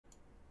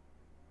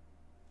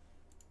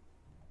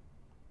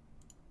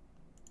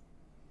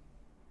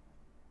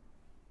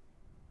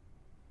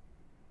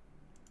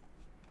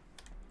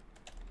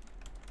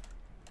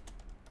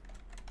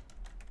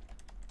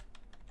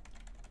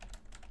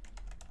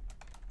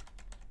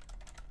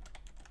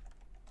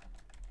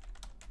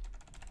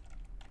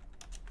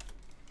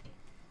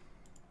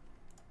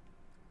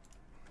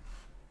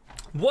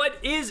What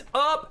is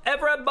up,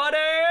 everybody?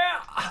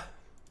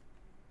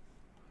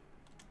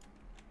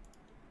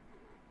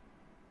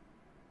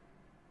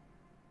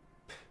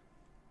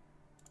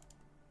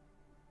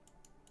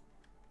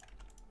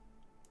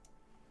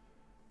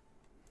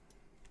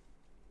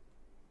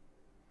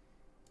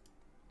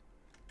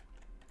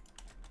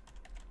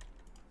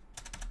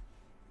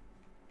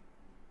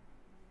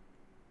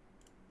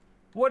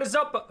 What is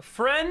up,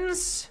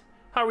 friends?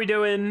 How are we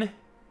doing?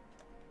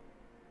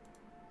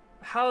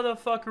 How the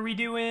fuck are we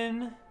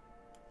doing?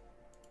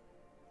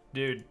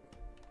 Dude.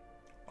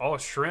 Oh,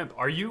 shrimp.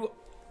 Are you...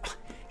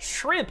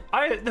 Shrimp!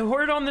 The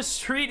word on the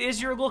street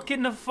is you're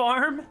looking to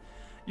farm?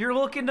 You're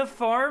looking to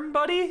farm,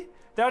 buddy?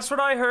 That's what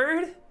I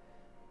heard?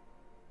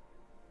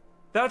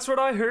 That's what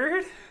I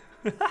heard?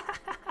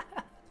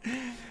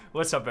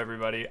 What's up,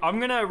 everybody?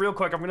 I'm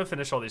gonna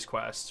finish all these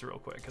quests real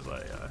quick, because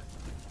I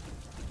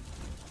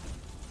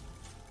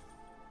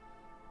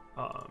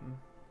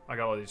got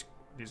all these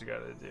I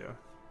gotta do.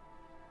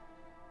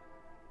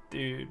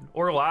 Dude,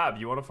 or lab,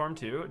 you want to farm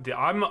too? Dude,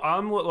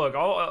 look,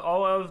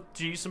 I'll have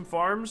G some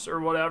farms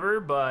or whatever,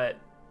 but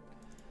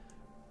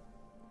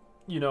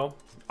you know,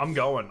 I'm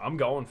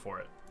going for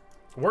it.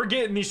 We're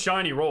getting these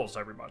shiny rolls,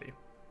 everybody.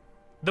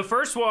 The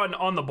first one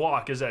on the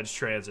block is Edge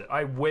Transit.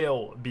 I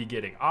will be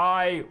getting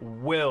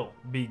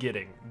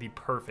the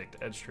perfect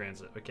Edge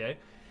Transit, okay?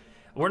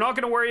 We're not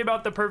going to worry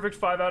about the perfect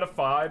 5 out of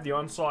 5, the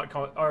Onslaught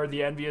or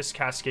the Envious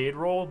Cascade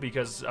roll,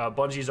 because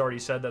Bungie's already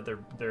said that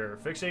they're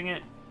fixing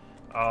it.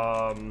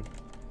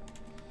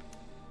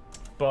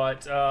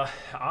 But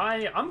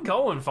I'm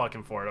going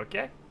fucking for it,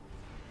 okay?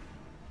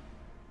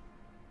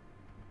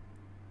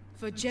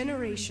 For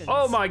generations.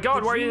 Oh my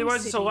god, why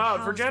is it so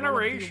loud? For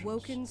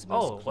generations.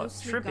 Oh,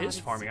 Shrimp is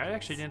farming. I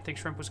actually didn't think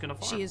Shrimp was gonna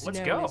farm.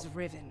 Let's go.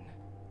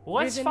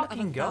 Let's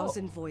fucking go.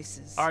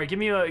 All right, give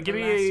me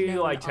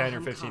like 10 or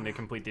 15 to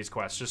complete these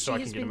quests, just so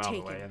I can get them out of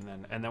the way,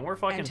 and then we're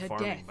fucking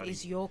farming, buddy.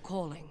 Is your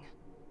calling.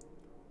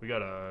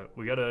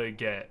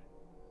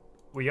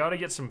 We gotta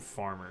get some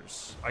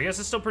farmers. I guess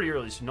it's still pretty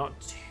early, so not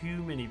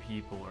too many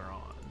people are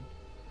on.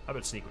 How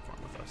about Sneak would farm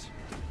with us?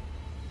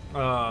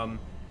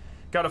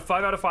 Got a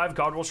 5 out of 5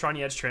 Godroll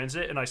Shiny Edge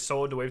Transit, and I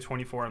soloed to wave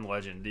 24 on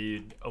Legend.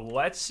 Dude,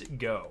 let's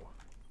go.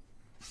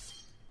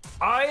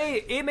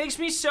 It makes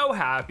me so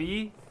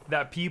happy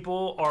that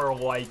people are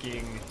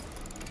liking...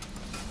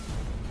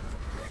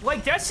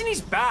 Like,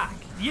 Destiny's back.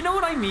 You know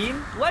what I mean?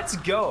 Let's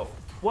go.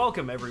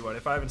 Welcome, everyone.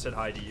 If I haven't said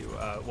hi to you,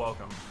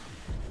 welcome.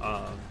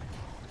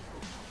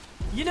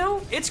 You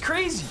know, it's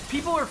crazy.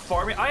 People are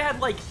farming.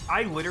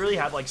 I literally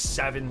had like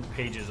 7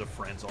 pages of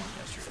friends on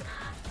yesterday.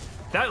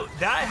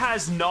 That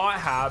has not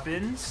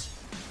happened.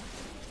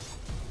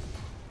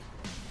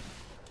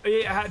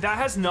 That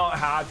has not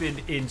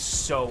happened in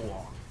so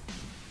long.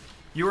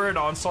 You were an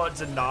Onslaught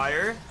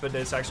denier, but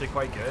it's actually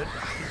quite good.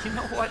 You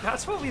know what?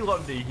 That's what we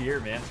love to hear,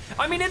 man.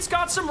 I mean, it's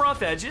got some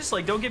rough edges.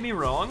 Like, don't get me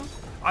wrong.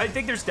 I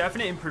think there's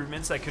definite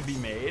improvements that could be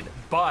made,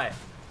 but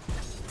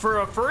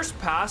for a first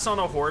pass on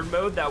a Horde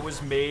mode that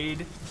was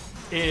made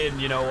in,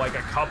 you know, like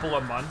a couple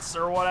of months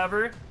or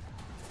whatever,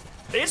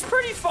 it's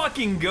pretty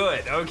fucking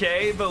good,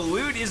 okay? The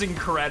loot is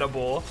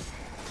incredible.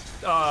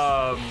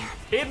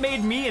 It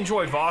made me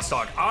enjoy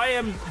Vostok. I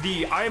am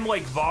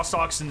like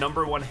Vostok's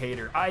 #1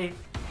 hater. I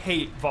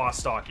hate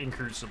Vostok in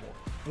Crucible.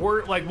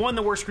 We're like one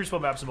of the worst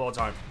Crucible maps of all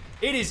time.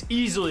 It is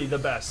easily the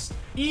best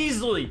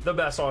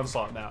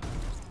Onslaught map.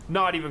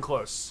 Not even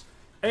close.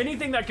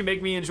 Anything that can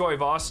make me enjoy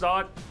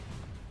Vostok,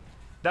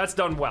 that's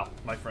done well,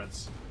 my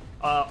friends.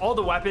 All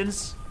the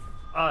weapons,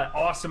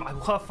 awesome. I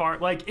love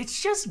farm. Like,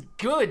 it's just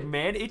good,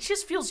 man. It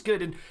just feels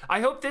good, and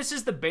I hope this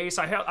is the base.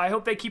 I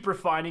hope they keep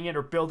refining it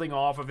or building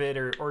off of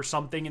it or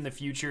something in the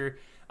future.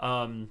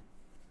 You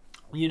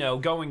know,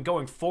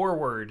 going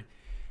forward.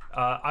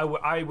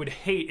 I would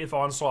hate if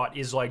Onslaught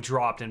is like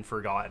dropped and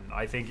forgotten.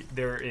 I think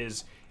there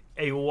is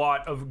a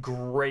lot of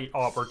great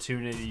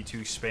opportunity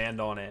to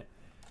expand on it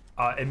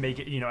and make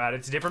it, you know, add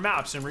it to different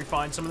maps and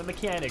refine some of the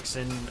mechanics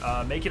and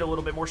make it a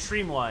little bit more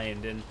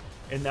streamlined and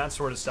that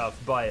sort of stuff.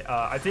 But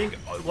I think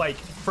like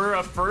for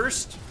a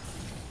first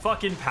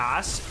fucking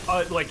pass,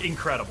 like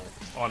incredible,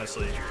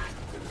 honestly.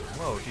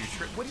 Whoa, dude,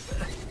 what?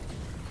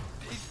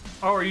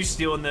 Oh, are you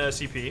stealing the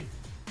CP?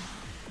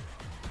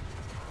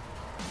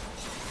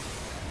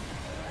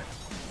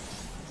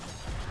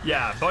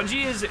 Yeah,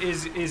 Bungie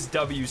is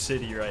W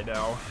City right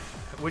now,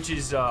 which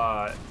is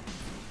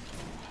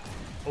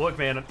look,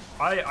 man,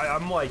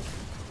 I'm like,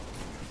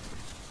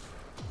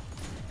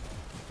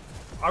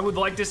 I would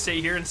like to sit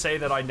here and say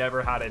that I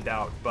never had a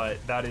doubt, but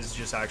that is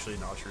just actually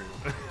not true.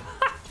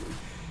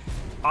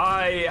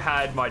 I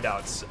had my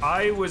doubts.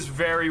 I was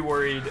very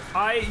worried.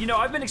 You know,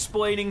 I've been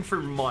explaining for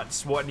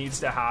months what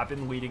needs to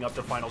happen leading up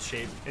to Final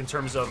Shape in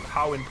terms of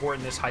how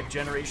important this hype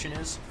generation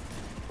is.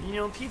 You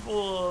know,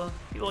 people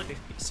like to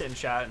sit in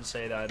chat and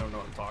say that I don't know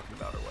what I'm talking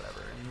about or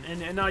whatever,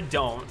 and I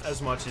don't,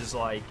 as much as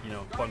like, you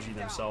know, Bungie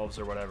themselves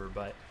or whatever.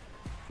 But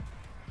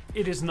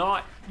it is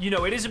not, you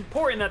know, it is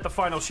important that the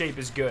Final Shape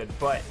is good,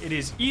 but it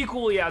is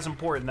equally as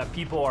important that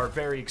people are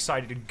very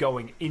excited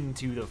going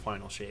into the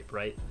Final Shape,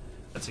 right?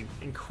 That's an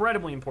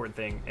incredibly important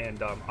thing,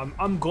 and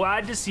I'm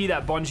glad to see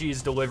that Bungie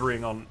is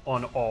delivering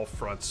on all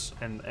fronts,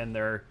 and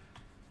they're.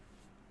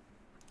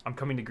 I'm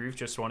coming to grief.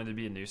 Just wanted to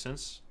be a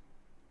nuisance.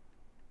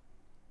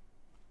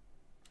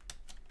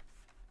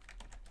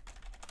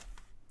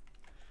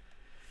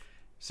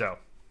 So,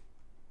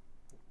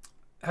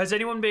 has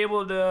anyone been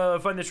able to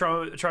find the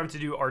triumph to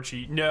do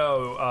Archie?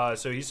 No.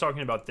 So he's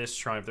talking about this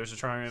triumph. There's a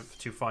triumph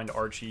to find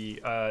Archie.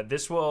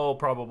 This will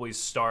probably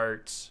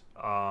start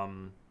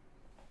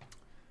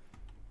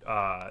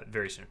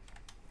very soon.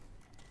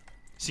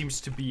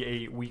 Seems to be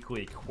a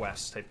weekly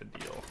quest type of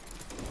deal.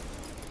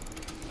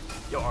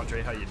 Yo,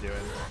 Andre, how you doing?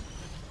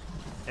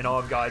 And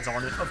I'll have guides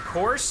on it, of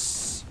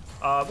course.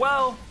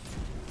 Well,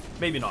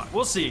 maybe not.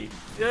 We'll see.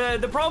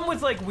 The problem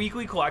with like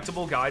weekly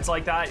collectible guides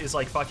like that is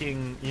like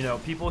fucking, you know,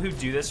 people who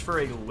do this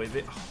for a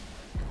living. Oh,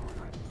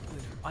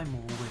 I'm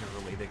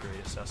literally the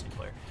greatest Destiny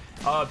player.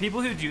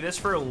 People who do this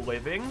for a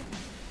living,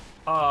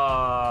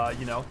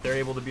 you know, they're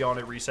able to be on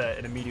a reset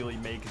and immediately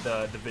make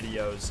the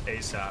videos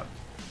ASAP.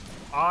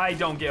 I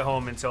don't get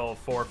home until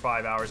 4 or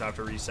 5 hours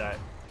after reset.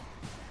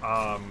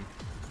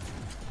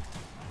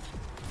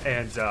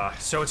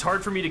 So it's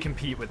hard for me to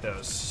compete with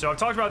those. So I've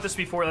talked about this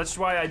before. That's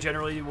why I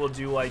generally will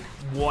do like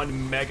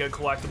one mega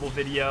collectible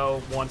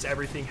video once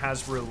everything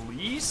has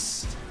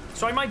released.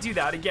 So I might do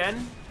that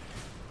again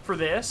for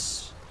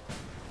this,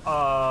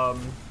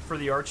 for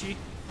the Archie.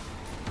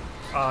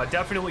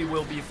 Definitely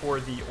will be for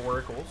the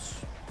Oracles.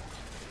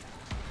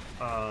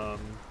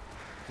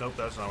 Nope,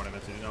 that's not what I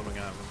meant to do. No, I'm not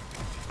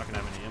gonna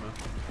have any ammo.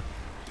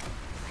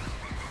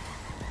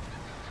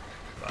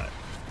 But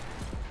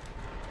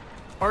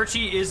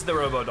Archie is the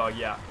Robo Dog,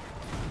 yeah.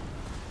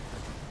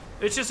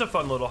 It's just a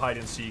fun little hide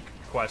and seek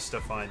quest to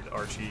find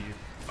Archie.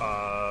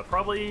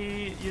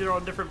 Probably either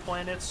on different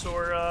planets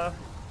or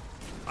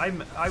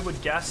I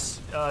would guess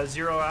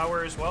 0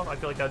 hour as well. I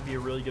feel like that'd be a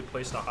really good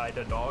place to hide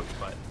a dog,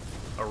 but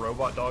a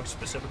robot dog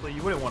specifically,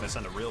 you wouldn't want to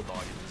send a real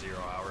dog into 0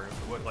 hour.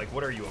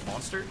 What are you, a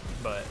monster?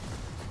 But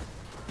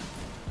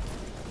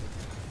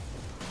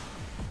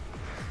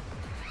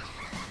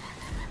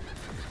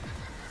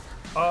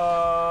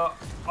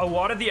a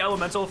lot of the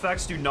elemental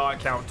effects do not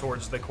count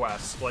towards the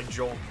quest, like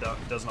Jolt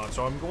does not.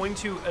 So I'm going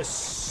to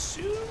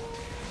assume.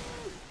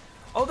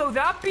 Although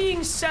that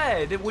being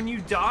said, when you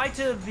die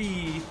to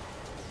the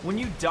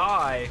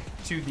the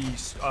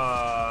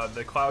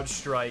Cloud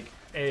Strike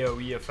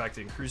AOE effect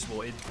in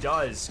Crucible, it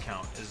does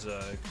count as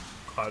a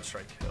Cloud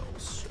Strike kill.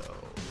 So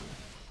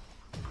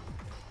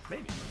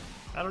maybe,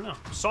 I don't know.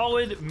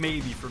 Solid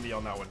maybe for me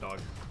on that one,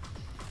 dog.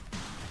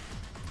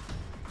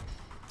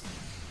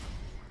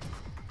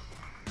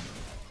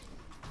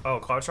 Oh,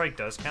 Cloud Strike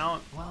does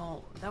count?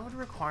 Well, that would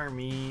require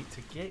me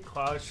to get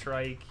Cloud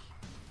Strike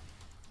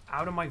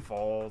out of my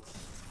vault.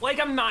 Like,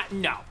 I'm not,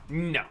 no.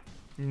 No.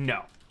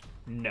 No.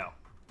 No.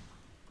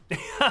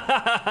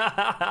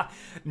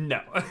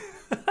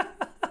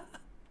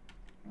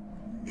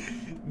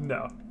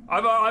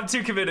 I'm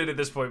too committed at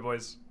this point,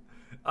 boys.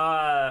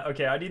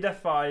 Okay, I need to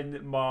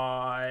find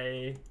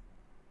my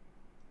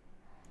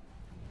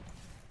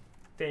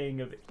thing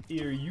of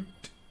Irute.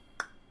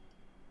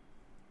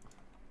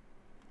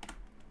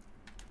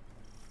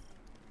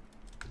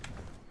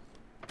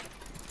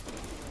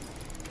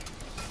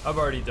 I've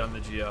already done the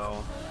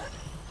GL.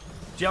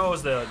 GL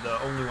was the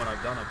only one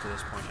I've done up to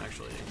this point,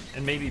 actually.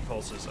 And maybe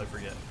Pulses, I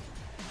forget.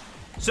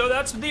 So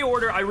that's the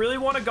order. I really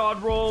want to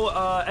God roll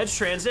Edge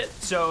Transit.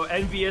 So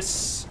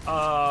Envious,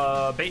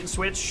 Bait and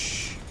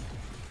Switch,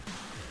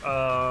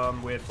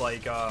 with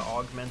like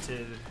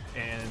Augmented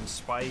and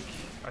Spike,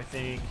 I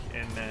think.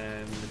 And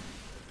then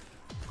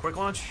Quick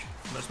Launch,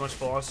 as much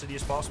velocity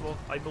as possible,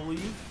 I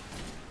believe.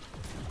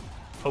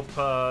 Hope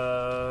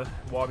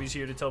Wobby's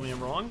here to tell me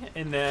I'm wrong.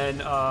 And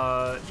then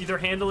either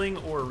handling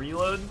or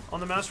reload on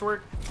the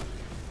Masterwork.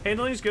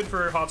 Handling is good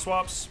for hot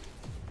swaps,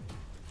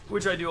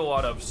 which I do a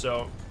lot of.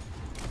 So,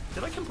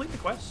 did I complete the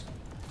quest?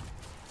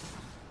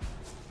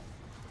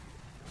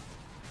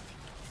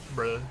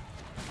 Bruh.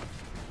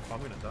 Oh,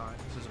 I'm gonna die.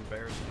 This is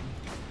embarrassing.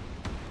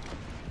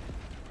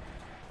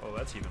 Oh,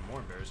 that's even more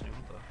embarrassing.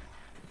 What the?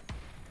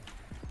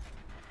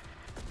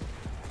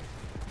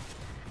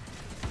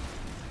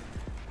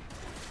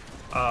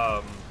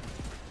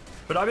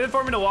 But I've been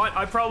farming a lot.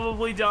 I've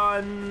probably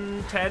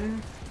done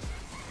 10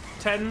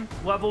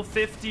 level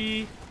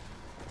 50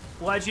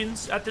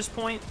 legends at this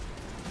point.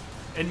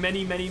 And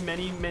many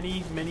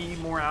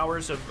more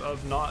hours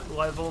of not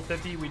level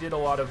 50. We did a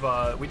lot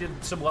of, we did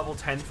some level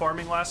 10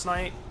 farming last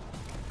night.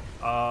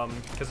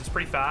 Because it's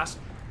pretty fast.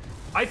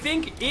 I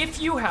think if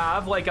you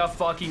have like a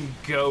fucking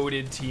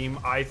goated team,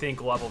 I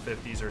think level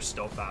 50s are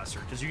still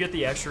faster. Because you get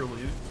the extra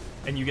loot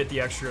and you get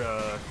the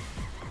extra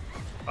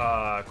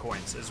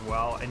coins as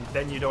well, and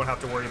then you don't have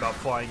to worry about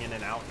flying in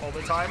and out all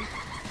the time.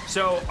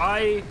 So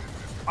I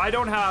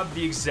don't have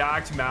the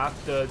exact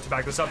math to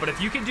back this up, but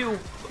if you can do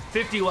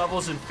 50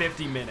 levels in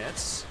 50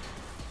 minutes,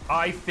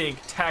 I think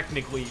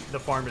technically the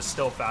farm is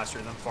still faster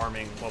than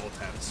farming level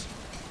 10s.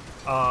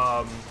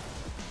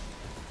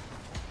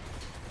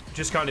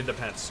 Just kind of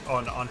depends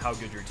on how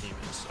good your team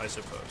is, I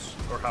suppose,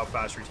 or how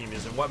fast your team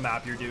is and what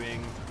map you're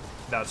doing,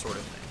 that sort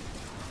of thing.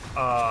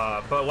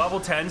 But level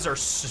 10s are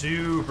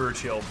super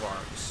chill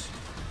farms.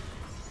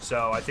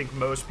 So I think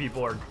most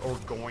people are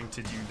going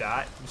to do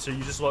that. So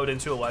you just load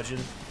into a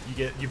legend,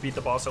 you beat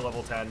the boss at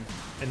level 10,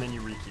 and then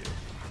you requeue.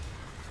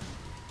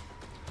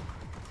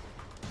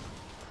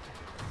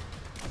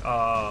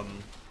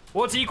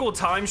 Well, it's equal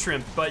time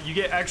shrimp, but you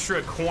get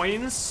extra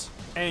coins,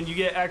 and you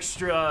get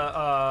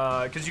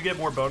extra, because you get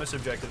more bonus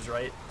objectives,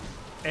 right?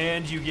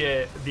 And you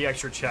get the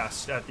extra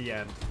chest at the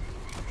end.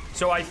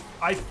 So I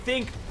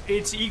think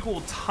it's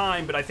equal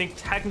time, but I think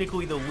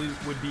technically the loot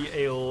would be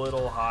a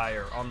little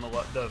higher on the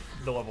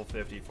level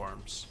 50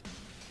 farms.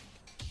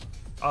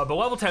 But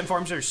level 10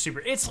 farms are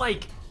super, it's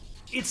like,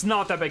 it's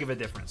not that big of a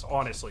difference,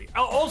 honestly.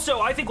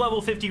 Also, I think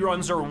level 50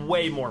 runs are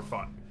way more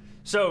fun.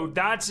 So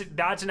that's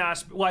an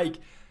aspect, like,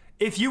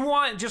 if you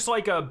want just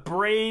like a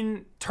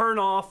brain turn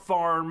off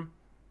farm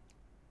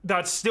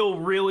that's still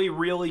really,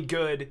 really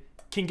good,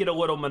 can get a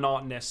little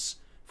monotonous,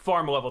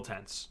 farm level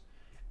 10s.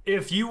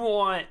 If you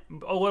want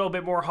a little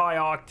bit more high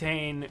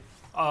octane,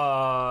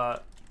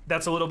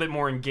 that's a little bit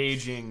more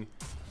engaging,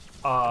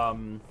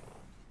 farm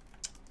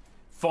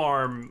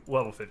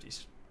level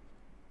 50s.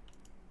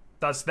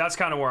 That's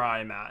kind of where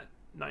I'm at.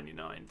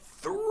 99.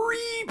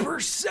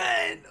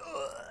 3%!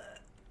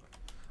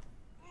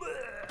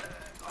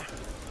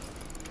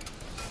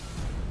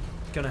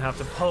 Gonna have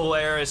to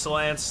Polaris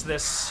Lance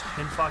this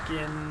in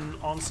fucking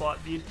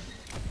Onslaught, dude.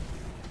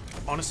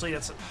 Honestly,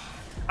 that's...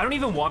 I don't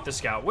even want the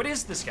Scout. What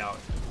is the Scout?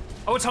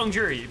 Oh, it's Hung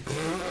Jury.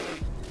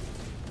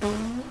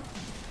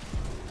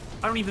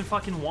 I don't even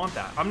fucking want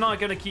that. I'm not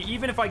gonna keep...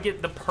 Even if I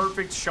get the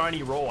perfect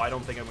shiny roll, I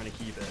don't think I'm gonna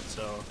keep it,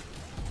 so...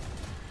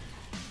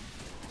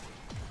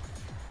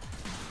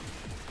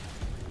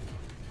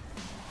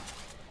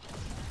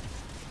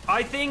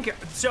 I think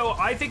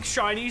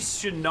shinies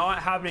should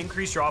not have an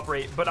increased drop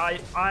rate, but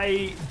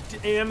I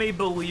am a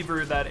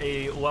believer that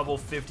a level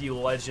 50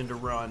 legend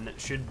run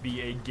should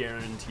be a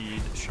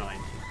guaranteed shiny.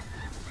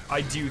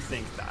 I do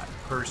think that,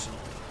 personally.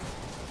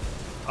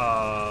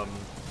 I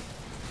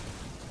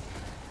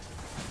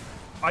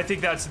think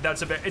that's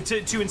a bit,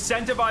 to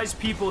incentivize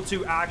people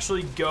to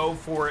actually go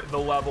for the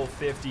level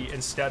 50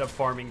 instead of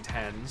farming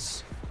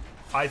 10s.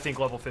 I think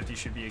level 50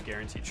 should be a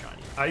guaranteed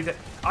shiny.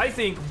 I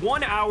think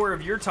 1 hour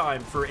of your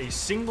time for a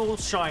single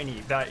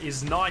shiny that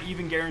is not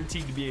even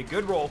guaranteed to be a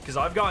good roll, because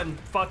I've gotten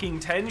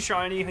fucking 10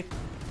 shiny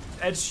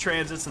edge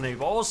transits and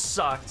they've all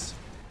sucked.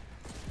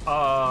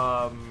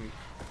 I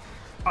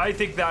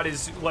think that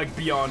is like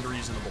beyond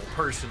reasonable,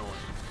 personally.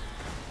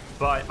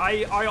 But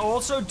I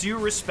also do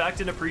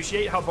respect and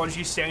appreciate how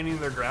Bungie's standing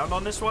their ground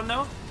on this one,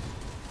 though.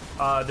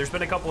 There's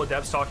been a couple of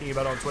devs talking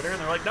about it on Twitter, and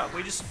they're like, no,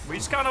 we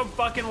just kind of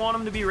fucking want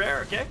them to be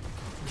rare, okay?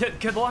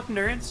 Good luck,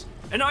 nerds.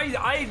 And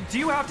I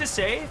do have to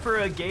say, for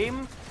a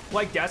game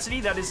like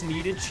Destiny that has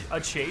needed a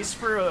chase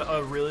for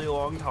a really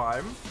long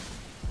time,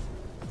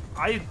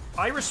 I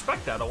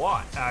respect that a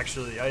lot,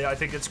 actually. I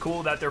think it's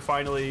cool that they're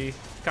finally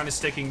kind of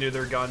sticking to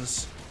their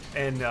guns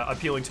and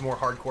appealing to more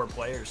hardcore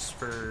players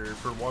for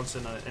once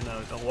in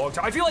a long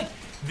time. I feel like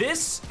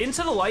this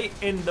Into the Light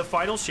and the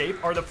Final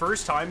Shape are the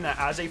first time that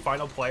as a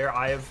final player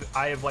I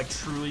have like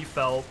truly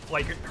felt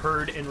like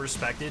heard and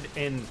respected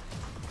in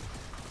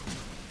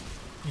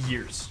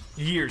years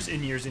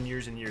and years.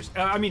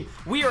 I mean,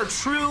 we are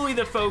truly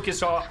the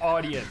focus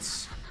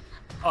audience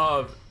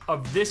of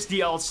this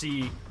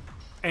DLC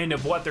and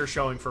of what they're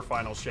showing for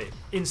Final Shape.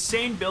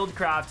 Insane build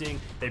crafting.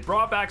 They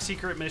brought back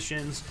secret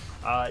missions.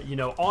 You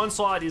know,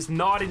 Onslaught is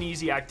not an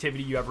easy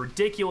activity. You have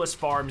ridiculous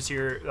farms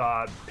here.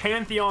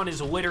 Pantheon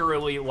is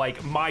literally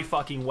like my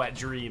fucking wet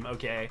dream,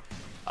 okay?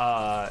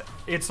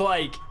 It's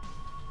like,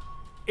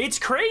 it's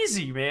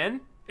crazy,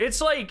 man.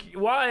 It's like,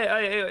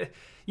 why,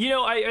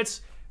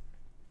 it's,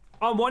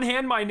 on one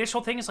hand, my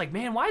initial thing is like,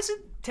 man, why is it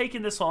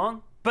taking this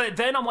long? But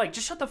then I'm like,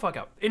 just shut the fuck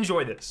up.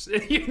 Enjoy this.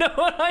 You know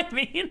what I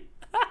mean?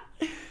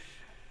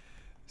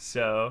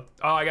 So,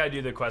 oh, I gotta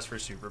do the quest for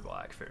Super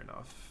Black.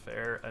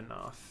 Fair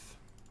enough.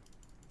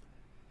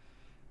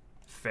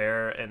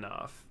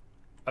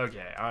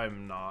 Okay,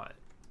 I'm not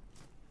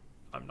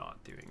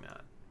doing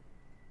that.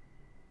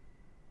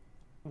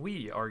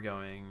 We are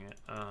going,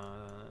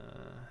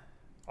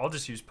 I'll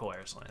just use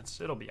Polaris Lance.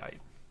 It'll be aight.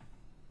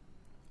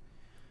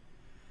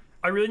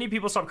 I really need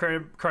people to stop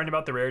crying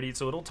about the rarity.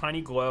 It's a little tiny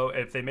glow.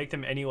 If they make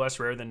them any less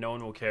rare, then no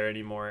one will care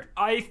anymore.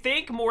 I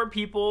think more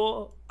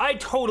people... I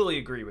totally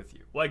agree with you.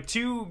 Like,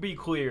 to be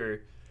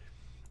clear,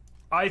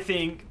 I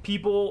think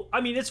people... I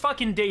mean, it's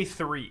fucking day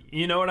 3.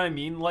 You know what I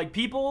mean? Like,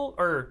 people...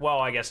 Or, well,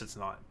 I guess it's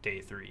not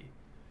day 3.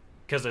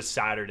 Because it's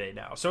Saturday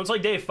now. So it's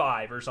like day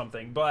 5 or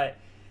something. But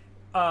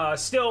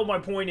still, my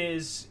point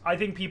is, I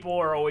think people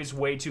are always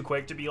way too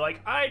quick to be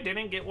like, I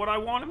didn't get what I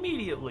want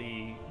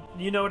immediately.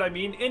 You know what I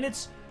mean? And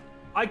it's...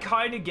 I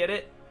kind of get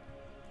it,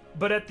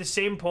 but at the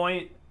same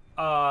point,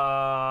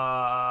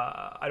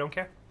 I don't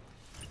care.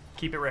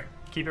 Keep it rare.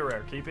 Keep it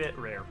rare. Keep it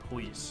rare,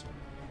 please.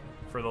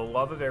 For the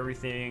love of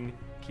everything,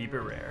 keep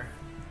it rare.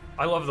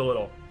 I love the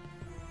little.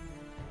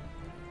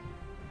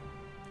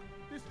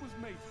 was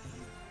made for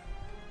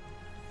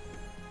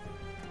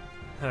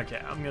you.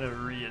 Okay, I'm gonna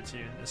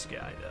reattune this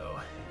guy though.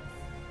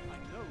 I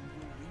know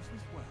your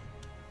reasons well.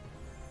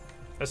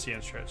 That's the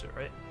transit,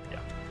 right? Yeah.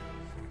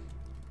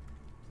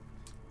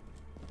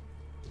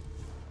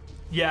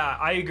 Yeah,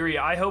 I agree.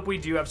 I hope we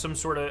do have some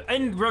sort of,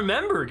 and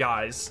remember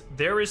guys,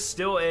 there is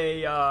still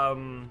a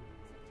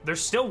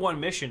there's still one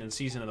mission in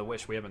Season of the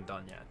Wish we haven't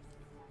done yet.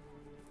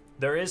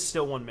 There is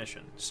still one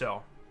mission,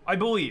 so I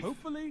believe.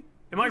 Hopefully.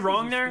 Am I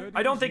wrong there?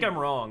 I don't think I'm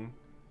wrong.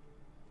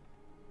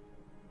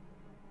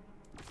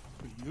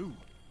 For you,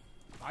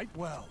 fight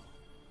well.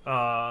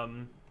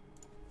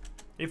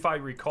 If I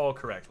recall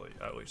correctly,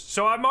 at least.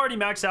 So I'm already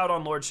maxed out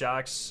on Lord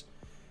Shaxx.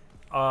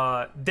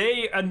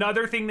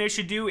 Another thing they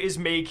should do is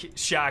make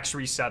Shaxx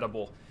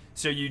resettable,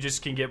 so you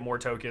just can get more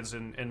tokens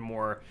and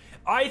more.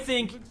 I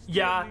think,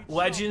 yeah,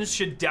 Legends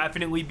should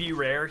definitely be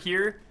rare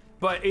here,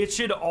 but it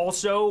should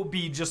also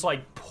be just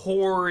like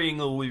pouring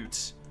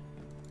loot.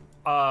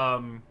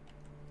 I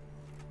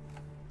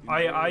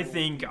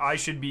think I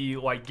should be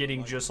like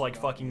getting just like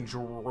fucking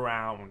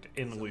drowned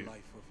in loot.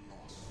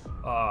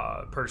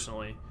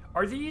 Personally.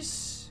 Are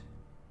these...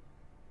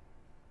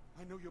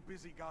 I know you're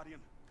busy, Guardian,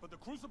 but the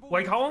Crucible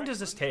Like, how long does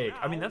this take?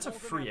 I mean, that's a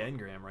free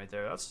engram right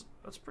there. That's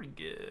pretty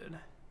good.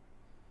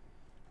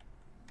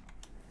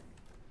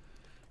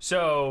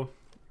 So,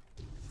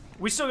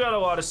 we still got a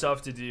lot of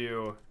stuff to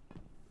do.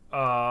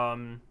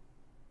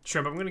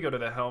 Shrimp, I'm gonna go to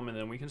the helm and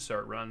then we can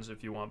start runs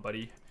if you want,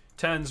 buddy.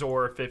 10s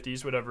or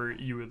 50s, whatever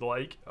you would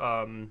like.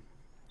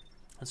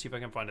 Let's see if I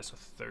can find us a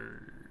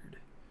third.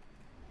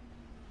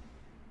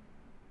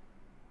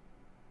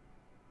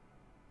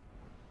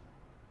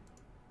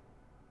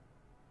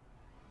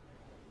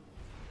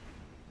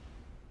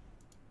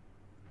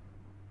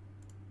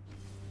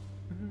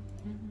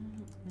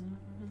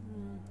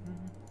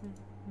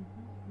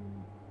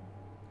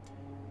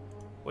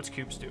 What's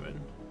Coops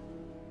doing?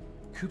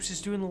 Coops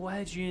is doing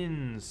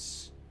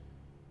Legends.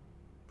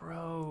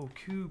 Bro,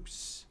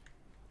 Coops.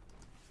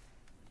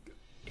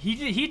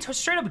 He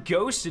straight up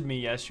ghosted me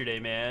yesterday,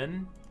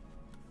 man.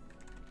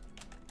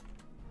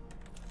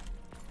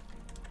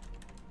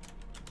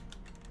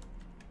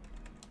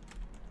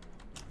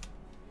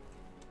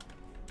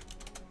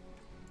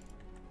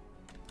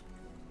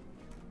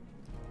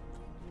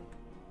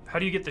 How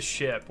do you get the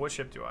ship? What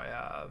ship do I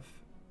have?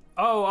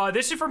 Oh,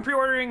 this is from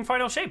pre-ordering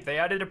Final Shape. They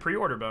added a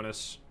pre-order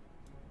bonus.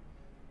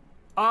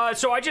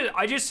 So I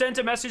just sent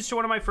a message to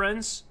one of my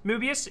friends,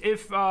 Mobius.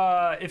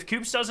 If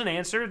Coops doesn't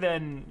answer,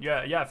 then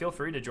yeah, feel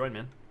free to join,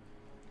 man.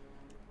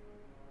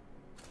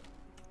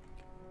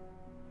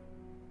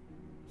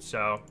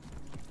 So,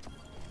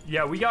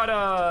 yeah, we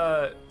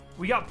got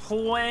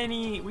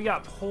plenty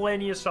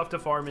of stuff to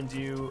farm and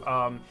do.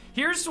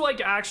 Here's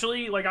like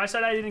actually, like I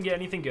said, I didn't get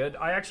anything good.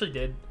 I actually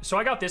did. So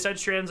I got this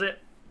edge transit.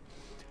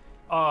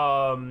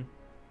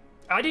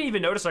 I didn't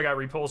even notice I got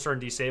repulsor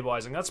and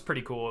destabilizing. That's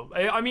pretty cool.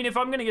 I mean, if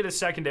I'm gonna get a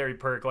secondary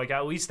perk, like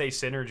at least they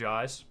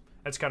synergize.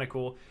 That's kind of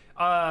cool.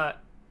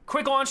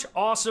 Quick launch,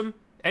 awesome.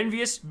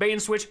 Envious, bait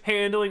and switch,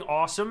 handling,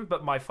 awesome.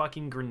 But my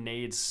fucking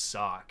grenades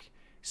suck.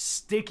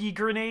 Sticky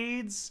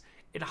grenades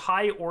and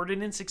high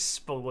ordnance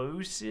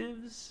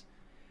explosives.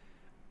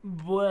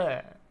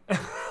 Bleh.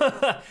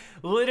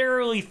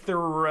 Literally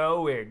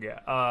throwing.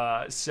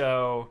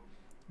 So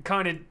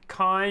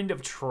kind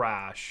of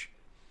trash.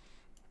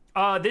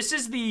 This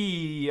is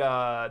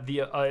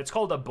it's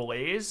called a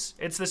Blaze.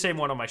 It's the same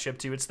one on my ship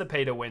too. It's the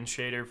pay to win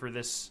shader for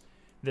this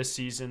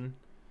season.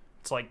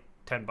 It's like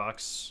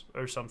 $10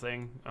 or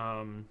something.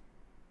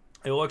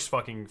 It looks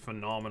fucking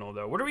phenomenal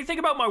though. What do we think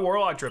about my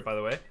Warlock trip, by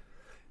the way?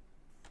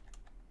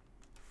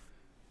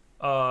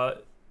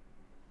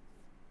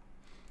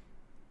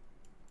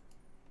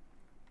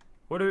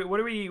 What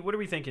are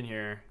we thinking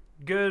here?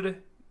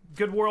 Good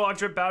Warlock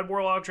trip, bad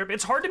Warlock trip.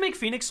 It's hard to make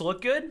Phoenix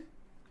look good.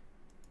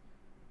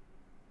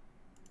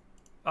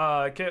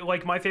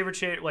 Like my favorite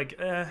shade, like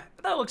that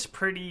looks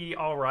pretty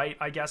all right,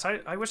 I guess.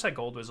 I wish that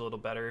gold was a little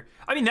better.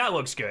 I mean, that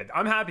looks good.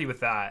 I'm happy with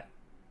that,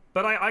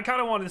 but I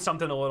kind of wanted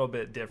something a little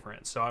bit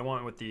different, so I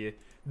went with the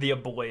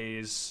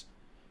Ablaze.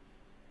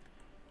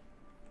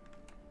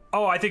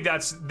 Oh, I think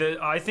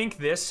I think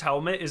this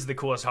helmet is the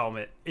coolest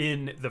helmet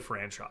in the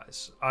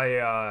franchise.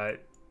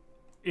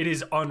 It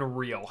is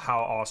unreal how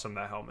awesome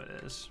that helmet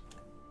is.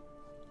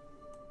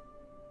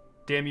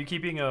 Damn, you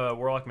keeping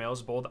Warlock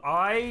males bold?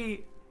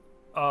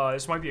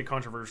 This might be a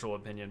controversial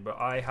opinion, but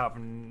I have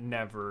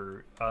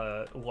never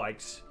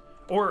liked,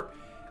 or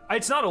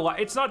it's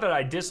not that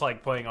I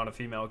dislike playing on a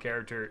female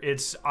character.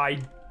 It's I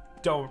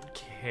don't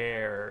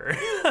care.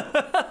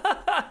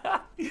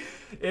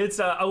 It's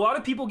a lot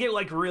of people get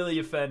like really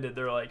offended.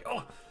 They're like,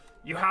 "Oh,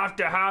 you have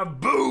to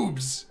have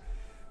boobs,"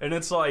 and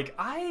it's like,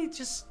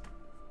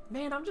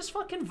 man, I'm just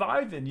fucking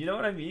vibing. You know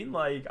what I mean?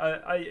 Like,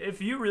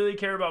 if you really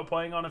care about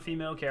playing on a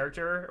female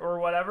character or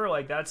whatever,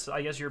 like that's,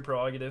 I guess, your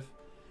prerogative.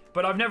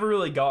 But I've never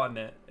really gotten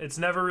it. It's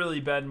never really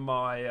been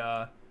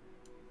my,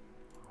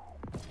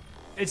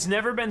 it's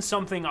never been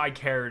something I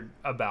cared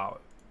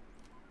about,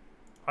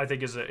 I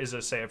think is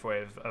a safe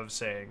way of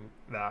saying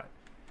that.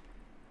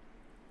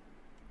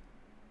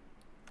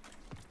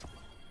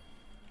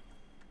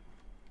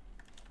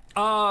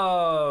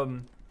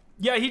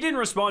 Yeah, he didn't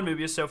respond,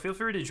 Mobius, so feel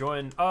free to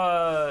join.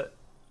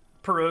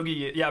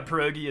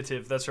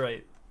 Pierogiative, that's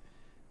right.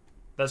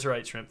 That's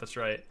right, Shrimp, that's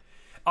right.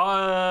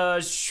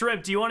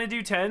 Shrimp, do you want to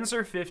do 10s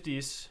or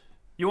 50s?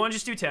 You want to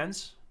just do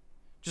 10s?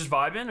 Just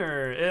vibing,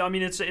 or I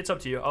mean, it's up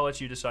to you. I'll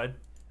let you decide.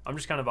 I'm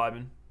just kind of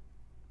vibing.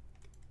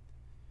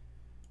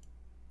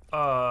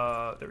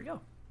 There we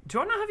go. Do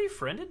I not have you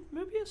friended,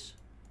 Mobius?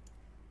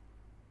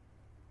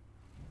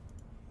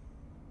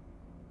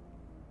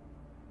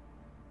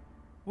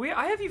 Wait,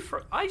 I have you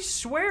I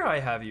swear I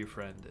have you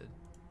friended.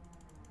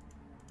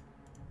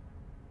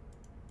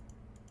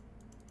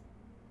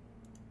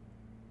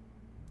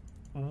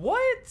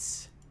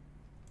 What?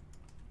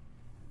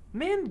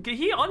 Man,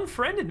 he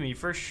unfriended me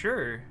for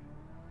sure.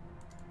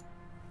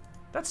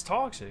 That's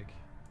toxic.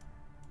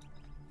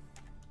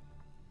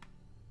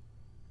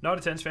 Not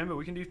a 10s fan, but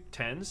we can do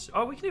 10s.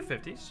 Oh, we can do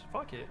 50s.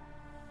 Fuck it.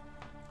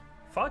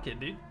 Fuck it,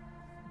 dude.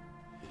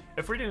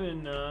 If we're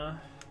doing, we're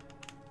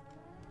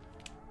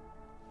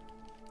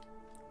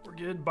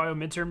good. Bio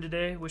midterm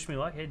today. Wish me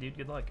luck. Hey, dude,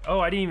 good luck. Oh,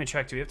 I didn't even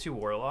check. Do we have 2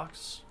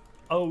 warlocks?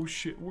 Oh,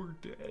 shit, we're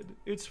dead.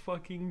 It's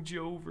fucking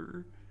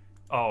Jover.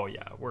 Oh,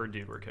 yeah, we're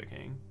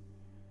cooking.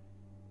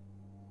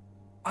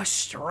 A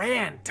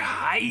Strand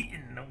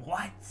Titan?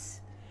 What?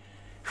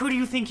 Who do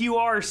you think you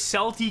are,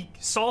 salty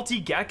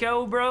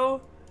gecko,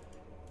 bro?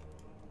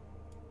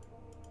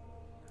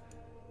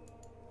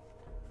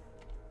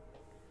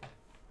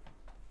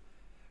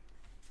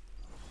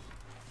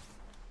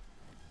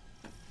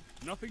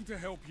 Nothing to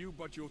help you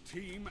but your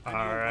team and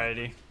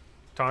Alrighty.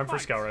 Time for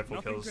scout rifle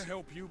Nothing kills. to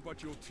help you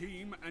but your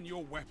team and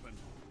your weapon.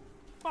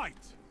 Fight!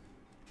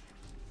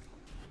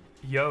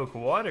 Yoke,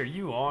 what are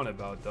you on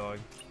about, dog?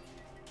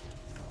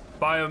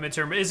 Bio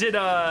midterm. Is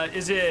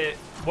it,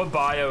 what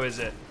bio is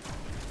it?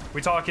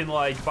 We talking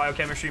like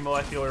biochemistry,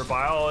 molecular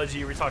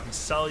biology? We talking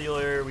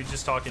cellular? We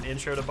just talking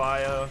intro to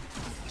bio?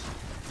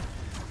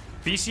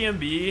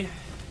 BCMB,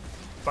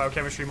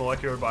 biochemistry,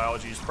 molecular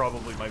biology is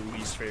probably my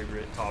least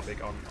favorite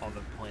topic on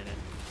the planet.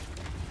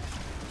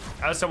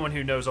 As someone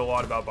who knows a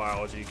lot about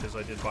biology, because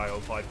I did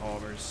bio-applied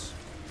polymers,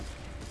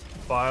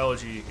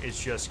 biology is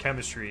just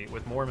chemistry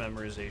with more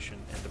memorization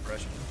and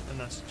depression, and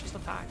that's just a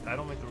fact. I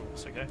don't make the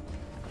rules, okay?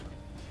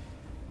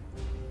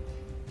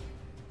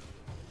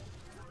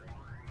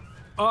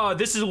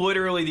 This is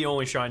literally the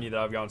only shiny that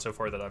I've gotten so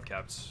far that I've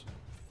kept.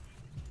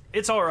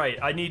 It's all right.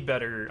 I need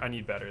better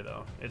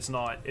though. It is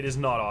not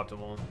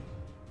optimal.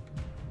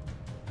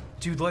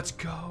 Dude, let's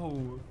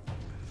go.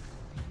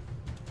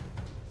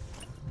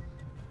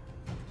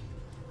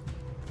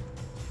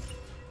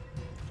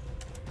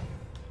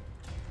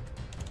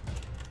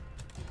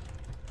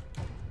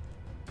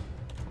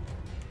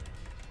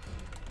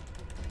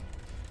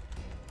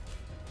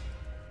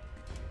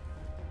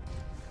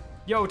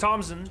 Yo,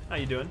 Thompson, how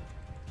you doing?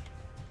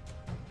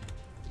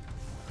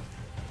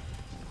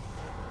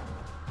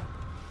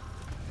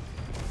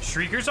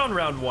 Shriekers on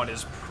round 1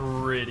 is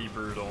pretty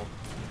brutal.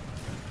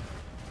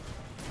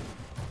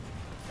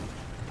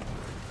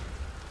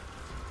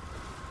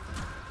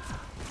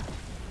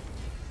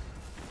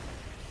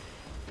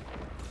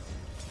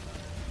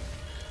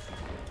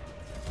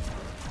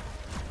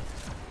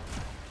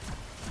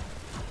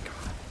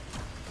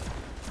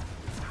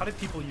 How do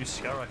people use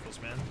scout rifles,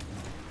 man?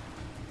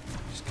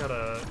 Just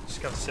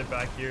gotta sit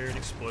back here and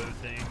explode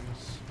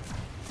things.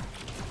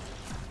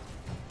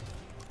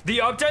 The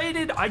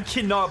updated, I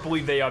cannot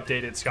believe they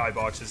updated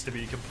skyboxes, to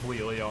be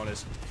completely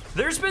honest.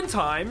 There's been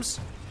times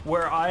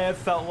where I have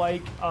felt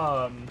like,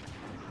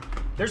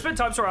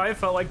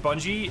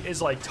 Bungie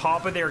is like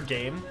top of their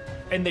game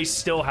and they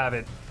still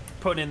haven't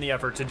put in the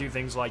effort to do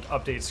things like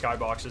update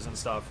skyboxes and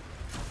stuff.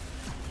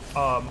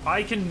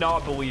 I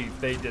cannot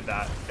believe they did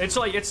that. It's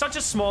like, it's such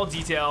a small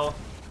detail.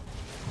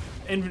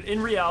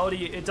 In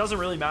reality, it doesn't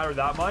really matter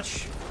that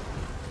much.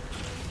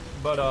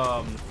 But,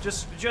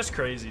 just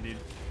crazy, dude.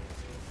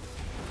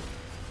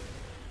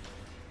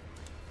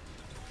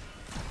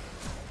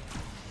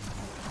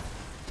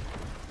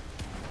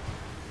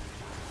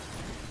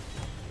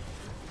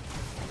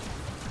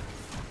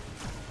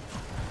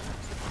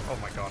 Oh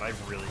my god, I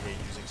really hate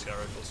using scout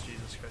rifles,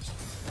 Jesus Christ.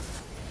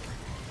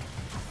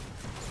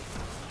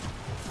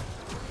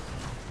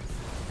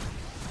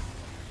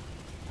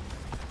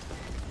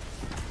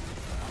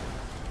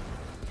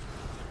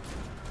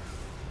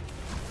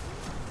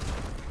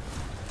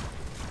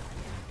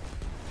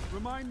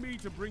 Remind me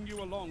to bring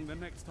you along the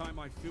next time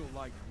I feel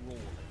like roaring.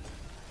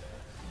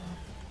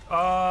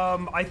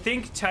 I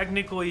think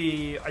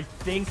technically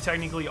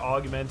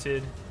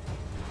augmented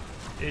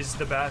is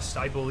the best,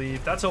 I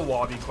believe. That's a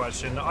Wobby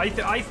question. I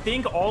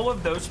think all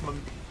of those,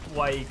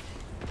 like,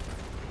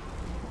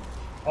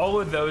 all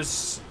of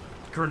those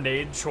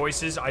grenade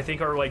choices, I think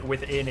are like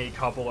within a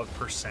couple of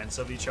percents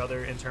of each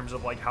other in terms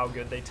of like how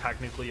good they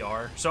technically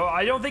are. So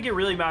I don't think it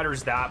really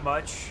matters that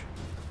much.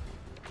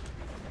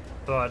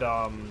 But,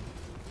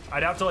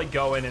 I'd have to like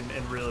go in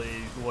and really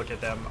look at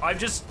them. I've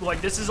just,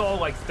 like, this is all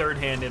like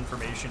third-hand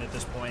information at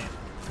this point.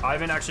 I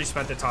haven't actually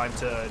spent the time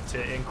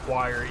to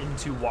inquire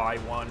into why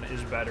one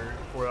is better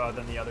or,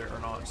 than the other or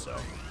not, so.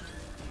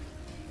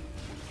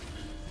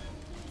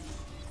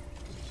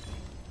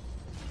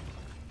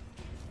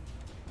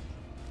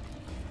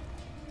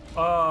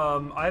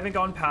 I haven't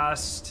gone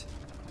past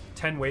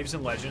 10 waves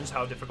in Legends.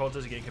 How difficult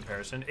does it get in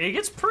comparison? It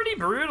gets pretty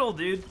brutal,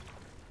 dude.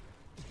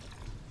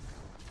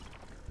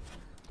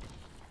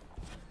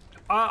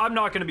 I'm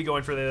not going to be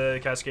going for the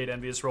Cascade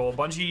Envious roll.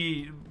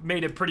 Bungie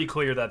made it pretty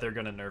clear that they're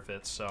going to nerf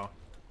it, so.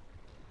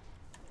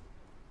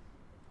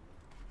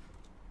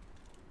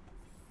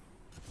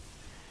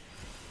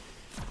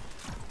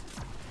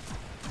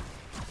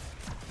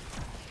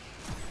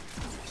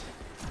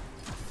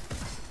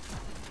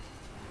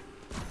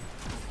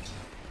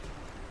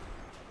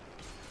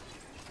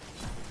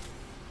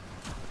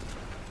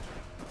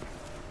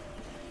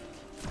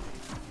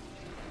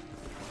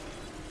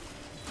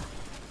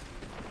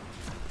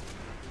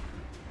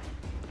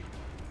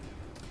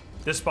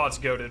 This spot's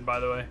goated, by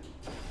the way.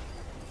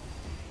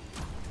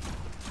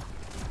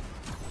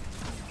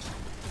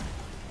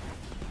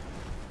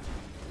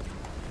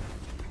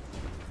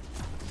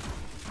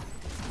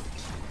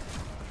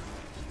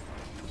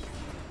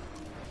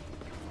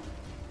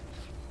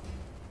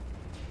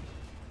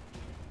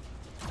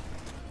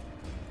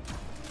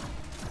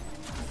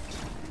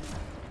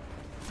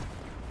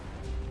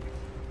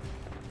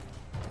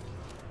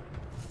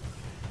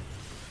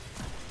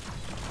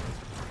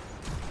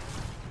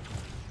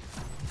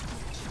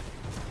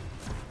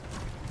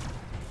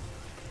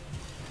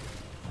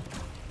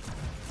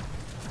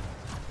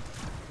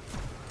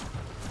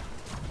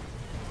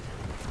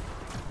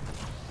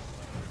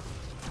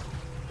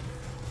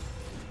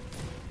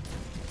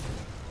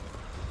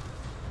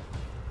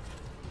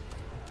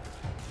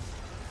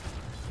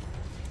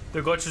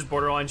 The glitch is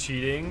borderline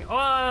cheating.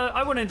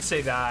 I wouldn't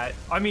say that.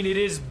 I mean, it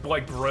is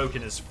like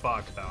broken as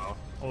fuck though.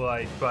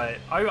 Like, but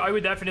I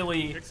would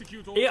definitely.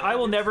 I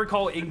will never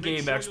call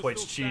in-game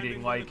exploits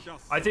cheating. Like,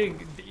 I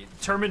think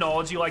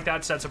terminology like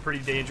that sets a pretty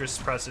dangerous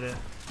precedent.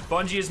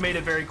 Bungie has made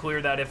it very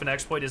clear that if an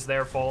exploit is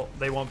their fault,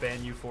 they won't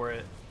ban you for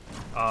it.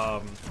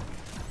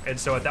 And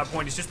so at that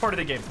point, it's just part of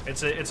the game.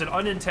 It's an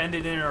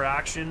unintended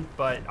interaction,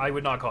 but I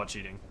would not call it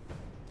cheating.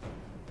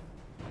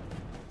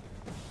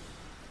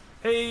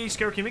 Hey,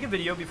 Scare, can you make a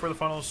video before the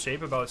final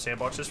shape about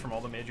sandboxes from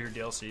all the major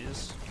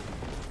DLCs?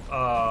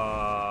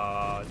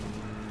 No.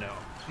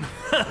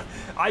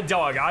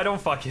 I don't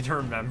fucking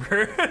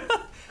remember.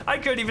 I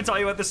couldn't even tell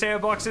you what the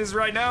sandbox is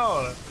right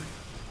now.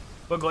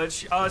 What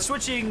glitch?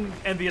 Switching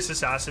Envious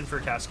Assassin for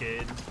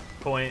Cascade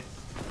Point.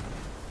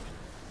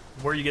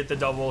 Where you get the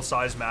double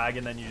size mag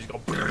and then you just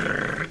go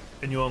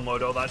and you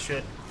unload all that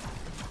shit.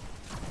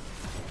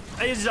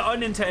 It's an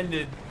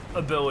unintended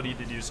ability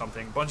to do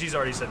something. Bungie's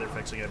already said they're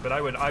fixing it, but I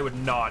would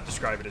not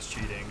describe it as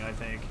cheating. I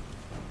think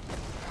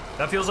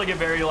that feels like a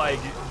very like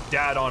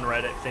dad on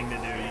Reddit thing to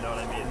do, you know what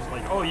I mean?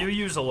 Like, oh, you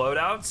use the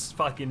loadouts?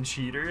 Fucking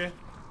cheater.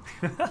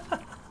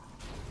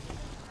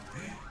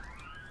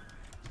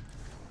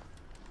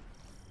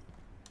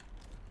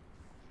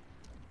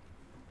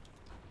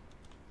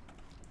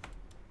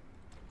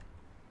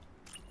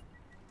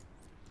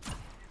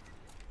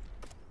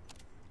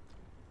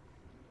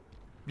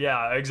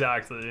 Yeah,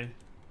 exactly.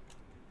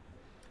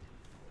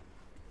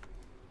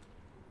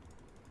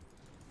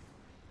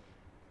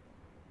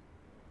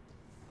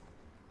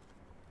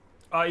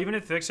 Even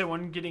if fix it,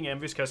 wouldn't getting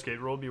Envious Cascade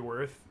roll be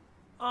worth?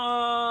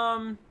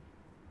 No.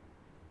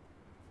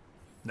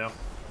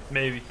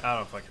 Maybe. I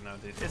don't fucking know,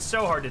 dude. It's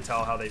so hard to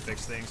tell how they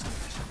fix things.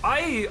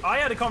 I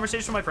had a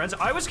conversation with my friends.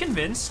 I was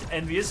convinced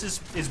Envious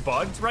is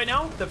bugged right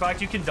now. The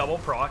fact you can double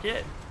proc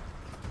it.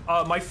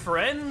 My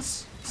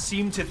friends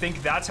seem to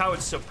think that's how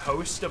it's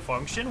supposed to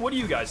function. What do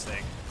you guys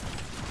think?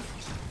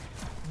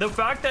 The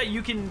fact that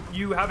you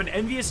have an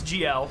Envious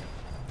GL,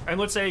 and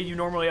let's say you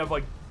normally have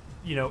like,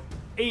 you know,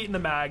 8 in the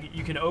mag,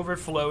 you can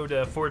overflow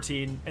to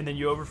 14, and then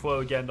you overflow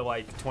again to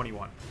like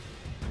 21.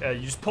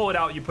 You just pull it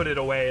out, you put it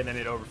away, and then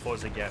it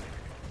overflows again.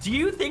 Do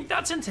you think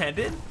that's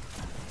intended?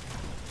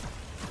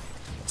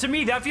 To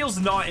me, that feels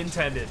not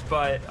intended,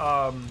 but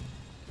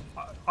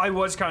I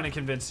was kind of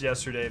convinced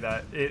yesterday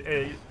that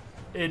it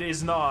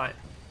is not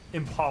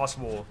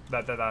impossible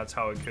that that's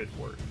how it could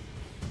work.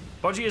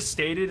 Bungie has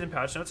stated in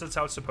patch notes that's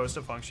how it's supposed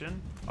to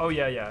function. Oh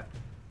yeah.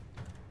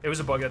 It was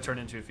a bug that turned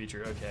into a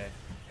feature. Okay.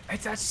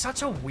 That's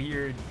such a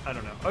weird, I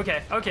don't know.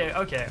 Okay.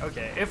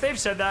 If they've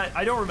said that,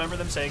 I don't remember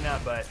them saying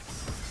that, but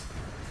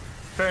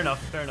fair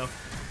enough.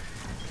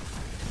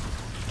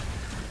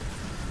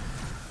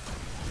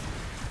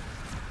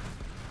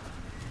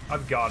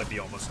 I've got to be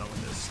almost done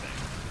with this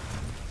thing.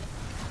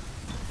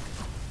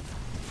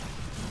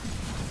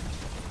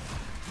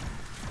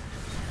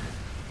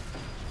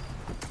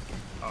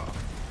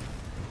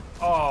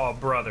 Oh,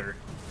 brother.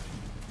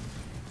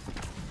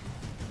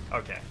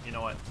 Okay, you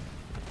know what?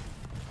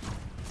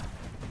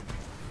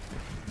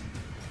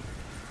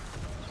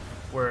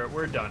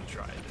 We're done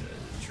trying to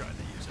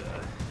use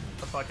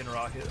a fucking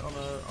rocket on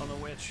a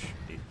witch.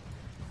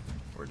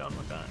 We're done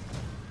with that.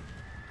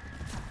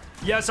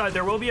 Yes,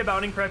 there will be a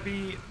bounty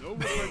preppy. No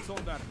regrets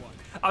on that one.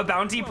 A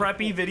bounty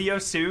preppy video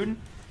soon.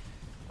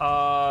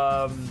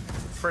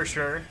 For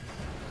sure.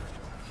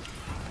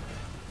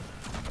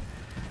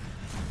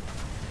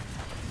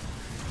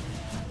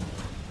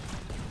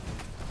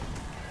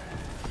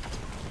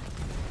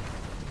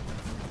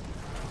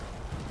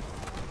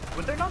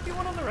 Would there not be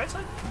one on the right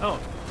side? Oh.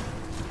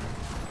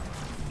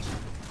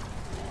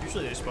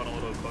 Usually they spawn a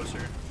little closer.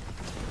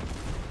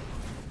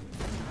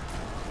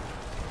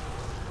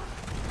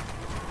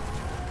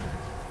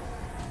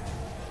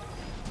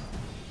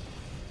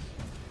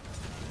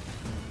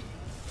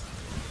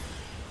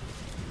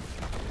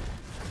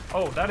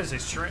 Oh, that is a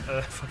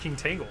fucking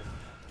tangle.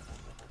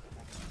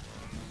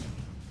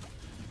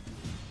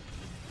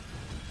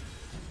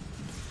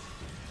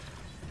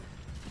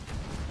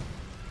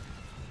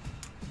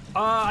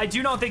 I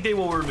do not think they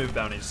will remove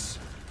bounties.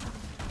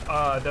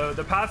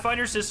 The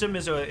Pathfinder system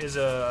is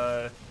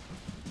a.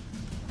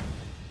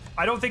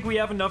 I don't think we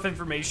have enough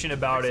information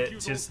about it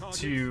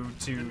to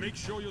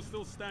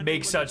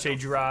make such a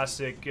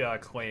drastic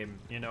claim.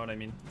 You know what I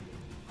mean?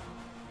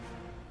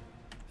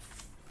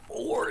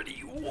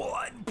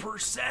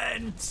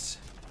 41%.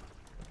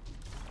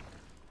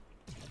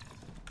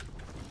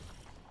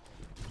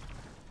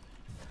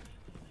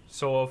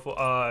 So if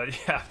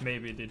yeah,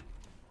 maybe, dude.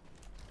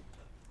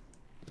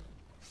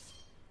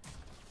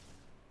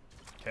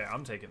 Okay,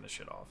 I'm taking this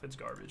shit off. It's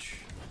garbage.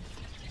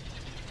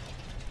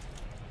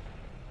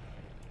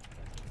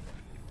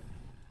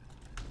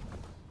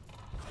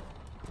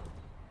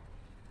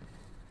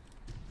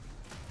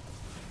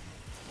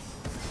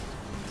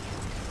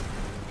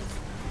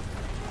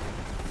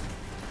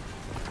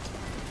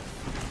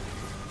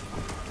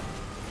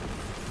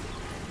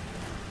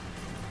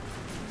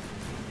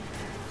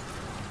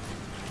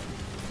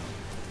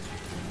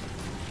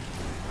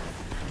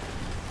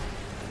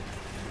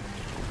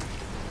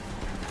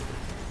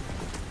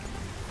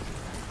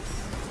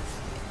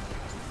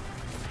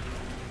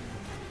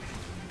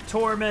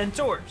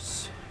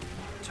 Tormentors.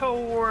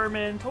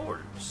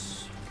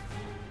 Tormentors.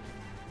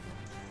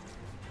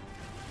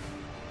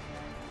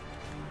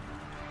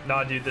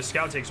 Nah, dude, the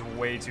scout takes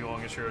way too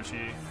long to Shirochi.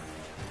 Your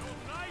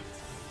night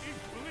is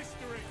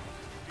blistering.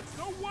 It's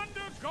no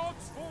wonder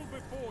gods fall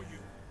before you.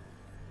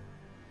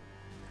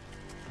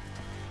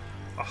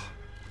 Ugh.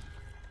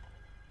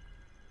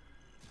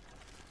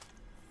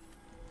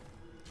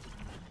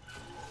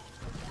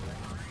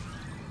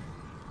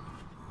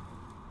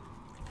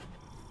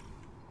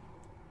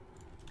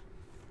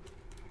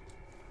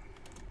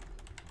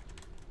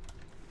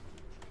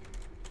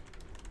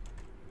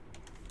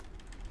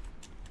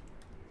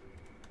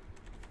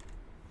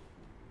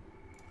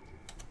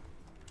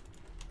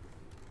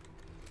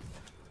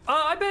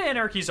 I bet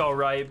Anarchy's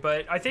alright,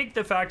 but I think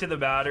the fact of the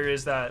matter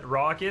is that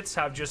rockets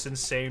have just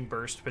insane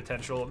burst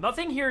potential.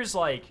 Nothing here is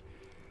like...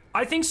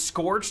 I think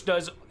Scorch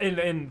does,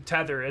 and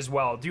Tether as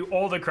well, do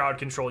all the crowd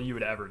control you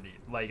would ever need.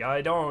 Like,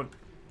 I don't...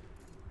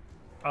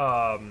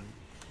 Oh,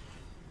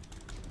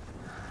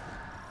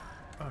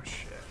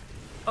 shit.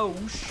 Oh,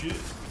 shit.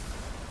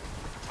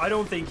 I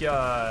don't think,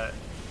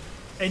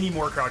 any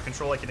more crowd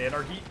control like an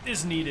Anarchy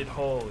is needed.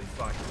 Holy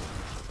fuck.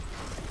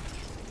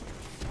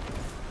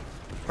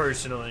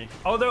 Personally,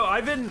 although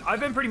I've been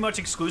pretty much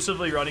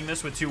exclusively running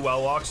this with 2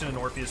 well walks and an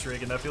Orpheus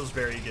rig, and that feels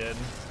very good.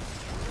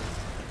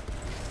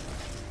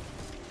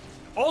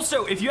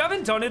 Also, if you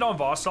haven't done it on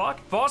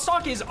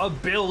Vostok is a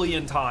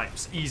billion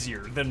times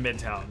easier than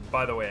Midtown,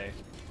 by the way.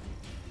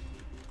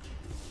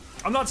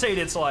 I'm not saying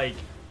it's like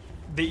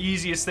the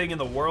easiest thing in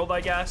the world, I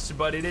guess,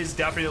 but it is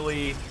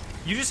definitely,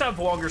 you just have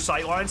longer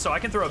sight lines, so I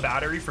can throw a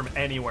battery from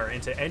anywhere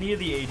into any of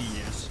the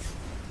ADUs.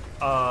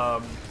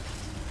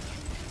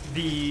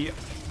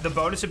 The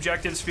bonus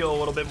objectives feel a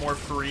little bit more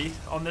free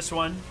on this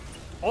one.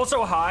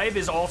 Also, Hive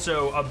is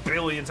also a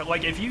billion times.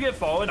 Like, if you get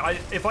Fallen,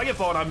 if I get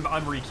Fallen,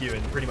 I'm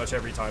re-queuing pretty much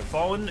every time.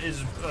 Fallen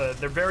is,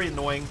 they're very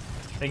annoying.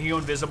 They can go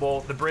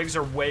invisible. The Brigs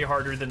are way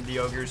harder than the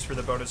Ogres for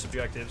the bonus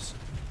objectives.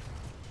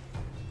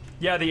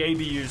 Yeah, the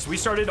ABUs. We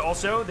started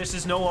also, this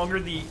is no longer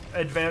the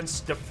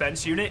Advanced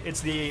Defense Unit.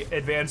 It's the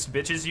Advanced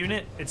Bitches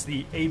Unit. It's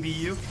the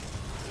ABU.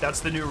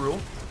 That's the new rule.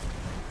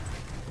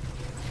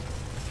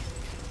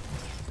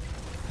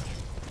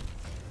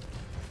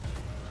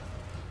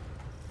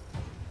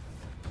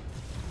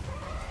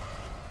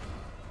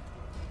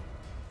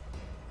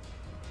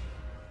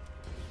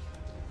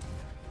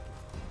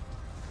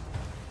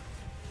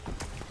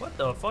 What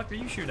the fuck are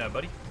you shooting at,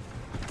 buddy?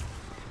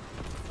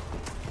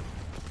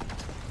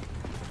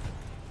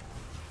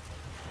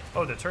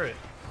 Oh, the turret.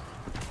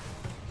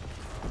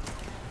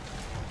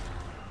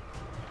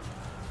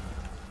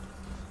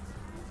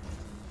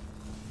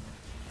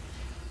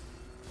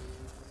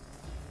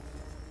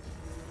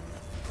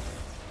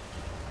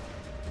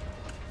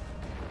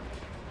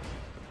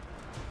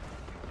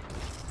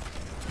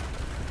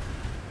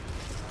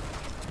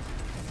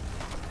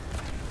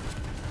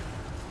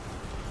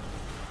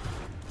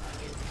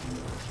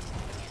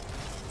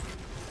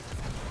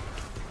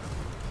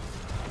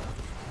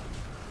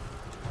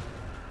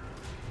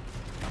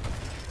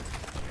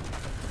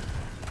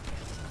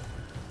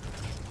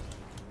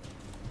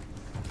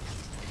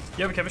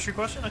 You have a chemistry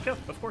question? Okay,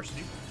 of course,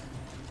 dude.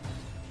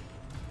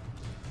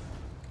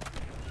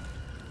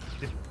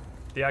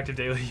 The active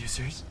daily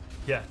users.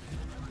 Yeah.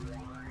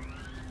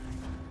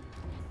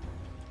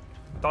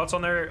 Thoughts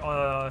on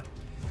their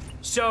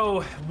So,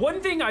 one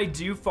thing I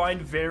do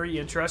find very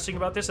interesting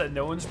about this that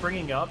no one's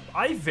bringing up,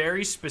 I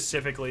very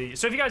specifically...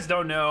 So if you guys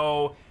don't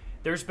know,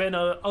 there's been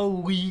a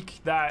leak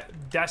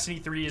that Destiny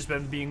 3 has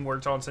been being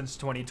worked on since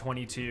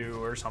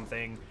 2022 or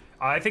something.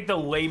 I think the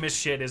lamest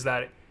shit is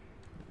that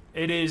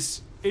it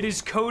is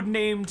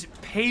codenamed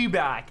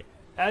Payback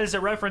as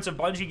a reference of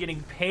Bungie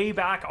getting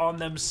payback on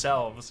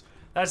themselves.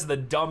 That's the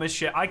dumbest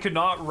shit. I could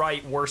not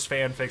write worse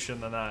fan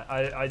fiction than that.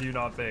 I do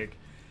not think.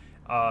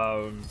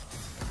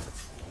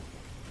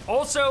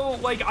 Also,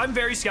 like, I'm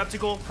very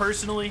skeptical,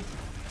 personally.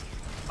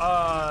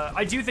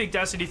 I do think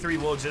Destiny 3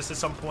 will exist at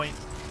some point,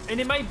 and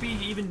it might be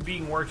even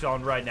being worked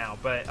on right now,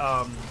 but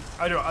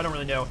I don't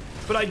really know.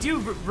 But I do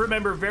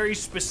remember very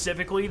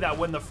specifically that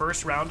when the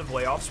first round of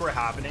layoffs were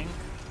happening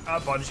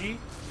at Bungie,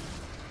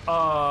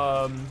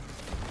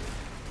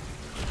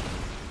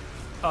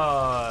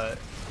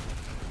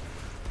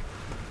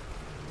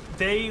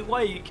 they,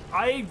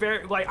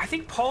 I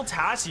think Paul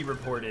Tassi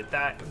reported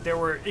that there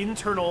were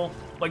internal,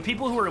 like,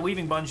 people who were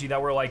leaving Bungie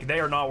that were like, they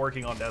are not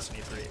working on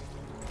Destiny 3.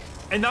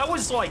 And that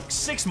was like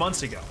 6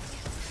 months ago.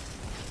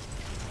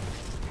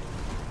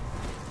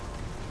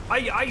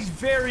 I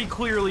very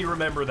clearly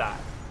remember that.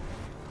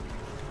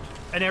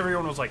 And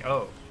everyone was like,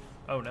 oh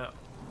no.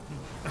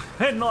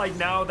 And like,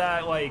 now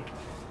that, like,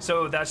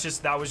 so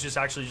that was just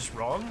actually just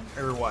wrong,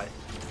 or what?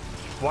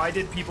 Why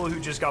did people who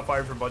just got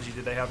fired from Bungie,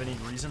 did they have any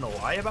reason to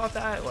lie about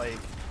that? Like,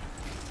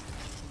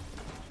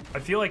 I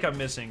feel like I'm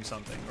missing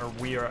something, or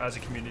we are, as a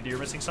community, are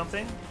missing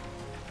something.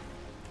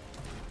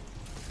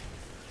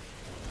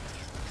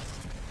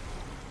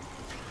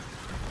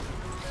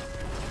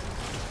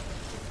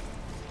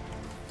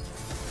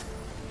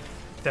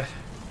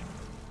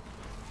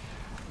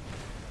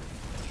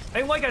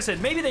 And like I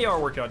said, maybe they are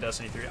working on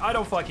Destiny 3. I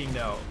don't fucking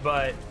know,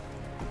 but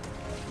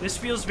this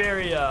feels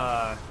very,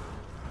 I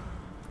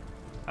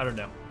don't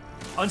know.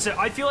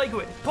 I feel like,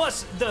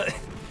 plus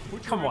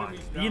come on,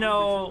 you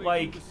know,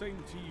 like,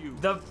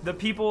 the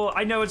people,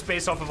 I know it's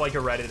based off of like a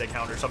Reddit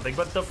account or something,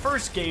 but the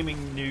first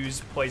gaming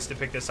news place to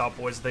pick this up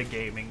was the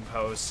Gaming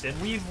Post,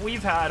 and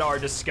we've had our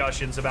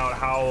discussions about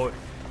how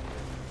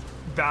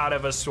bad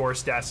of a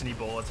source Destiny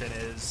Bulletin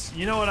is.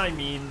 You know what I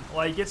mean?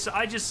 Like, it's,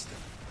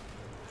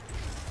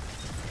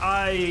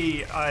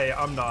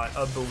 I'm not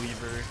a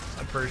believer,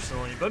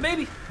 personally, but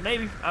maybe,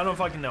 I don't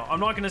fucking know. I'm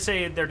not gonna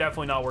say they're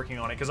definitely not working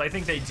on it, because I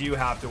think they do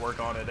have to work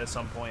on it at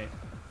some point.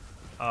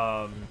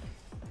 I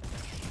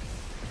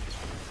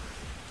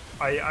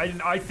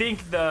think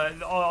a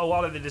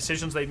lot of the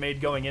decisions they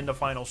made going into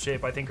Final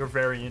Shape, I think, are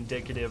very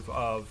indicative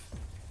of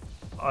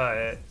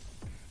an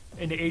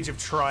Age of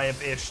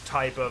Triumph-ish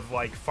type of,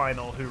 like,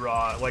 final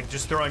hoorah, like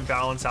just throwing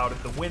balance out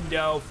of the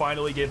window,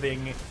 finally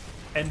giving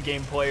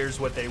endgame players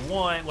what they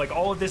want. Like,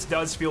 all of this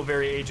does feel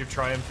very Age of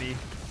Triumph-y.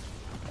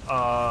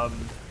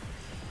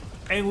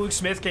 And Luke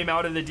Smith came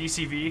out of the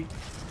DCV,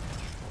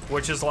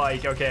 which is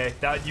like, okay,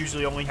 that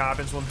usually only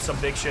happens when some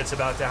big shit's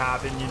about to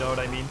happen, you know what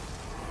I mean?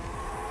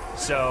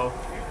 So,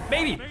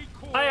 maybe.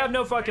 I have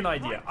no fucking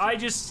idea. I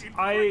just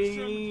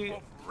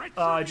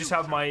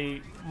have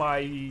my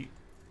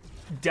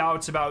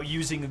doubts about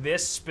using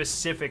this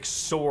specific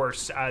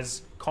source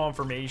as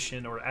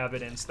confirmation or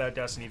evidence that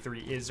Destiny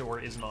 3 is or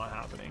is not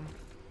happening.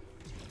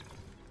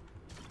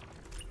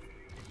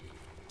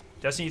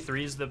 Destiny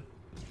 3 is the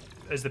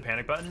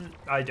panic button?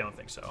 I don't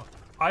think so.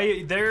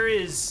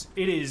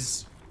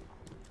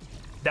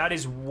 That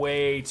is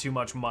way too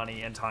much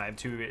money and time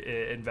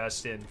to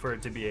invest in for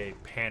it to be a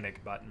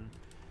panic button.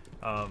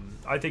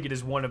 I think it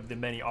is one of the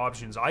many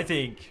options. I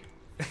think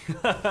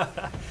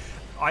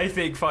I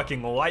think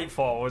fucking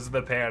Lightfall was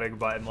the panic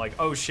button. Like,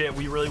 oh shit,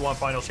 we really want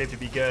Final Shape to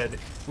be good.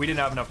 We didn't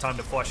have enough time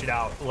to flush it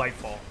out.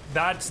 Lightfall.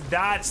 That's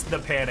the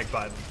panic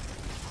button.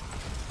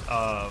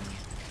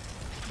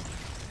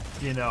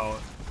 You know,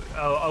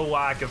 a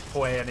lack of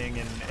planning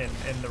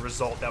and the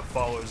result that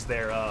follows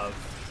thereof.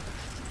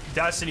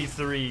 Destiny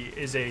 3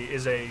 is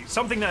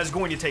something that is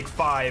going to take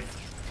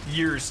 5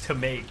 years to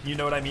make. You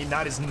know what I mean?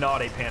 That is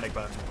not a panic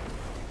button.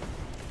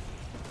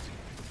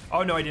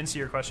 Oh no, I didn't see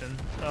your question.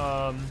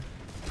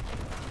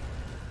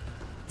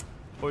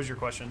 What was your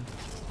question?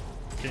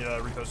 Can you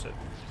repost it?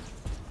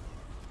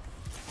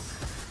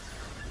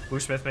 Blue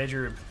Smith made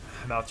your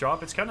mouth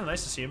drop. It's kind of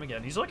nice to see him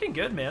again. He's looking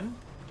good, man.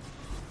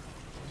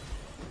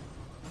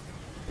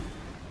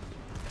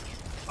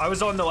 I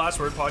was on the Last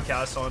Word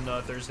podcast on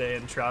Thursday,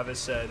 and Travis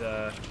said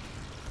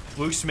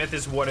Luke Smith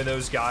is one of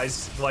those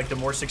guys, like, the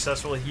more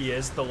successful he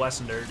is, the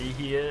less nerdy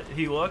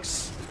he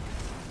looks.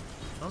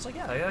 I was like,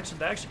 yeah,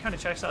 that actually kind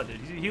of checks out, dude.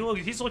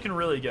 He's looking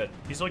really good.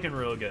 He's looking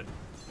real good.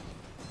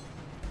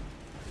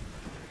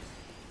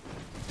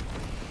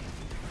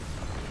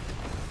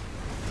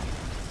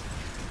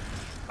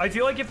 I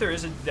feel like if there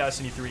is a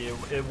Destiny 3,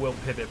 it will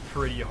pivot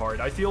pretty hard.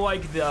 I feel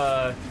like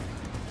I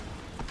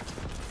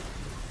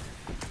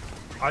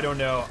don't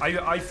know.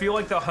 I feel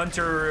like the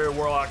Hunter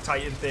Warlock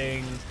Titan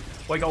thing,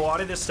 like, a lot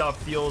of this stuff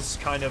feels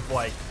kind of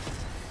like,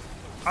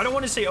 I don't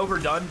want to say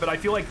overdone, but I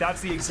feel like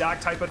that's the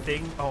exact type of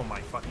thing, oh my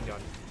fucking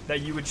god,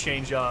 that you would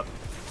change up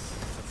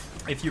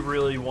if you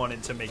really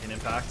wanted to make an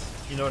impact.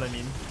 You know what I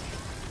mean?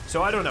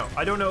 So I don't know.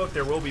 I don't know if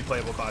there will be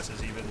playable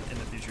classes even in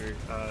the future,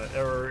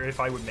 or if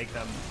I would make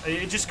them.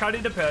 It just kind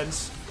of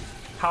depends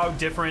how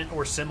different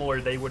or similar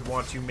they would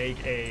want to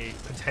make a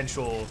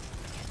potential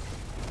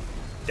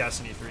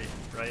Destiny 3,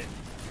 right?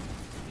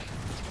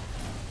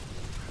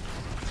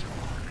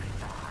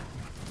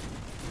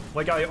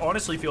 Like, I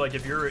honestly feel like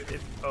if you're,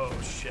 oh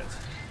shit.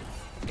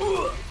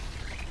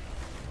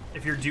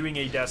 If you're doing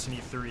a Destiny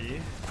 3,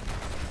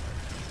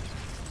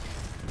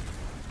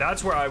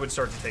 that's where I would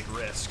start to take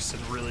risks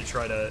and really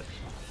try to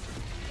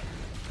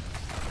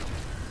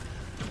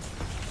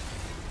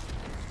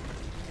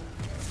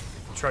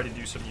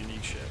do some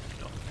unique shit,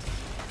 you know?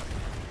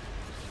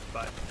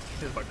 But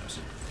who the fuck knows?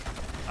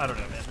 I don't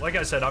know, man. Like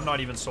I said, I'm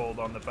not even sold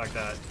on the fact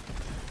that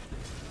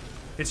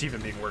it's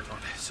even being worked on,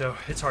 so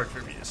it's hard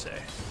for me to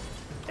say.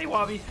 Hey,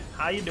 Wobby,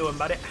 how you doing,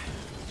 buddy?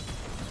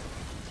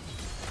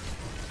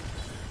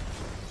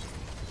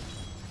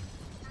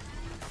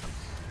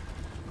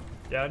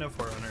 Yeah, I know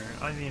Forerunner.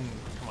 I mean,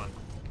 come on.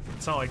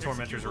 It's not like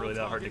Tormentors are really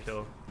that hard to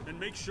kill. And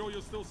make sure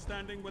you're still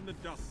standing when the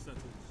dust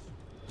settles.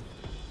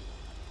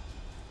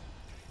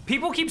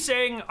 People keep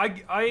saying,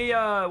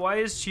 why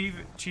is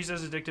Cheese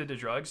as addicted to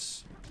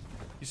drugs?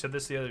 You said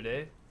this the other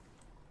day.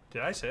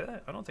 Did I say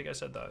that? I don't think I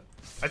said that.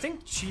 I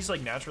think Cheese,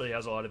 like, naturally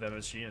has a lot of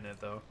MSG in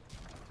it, though.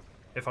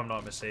 If I'm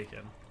not mistaken.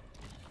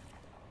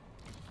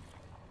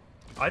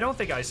 I don't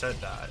think I said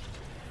that.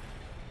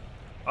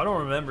 I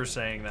don't remember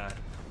saying that.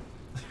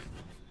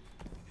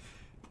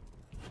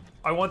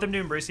 I want them to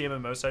embrace the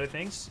MMO side of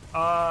things.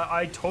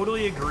 I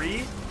totally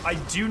agree. I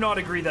do not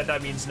agree that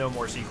that means no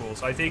more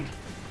sequels. I think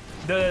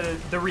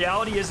the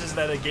reality is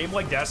that a game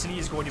like Destiny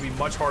is going to be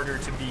much harder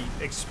to be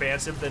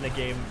expansive than a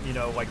game, you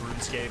know, like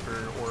RuneScape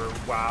or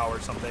WoW or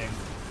something.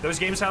 Those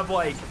games have,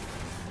 like,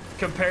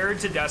 compared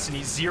to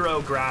Destiny,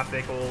 zero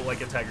graphical,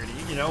 like, integrity.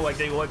 You know, like,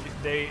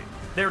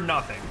 they're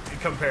nothing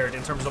compared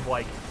in terms of,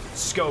 like,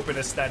 scope and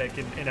aesthetic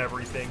and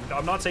everything.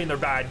 I'm not saying they're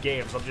bad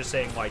games. I'm just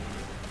saying, like,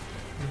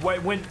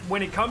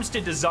 when it comes to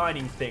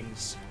designing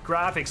things,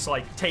 graphics,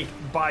 like, take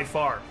by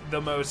far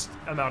the most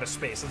amount of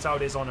space. That's how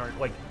it is on our,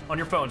 like, on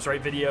your phones,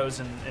 right? Videos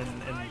and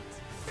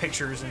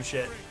pictures and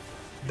shit.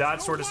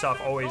 That sort of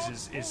stuff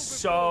always is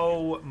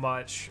so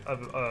much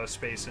of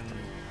space and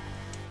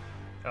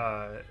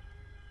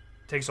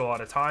takes a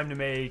lot of time to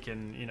make.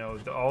 And, you know,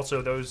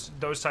 also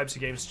those types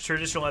of games,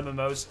 traditional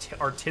MMOs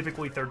are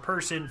typically third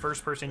person.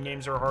 First person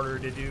games are harder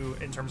to do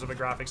in terms of a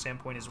graphic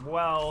standpoint as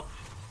well.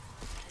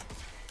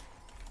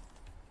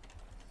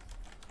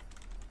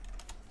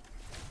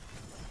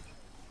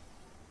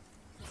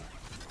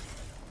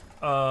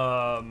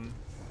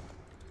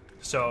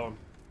 So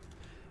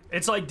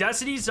it's like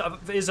Destiny is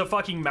a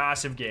fucking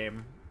massive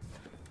game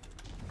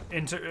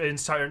in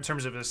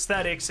terms of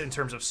aesthetics, in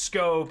terms of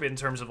scope, in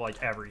terms of,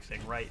 like,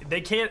 everything, right?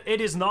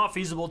 It is not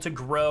feasible to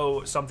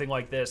grow something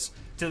like this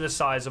to the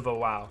size of a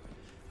WoW.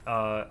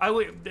 As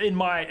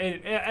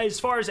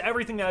far as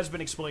everything that has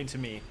been explained to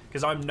me,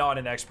 because I'm not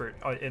an expert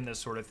in this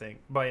sort of thing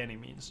by any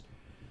means.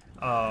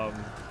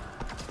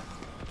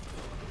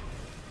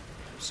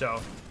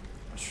 So,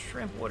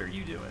 Shrimp, what are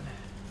you doing?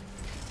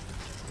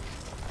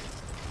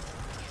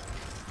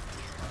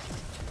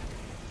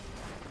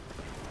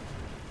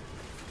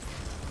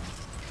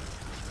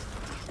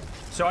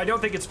 So I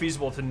don't think it's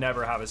feasible to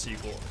never have a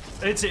sequel.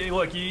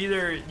 Look,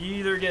 you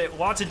either get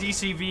lots of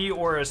DCV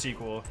or a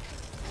sequel,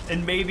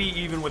 and maybe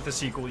even with the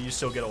sequel, you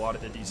still get a lot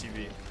of the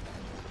DCV.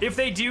 If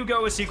they do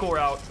go a sequel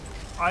route,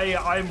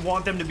 I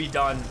want them to be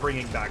done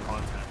bringing back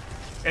content.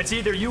 It's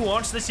either you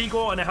launch the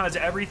sequel and it has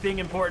everything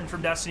important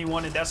from Destiny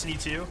 1 and Destiny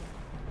 2,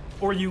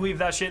 or you leave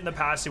that shit in the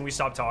past and we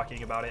stop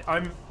talking about it.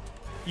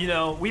 You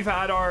know, we've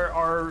had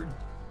our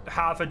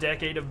half a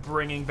decade of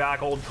bringing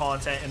back old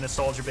content and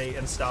nostalgia bait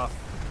and stuff.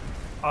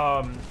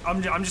 I'm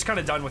just kind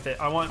of done with it.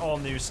 I want all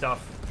new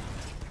stuff.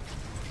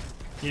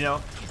 You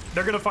know,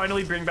 they're gonna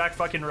finally bring back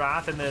fucking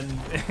Wrath, and then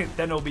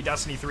then it'll be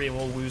Destiny 3 and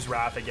we'll lose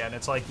Wrath again.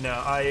 It's like, no,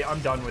 I'm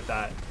done with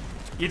that.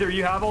 Either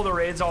you have all the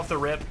raids off the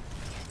rip,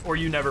 or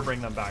you never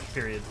bring them back,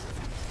 period.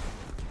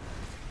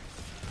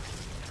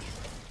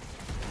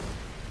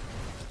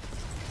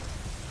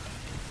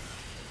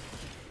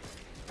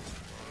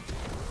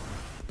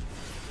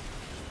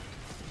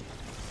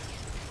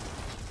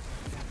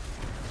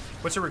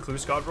 What's a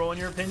Recluse God role in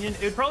your opinion?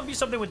 It would probably be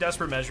something with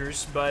Desperate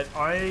Measures, but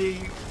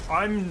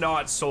I'm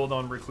not sold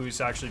on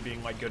Recluse actually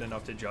being, like, good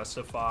enough to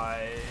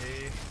justify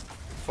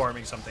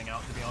farming something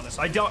out, to be honest.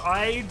 I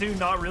do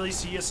not really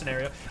see a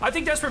scenario. I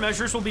think Desperate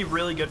Measures will be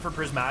really good for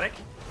Prismatic,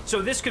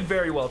 so this could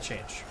very well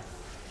change.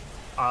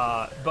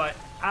 But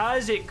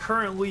as it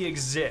currently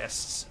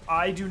exists,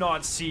 I do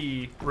not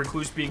see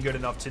Recluse being good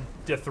enough to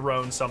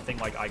dethrone something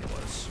like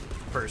Ikelos,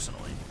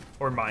 personally,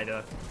 or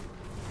Mida.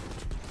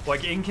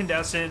 Like,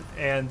 Incandescent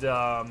and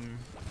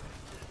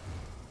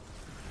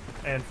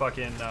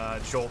fucking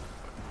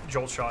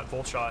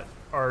Volt Shot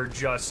are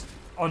just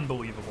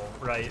unbelievable,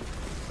 right?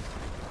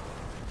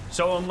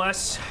 So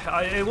unless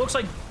it looks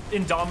like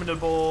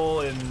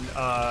Indomitable and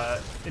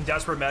in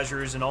Desperate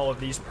Measures and all of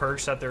these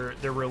perks that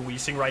they're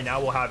releasing right now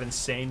will have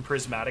insane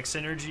prismatic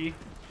synergy.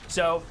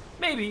 So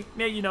maybe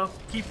you know,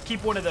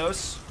 keep one of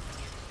those.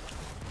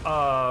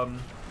 But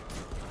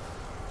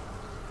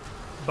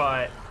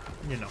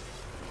you know,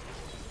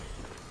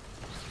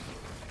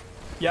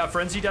 yeah,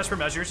 Frenzy Desperate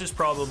Measures is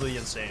probably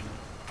insane.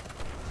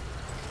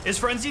 Is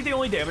Frenzy the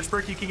only damage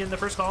perk you can get in the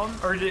first column,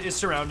 or is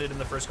Surrounded in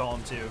the first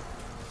column too?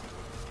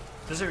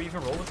 Does it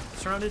even roll with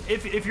Surrounded?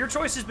 If your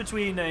choice is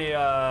between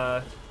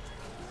a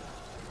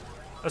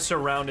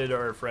Surrounded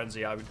or a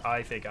Frenzy,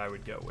 I think I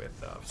would go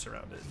with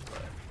Surrounded.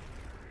 But.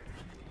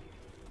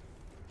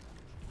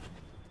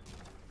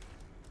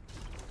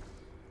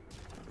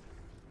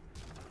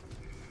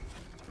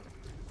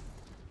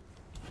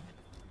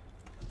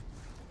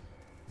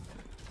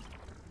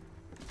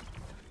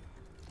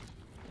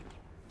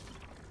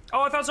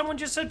 Oh, I thought someone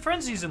just said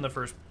Frenzy's in the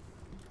first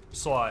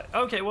slot.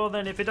 Okay, well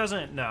then if it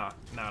doesn't, no.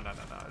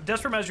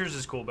 Desperate Measures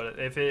is cool, but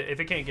if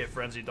it can't get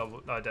Frenzy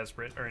double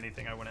Desperate or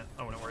anything, I wouldn't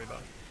worry about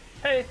it.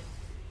 Hey,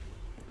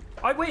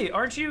 wait,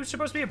 aren't you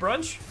supposed to be at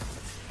brunch?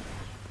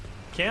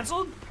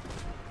 Canceled?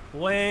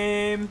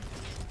 Lame.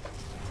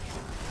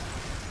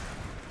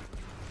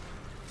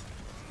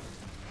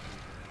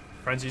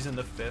 Frenzy's in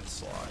the 5th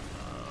slot.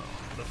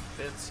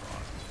 The 5th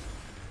slot.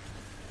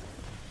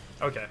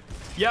 Okay.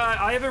 Yeah,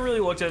 I haven't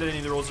really looked at any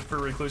of the rules for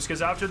Recluse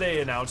because after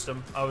they announced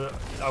them, I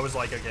was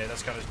like, okay,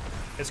 it's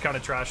kind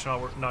of trash.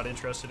 Not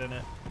interested in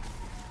it.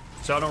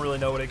 So I don't really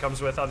know what it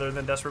comes with other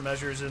than Desperate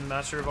Measures and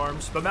Master of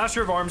Arms. But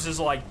Master of Arms is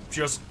like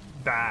just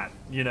bad,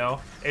 you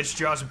know? It's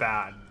just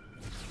bad.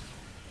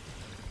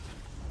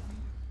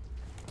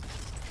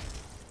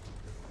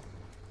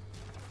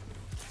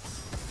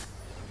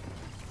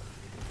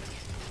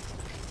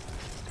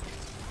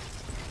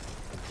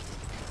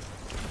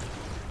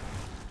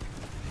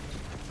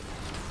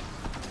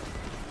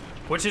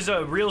 Which is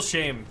a real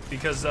shame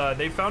because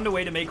they found a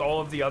way to make all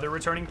of the other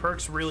returning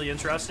perks really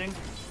interesting.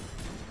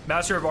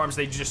 Master of Arms,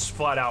 they just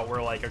flat out were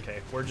like,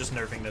 okay, we're just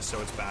nerfing this so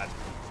it's bad.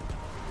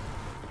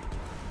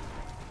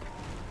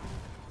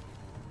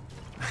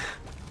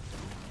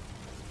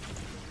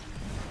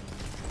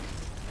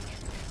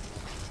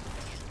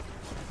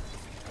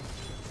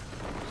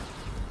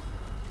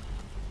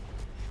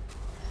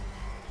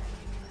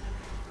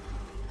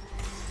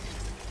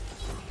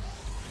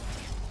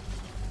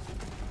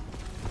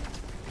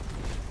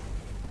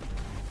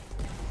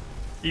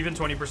 Even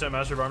 20%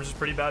 Master of Arms is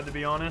pretty bad, to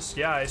be honest.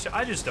 Yeah,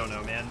 I just don't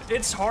know, man.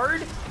 It's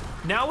hard.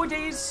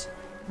 Nowadays,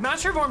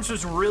 Master of Arms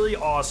was really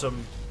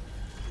awesome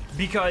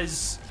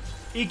because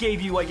it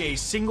gave you like a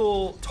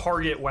single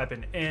target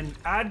weapon, and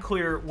ad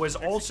clear was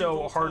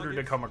also harder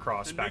to come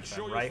across back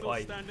then, right?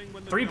 Like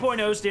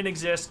 3.0s didn't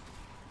exist.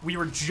 We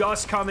were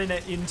just coming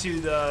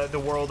into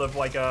the world of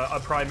like a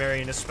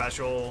primary and a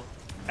special.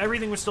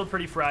 Everything was still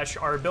pretty fresh.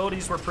 Our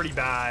abilities were pretty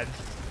bad.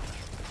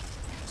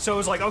 So it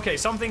was like, okay,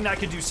 something that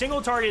could do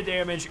single target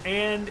damage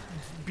and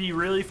be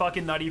really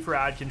fucking nutty for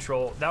ad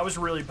control. That was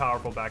really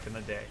powerful back in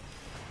the day.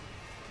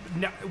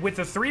 Now, with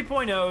the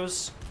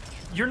 3.0s,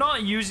 you're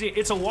not using,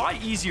 it's a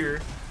lot easier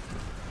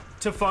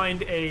to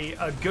find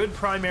a good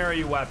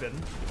primary weapon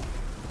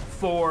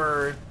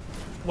for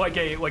like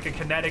a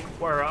kinetic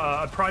or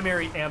a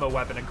primary ammo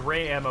weapon, a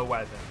gray ammo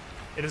weapon.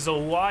 It is a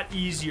lot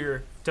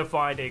easier to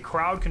find a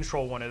crowd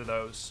control one of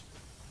those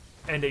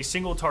and a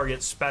single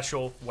target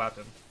special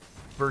weapon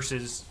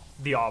versus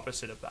the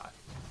opposite of that.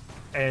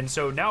 And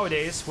so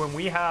nowadays, when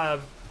we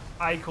have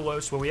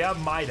Ikelos, when we have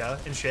Mida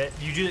and shit,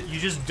 you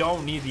just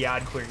don't need the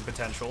ad clearing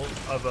potential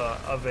of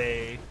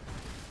a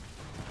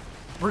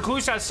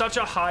Recluse has such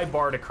a high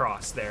bar to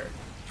cross there.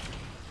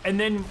 And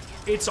then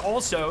it's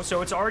also,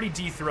 so it's already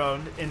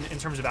dethroned in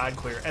terms of ad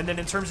clear. And then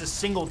in terms of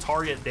single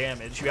target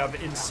damage, you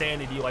have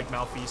Insanity like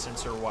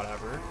Malfeasance or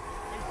whatever.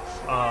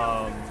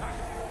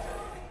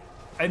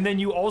 And then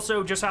you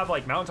also just have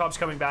like Mountaintops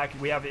coming back.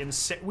 We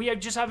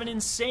just have an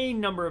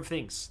insane number of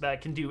things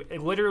that can do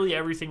literally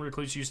everything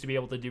Recluse used to be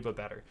able to do, but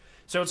better.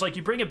 So it's like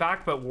you bring it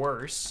back, but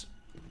worse.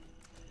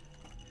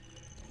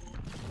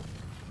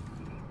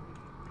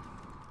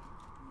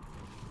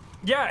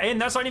 Yeah,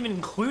 and that's not even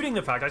including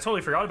the fact, I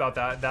totally forgot about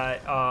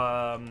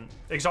that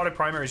exotic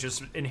primaries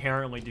just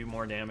inherently do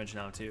more damage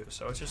now too.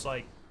 So it's just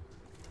like,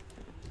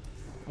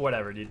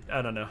 whatever, dude.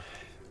 I don't know.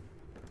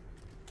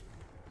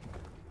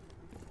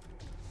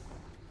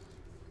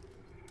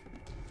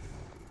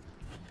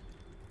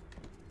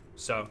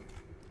 So,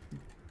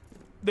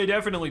 they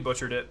definitely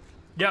butchered it.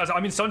 Yeah,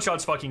 I mean,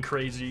 Sunshot's fucking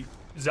crazy.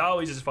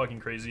 Zowie's is fucking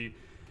crazy.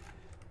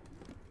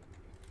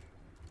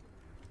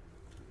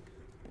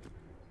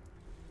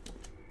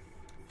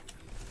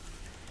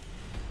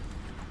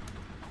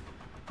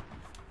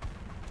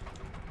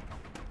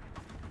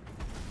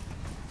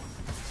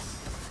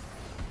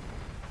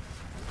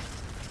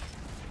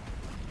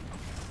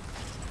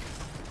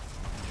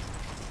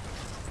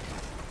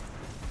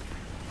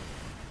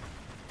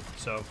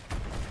 So,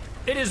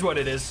 it is what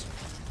it is.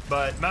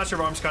 But Master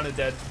of Arms kind of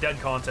dead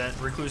content.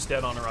 Recluse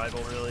dead on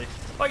arrival, really.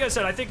 Like I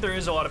said, I think there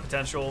is a lot of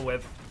potential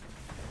with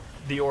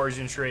the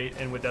origin trait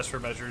and with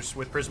desperate measures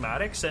with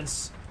prismatic,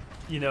 since,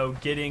 you know,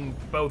 getting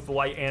both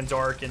light and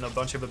dark and a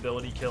bunch of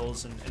ability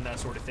kills and that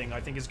sort of thing,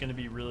 I think is going to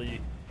be really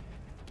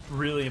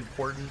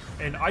important.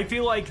 And I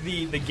feel like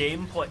the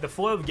gameplay, the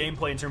flow of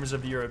gameplay in terms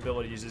of your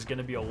abilities is going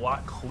to be a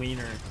lot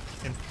cleaner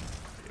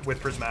with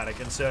prismatic,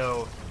 and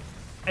so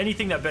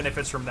anything that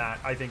benefits from that,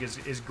 I think,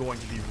 is going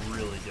to be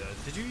really good.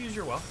 Did you use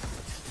your well?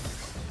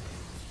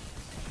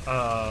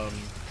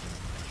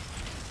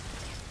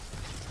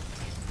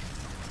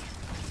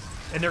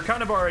 And they're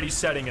kind of already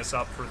setting us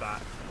up for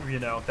that. You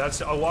know, that's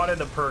a lot of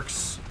the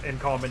perks and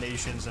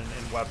combinations and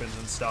weapons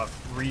and stuff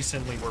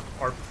recently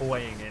are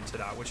playing into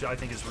that, which I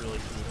think is really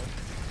cool.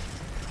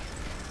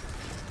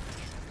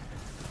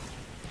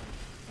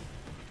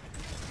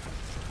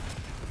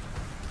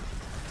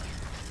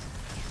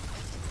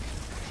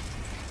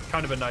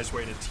 Kind of a nice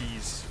way to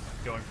tease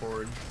going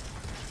forward.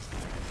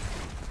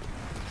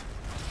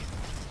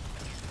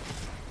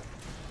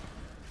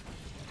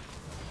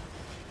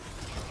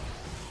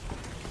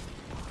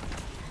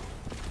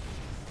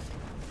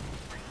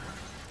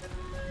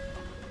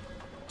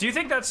 Do you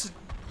think that's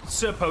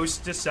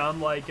supposed to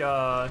sound like, do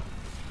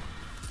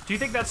you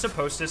think that's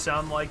supposed to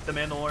sound like The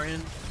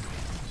Mandalorian?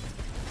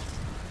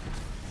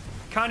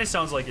 Kind of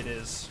sounds like it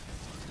is.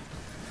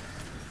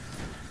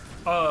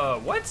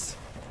 What?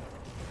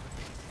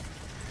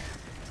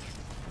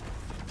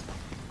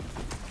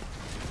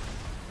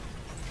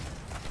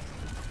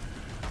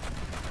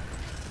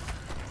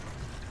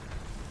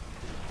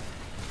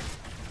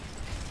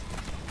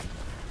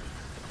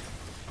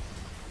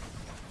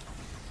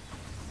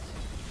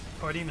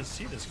 Oh, I didn't even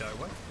see this guy.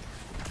 What?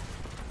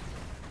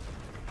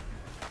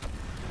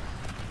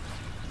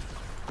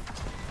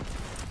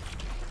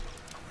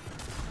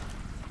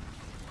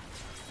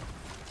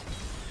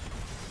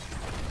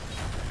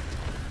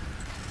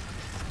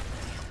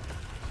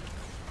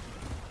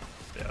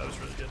 Yeah, that was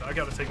really good. I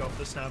gotta take off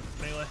the snap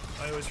melee.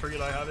 I always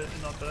forget I have it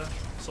and not the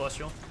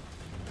celestial.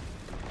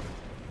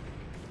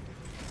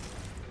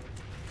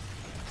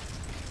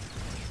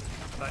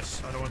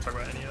 Nice. I don't want to talk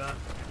about any of that.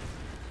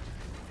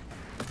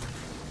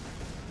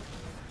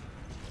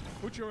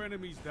 Put your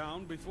enemies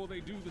down before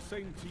they do the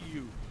same to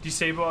you.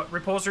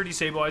 Repulsor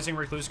destabilizing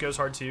Recluse goes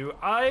hard too.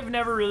 I've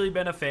never really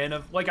been a fan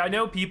of, like, I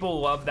know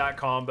people love that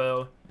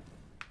combo.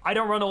 I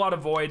don't run a lot of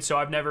Void, so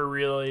I've never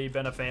really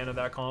been a fan of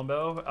that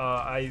combo.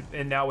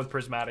 And now with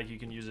Prismatic, you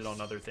can use it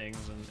on other things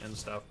and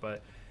stuff.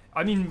 But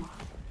I mean,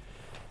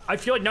 I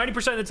feel like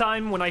 90% of the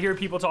time when I hear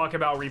people talk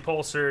about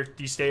Repulsor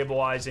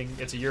destabilizing,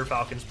 it's a Year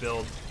Falcons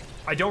build.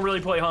 I don't really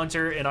play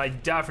Hunter, and I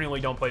definitely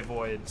don't play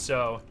Void.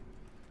 So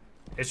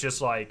it's just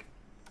like,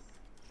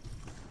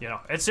 you know,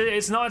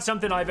 it's not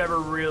something I've ever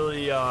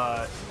really,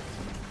 not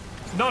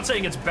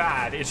saying it's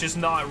bad, it's just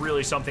not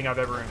really something I've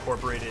ever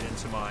incorporated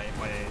into my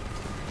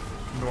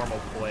normal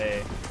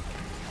play.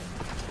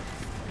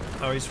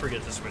 I always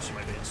forget to switch to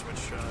my bait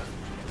switch.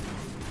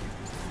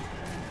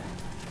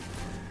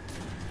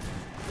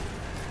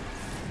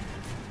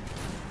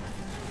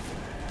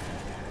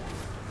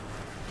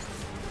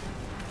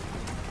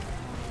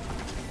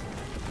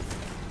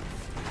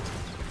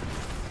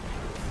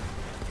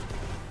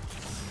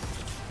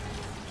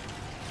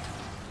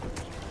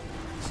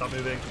 Stop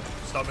moving.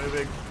 Stop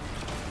moving.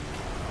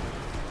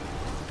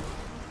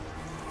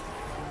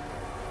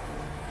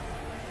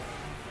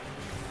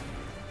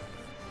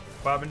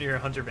 What happened to your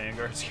Hunter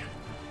Vanguards?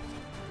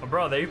 Oh,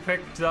 bro, they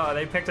picked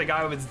a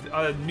guy with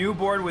a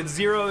newborn with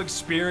 0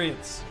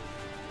 experience.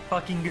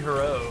 Fucking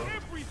hero.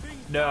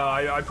 No,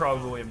 I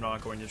probably am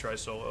not going to try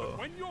solo.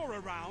 When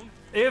you're around,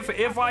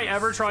 If I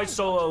ever try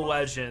solo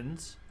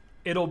Legends,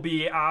 it'll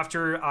be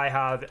after I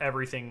have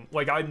everything.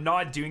 Like, I'm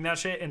not doing that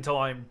shit until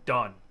I'm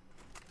done.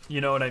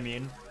 You know what I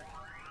mean?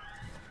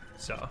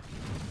 So.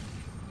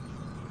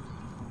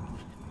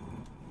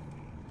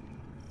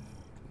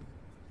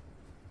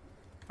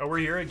 Oh, we're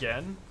here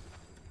again?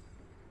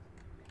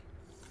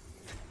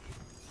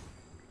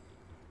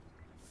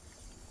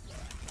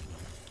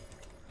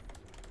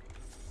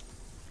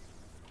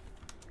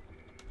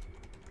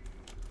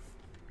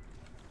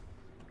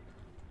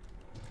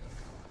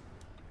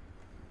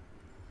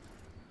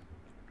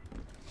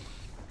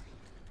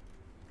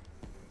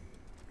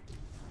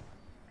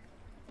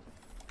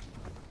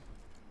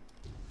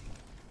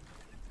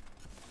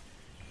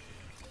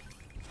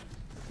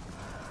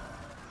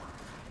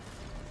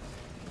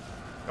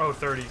 Oh,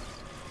 30.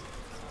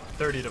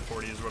 30 to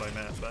 40 is what I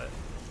meant, but...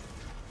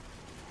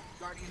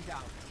 Guardian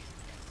down.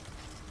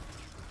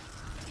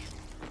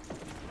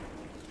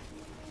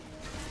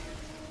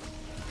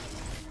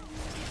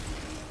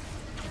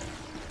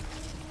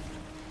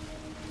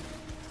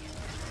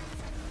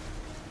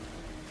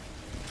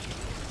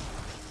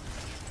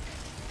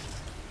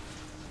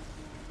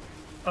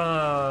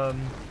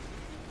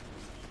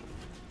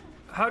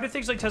 How do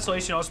things like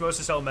Tessellation,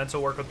 Osmosis, Elemental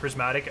work with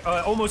Prismatic?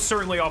 Almost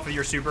certainly off of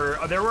your super.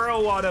 There were a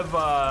lot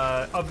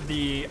of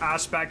the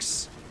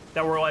aspects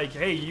that were like,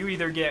 hey, you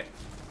either get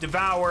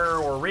Devour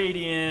or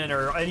Radiant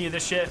or any of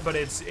this shit, but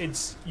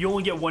it's you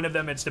only get one of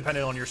them. It's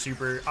dependent on your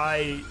super.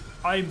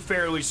 I'm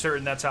fairly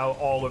certain that's how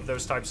all of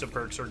those types of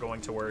perks are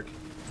going to work,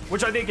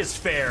 which I think is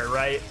fair,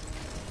 right?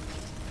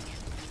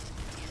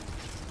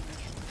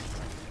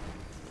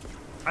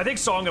 I think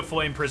Song of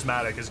Flame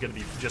Prismatic is gonna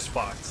be just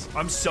fucked.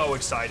 I'm so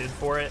excited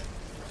for it.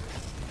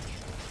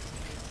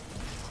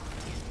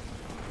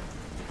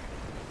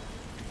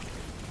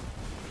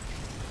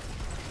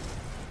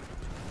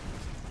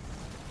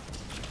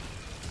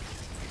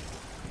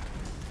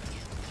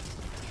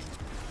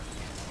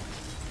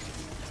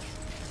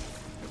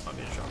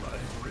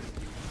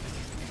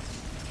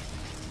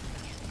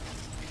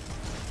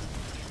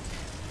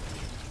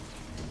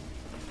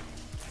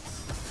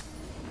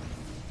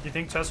 Do you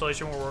think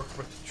Tessellation will work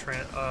with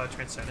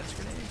Transcendence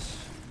Grenades?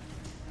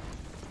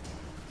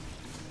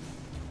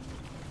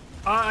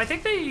 I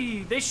think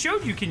they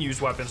showed you can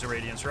use Weapons of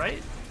Radiance,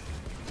 right?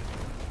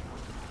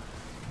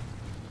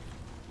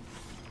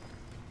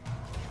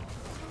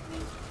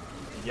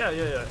 Yeah.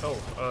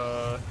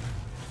 Oh,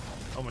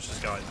 almost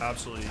just got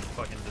absolutely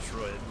fucking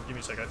destroyed. Give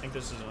me a sec. I think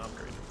this is an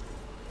upgrade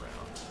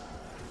round.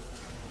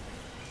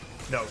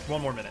 No,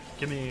 one more minute.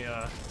 Give me,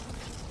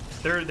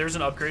 there's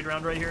an upgrade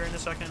round right here in a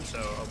second, so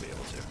I'll be able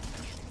to.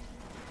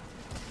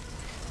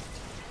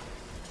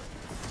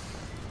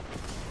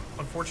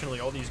 Unfortunately,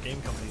 all these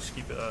game companies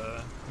keep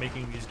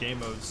making these game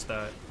modes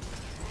that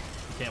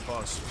you can't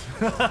pause.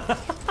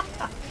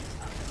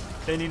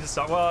 They need to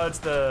stop. Well, it's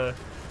the,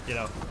 you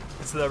know,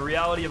 it's the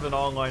reality of an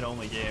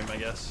online-only game, I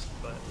guess.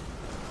 But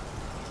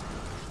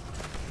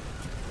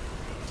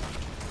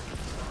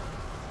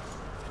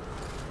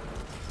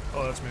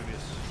oh, that's movies.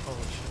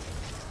 Holy shit.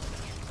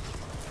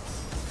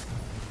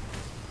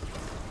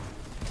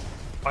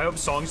 I hope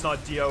Song's not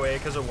DOA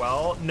because of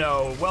Well.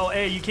 No. Well,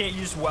 A, you can't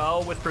use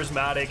Well with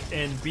Prismatic,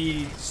 and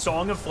B,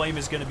 Song of Flame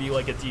is going to be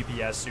like a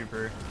DPS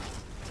super.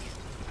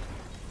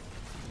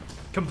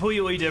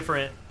 Completely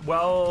different.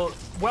 Well,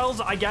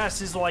 Wells, I guess,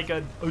 is like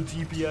a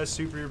DPS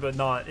super, but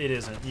not, it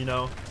isn't, you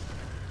know?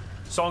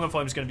 Song of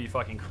Flame is going to be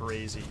fucking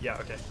crazy. Yeah,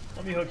 okay.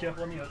 Let me hook you.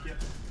 Let me hook you.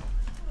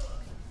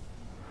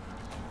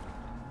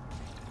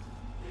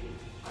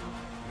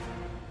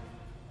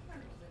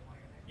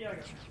 Yeah, I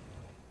got you.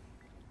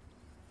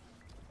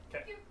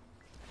 Okay.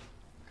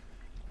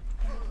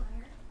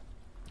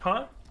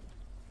 Huh?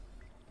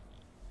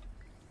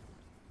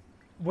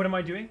 What am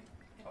I doing?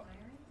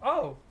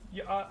 Oh,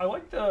 yeah, I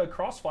like the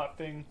cross flap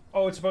thing.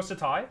 Oh, it's supposed to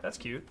tie? That's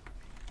cute.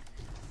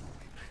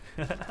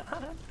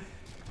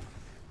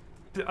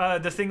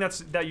 The thing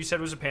that you said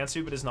was a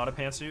pantsuit, but is not a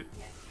pantsuit?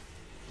 Yes.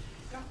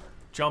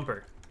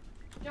 Jumper.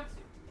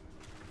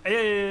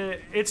 Jumpsuit.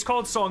 It's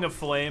called Song of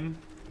Flame.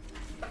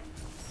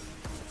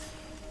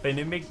 They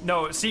didn't make,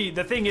 no, see,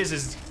 the thing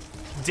is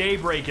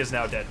Daybreak is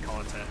now dead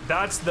content.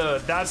 That's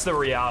the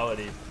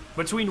reality.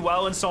 Between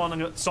Well and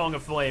Song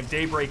of Flame,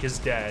 Daybreak is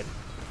dead.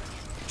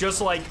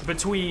 Just like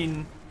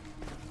between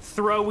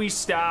Throwy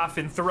Staff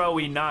and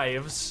Throwy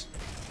Knives,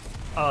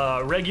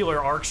 regular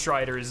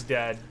Arcstrider is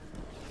dead.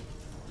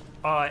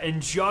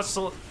 And just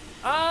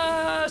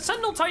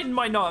Sentinel Titan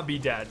might not be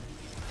dead.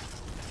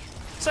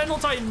 Sentinel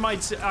Titan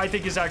might, I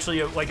think, is actually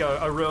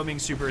a roaming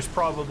super, is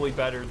probably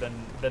better than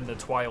the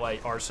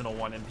Twilight Arsenal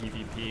one in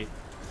PvP.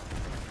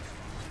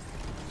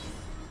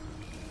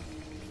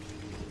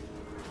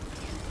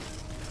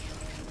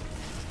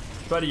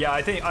 But yeah,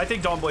 I think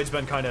Dawnblade's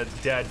been kind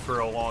of dead for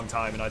a long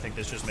time, and I think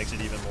this just makes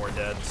it even more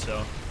dead.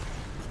 So,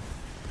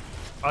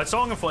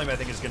 Song of Flame, I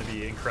think, is going to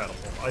be incredible.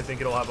 I think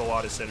it'll have a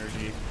lot of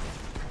synergy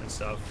and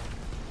stuff.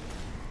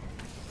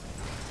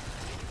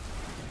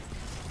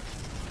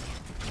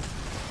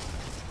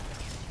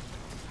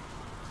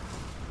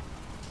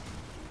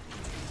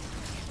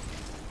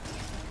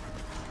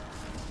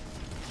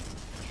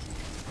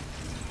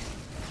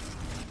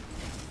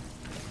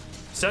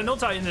 Sentinel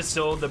Titan is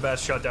still the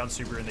best shutdown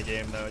super in the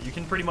game, though. You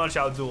can pretty much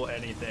outduel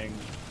anything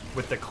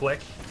with the click.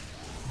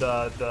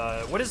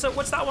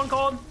 What's that one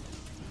called?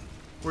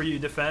 Where you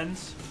defend?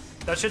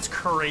 That shit's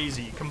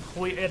crazy.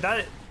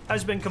 That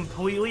has been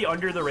completely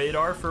under the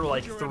radar for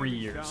like 3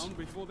 years.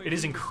 It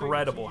is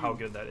incredible how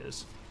good that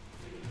is.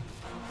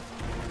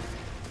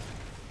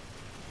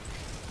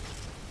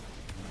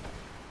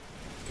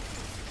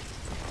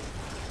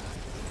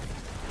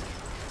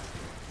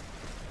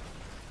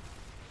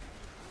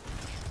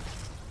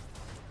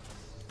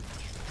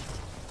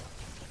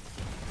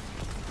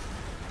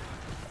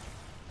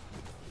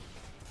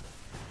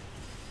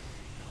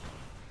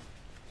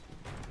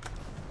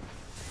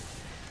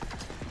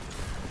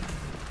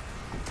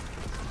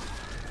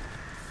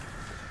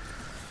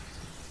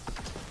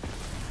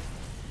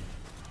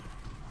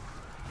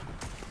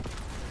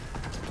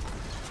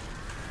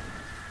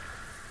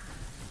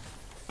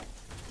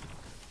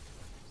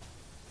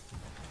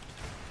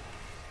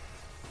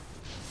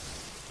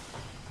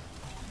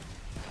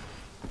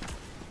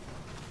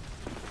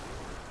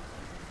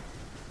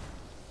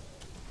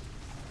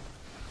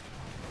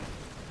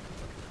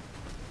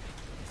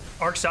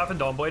 Arc Staff and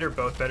Dawnblade are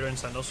both better than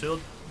Sentinel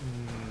Shield.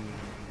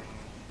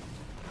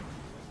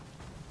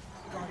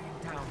 Guardian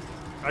down.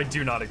 I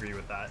do not agree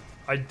with that.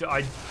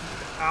 I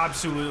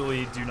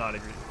absolutely do not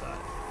agree with that.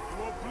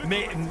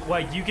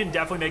 Like, you can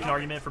definitely make an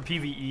argument for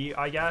PvE,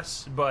 I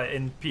guess, but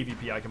in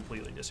PvP, I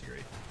completely disagree.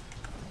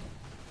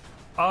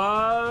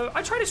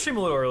 I try to stream a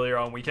little earlier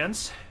on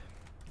weekends.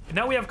 And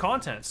now we have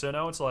content, so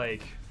now it's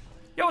like,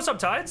 yo, what's up,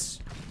 Tides?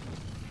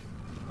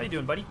 How you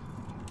doing, buddy?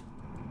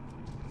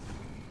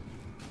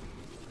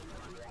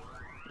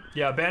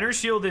 Yeah, Banner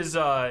Shield is,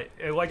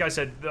 like I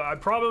said,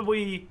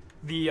 probably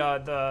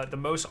the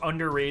most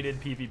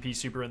underrated PvP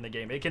super in the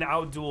game. It can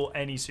outduel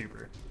any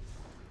super.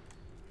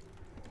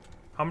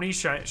 How many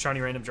shiny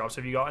random drops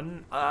have you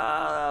gotten?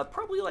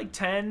 Probably like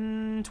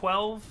 10,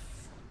 12.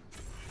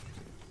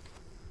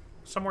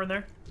 Somewhere in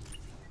there.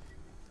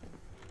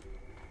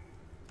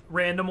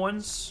 Random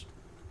ones.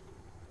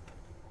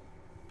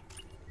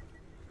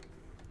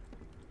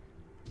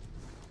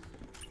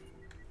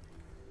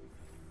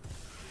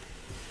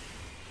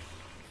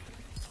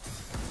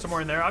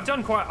 Somewhere in there. I've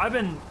been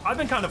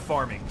kind of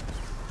farming.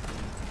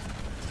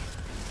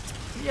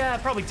 Yeah,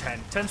 probably 10.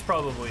 10's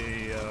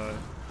probably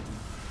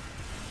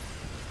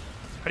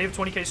How do you have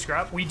 20k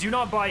scrap? We do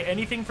not buy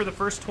anything for the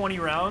first 20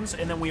 rounds,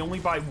 and then we only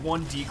buy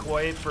one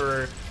decoy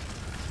for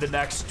the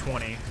next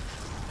 20.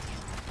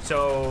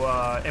 So,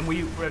 and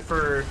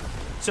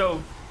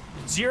so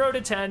 0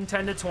 to 10,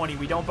 10 to 20,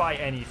 we don't buy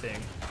anything.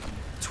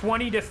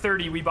 20 to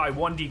 30, we buy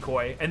one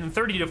decoy, and then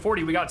 30 to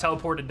 40, we got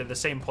teleported to the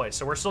same place.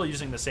 So we're still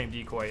using the same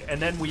decoy,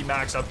 and then we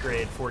max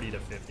upgrade 40 to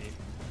 50.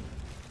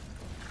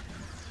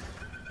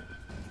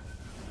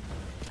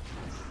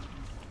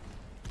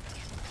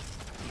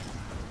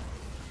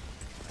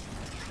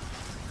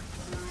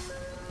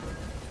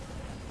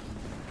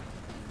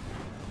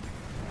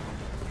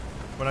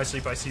 When I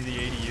sleep, I see the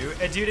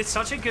ADU. And dude, it's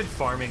such a good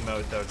farming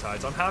mode though,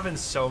 Tides. I'm having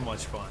so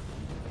much fun.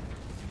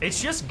 It's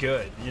just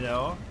good, you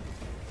know?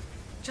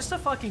 Just a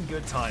fucking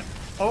good time.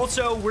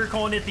 Also, we're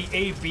calling it the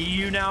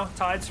ABU now,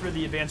 Tides, for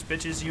the Advanced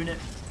Bitches unit.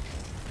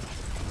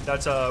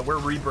 That's, we're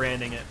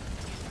rebranding it.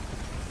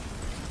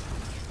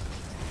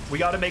 We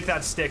gotta make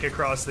that stick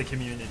across the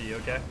community,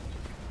 okay?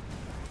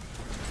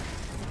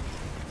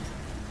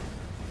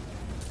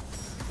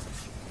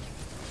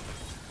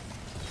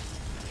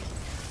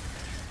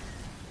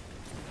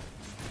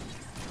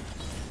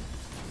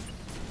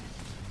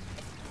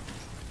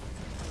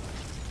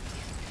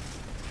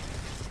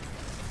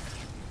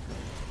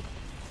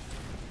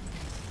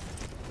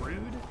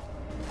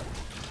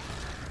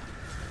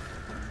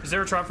 Is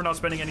there a triumph for not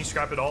spending any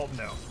scrap at all?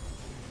 No.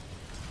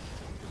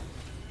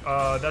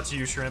 That's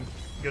you, Shrimp.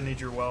 Gonna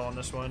need your well on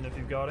this one if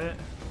you've got it.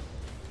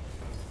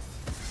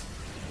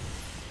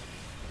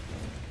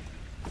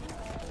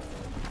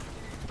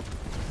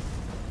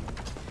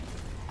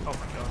 Oh my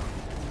god.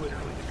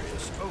 Literally the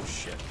greatest. Oh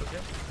shit, okay.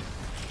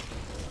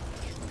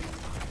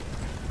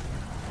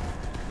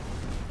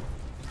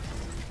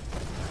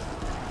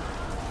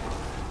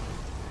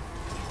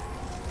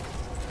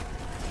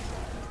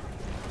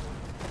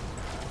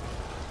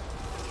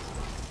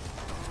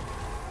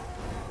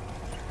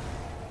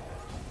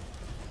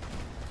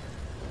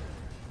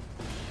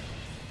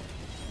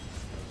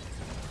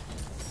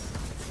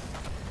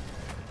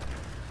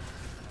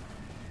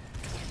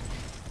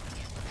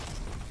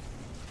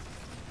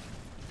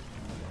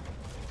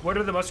 What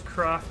are the must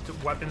craft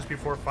weapons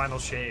before final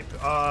shape?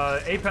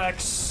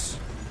 Apex.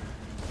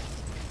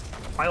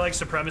 I like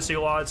Supremacy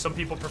a lot. Some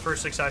people prefer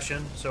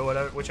Succession, so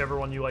whatever, whichever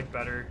one you like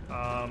better.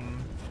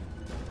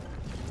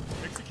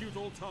 Execute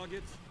all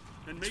targets.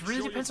 It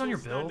really depends on your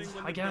build,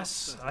 I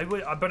guess.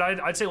 But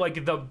I'd say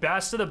like the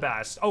best of the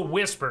best. Oh,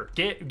 Whisper.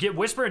 Get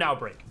Whisper and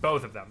Outbreak,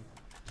 both of them.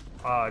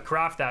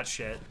 Craft that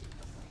shit.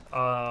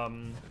 Yeah,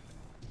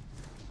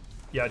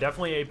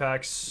 definitely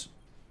Apex.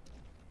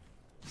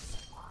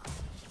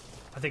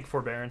 I think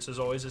Forbearance is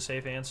always a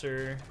safe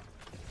answer.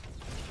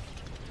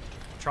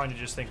 Trying to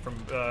just think from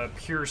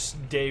pure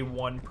day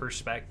one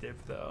perspective,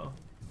 though.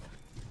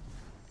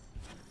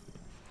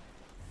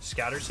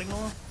 Scatter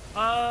Signal?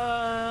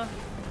 Oh,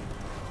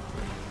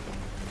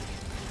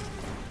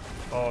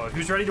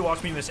 who's ready to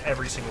watch me miss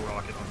every single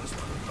rocket on this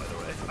one, by the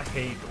way? I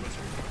hate the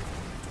Wizard.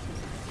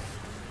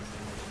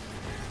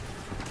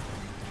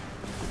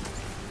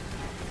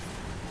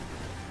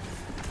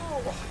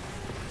 Oh.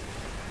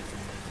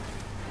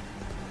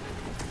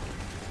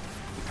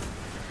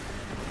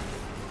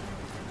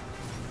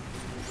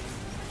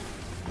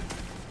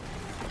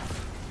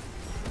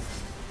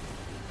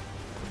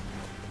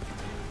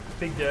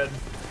 Big dead.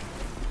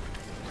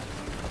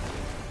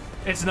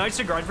 It's nice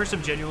to grind for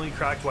some genuinely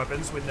cracked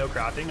weapons with no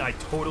crafting. I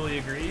totally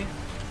agree.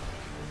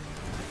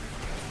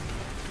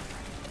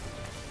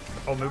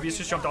 Oh, Movies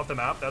just jumped off the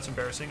map. That's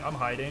embarrassing. I'm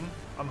hiding.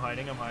 I'm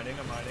hiding. I'm hiding.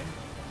 I'm hiding.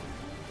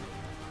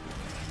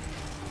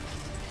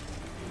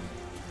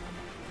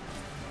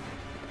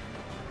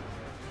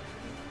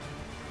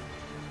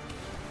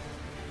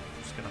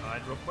 Just gonna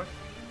hide real quick.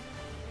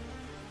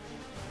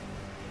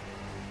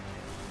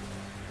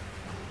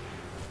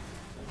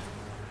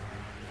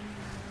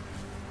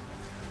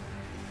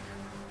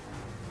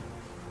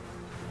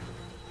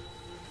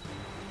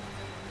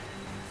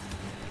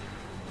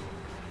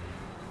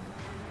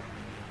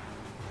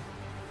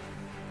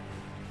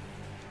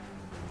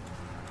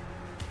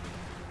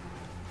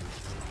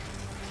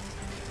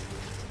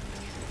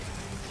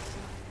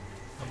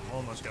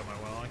 almost got my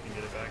well. I can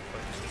get it back if I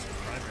just get some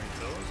primary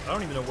kills. I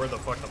don't even know where the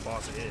fuck the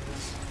boss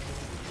is.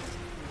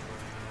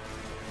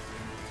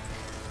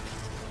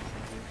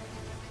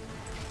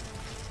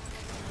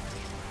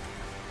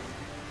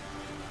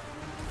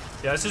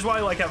 Yeah, this is why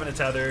I like having a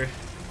tether.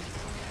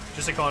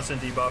 Just a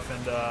constant debuff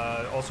and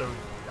also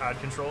add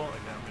control. Okay,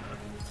 I'm gonna...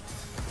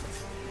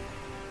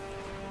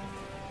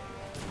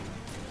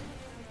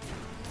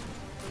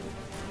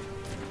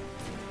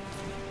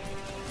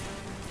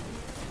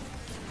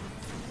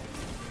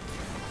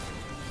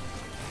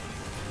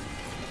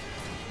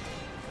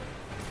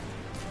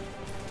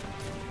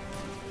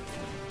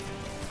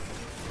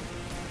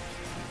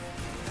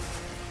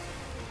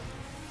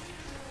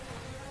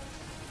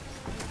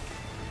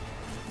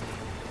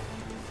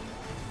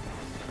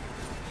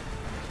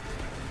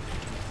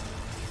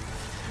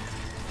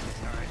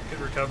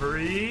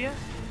 Recovery.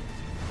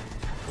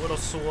 A little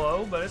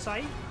slow, but it's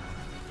aight.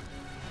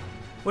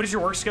 What is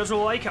your work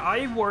schedule like?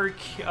 I work,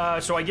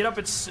 so I get up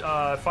at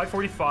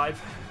 5:45.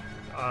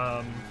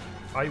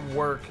 I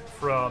work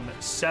from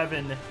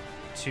 7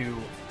 to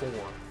 4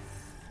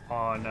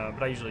 on,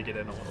 but I usually get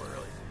in a little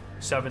early.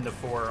 7 to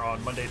 4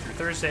 on Monday through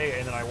Thursday,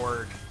 and then I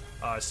work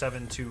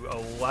 7 to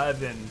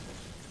 11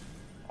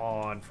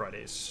 on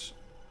Fridays.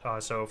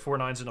 So 4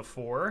 9s and a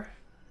 4.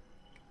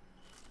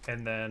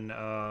 And then,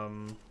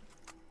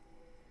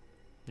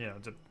 you know,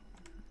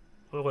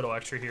 a little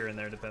extra here and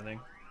there, depending.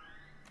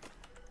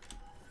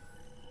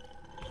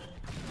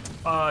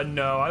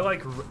 No, I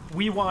like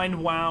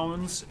rewind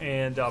wounds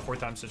and 4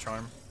 times the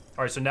charm.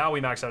 All right, so now we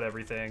max out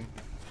everything.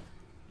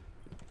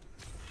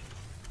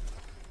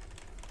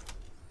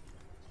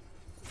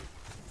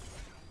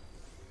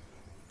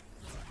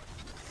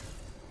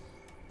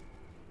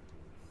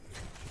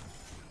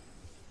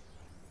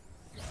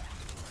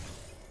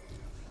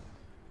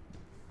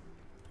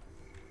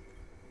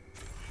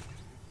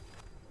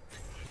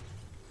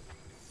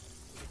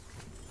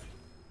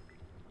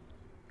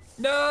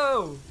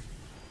 No!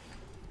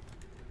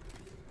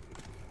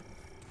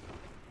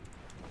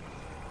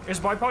 Is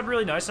bipod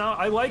really nice now?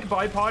 I like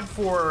bipod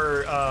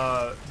for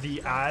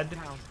the ad.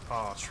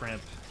 Oh,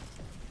 shrimp.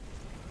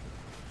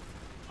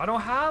 I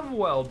don't have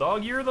well,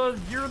 dog. You're the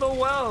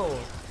well.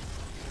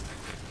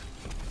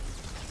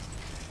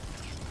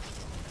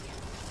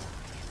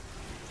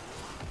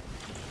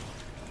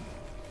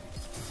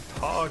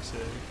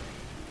 Toxic.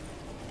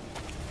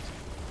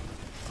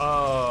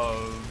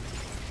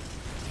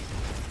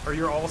 Or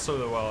you're also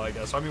the well, I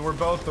guess. I mean, we're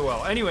both the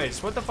well.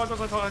 Anyways, what the fuck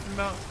was I talking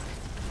about?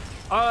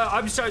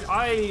 I'm sorry.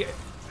 I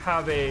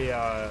have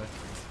a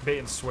bait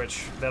and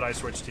switch that I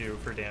switch to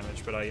for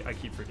damage, but I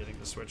keep forgetting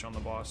to switch on the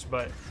boss.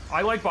 But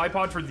I like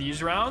bipod for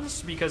these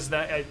rounds because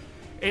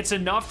it's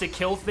enough to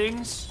kill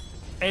things,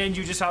 and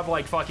you just have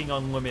like fucking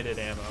unlimited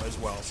ammo as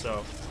well.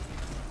 So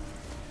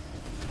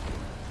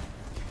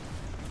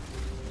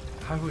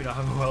how do we not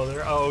have a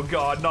welder? Oh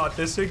god, not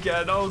this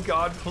again. Oh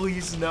god,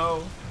 please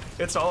no.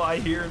 It's all I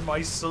hear in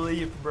my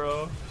sleep,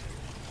 bro.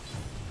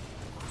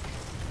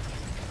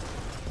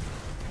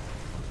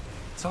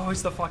 It's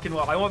always the fucking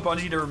well. I want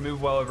Bungie to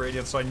remove Well of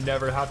Radiance so I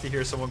never have to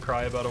hear someone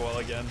cry about a well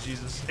again.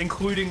 Jesus.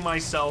 Including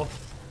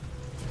myself.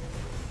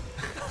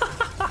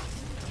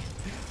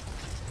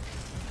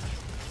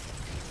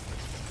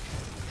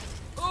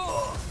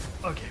 Oh.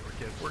 Okay,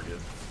 we're good. We're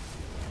good.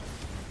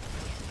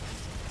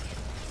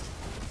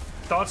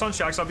 Thoughts on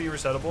Shaxx not being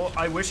resettable?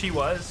 I wish he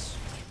was.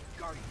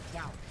 Guardian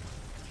down.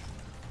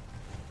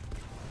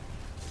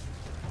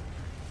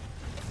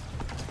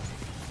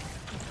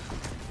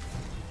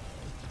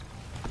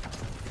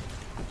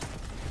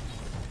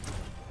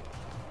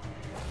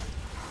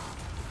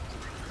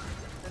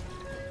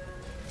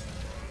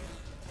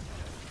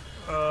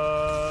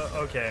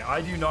 Okay,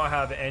 I do not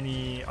have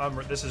any.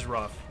 This is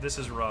rough. This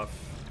is rough.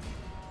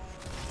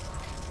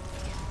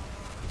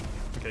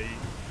 Okay.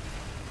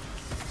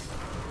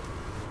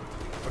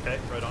 Okay,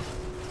 right on.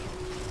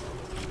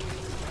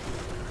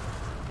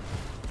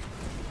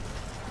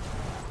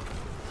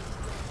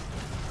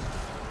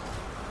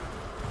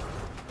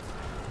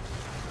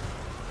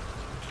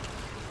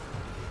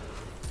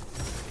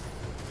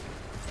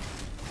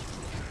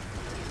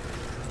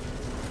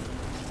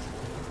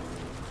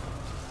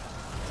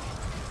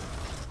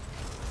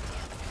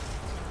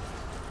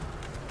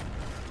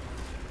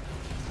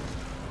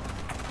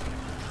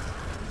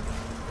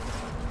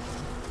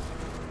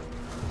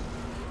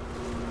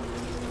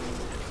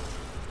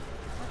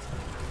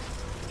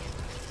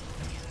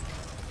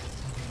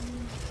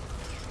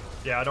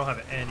 Yeah, I don't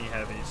have any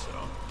heavy, so.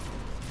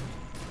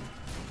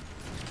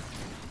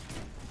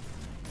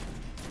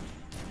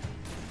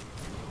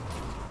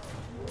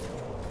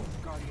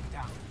 Guardian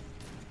down.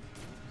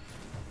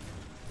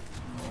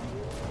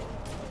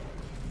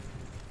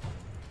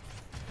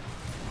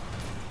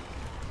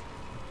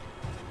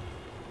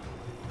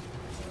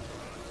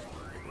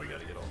 We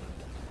gotta get all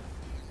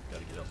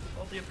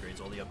the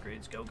upgrades, all the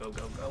upgrades. Go, go,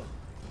 go, go.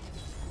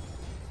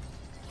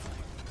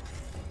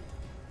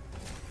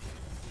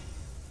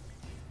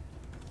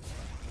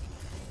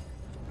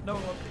 No,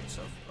 upgrade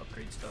stuff,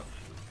 upgrade stuff.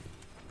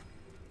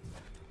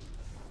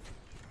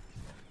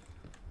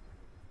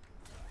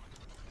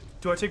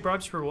 Do I take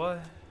bribes for what?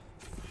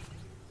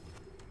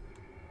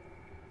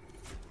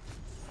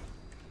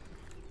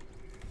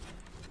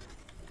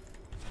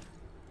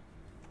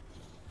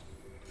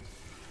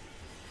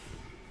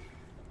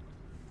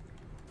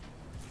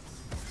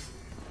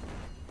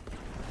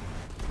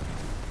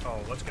 Oh,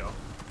 let's go.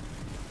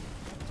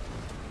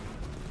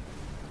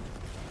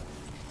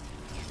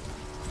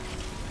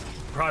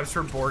 Bribes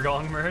for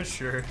Borgong merch?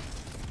 Sure.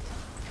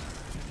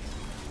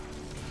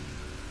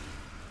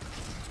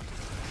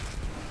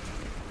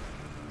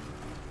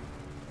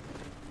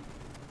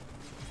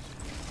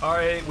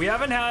 Alright, we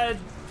haven't had...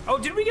 Oh,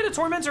 did we get a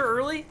Tormentor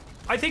early?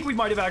 I think we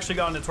might have actually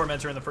gotten a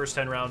Tormentor in the first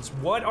 10 rounds.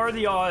 What are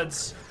the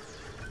odds?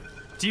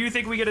 Do you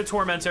think we get a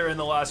Tormentor in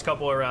the last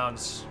couple of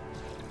rounds?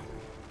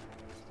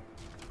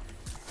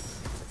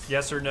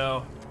 Yes or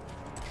no?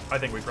 I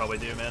think we probably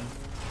do, man.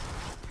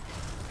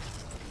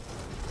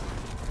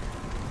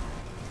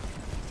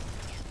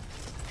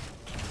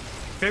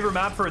 Favorite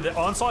map for the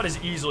Onslaught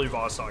is easily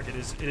Vostok. It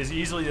is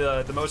easily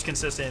the most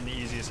consistent and the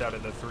easiest out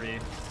of the three.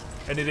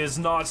 And it is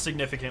not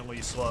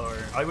significantly slower.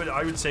 I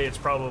would say it's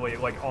probably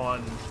like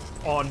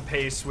on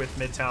pace with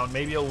Midtown.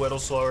 Maybe a little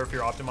slower if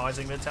you're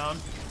optimizing Midtown.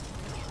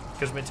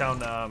 Because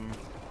Midtown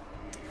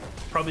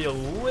probably a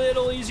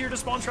little easier to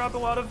spawn trap a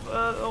lot of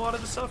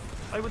the stuff,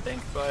 I would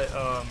think. But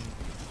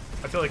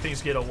I feel like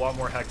things get a lot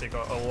more hectic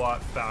a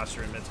lot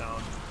faster in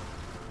Midtown.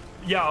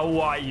 Yeah, a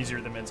lot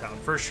easier than Midtown,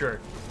 for sure.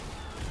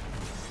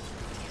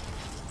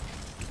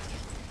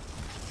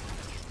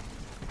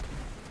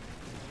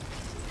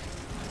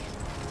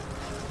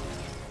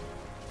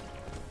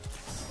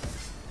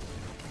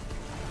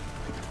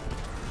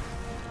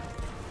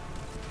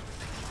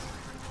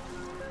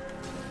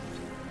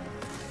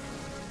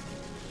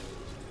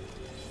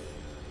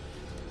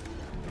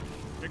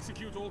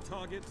 Execute all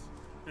targets,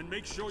 and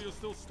make sure you're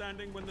still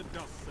standing when the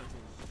dust settles.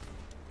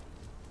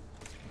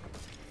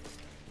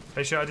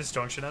 Hey, should I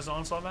Disjunction as an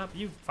Onslaught map?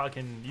 You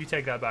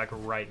take that back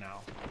right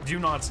now. Do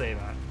not say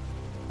that.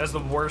 That's the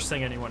worst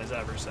thing anyone has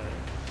ever said.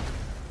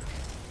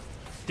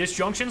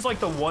 Disjunction's like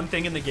the one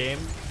thing in the game.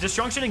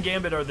 Disjunction and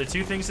Gambit are the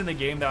two things in the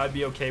game that I'd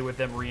be okay with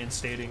them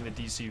reinstating the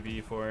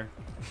DCV for.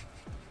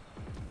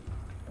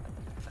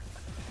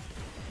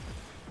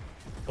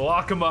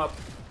 Lock them up.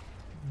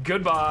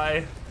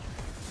 Goodbye.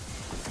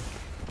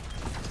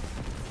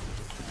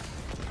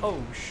 Oh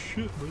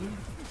shit, brother.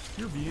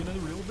 You're being a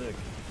real dick.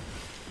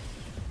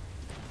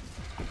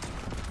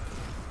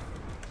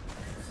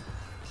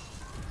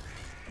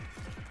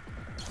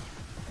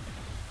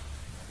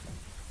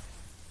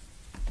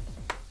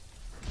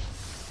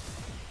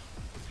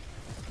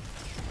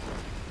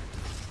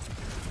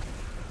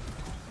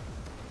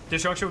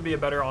 Disjunction would be a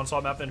better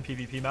Onslaught map than a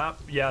PvP map.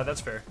 Yeah, that's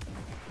fair.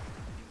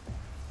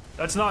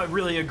 That's not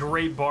really a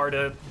great bar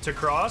to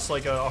cross,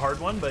 like a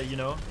hard one, but you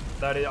know,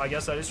 I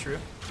guess that is true.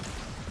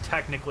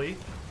 Technically.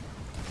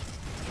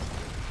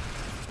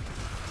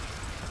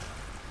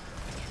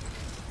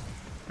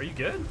 Are you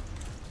good?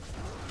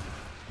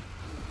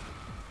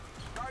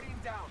 Guardian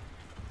down.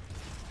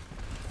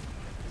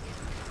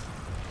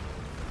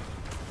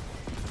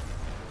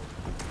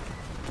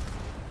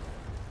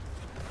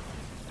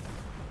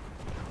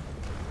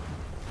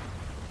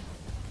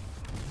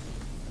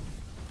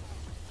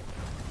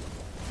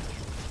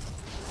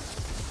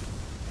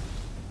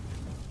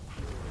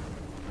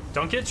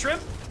 Don't get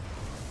shrimp.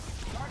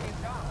 Guardian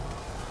down.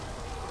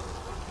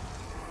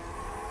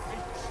 A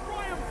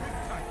triumphant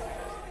fight.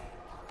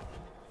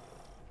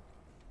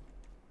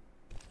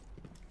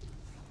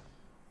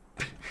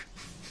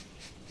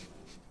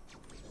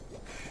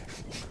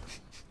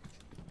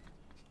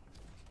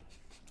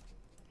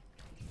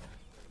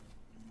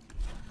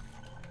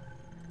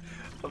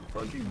 I'm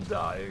fucking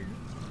dying.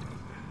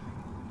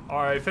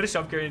 Alright, finish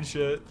upgrading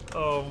shit.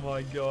 Oh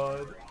my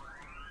god.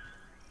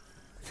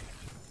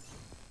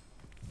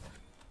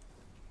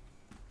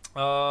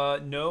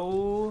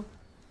 No.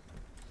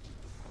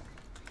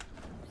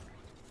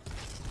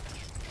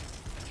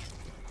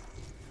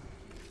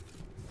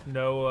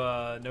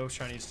 No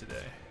Chinese today.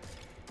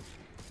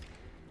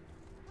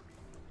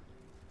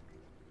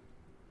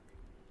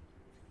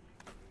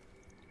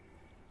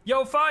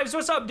 Yo, Fives,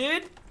 what's up,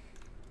 dude?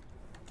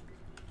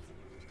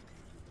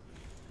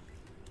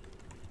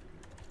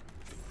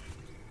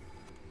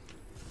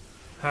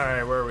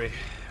 Alright, where are we?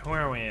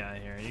 Where are we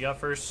at here? You got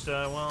first,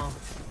 well...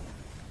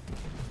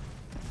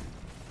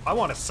 I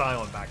want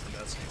Asylum back from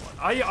Destiny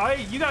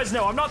 1. You guys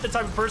know, I'm not the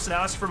type of person to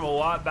ask for a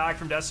lot back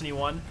from Destiny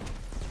 1.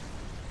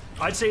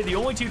 I'd say the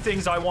only two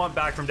things I want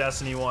back from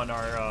Destiny 1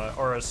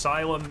 are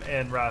Asylum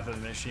and Wrath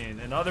of the Machine.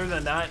 And other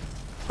than that,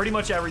 pretty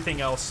much everything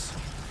else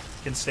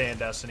can stay in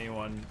Destiny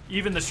 1.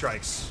 Even the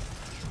strikes.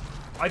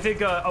 I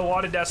think a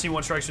lot of Destiny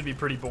 1 strikes would be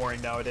pretty boring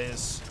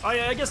nowadays.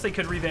 I guess they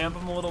could revamp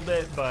them a little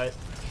bit, but...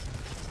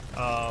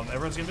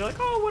 everyone's gonna be like,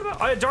 oh, what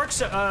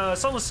about...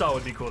 Sunless Cell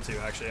would be cool too,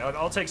 actually.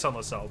 I'll take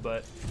Sunless Cell,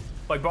 but...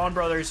 Like Bond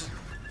Brothers,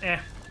 eh.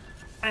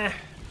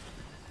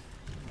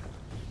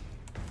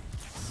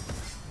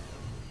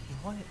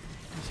 What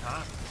is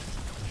happening?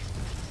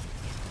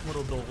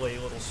 Little delay,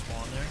 little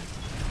spawn there.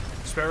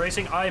 Sparrow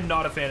racing? I am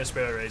not a fan of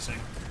sparrow racing.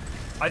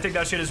 I think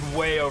that shit is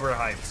way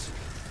overhyped.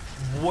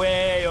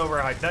 Way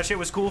overhyped. That shit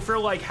was cool for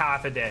like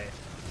half a day.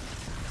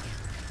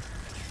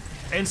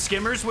 And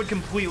skimmers would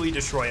completely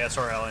destroy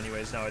SRL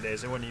anyways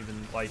nowadays. It wouldn't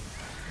even, like,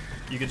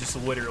 you could just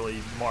literally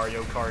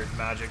Mario Kart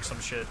magic some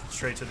shit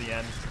straight to the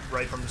end,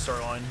 right from the start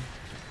line.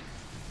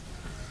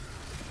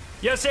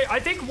 Yeah,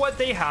 I think what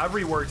they have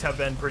reworked have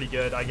been pretty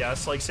good, I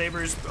guess. Like,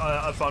 Saber's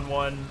a fun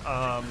one.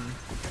 I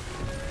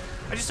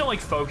just don't like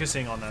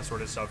focusing on that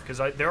sort of stuff, because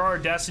there are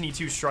Destiny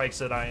 2 strikes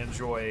that I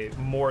enjoy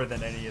more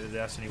than any of the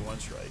Destiny 1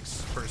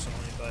 strikes, personally,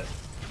 but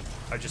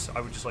I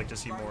would just like to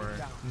see more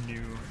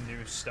new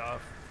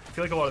stuff. I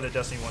feel like a lot of the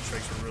Destiny 1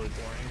 strikes are really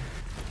boring.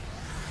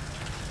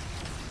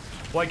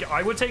 Like,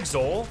 I would take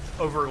Zol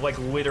over, like,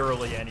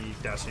 literally any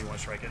Destiny 1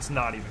 strike. It's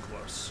not even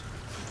close.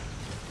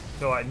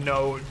 So,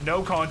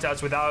 no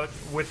contest without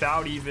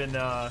even,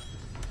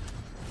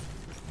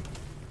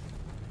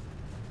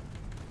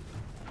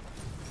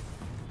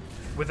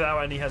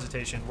 without any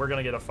hesitation. We're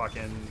gonna get a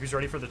fucking... Who's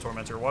ready for the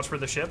Tormentor? Watch for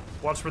the ship.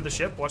 Watch for the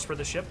ship. Watch for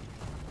the ship.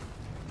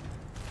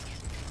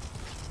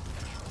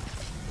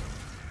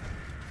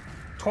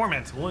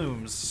 Torment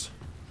looms.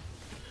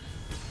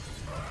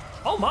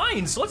 Oh,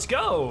 mines! Let's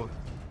go!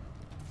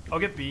 I'll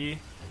get B.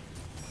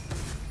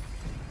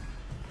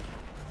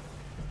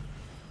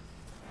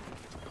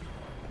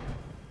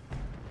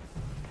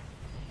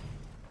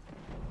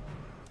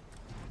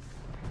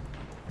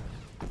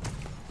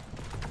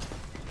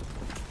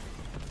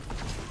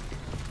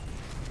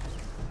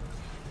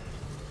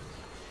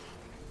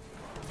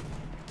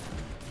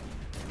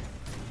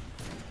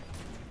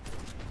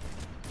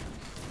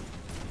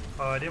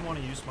 I didn't want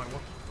to use my...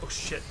 Oh,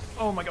 shit.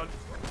 Oh, my God.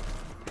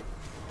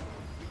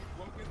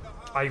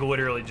 I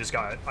literally just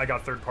got... I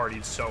got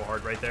third-partied so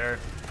hard right there.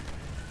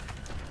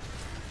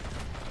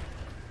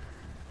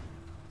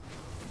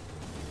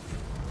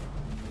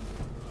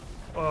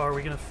 Oh, are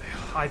we gonna fail?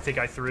 I think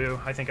I threw.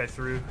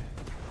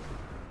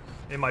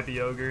 It might be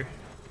Ogre.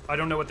 I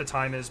don't know what the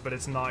time is, but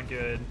it's not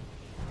good.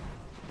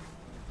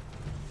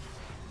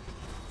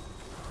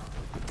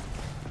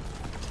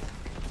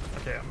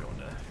 Okay, I'm going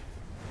to...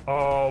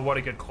 Oh, what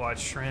a good clutch,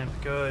 Shrimp.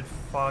 Good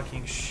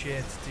fucking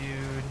shit,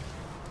 dude.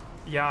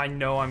 Yeah, I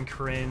know I'm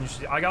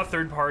cringed. I got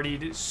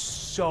third-partied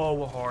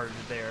so hard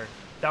there.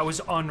 That was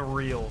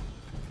unreal.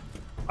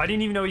 I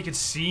didn't even know he could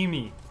see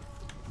me.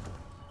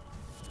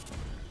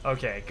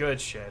 Okay, good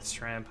shit,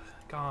 Shrimp.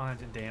 God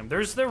damn.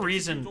 There's a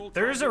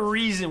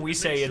reason we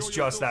say it's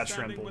just that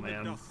Shrimple,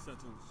 man.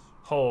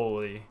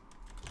 Holy.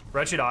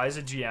 Wretched Eye is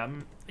a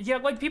GM. Yeah,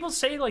 like, people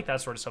say, like,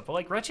 that sort of stuff, but,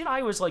 like, Wretched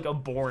Eye was, like, a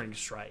boring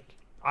strike.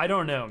 I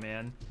don't know,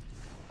 man.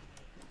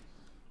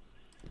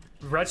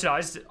 Wretched Eye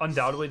is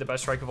undoubtedly the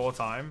best strike of all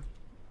time.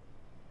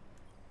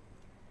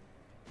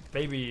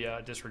 Maybe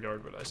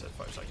disregard what I said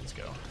 5 seconds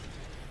ago.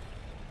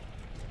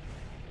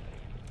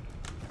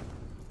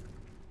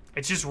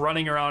 It's just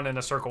running around in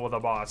a circle with a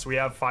boss. We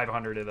have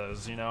 500 of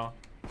those, you know?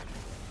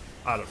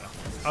 I don't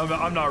know.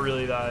 I'm not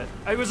really that...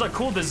 It was a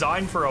cool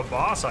design for a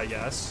boss, I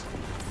guess.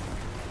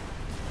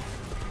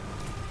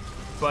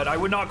 But I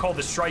would not call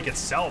the strike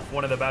itself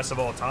one of the best of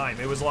all time.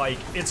 It was like,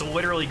 it's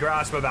literally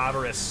Grasp of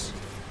Avarice.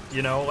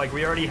 You know, like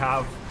we already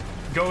have...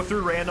 Go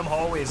through random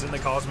hallways in the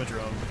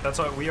Cosmodrome. That's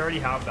what, we already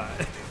have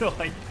that.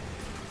 Like,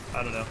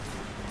 I don't know.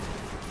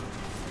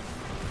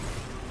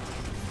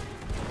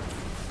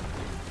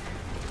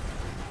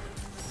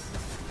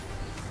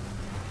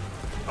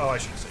 Oh, I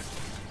should have saved.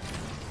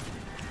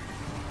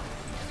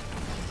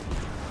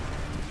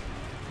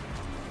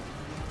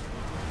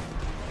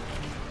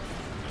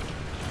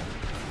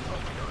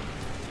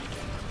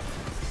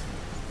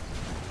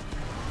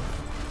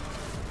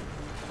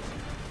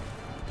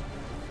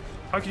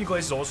 How can you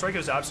glaze Zol Strike? It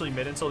was absolutely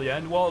mid until the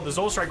end. Well, the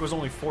Zol Strike was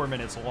only 4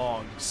 minutes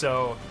long,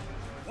 so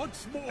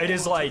it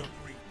is like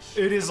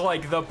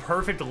the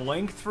perfect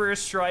length for a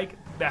strike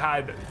that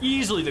had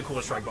easily the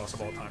coolest strike boss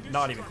of all time.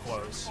 Not even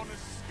close.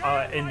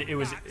 And it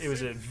was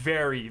a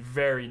very,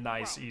 very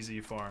nice,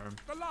 easy farm.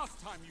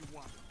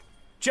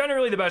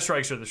 Generally, the best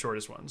strikes are the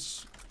shortest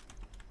ones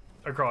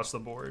across the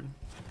board.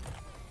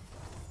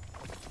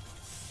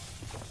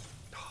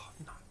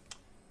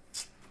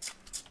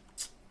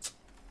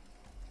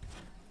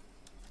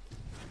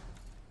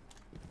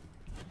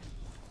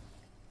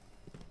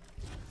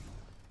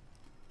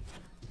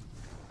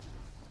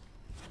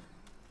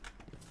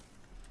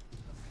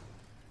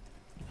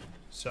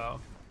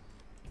 So,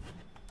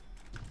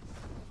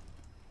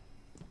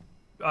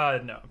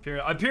 no,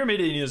 Pyramid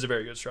is a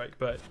very good strike,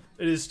 but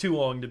it is too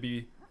long to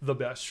be the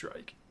best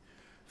strike,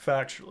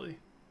 factually.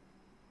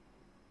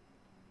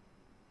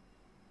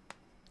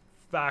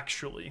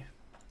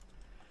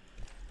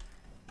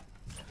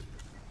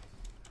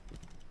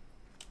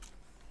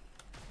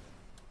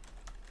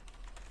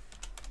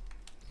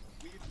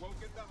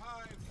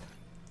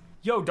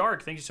 Yo,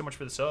 Dark, thank you so much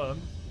for the sub.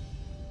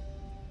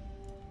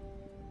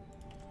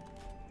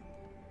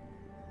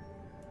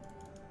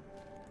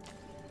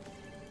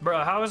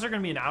 Bro, how is there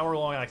gonna be an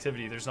hour-long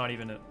activity? There's not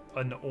even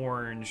an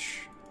orange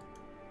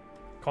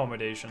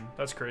accommodation.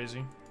 That's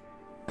crazy.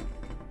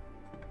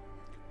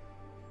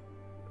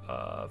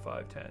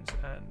 5 tens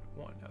and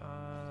 1.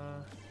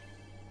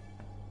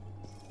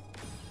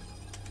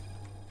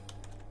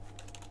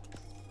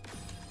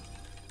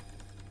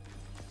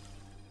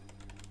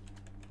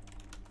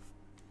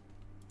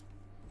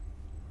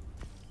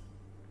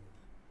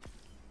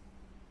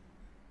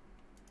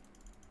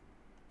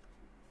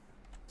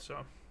 So,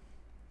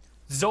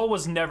 Zol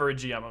was never a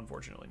GM,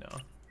 unfortunately, no.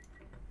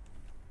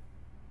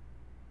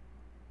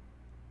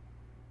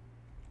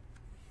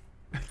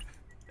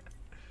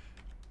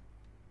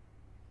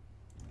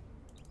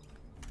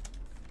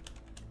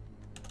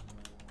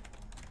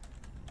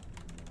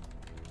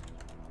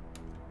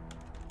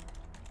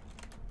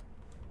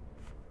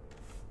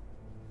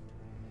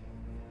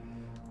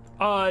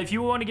 If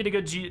you want to get a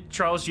good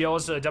Charles GL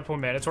as Adept or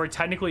Mandatory,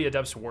 technically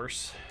Adept's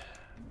worse.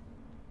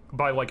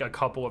 By like a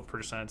couple of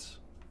percents.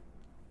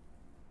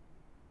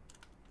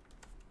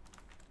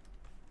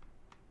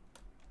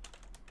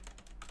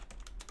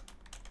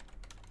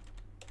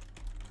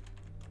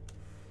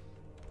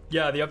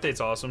 Yeah, the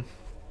update's awesome.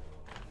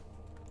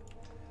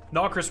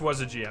 Nokris was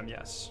a GM,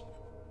 yes.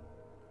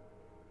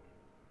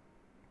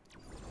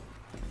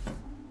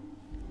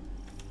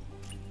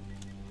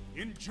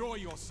 Enjoy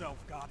yourself,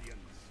 Guardians.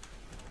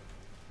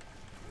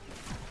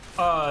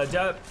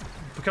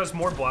 Because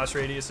more blast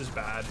radius is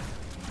bad.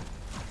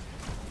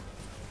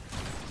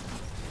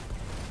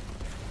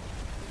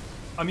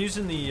 I'm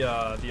using the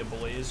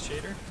Ablaze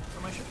shader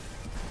for my ship.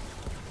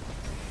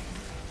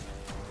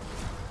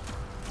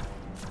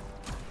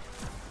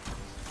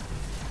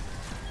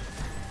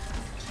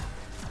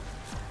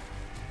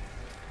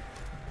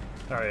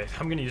 All right,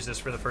 I'm gonna use this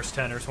for the first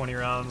 10 or 20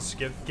 rounds.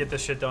 Get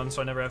this shit done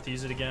so I never have to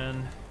use it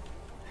again.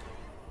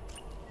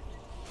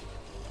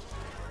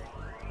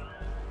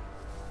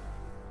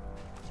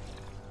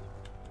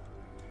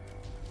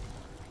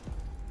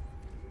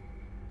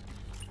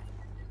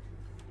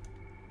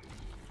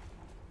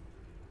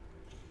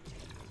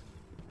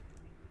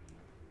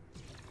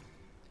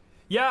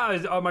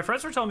 Yeah, my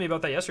friends were telling me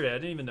about that yesterday. I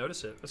didn't even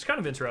notice it. It's kind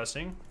of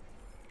interesting.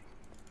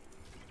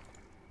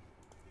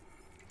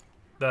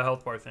 The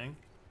health bar thing.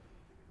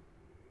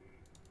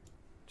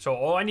 So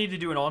all I need to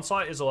do in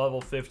Onslaught is a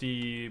level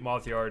 50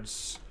 Moth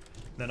Yards.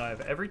 Then I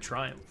have every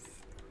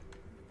Triumph.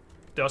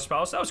 Dust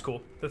Palace, that was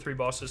cool. The 3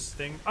 bosses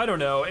thing. I don't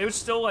know. It was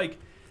still like...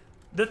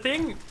 The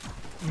thing...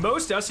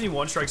 Most Destiny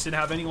 1 strikes didn't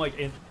have any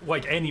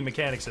any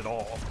mechanics at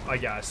all, I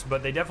guess,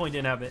 but they definitely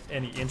didn't have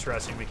any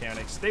interesting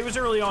mechanics. They was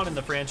early on in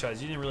the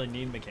franchise. You didn't really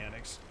need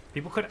mechanics.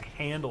 People couldn't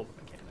handle the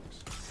mechanics.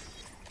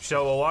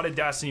 So a lot of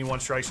Destiny 1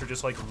 strikes are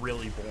just like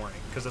really boring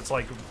because it's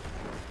like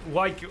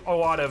a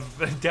lot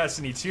of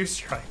Destiny 2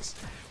 strikes.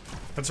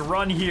 Let's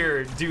run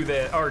here, do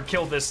that, or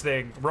kill this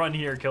thing. Run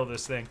here, kill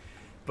this thing.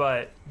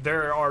 But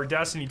there are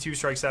Destiny 2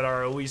 strikes that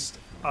are at least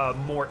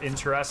more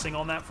interesting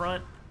on that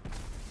front.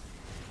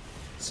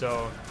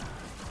 So,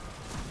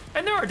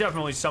 and there are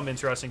definitely some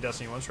interesting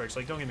Destiny 1 strikes,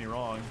 like, don't get me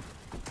wrong.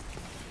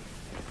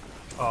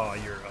 Oh,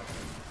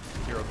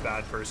 you're a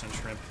bad person,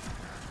 Shrimp.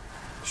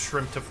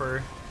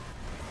 Shrimp-to-fur.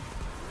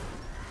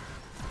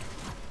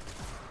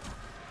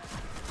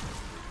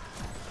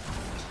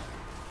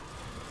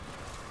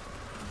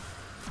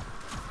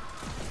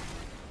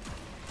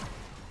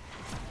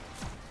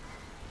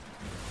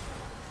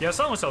 Yeah,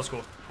 Sunless Cell is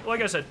cool.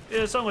 Like I said,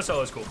 Sunless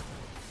Cell is cool.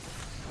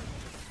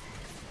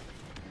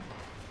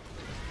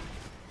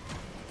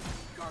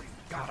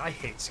 God, I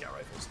hate scout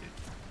rifles, dude.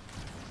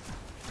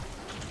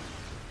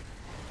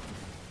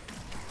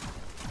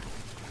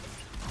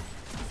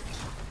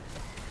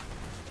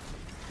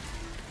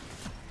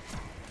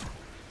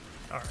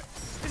 Alright.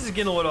 This is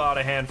getting a little out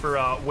of hand for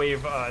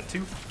wave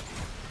 2.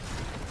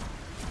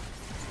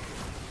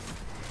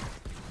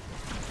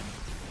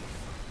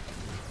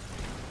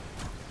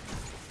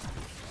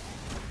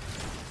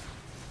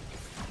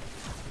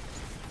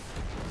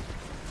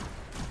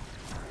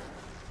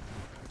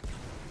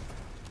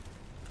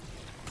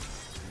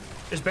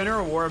 Is Banner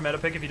of War a meta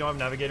pick if you don't have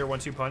Navigator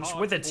 1-2 punch?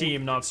 With a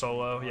team, not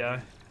solo,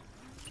 yeah.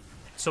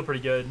 Still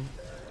pretty good.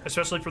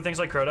 Especially for things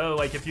like Crota.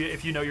 Like if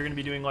you know you're gonna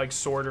be doing like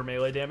sword or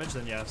melee damage,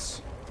 then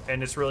yes.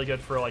 And it's really good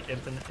for like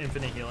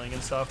infinite healing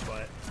and stuff,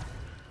 but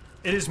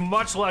it is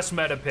much less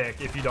meta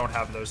pick if you don't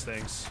have those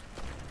things.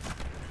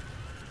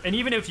 And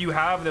even if you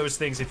have those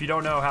things, if you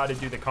don't know how to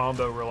do the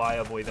combo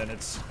reliably, then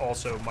it's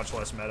also much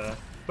less meta.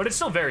 But it's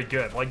still very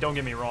good, like don't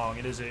get me wrong,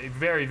 it is a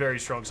very, very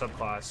strong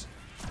subclass.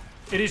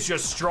 It is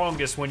just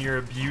strongest when you're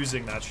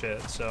abusing that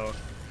shit, so.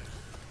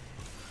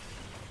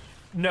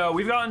 No,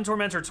 we've gotten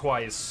Tormentor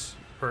twice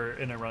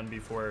in a run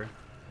before.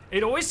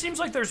 It always seems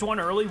like there's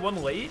one early,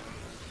 one late.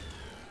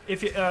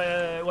 If you,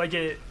 I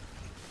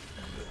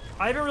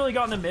haven't really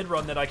gotten a mid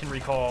run that I can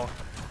recall.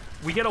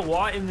 We get a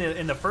lot in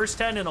the first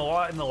 10 and a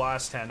lot in the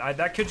last 10.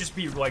 That could just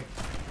be like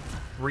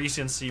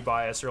recency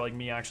bias or like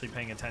me actually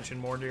paying attention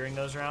more during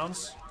those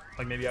rounds.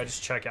 Like maybe I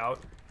just check out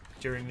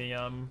during the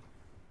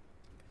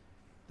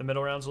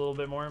middle rounds a little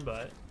bit more,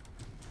 but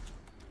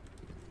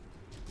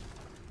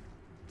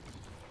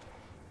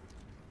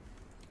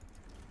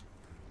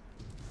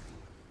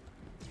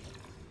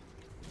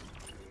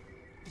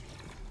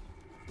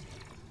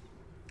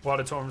A lot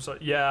of totems.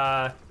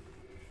 Yeah.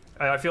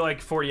 I feel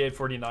like 48,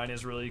 49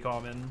 is really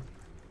common.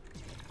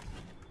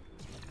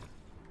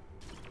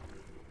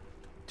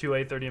 2,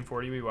 8, 30, and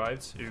 40 we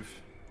wiped.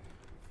 Oof.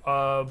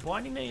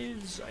 Blinding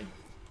Maze,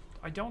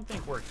 I don't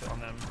think worked on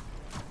them.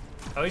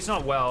 At least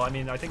not well. I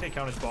mean, I think they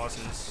count as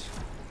bosses.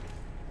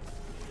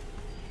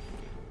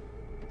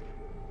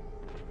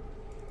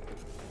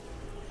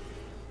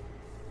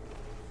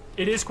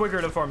 It is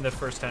quicker to farm the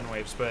first 10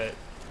 waves, but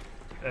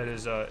it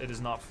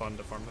is not fun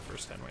to farm the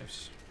first 10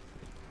 waves.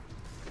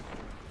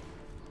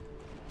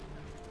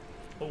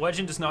 Well,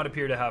 Legend does not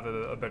appear to have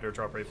a better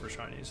drop rate for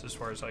shinies, as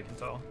far as I can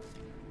tell.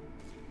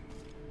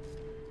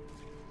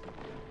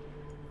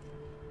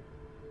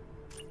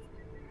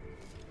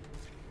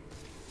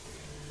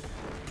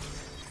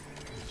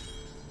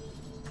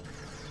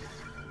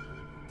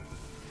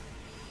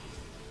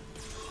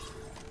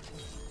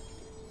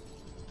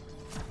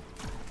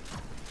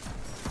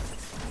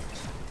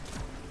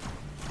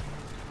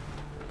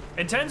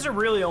 And 10s are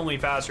really only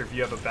faster if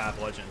you have a bad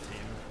Legend team.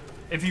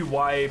 If you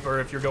wipe or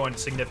if you're going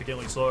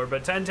significantly slower.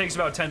 But 10 takes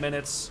about 10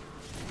 minutes.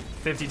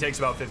 50 takes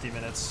about 50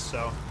 minutes.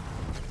 So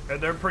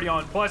they're pretty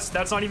on. Plus,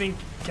 that's not even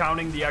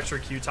counting the extra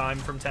queue time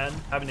from 10.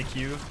 Having to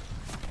queue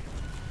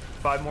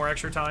 5 more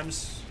extra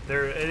times.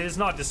 It is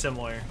not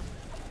dissimilar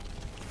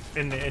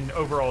in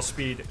overall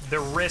speed. The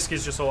risk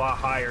is just a lot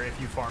higher if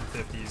you farm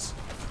 50s.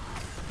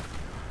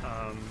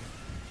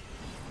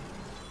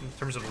 In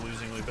terms of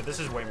losing loot, but this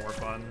is way more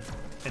fun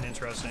and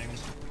interesting.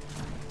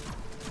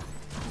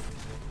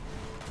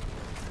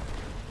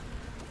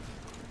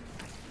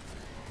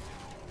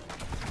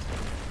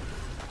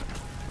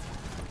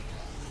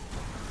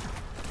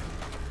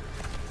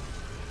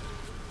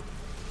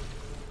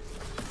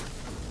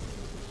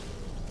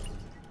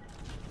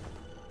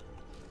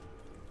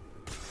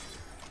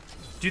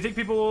 Do you think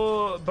Bungie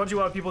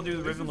will have people do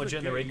the Riven legit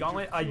in the raid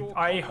gauntlet?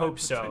 I hope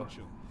so.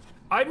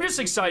 I'm just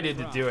excited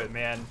to do it,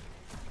 man.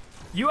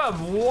 You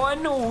have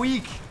 1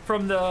 week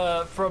from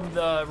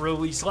the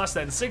release, less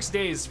than 6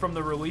 days from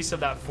the release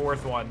of that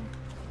 4th one.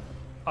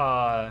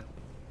 I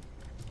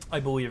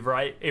believe,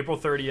 right? April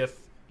 30th.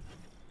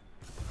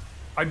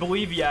 I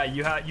believe, yeah.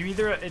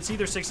 It's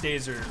either 6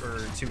 days or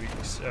 2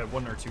 weeks,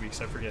 1 or 2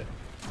 weeks, I forget.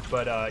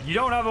 But you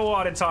don't have a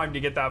lot of time to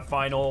get that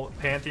final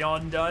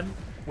Pantheon done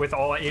with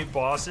all 8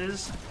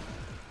 bosses.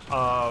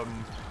 I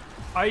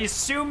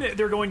assume that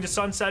they're going to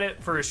sunset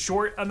it for a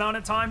short amount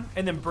of time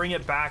and then bring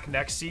it back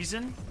next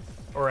season.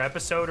 Or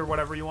episode, or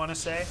whatever you want to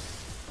say.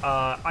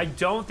 I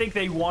don't think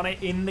they want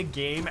it in the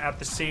game at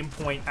the same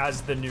point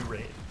as the new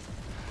raid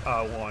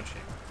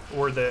launching.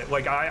 Or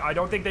I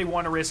don't think they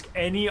want to risk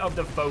any of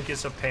the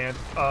focus of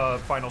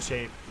Final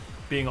Shape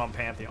being on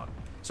Pantheon.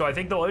 So I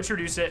think they'll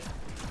introduce it,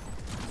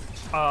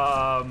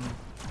 and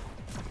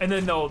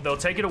then they'll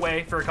take it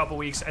away for a couple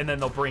weeks, and then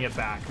they'll bring it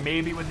back.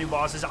 Maybe with new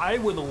bosses.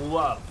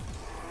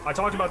 I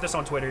talked about this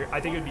on Twitter. I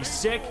think it would be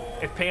sick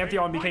if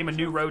Pantheon became a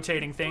new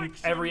rotating thing.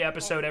 Every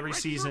episode, every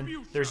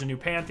season, there's a new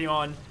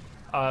Pantheon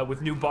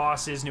with new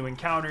bosses, new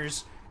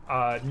encounters,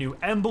 new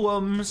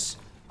emblems,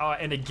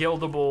 and a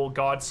guildable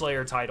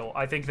Godslayer title.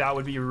 I think that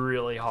would be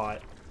really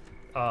hot.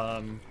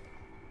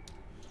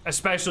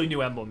 Especially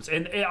new emblems.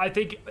 And I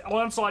think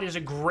Onslaught is a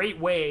great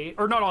way,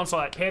 or not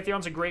Onslaught,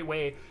 Pantheon's a great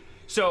way.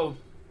 So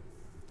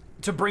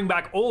to bring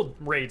back old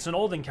raids and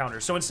old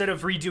encounters. So instead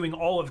of redoing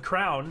all of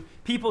Crown,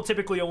 people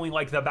typically only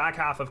like the back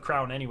half of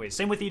Crown anyways.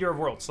 Same with Eater of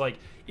Worlds. Like,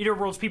 Eater of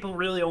Worlds, people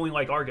really only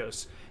like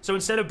Argos. So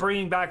instead of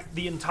bringing back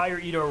the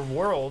entire Eater of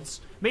Worlds,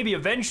 maybe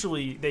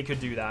eventually they could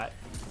do that.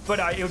 But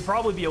it would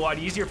probably be a lot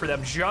easier for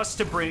them just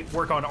to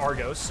work on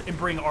Argos and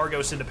bring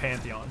Argos into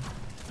Pantheon.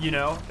 You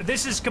know?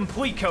 This is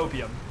complete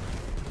copium.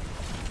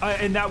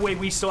 And that way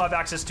we still have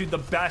access to the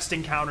best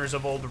encounters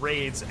of old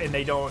raids, and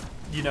they don't,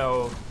 you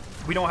know,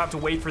 we don't have to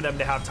wait for them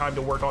to have time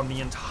to work on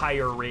the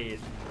entire raid.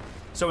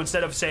 So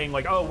instead of saying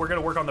like, oh, we're gonna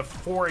work on the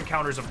 4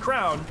 encounters of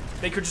Crown,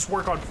 they could just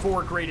work on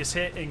 4 greatest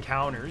hit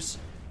encounters.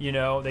 You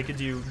know, they could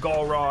do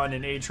Galron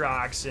and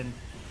Atrax and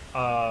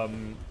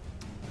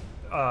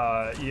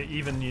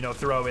even, you know,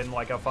 throw in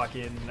like a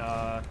fucking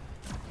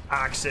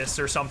Axis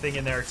or something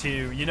in there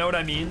too. You know what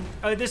I mean?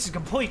 This is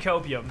complete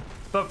copium,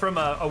 but from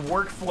a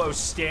workflow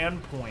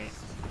standpoint,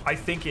 I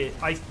think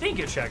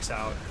it checks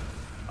out.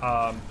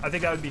 I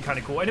think that would be kind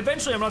of cool. And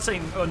eventually, I'm not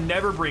saying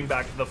never bring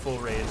back the full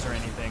raids or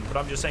anything, but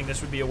I'm just saying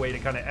this would be a way to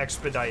kind of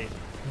expedite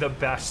the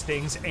best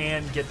things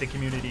and get the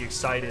community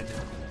excited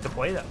to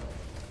play them.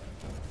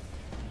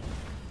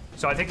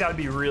 So I think that would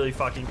be really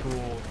fucking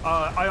cool.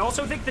 I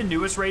also think the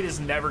newest raid is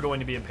never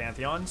going to be in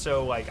Pantheon.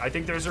 So like, I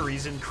think there's a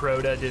reason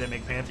Crota didn't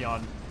make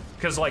Pantheon,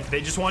 because like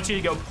they just want you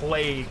to go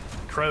play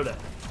Crota,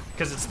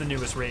 because it's the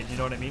newest raid, you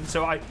know what I mean?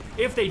 So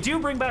if they do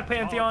bring back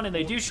Pantheon and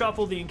they do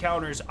shuffle the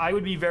encounters, I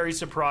would be very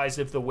surprised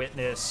if the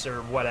Witness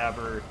or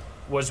whatever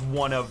was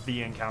one of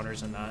the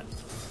encounters in that.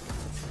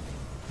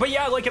 But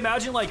yeah, like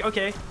imagine like,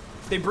 okay,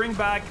 they bring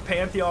back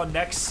Pantheon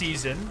next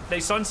season, they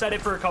sunset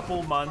it for a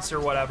couple months or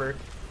whatever,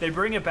 they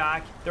bring it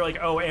back, they're like,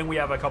 oh, and we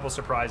have a couple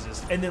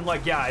surprises. And then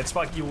like, yeah, it's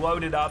like you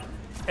load it up,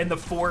 and the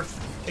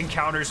 4th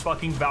encounters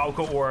fucking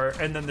Valkor,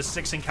 and then the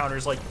 6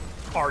 encounters like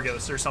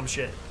Argos or some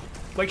shit.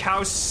 Like,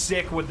 how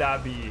sick would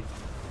that be?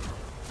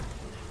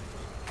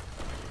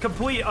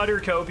 Complete utter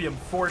copium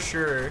for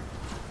sure.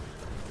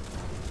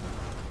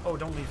 Oh,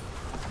 don't leave.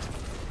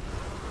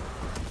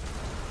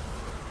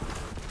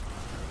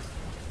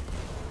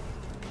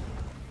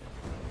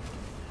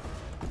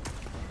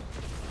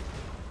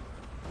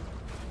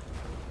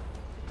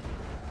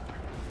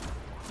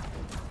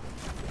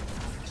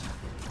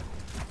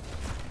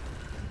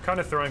 Kind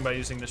of throwing by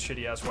using this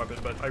shitty ass weapon,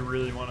 but I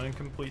really want to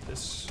complete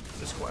this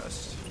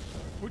quest.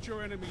 Put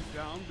your enemies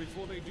down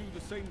before they do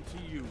the same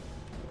to you.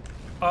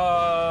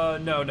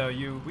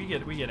 No, we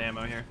get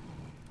ammo here.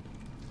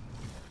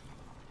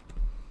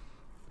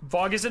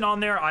 Vogue isn't on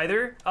there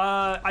either.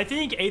 I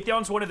think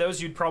Atheon's one of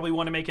those you'd probably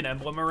want to make an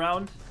emblem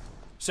around.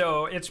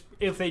 So it's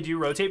if they do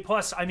rotate.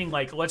 Plus, I mean,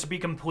 like, let's be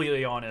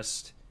completely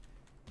honest.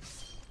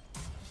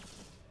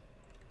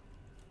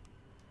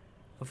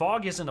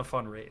 Vogue isn't a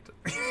fun raid.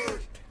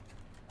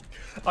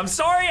 I'm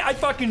sorry, I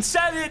fucking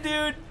said it,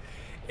 dude.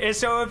 And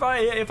so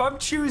if I'm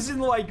choosing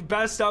like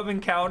best of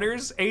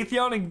encounters,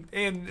 Atheon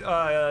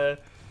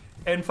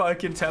and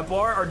fucking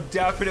Templar are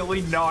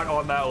definitely not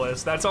on that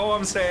list. That's all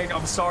I'm saying.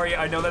 I'm sorry.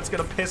 I know that's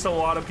gonna piss a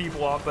lot of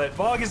people off, but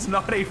Vogue is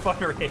not a fun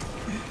raid.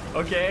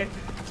 Okay?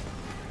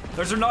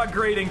 Those are not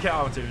great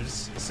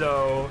encounters.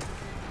 So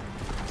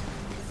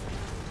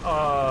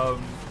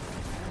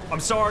I'm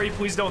sorry,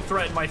 please don't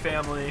threaten my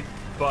family,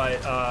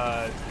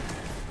 but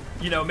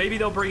you know, maybe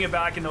they'll bring it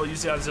back and they'll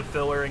use it as a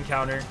filler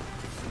encounter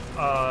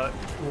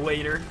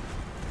later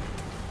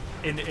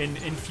in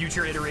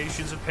future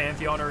iterations of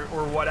Pantheon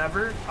or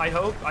whatever. I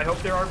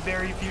hope there are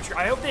very future.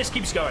 I hope this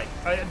keeps going.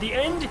 The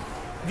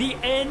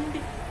end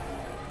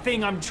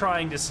thing I'm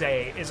trying to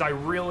say is I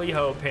really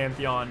hope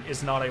Pantheon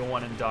is not a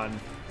one and done.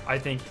 I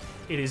think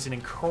it is an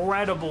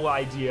incredible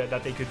idea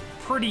that they could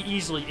pretty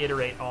easily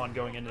iterate on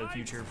going into the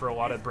future for a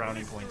lot of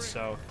brownie points.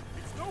 So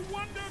It's no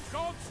wonder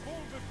gods fall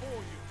before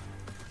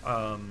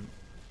you.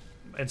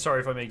 And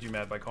sorry if I made you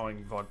mad by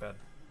calling Vogue bad,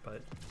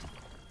 but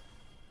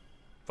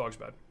Vogue's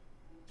bad.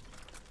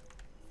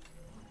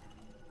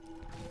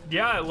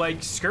 Yeah,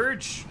 like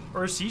Scourge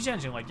or Siege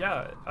Engine, like,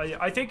 yeah.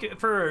 I think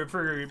for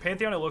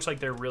Pantheon, it looks like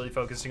they're really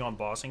focusing on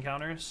boss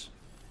encounters.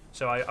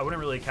 So I wouldn't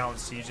really count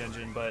Siege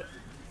Engine, but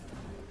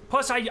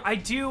plus I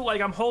do,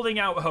 like, I'm holding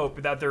out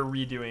hope that they're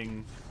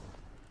redoing.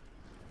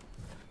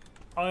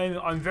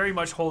 I'm very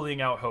much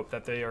holding out hope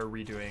that they are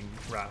redoing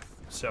Wrath,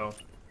 so.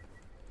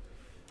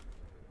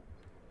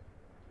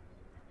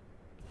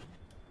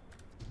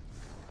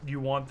 You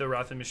want the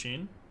Wrath and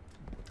Machine?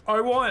 I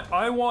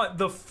want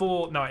the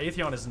full. No,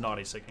 Atheon is not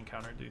a sick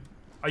encounter, dude.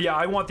 Yeah,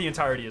 I want the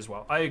entirety as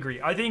well. I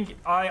agree. I think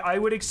I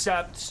would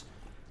accept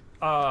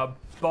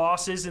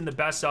bosses in the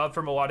best of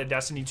from a lot of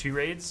Destiny 2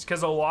 raids,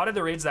 because a lot of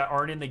the raids that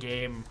aren't in the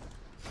game,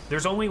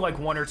 there's only like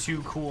 1 or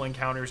 2 cool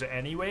encounters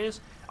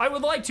anyways. I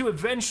would like to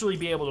eventually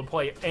be able to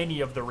play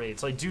any of the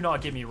raids, like, do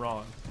not get me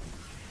wrong.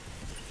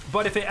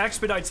 But if it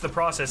expedites the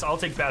process, I'll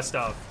take best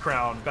of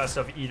Crown, best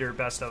of Eater,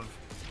 best of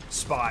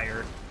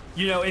Spire.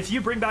 You know, if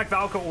you bring back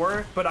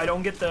Valkor, but I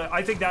don't get the,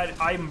 I think that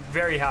I'm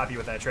very happy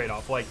with that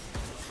trade-off. Like,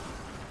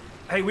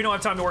 hey, we don't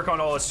have time to work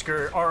on all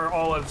of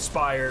all of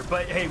Spire,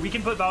 but hey, we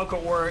can put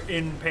Valkor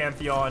in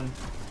Pantheon,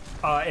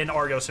 and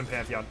Argos in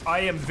Pantheon. I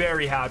am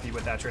very happy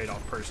with that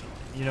trade-off personally.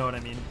 You know what I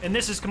mean? And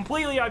this is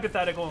completely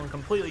hypothetical and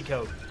completely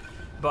code,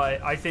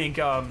 but I think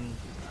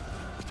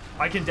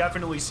I can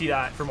definitely see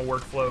that from a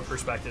workflow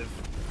perspective.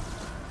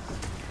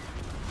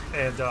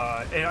 And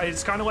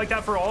it's kind of like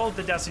that for all of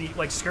the Destiny,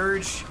 like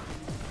Scourge.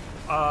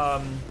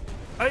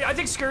 I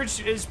think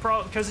Scourge is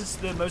probably because it's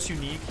the most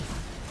unique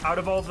out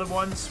of all the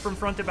ones from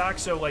front to back.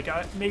 So like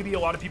maybe a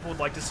lot of people would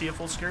like to see a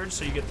full Scourge,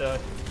 so you get the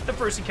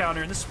first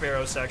encounter in the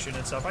Sparrow section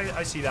and stuff.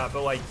 I see that,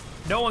 but like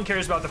no one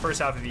cares about the first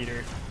half of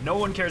Eater. No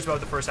one cares about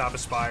the first half of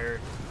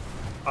Spire.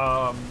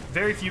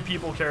 Very few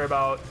people care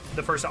about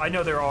the first. I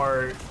know there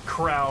are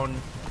Crown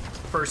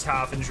first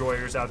half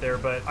enjoyers out there,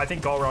 but I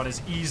think Galron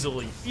is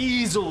easily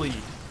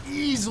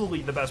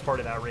the best part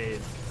of that raid.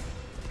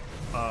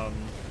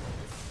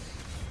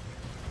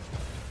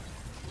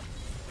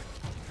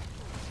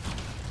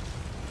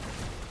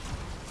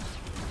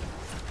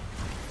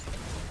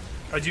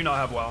 I do not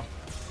have WoW.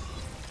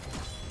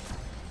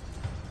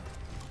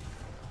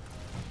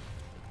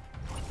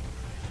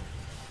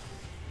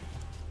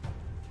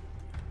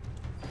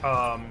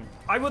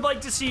 I would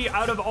like to see,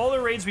 out of all the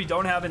raids we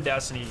don't have in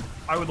Destiny,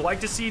 I would like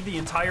to see the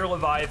entire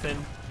Leviathan,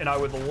 and I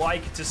would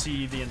like to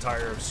see the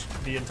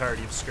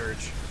entirety of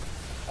Scourge.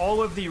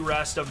 All of the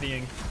rest of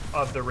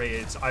the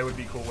raids, I would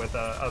be cool with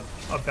a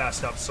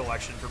best up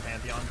selection for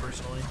Pantheon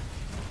personally.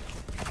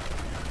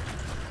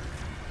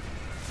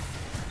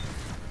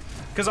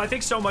 Because I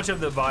think so much of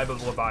the vibe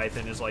of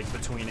Leviathan is like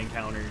between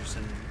encounters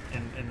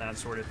and that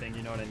sort of thing,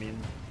 you know what I mean?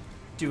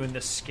 Doing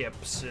the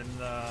skips and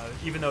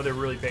even though they're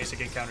really basic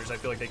encounters, I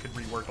feel like they could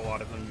rework a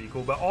lot of them and be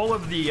cool. But all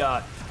of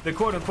the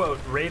quote-unquote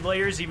raid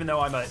layers, even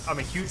though I'm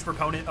a huge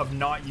proponent of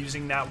not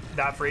using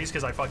that phrase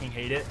because I fucking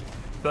hate it,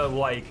 but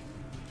like,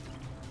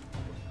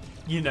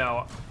 you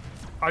know,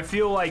 I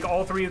feel like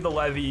all three of the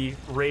Levy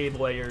raid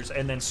layers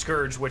and then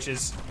Scourge, which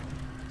is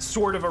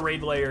sort of a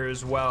raid layer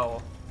as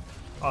well.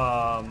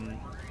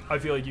 I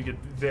feel like you could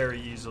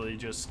very easily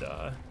just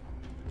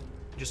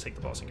take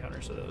the boss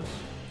encounters of those.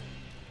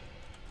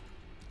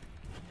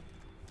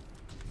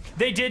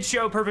 They did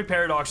show Perfect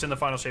Paradox in the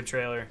Final Shape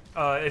trailer.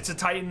 It's a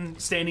Titan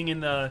standing in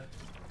the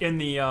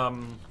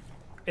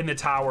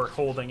tower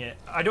holding it.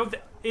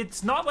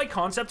 It's not like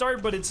concept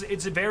art, but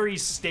it's a very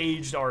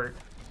staged art.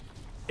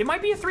 It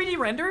might be a 3D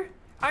render,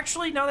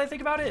 actually, now that I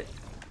think about it.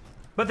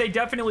 But they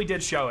definitely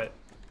did show it.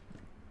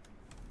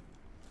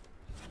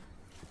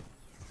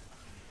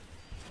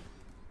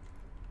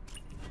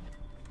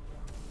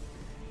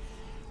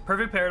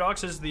 Perfect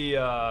Paradox is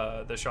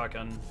the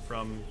shotgun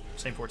from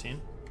Same 14.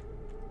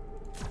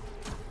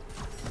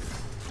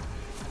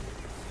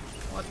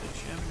 What the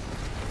gym?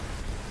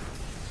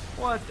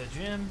 What the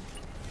gym?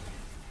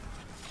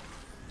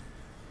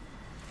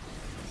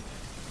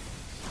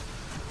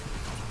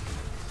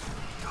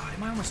 God,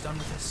 am I almost done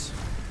with this?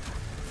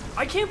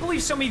 I can't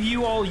believe some of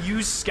you all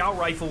use scout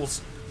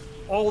rifles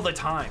all the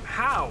time.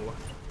 How?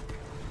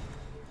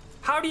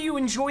 How do you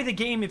enjoy the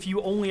game if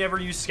you only ever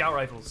use scout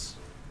rifles?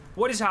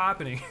 What is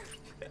happening?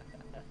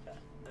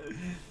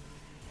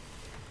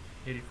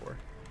 84.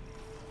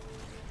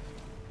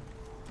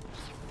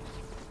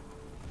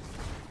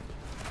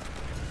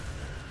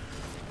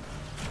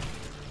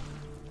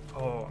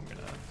 Oh, I'm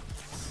gonna...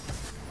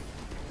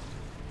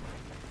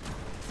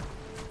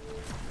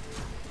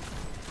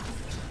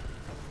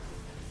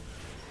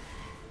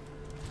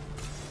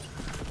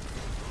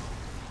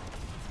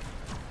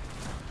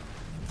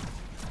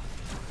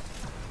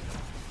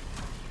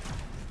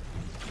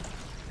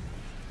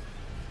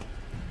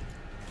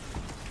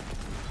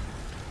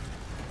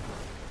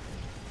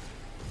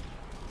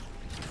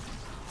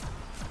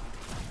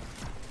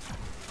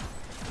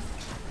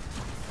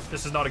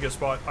 This is not a good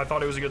spot. I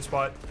thought it was a good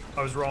spot.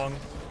 I was wrong.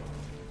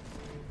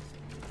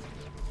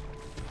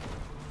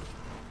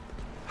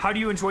 How do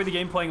you enjoy the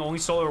game playing only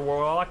solo or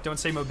warlock? Don't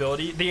say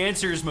mobility. The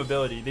answer is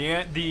mobility.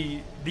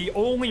 The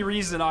only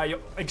reason I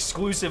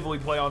exclusively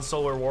play on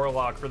solo or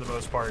warlock for the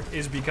most part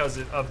is because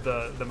of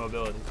the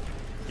mobility.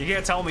 You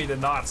can't tell me to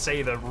not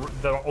say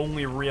the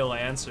only real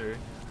answer.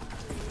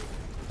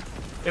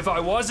 If I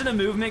wasn't a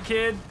movement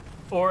kid,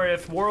 or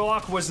if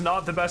Warlock was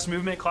not the best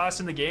movement class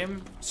in the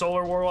game,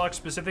 Solar Warlock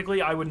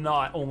specifically, I would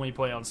not only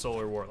play on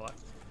Solar Warlock.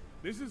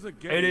 This is a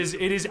game it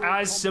is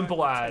as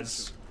simple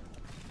as.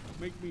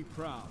 Make me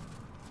proud.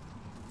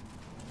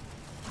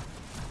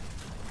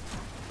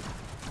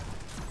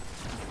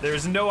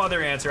 There's no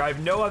other answer. I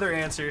have no other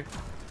answer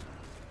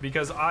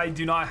because I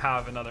do not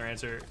have another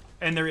answer,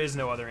 and there is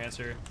no other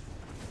answer.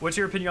 What's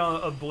your opinion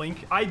of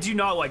Blink? I do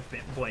not like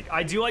Blink.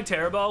 I do like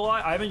Teraba a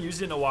lot. I haven't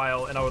used it in a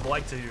while, and I would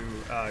like to,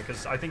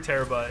 because I think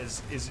Teraba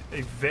is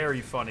a very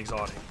fun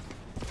exotic.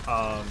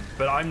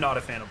 But I'm not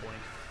a fan of Blink.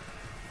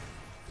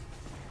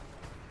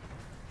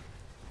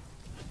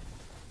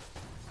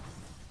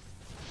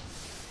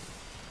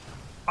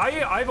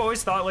 I've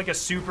always thought like a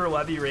super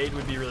Levy raid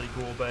would be really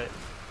cool, but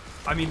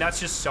I mean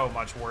that's just so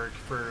much work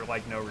for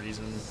like no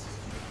reason.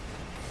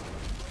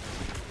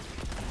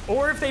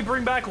 Or if they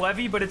bring back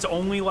Levy, but it's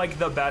only like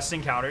the best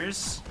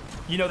encounters.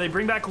 You know, they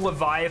bring back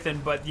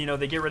Leviathan, but you know,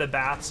 they get rid of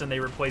Bats and they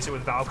replace it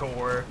with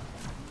Valkaor.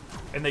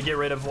 And they get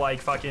rid of like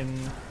fucking,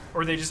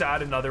 or they just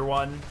add another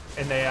one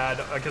and they add,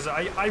 because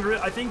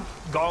I think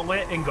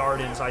Gauntlet and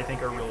Gardens I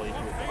think are really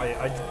cool.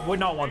 I would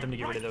not want them to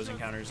get rid of those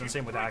encounters, and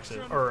same with Axis,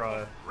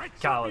 or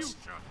Callus.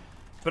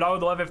 But I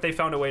would love if they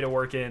found a way to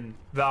work in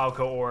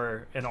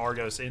Valkaor and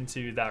Argos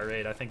into that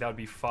raid. I think that would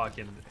be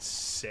fucking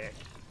sick,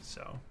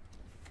 so.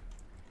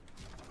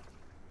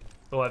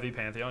 The Levy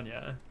Pantheon,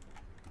 yeah.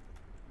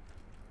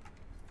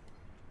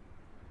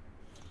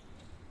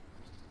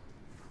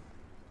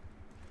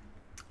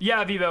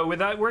 Yeah, Vivo, with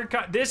that,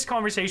 this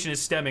conversation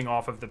is stemming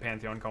off of the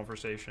Pantheon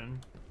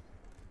conversation.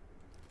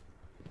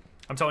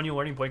 I'm telling you,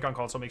 learning Blink on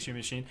console makes you a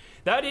machine.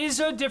 That is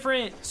a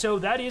different, so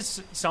that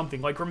is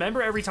something. Like,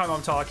 remember every time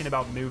I'm talking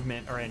about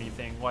movement or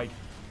anything, like,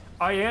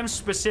 I am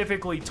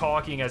specifically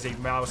talking as a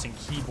mouse and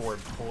keyboard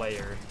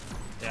player.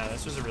 Yeah,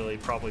 this was really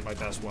probably my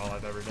best well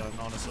I've ever done,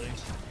 honestly.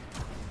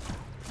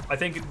 I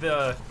think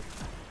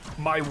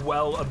my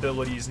well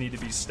abilities need to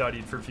be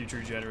studied for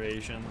future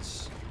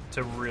generations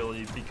to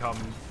really become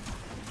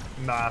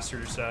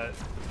masters at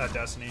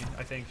Destiny,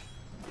 I think.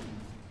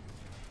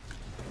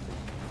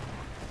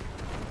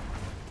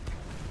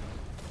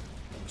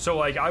 So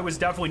like I was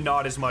definitely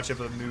not as much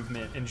of a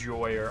movement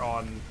enjoyer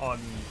on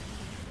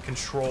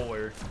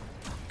controller,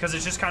 because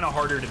it's just kind of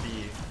harder to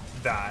be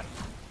that.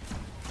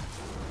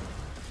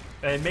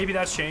 And maybe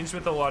that's changed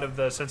with a lot of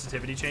the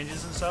sensitivity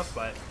changes and stuff,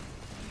 but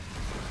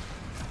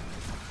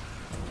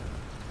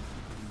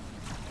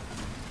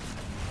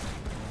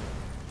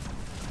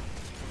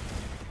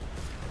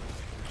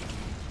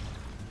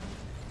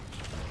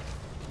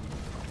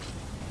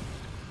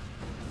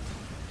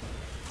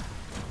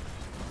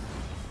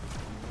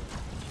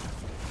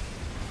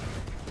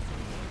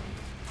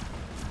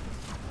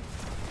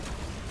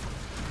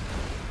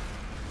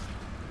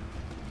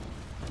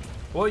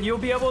Well, you'll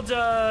be able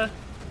to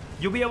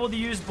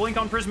use Blink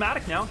on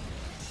Prismatic now.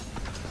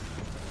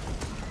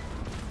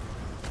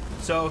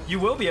 So you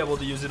will be able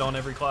to use it on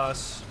every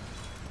class.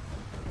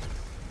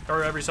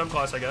 Or every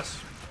subclass, I guess.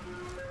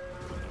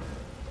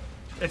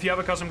 If you have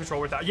a custom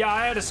control with that. Yeah,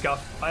 I had a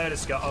scuff.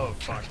 Oh,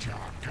 fuck.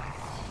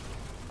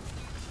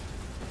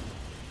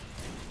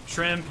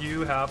 Shrimp,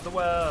 you have the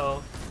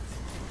well.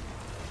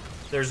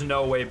 There's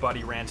no way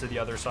Buddy ran to the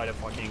other side of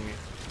fucking...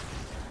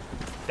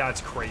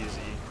 That's crazy.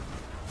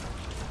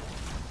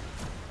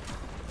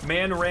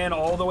 Man ran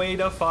all the way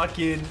to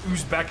fucking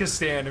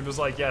Uzbekistan and was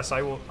like, yes,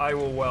 I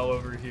will well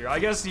over here. I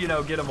guess, you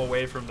know, get him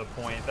away from the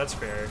point. That's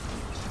fair.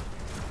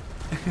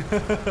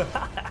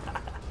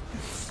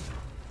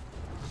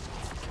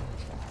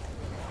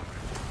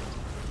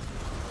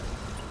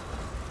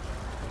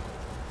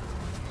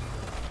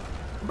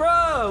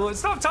 Bro,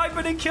 stop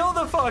typing and kill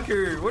the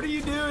fucker. What are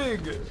you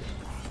doing?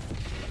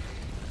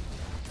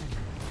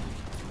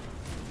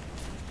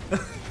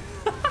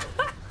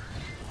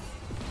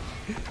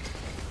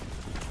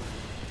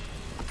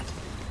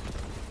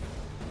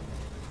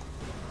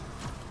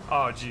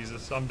 Oh,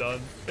 Jesus, I'm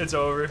done. It's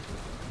over.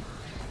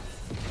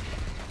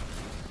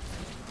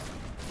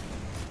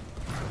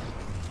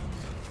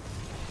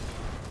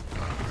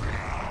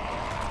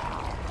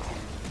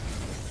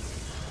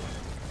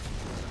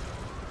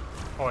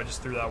 Oh, I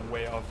just threw that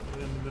way off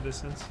into the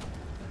distance.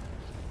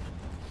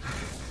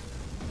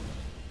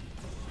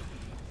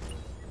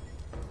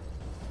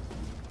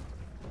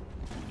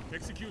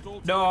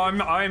 No,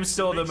 I'm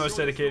still the most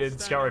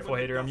dedicated scout rifle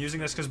hater. I'm using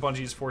this because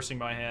Bungie is forcing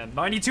my hand.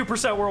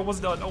 92% world was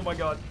done. Oh my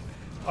god.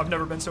 I've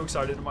never been so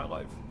excited in my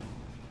life.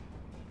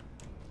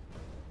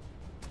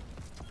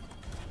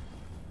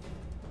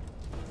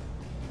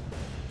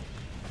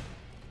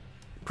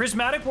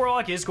 Prismatic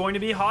Warlock is going to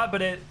be hot,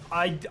 but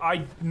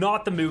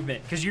not the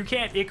movement, because you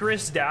can't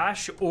Icarus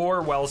dash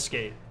or well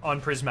skate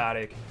on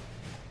Prismatic.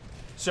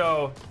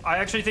 So I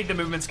actually think the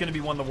movement's going to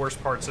be one of the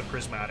worst parts of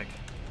Prismatic,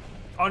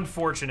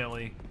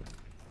 unfortunately.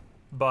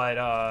 But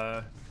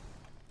I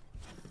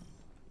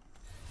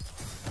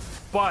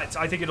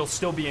think it'll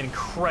still be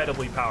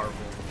incredibly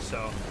powerful.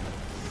 So.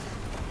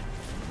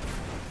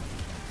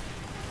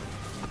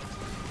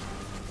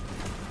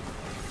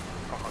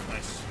 Oh,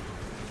 nice.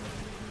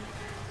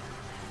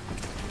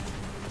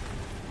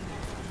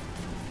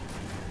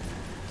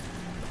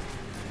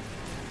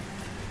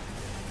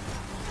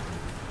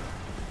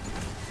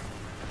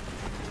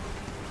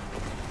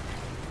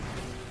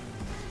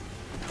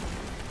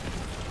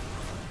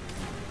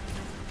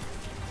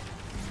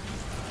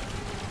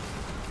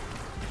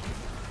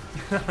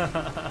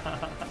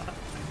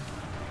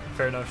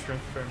 Fair enough,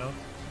 Shrimp, fair enough.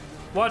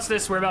 Watch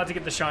this, we're about to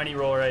get the shiny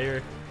roll right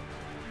here.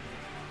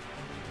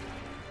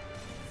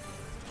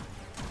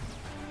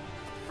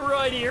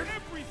 Right here.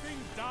 Everything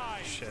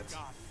dies. Shit.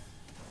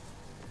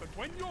 But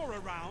when you're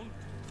around,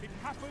 it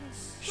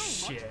happens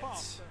so much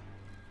faster.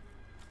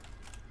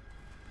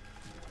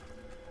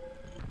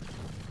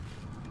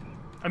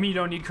 I mean, you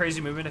don't need crazy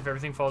movement if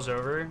everything falls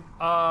over.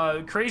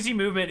 Crazy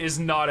movement is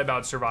not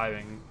about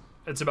surviving.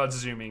 It's about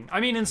zooming. I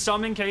mean, in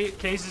some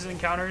cases,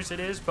 encounters, it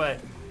is,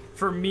 but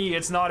for me,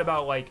 it's not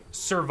about, like,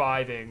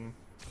 surviving.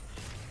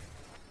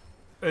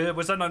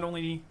 Was that not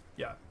only...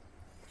 Yeah.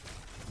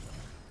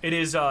 It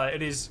is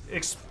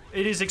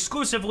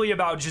exclusively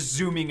about just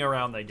zooming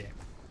around the game.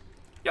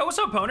 Yo, what's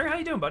up, Poner? How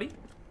you doing, buddy?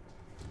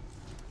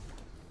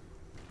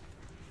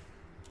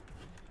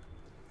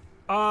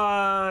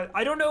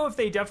 I don't know if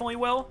they definitely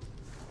will.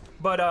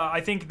 But I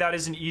think that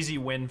is an easy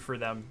win for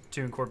them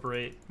to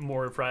incorporate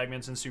more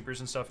fragments and supers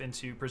and stuff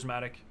into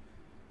Prismatic.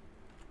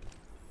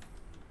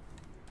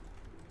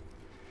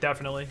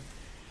 Definitely.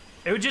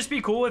 It would just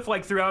be cool if,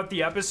 like, throughout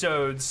the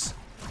episodes,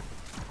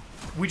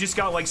 we just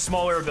got, like,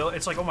 smaller ability.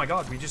 It's like, oh my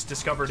god, we just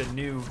discovered a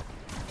new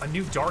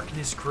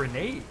darkness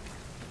grenade.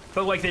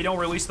 But, like, they don't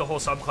release the whole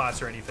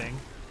subclass or anything.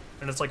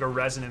 And it's like a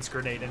resonance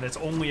grenade, and it's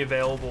only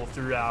available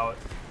throughout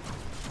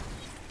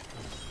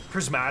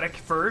Prismatic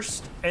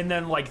first, and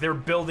then like they're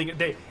building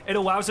it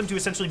allows them to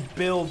essentially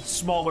build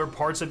smaller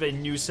parts of a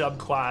new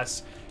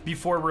subclass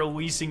before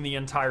releasing the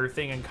entire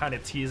thing and kind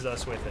of tease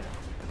us with it.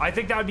 I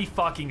think that would be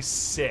fucking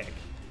sick,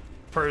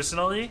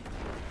 personally.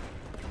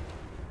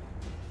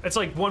 It's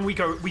like 1 week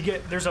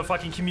there's a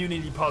fucking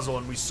community puzzle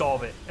and we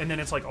solve it, and then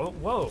it's like, oh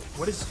whoa,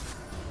 what is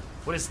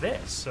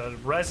this? A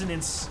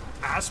resonance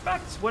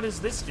aspect? What does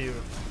this do?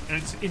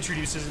 And it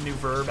introduces a new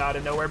verb out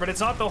of nowhere, but it's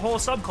not the whole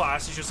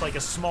subclass, it's just like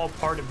a small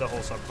part of the whole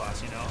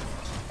subclass, you know?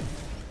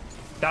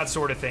 That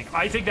sort of thing.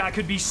 I think that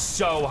could be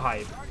so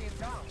hype.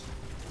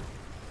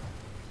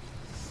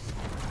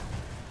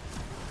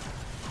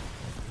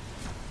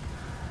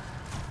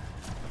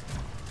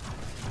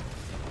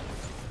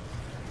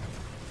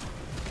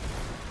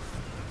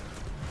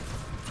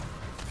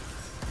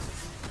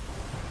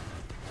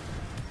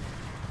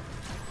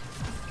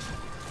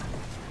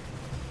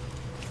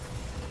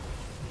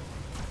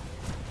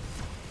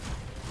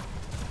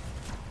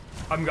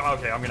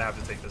 Okay, I'm gonna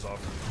have to take this off.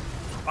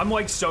 I'm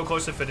like so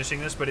close to finishing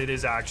this, but it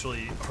is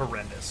actually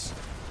horrendous.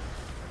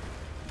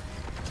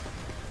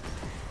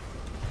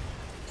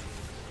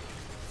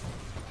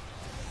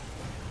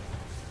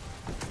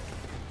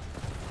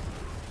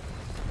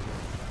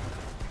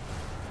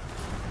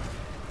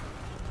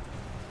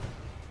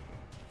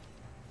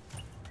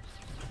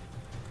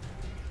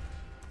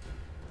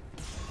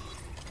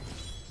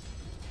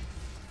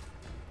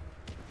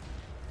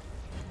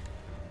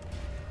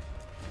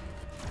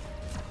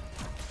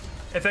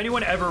 If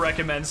anyone ever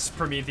recommends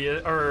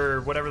Prometheus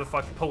or whatever the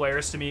fuck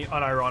Polaris to me,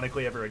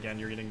 unironically ever again,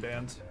 you're getting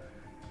banned.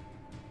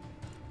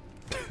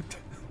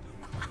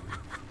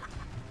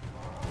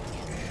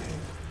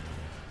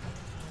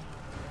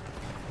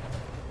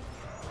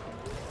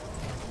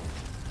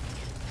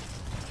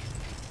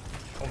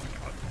 Oh my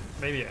god.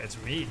 Maybe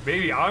it's me.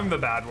 Maybe I'm the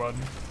bad one.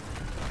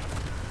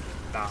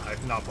 Nah,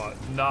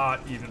 not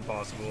even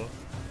possible.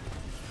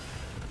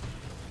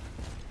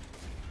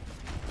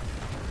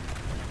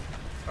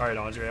 All right,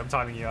 Andre, I'm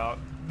timing you out.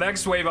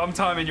 Next wave, I'm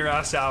timing your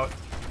ass out.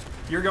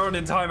 You're going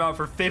in timeout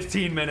for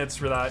 15 minutes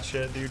for that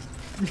shit, dude.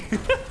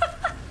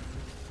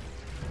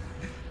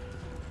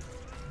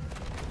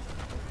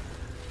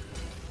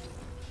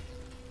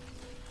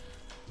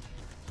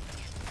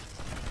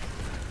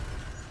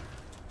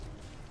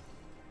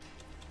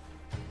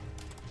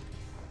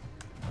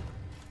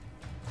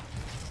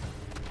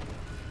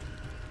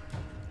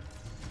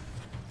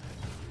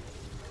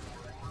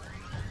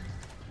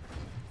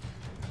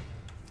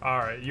 All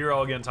right, you're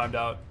all getting timed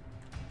out.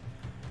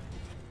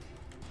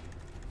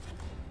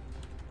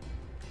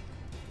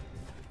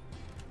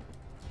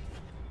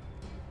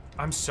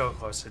 I'm so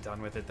close to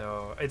done with it,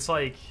 though. It's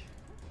like...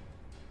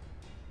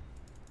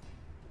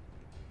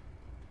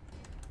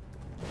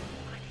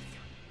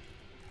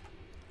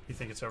 You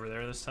think it's over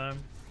there this time?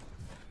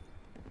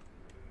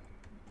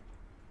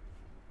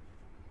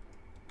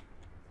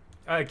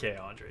 Okay,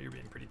 Andre, you're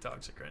being pretty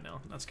toxic right now.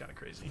 That's kind of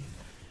crazy.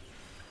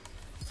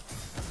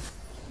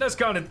 That's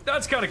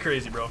kind of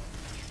crazy, bro.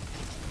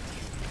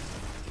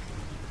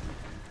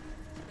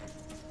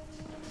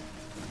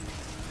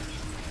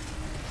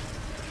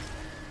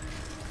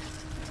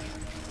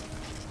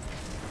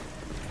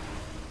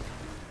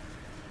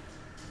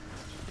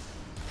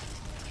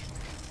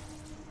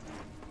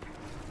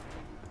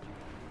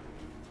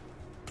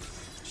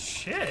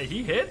 Shit,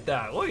 he hit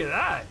that. Look at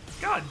that.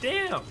 God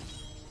damn.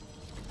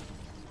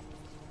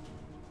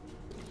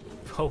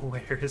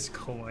 Polaris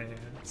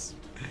clans.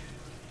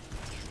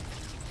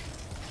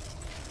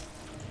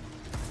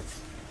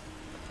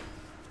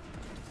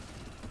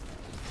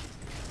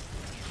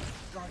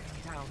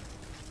 Down.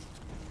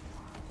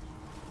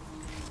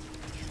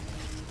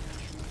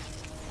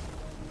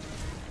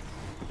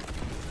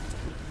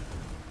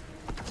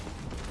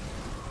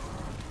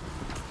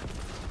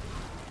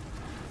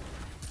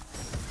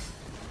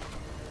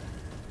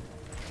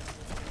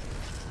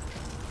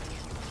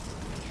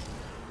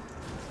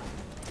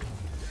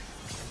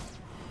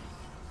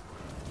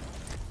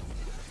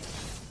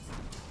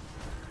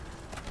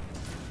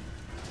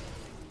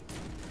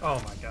 Oh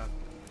my god.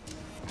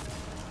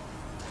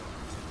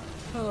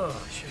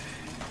 Oh shit.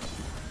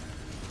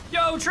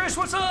 Yo, Trish,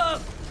 what's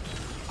up?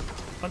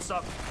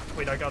 Unstop.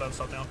 Wait, I got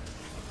unstop now.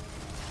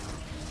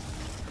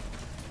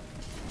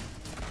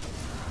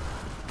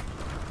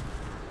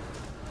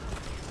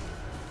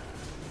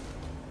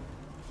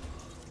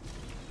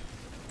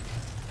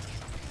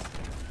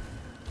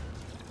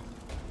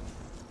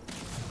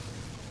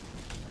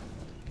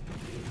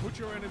 Put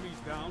your enemies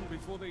down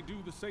before they do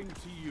the same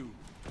to you.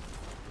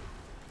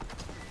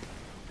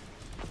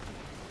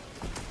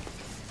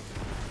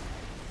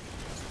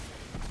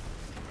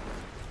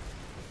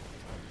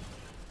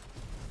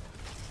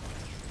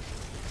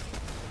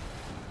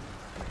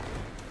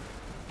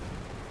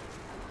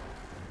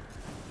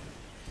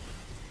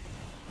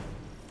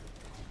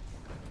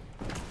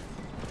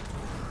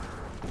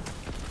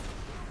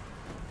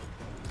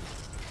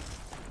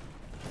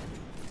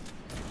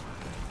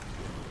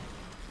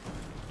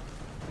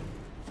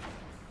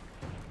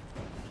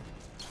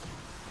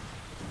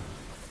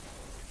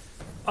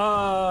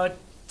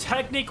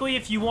 Technically,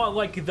 if you want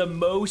like the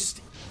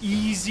most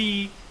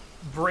easy,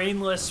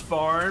 brainless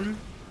farm,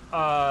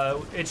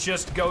 it's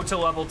just go to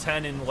level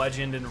 10 in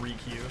Legend and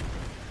requeue.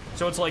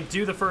 So it's like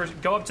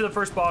go up to the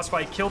first boss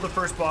fight, kill the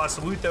first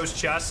boss, loot those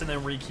chests, and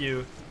then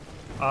requeue.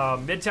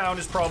 Midtown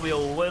is probably a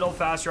little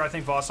faster. I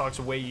think Vostok's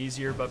way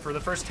easier, but for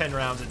the first 10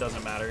 rounds, it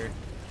doesn't matter.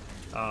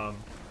 So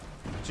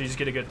you just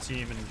get a good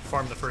team and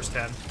farm the first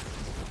 10.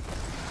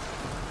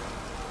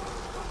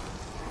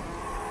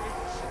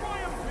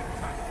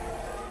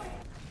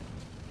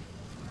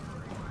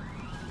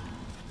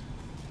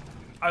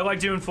 I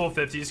like doing full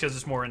 50s because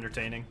it's more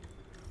entertaining.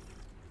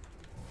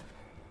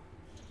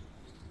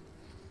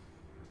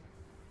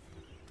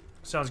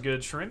 Sounds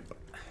good, Shrimp.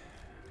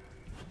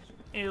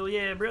 Hell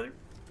yeah, brother.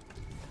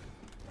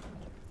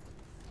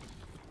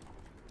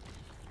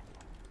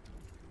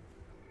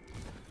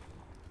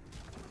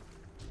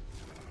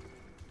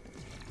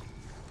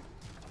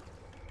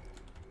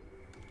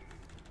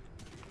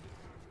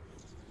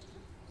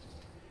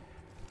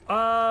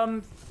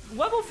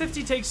 Level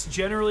 50 takes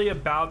generally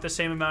about the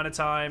same amount of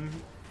time.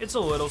 It's a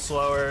little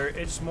slower.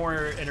 It's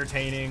more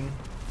entertaining.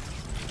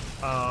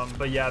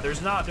 But yeah,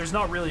 there's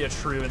not really a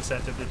true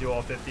incentive to do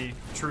all 50,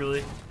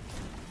 truly.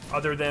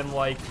 Other than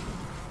like,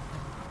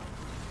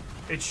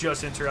 it's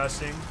just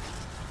interesting.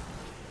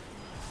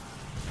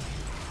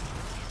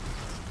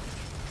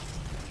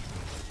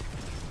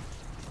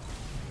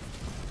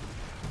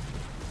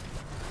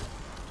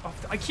 Oh,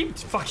 I keep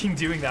fucking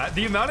doing that.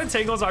 The amount of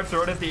tangles I've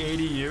thrown at the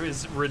ADU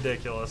is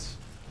ridiculous.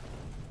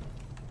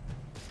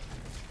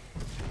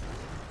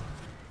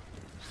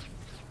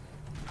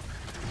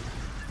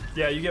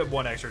 Yeah, you get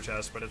one extra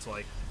chest, but it's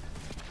like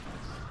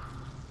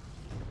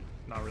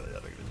not really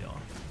that big of a deal.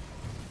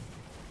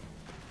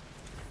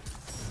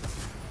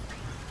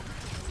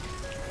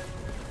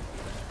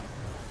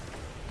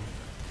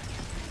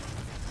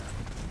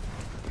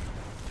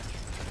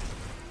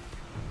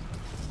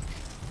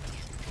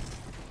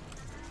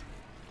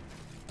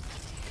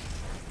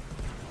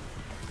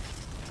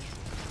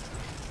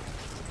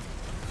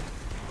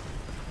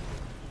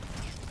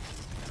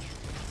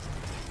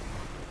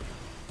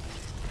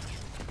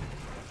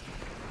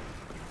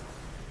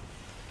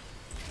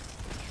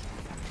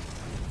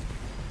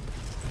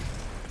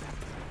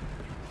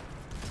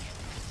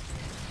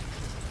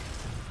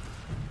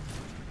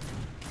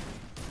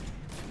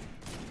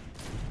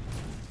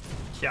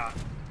 Yeah,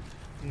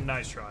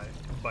 nice try,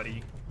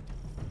 buddy.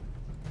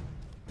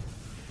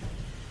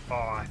 Oh,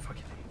 I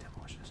fucking hate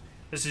demolitions.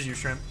 This is you,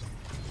 shrimp.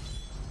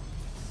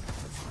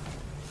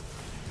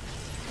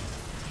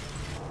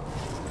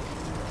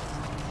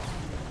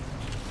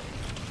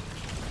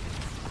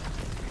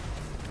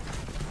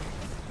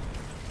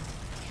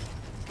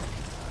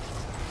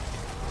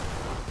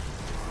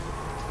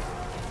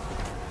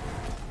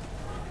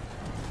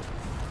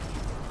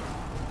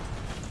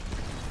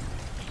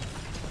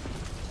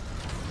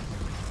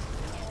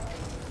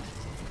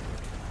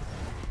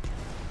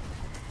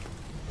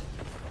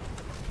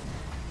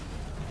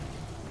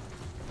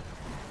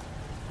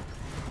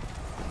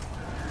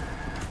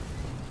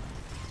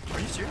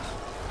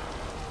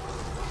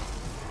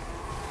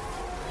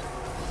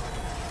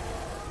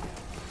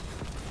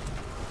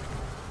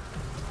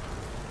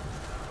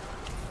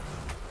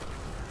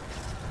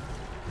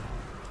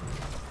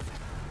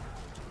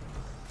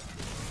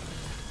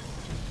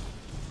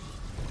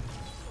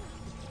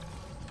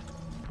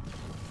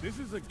 This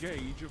is a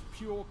gauge of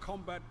pure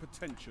combat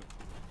potential.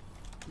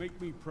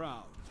 Make me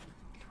proud.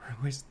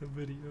 Release the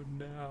video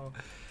now.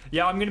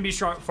 Yeah, I'm gonna be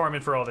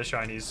farming for all the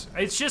shinies.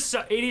 It's just,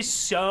 it is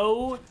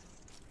so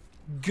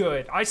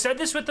good. I said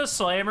this with the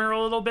slammer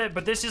a little bit,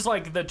 but this is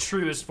like the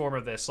truest form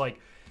of this. Like,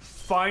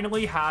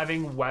 finally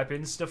having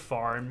weapons to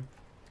farm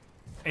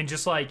and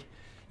just like,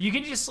 you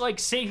can just like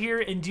sit here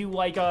and do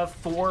like a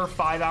 4 or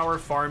 5 hour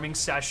farming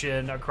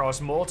session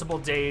across multiple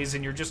days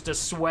and you're just a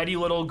sweaty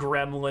little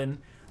gremlin.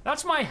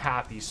 That's my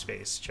happy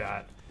space,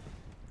 chat.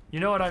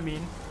 You know what I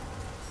mean?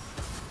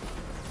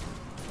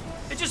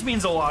 It just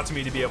means a lot to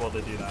me to be able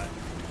to do that.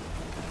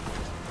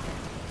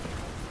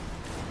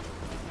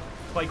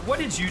 Like, what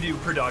did you do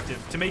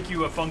productive to make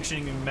you a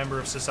functioning member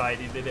of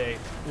society today?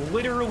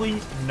 Literally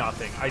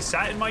nothing. I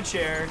sat in my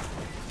chair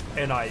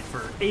and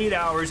for 8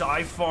 hours,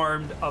 I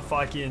farmed a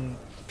fucking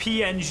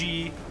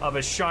PNG of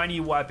a shiny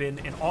weapon.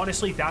 And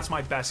honestly, that's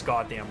my best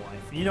goddamn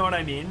life. You know what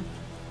I mean?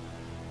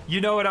 You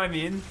know what I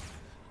mean?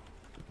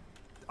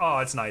 Oh,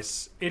 it's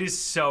nice. It is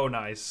so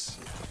nice.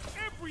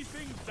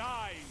 Everything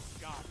dies,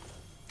 God.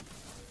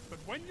 But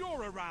when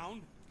you're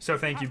around, so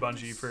thank you,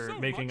 Bungie, for so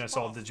making us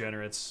all faster.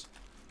 degenerates.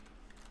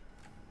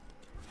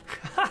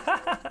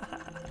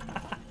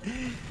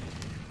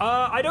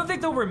 I don't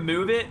think they'll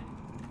remove it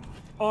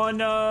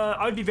on,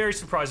 I would be very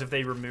surprised if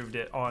they removed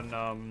it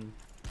on,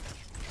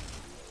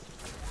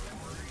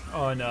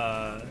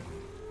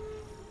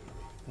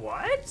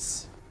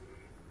 what?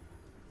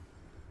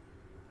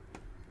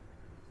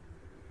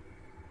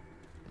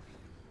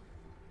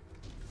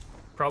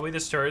 Probably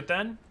this turret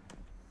then.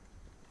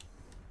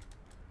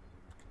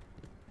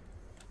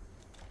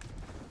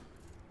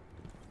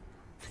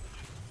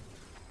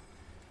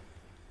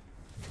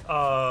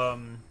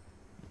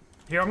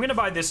 Here, I'm gonna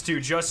buy this too,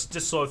 just to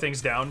slow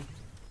things down.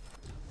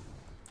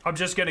 I'm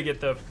just gonna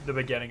get the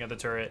beginning of the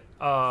turret.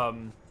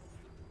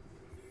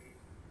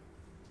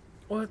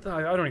 What the,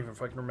 I don't even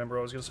fucking remember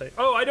what I was gonna say.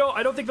 Oh, I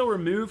don't think they'll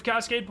remove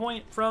Cascade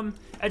Point from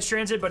Edge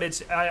Transit, but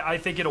I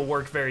think it'll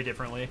work very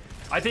differently.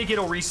 I think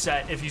it'll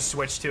reset if you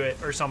switch to it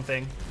or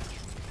something.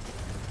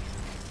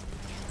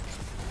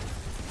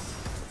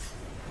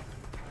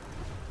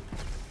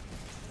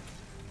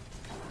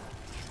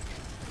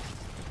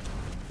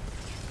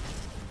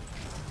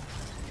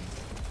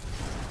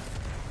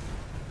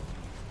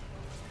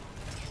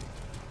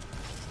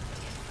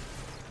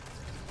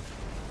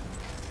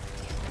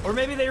 Or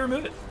maybe they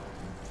remove it.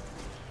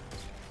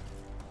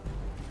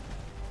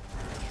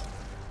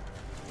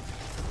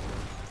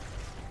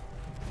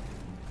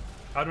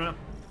 I don't know.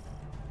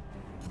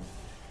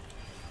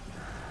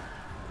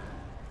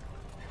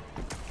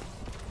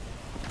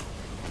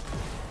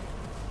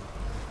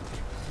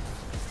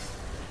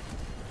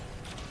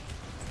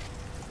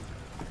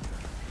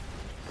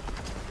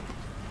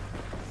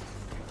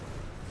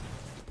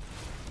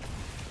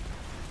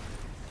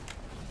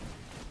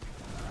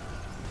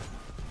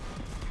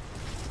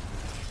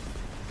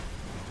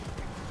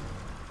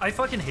 I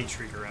fucking hate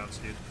shrieker rounds,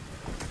 dude.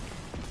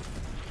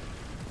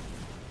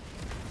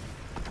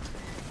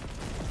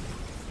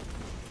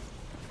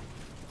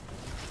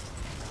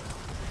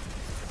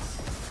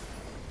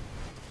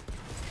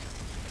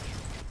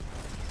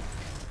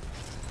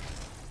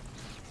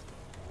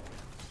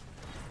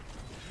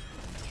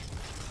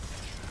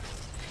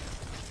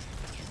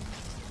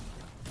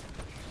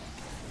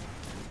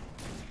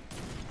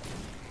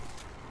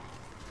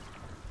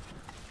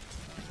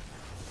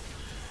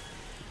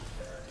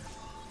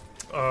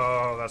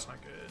 that's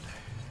not good.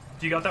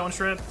 Do you got that one,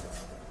 Shrimp?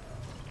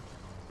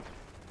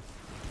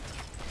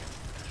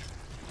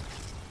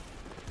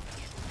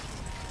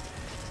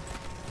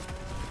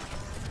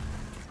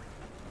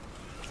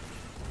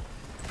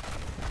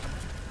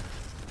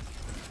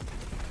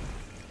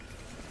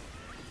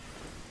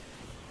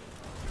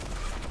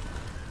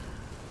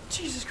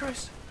 Jesus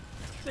Christ.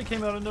 They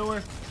came out of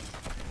nowhere.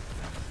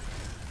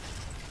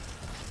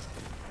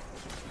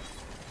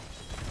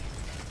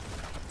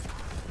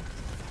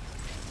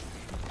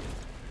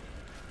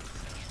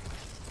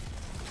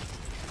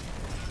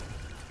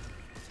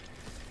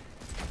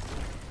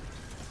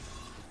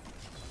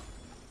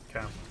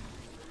 Okay.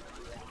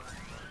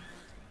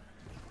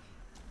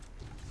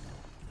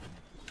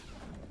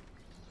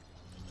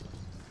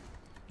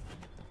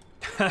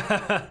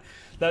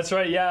 That's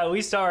right. Yeah, at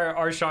least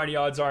our shiny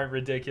odds aren't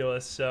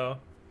ridiculous, so.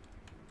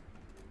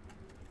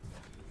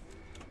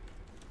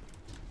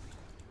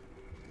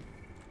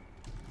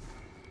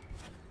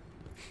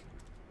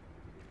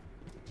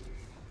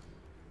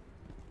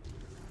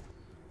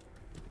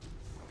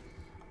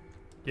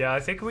 Yeah, I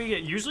think we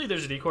get, usually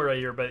there's a decoy right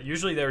here, but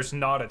usually there's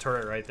not a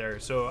turret right there.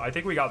 So I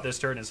think we got this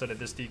turret instead of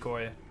this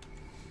decoy.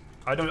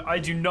 I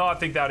do not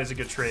think that is a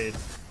good trade.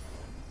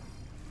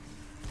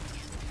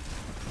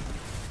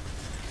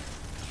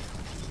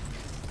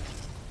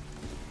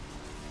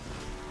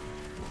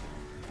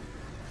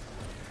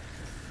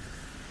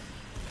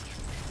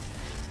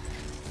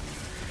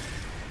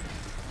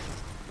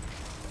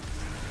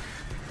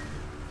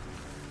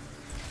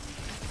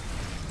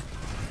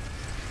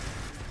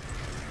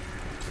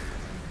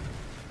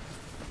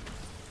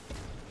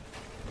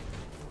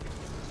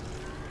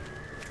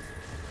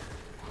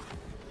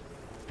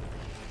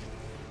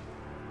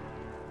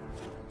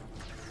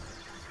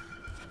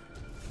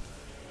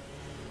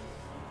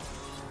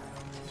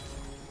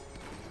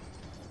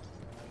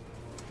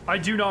 I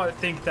do not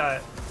think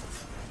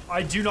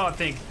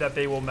that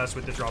they will mess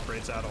with the drop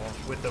rates at all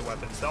with the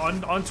weapons.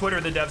 On Twitter,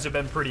 the devs have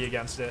been pretty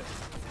against it.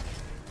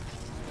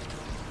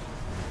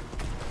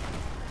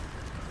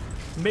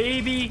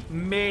 Maybe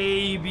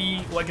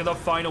like in the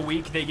final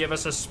week they give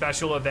us a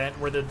special event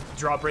where the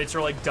drop rates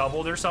are like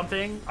doubled or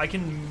something. I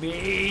can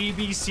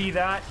maybe see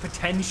that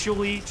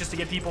potentially just to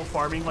get people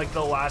farming like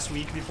the last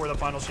week before the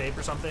final shape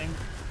or something.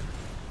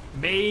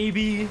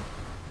 Maybe,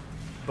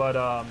 but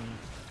I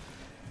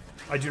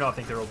do not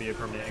think there will be a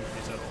permanent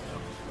increase at all.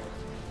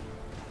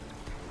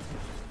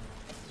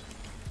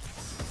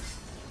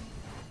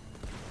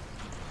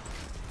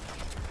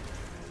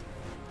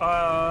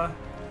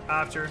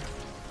 After.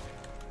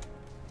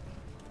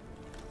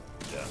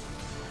 Yeah.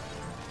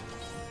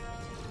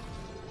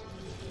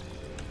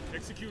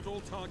 Execute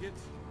all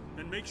targets,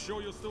 and make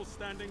sure you're still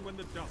standing when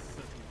the dust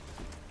settles.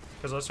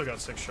 Because I still got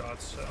 6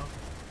 shots, so.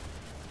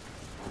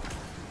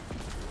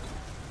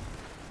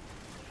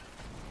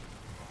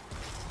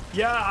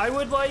 Yeah, I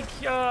would like,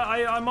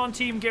 I'm on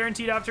team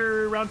guaranteed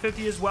after round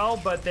 50 as well,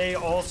 but they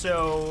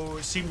also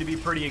seem to be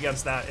pretty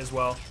against that as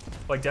well.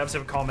 Like, devs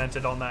have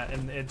commented on that,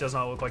 and it does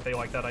not look like they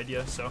like that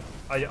idea, so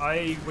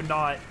I would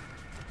not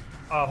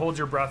hold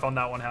your breath on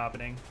that one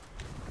happening.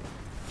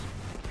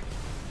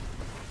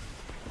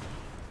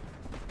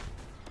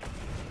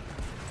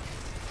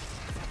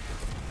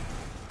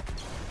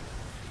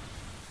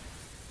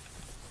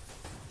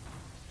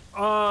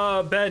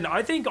 Ben,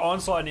 I think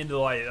Onslaught and Into the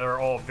Light are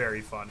all very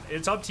fun.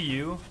 It's up to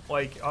you,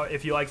 like,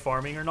 if you like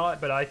farming or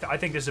not, but I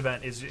think this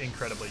event is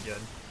incredibly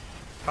good.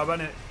 How about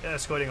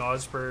escalating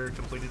odds per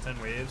completed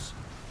 10 waves?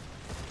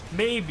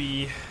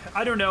 Maybe.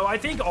 I don't know. I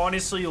think,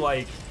 honestly,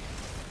 like,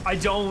 I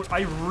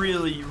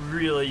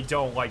really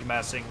don't like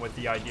messing with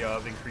the idea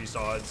of increased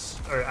odds,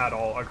 or at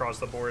all, across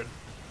the board.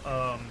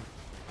 I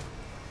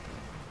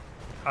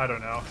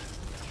don't know.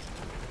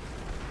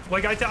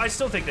 Like, I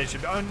still think they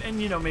should,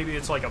 and you know, maybe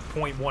it's like a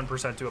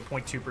 0.1% to a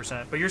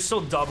 0.2%, but you're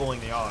still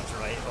doubling the odds,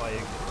 right?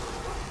 Like,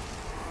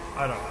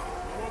 I don't know.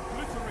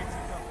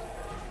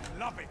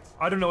 Love it.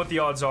 I don't know what the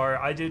odds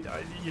are.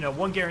 You know,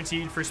 1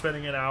 guaranteed for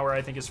spending an hour,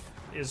 I think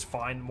is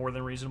fine, more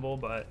than reasonable,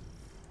 but.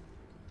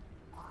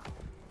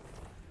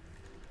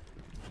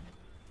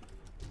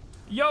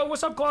 Yo,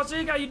 what's up,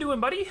 Classic? How you doing,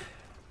 buddy?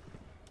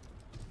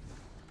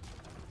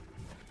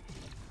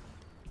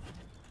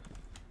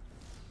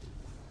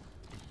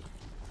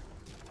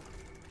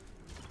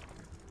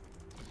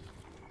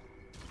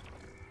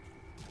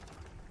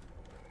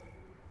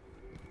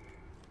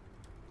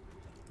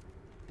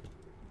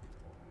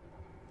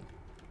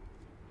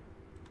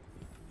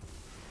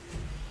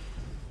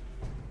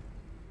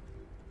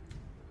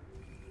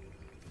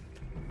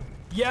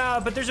 Yeah,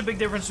 but there's a big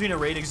difference between a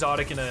raid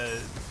exotic and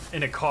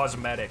a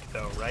cosmetic,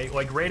 though, right?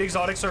 Like, raid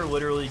exotics are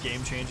literally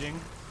game-changing.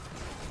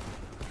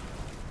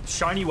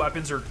 Shiny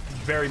weapons are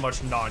very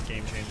much not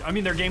game-changing. I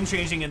mean, they're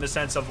game-changing in the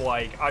sense of,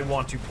 like, I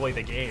want to play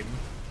the game.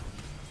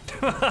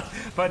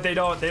 But they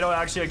don't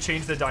actually, like,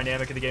 change the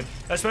dynamic of the game.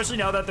 Especially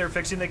now that they're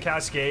fixing the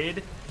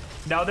Cascade.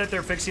 Now that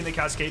they're fixing the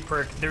Cascade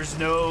perk, there's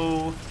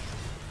no...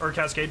 Or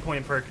Cascade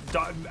point perk.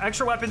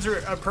 Extra weapons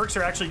or perks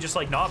are actually just,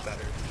 like, not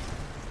better.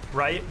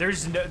 Right?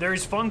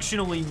 There's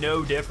functionally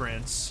no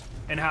difference,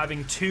 and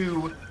having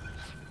two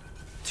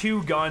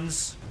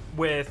guns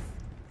with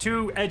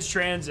 2 edge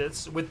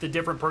transits with the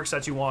different perk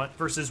sets you want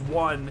versus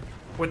one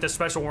with the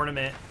special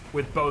ornament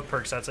with both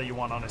perk sets that you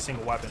want on a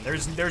single weapon.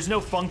 There's no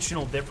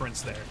functional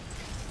difference there.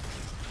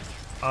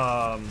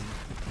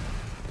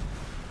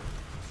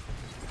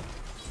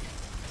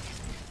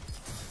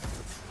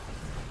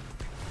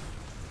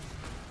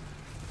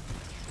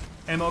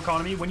 Ammo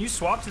economy, when you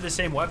swap to the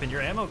same weapon,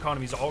 your ammo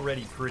economy is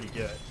already pretty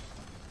good.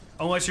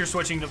 Unless you're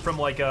switching from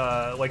like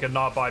a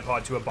not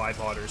bipod to a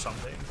bipod or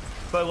something.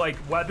 But like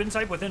weapon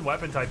type within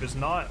weapon type is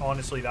not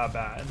honestly that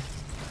bad.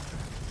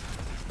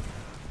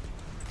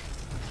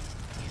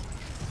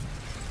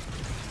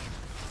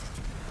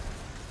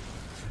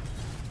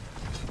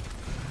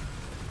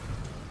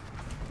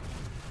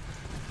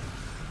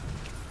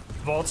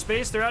 Vault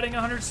space, they're adding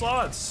 100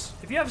 slots.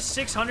 If you have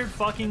 600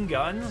 fucking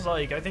guns,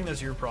 like, I think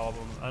that's your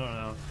problem. I don't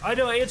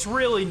know. It's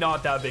really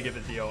not that big of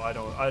a deal. I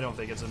don't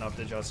think it's enough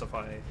to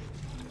justify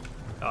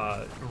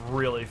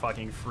really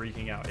fucking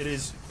freaking out. It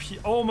is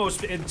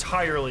almost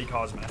entirely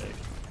cosmetic.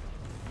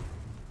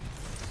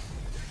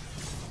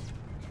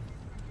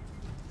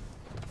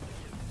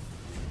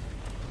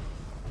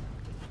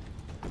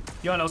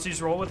 You want else just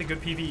roll with a good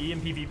PvE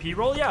and PvP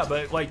roll? Yeah,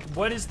 but like,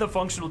 what is the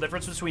functional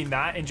difference between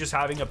that and just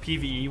having a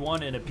PvE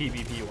one and a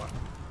PvP one?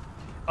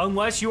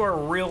 Unless you are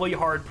really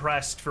hard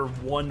pressed for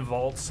one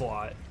vault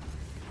slot,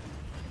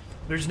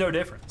 there's no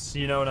difference.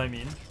 You know what I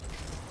mean?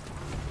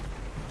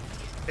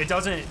 It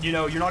doesn't, you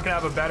know, you're not gonna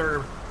have a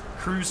better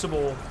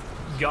Crucible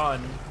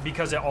gun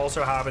because it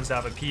also happens to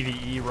have a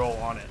PvE roll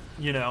on it,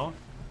 you know?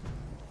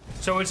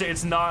 So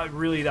it's not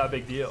really that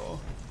big deal.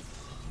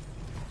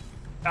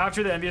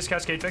 After the envious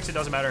cascade fix, it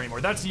doesn't matter anymore.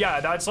 That's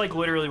like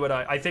literally what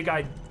I think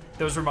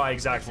those were my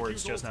exact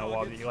words just now,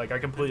 Wabi. Like, I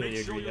completely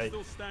agree.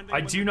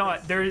 I do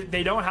not,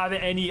 they don't have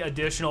any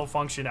additional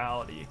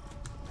functionality.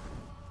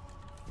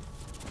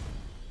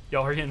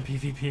 Y'all are getting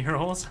PvP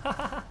rolls?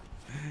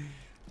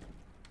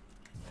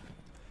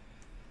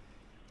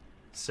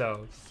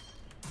 So,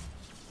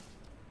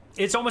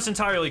 it's almost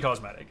entirely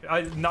cosmetic.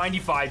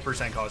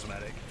 95%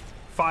 cosmetic.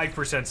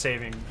 5%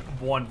 saving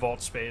 1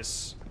 vault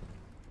space.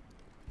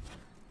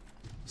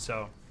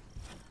 So,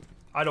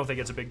 I don't think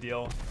it's a big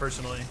deal,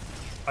 personally.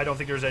 I don't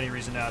think there's any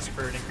reason to ask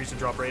for an increase in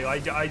drop rate.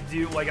 I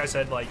do, like I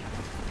said, like,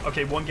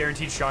 okay, 1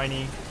 guaranteed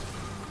shiny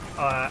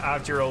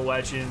after a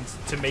legend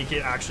to make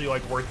it actually,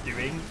 like, worth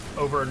doing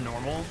over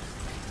normal.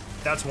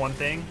 That's one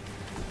thing.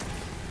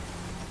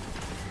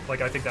 Like,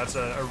 I think that's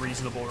a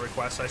reasonable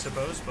request, I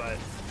suppose, but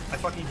I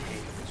fucking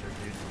hate Wizard,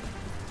 dude.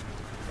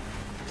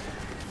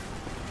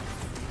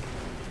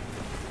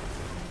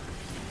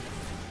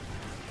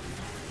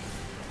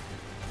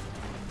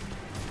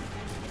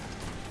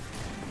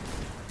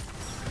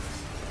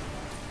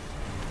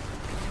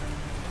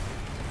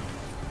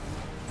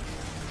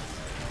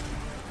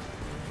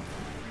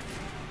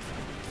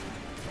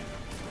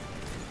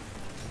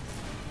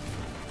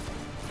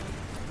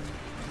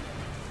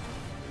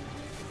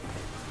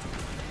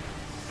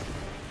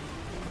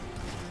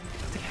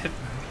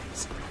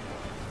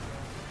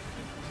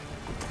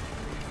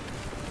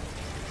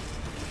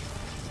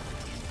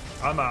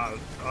 I'm out.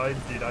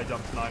 Dude, I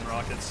dumped 9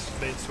 rockets.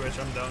 Bait switch,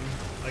 I'm done.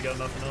 I got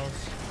nothing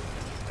else.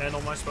 And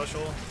on my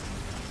special.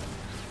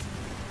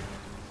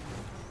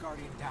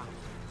 Guardian down.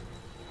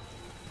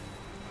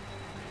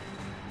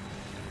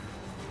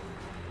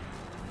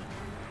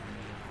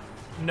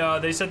 No,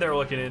 they said they were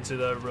looking into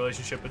the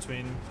relationship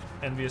between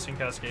Envious and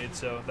Cascade,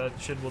 so that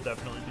will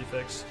definitely be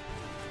fixed.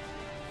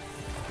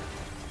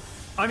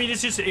 I mean,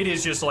 it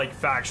is just like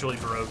factually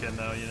broken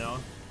though, you know?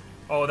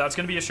 Oh, that's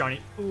gonna be a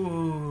shiny.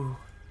 Ooh.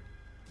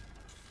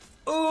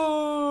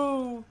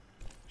 Ooh.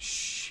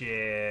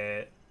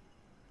 Shit.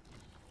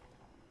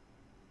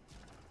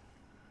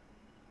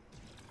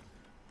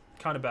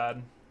 Kind of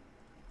bad.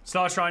 It's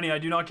not shiny, I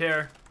do not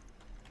care.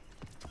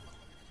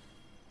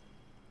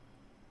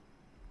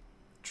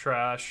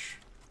 Trash.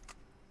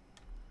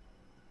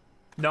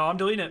 No, I'm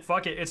deleting it.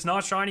 Fuck it. It's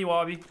not shiny,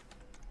 Wabi.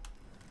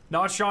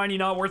 Not shiny,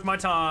 not worth my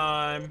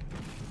time.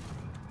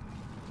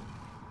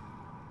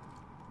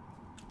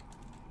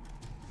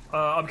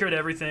 Upgrade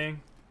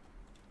everything.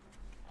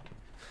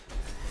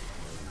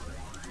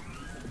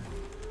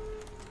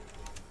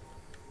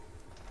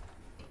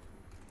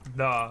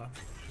 Nah.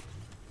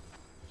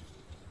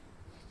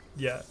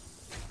 Yeah.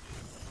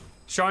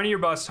 Shiny or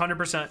bust,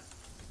 100%.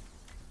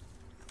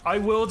 I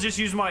will just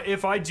use my,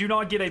 if I do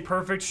not get a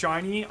perfect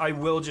shiny, I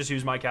will just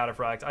use my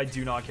cataphract. I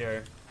do not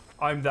care.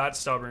 I'm that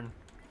stubborn.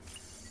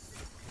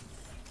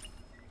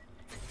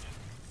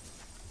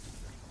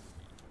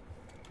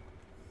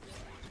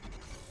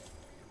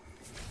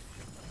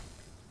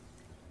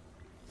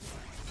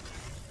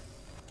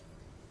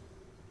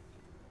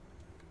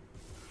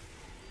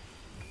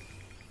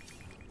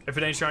 If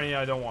it ain't shiny,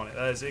 I don't want it.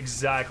 That is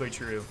exactly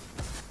true.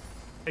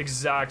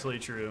 Exactly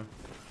true.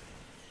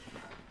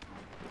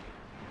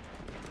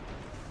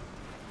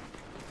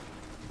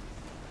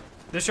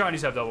 The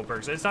shinies have double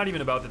perks. It's not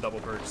even about the double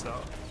perks,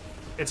 though.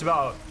 It's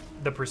about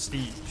the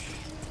prestige.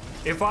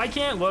 If I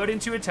can't load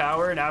into a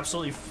tower and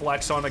absolutely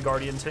flex on a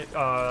Guardian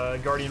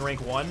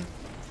rank 1,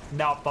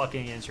 not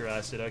fucking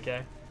interested,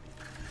 okay?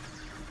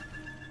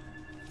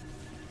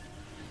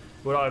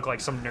 Would I look like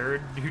some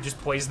nerd who just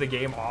plays the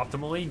game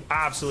optimally?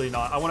 Absolutely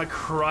not. I want to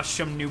crush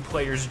some new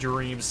players'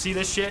 dreams. See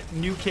this shit?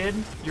 New kid?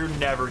 You're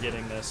never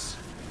getting this.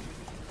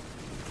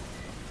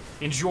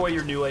 Enjoy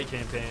your new late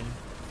campaign.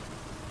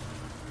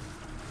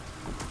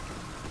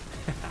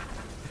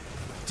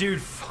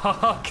 Dude,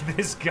 fuck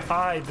this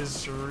guy,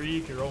 this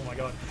Freek. Oh my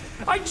god.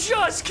 I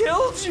just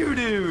killed you,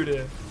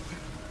 dude!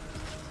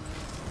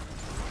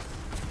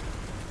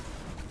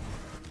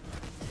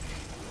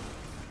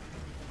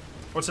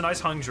 What's a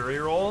nice hung jury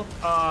roll?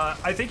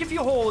 I think if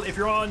you're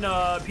on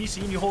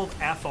PC and you hold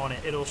F on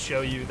it, it'll show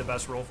you the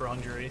best roll for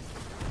hung jury.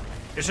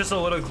 It's just a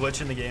little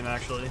glitch in the game,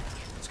 actually.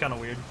 It's kind of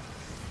weird.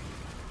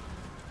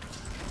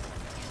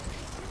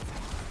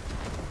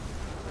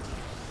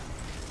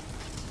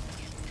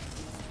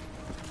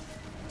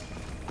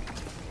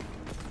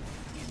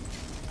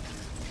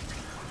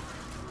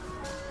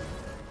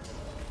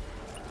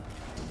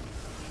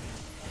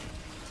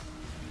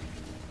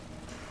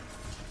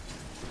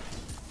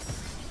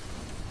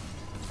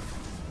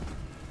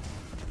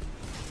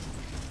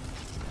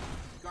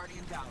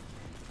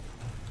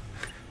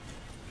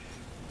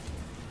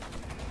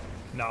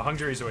 No, hung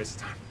jury's a waste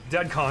of time.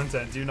 Dead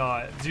content. Do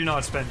not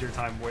spend your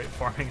time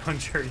farming hung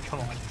jury. Come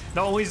on.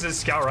 Not only is it a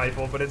scout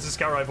rifle, but it's a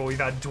scout rifle we've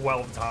had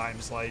 12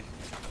 times. Like,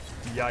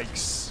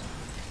 yikes.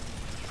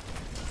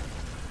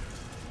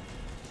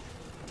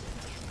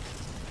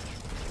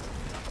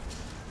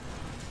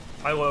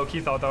 I low-key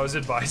thought that was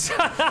advice.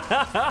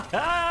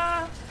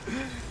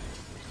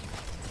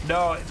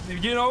 No,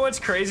 you know what's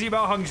crazy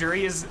about hung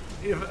jury is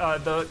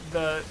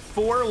the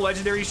 4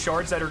 legendary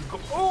shards that are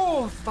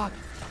oh fuck.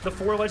 The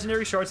 4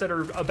 legendary shards that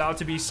are about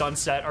to be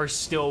sunset are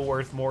still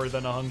worth more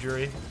than a hung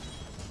jury.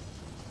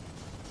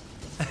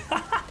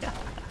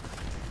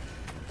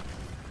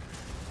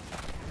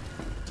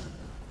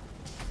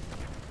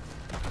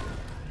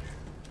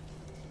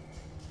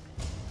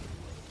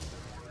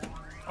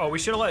 Oh, we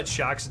should have let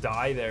Shax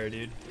die there,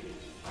 dude.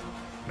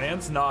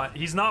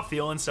 He's not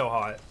feeling so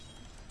hot.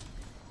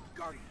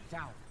 Guardian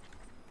down.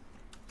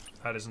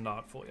 That is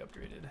not fully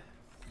upgraded.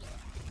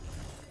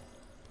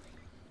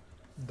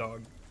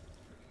 Dog.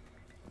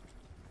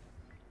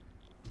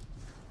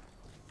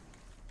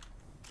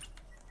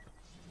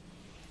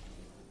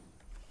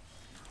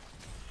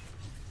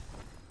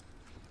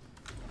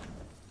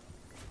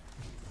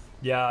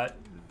 Yeah,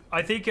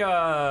 I think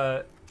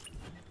the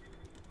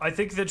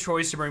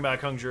choice to bring back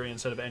hung jury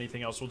instead of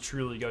anything else will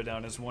truly go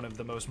down as one of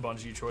the most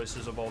Bungie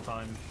choices of all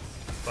time.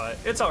 But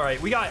it's all right.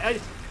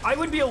 I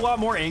would be a lot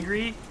more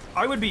angry.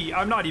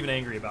 I'm not even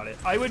angry about it.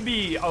 I would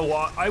be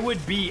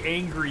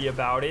angry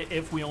about it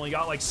if we only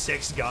got like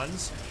 6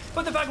 guns.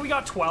 But the fact we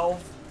got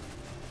 12,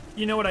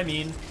 you know what I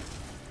mean?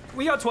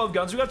 We got 12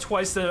 guns. We got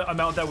twice the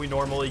amount that we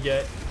normally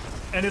get.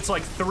 And it's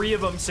like 3 of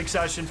them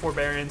succession,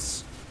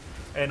 forbearance,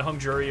 and hung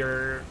jury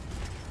are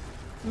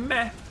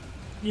meh.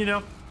 You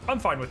know, I'm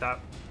fine with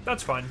that.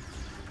 That's fine.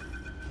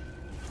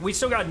 We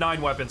still got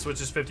 9 weapons, which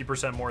is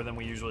 50% more than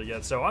we usually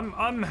get. So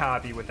I'm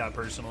happy with that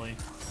personally.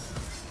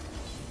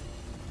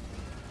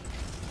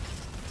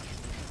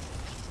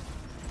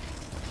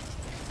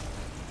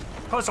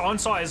 Plus,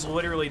 Onslaught is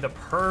literally the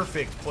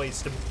perfect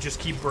place to just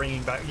keep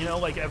bringing back, you know,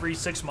 like every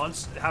 6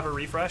 months, have a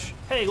refresh.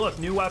 Hey, look,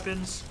 new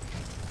weapons.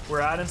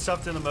 We're adding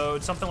stuff to the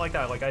mode, something like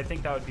that. Like, I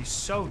think that would be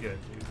so good,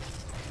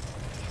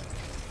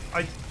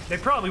 dude. They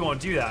probably won't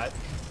do that,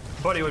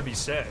 but it would be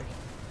sick.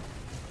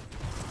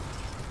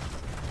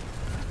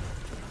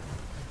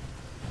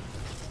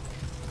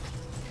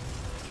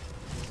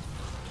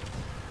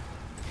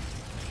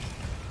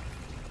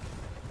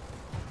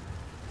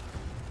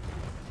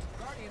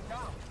 Guardian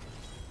down.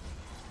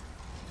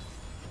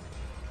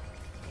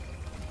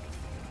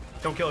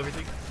 Don't kill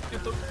everything.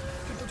 Get the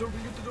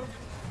token, get the token.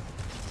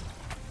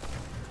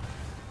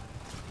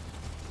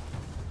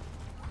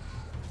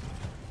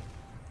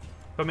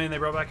 But man, they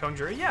brought back hung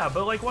jury. Yeah,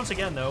 but like once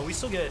again though, we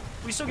still get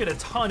a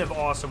ton of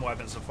awesome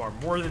weapons to farm,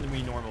 more than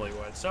we normally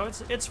would. So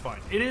it's fine.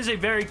 It is a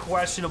very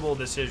questionable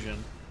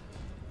decision.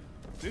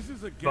 This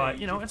is a game, but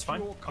you know, it's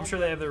fine. I'm sure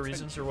they have their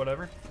reasons or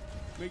whatever.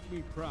 Make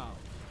me proud.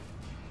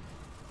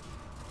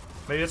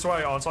 Maybe that's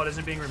why Onslaught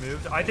isn't being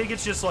removed. I think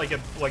it's just like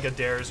a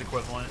Dares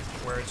equivalent,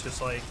 where it's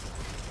just like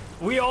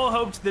we all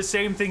hoped the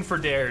same thing for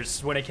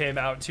Dares when it came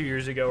out 2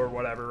 years ago or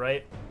whatever,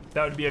 right?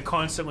 That would be a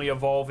constantly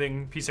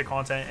evolving piece of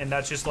content, and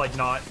that's just like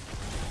not.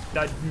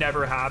 That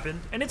never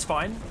happened, and it's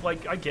fine.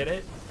 Like, I get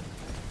it.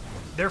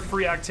 They're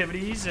free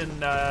activities, and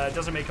it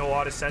doesn't make a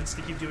lot of sense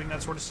to keep doing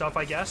that sort of stuff,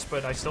 I guess,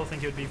 but I still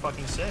think it would be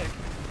fucking sick.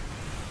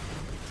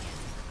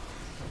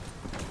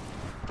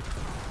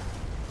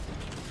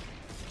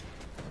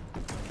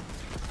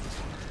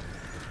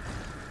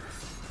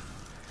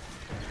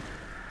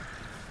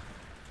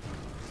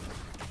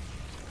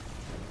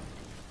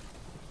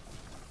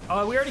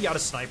 We already got a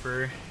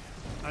sniper.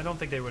 I don't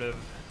think they would have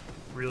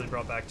really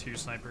brought back 2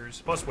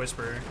 snipers plus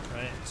whisper,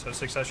 right? So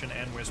succession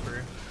and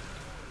whisper.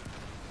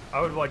 I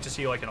would like to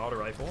see like an auto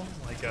rifle,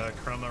 like a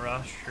Chroma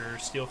Rush or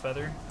Steel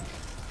Feather.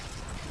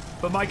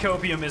 But my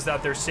copium is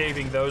that they're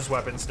saving those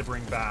weapons to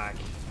bring back,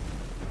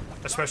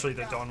 especially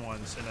the Dawn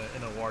ones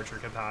in a larger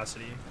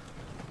capacity.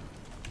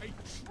 A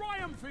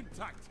triumph in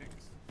tactics.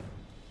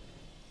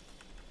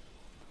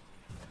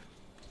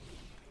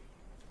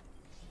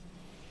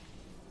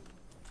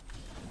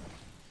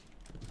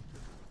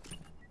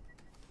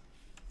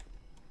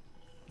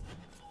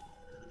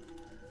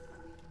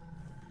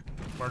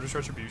 Martyr's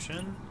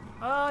Retribution?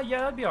 Yeah,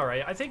 that'd be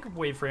alright. I think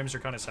wave frames are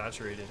kind of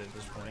saturated at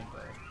this point,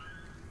 but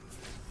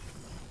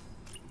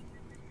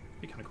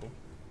be kind of cool.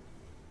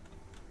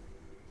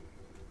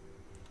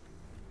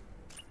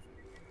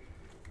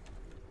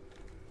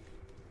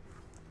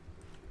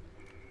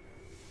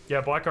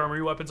 Yeah, black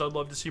armory weapons I'd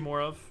love to see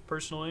more of,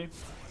 personally.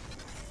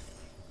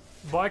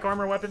 Black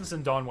armor weapons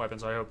and Dawn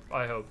weapons, I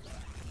hope.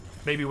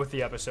 Maybe with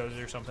the episodes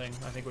or something,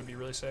 I think would be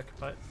really sick,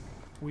 but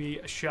we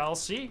shall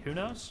see. Who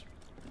knows?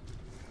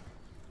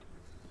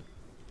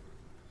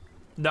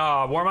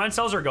 Nah, Warmind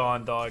cells are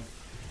gone, dog.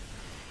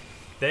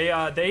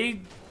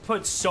 They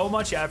put so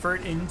much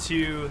effort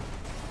into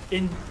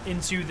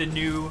the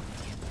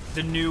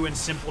new and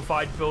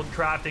simplified build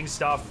crafting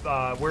stuff.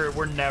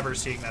 We're never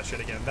seeing that shit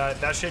again.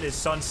 That shit is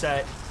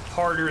sunset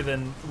harder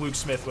than Luke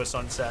Smith was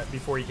sunset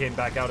before he came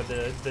back out of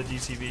the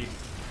DCV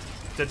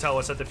to tell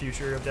us that the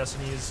future of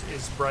Destiny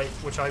is bright,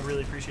 which I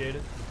really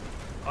appreciated.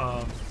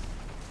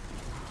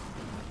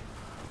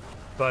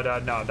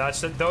 But no,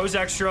 those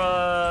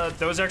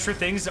extra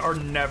things are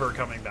never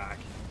coming back.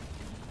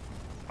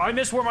 I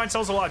miss Warmind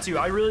cells a lot too.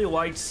 I really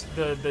liked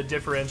the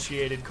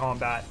differentiated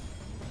combat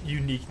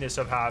uniqueness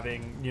of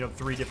having, you know,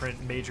 3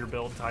 different major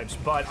build types,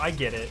 but I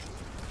get it.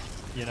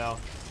 You know,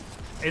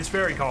 it's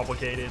very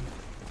complicated.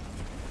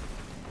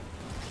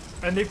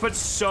 And they put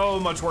so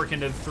much work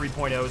into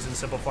 3.0s and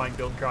simplifying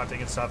build crafting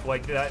and stuff.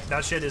 Like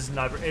that shit is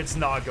never, it's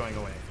not going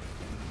away.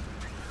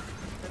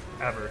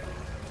 Ever.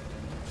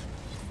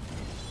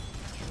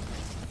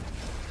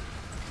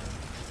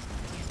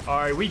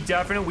 Alright, we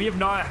have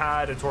not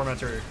had a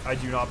Tormentor, I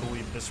do not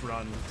believe, this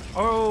run.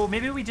 Oh,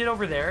 maybe we did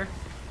over there.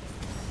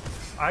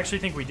 I actually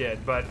think we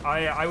did, but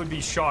I would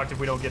be shocked if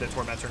we don't get a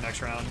Tormentor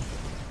next round.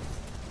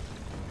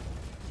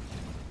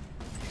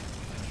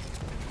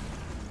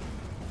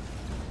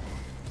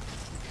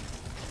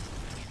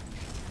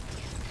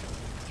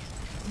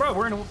 Bro,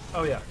 we're in a...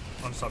 Oh, yeah.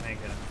 I'm stop hand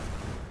cannon.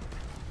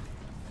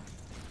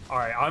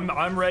 Alright,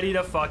 I'm ready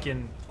to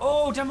fucking...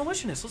 Oh,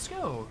 Demolitionist, let's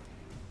go.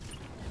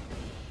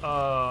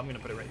 I'm gonna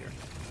put it right here.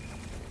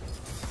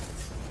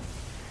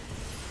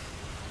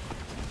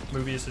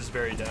 Mobius is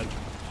very dead.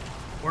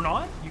 We're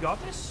not? You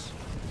got this?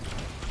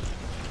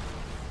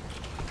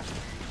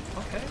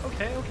 Okay.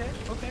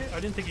 I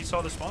didn't think he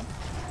saw the spawn.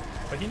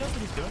 But he knows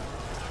what he's doing.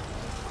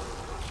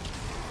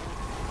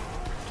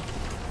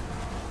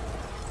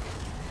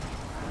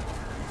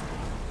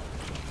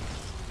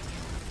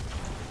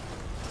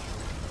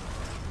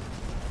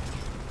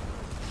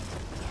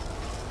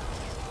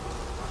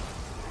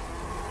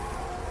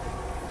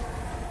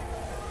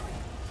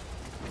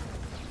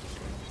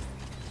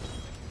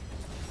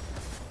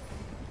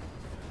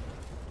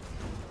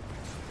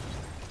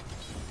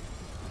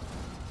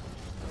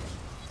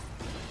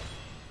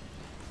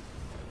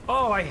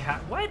 Oh,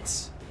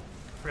 what?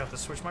 Forgot to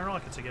switch my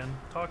rockets again.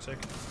 Toxic.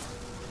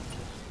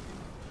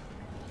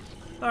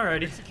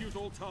 Alrighty. Execute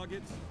all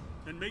targets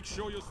and make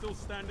sure you're still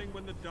standing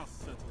when the dust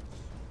settles.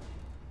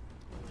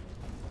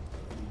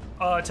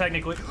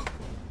 Technically.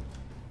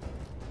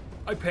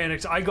 I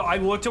panicked. I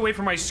looked away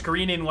from my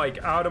screen and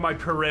like out of my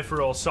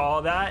peripheral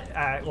saw that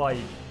at like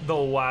the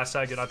last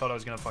second. I thought I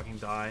was gonna fucking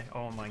die.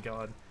 Oh my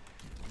god.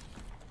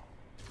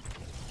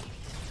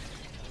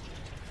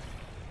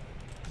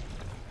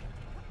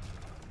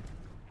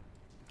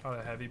 Oh,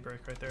 a heavy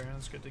break right there.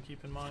 That's good to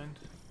keep in mind.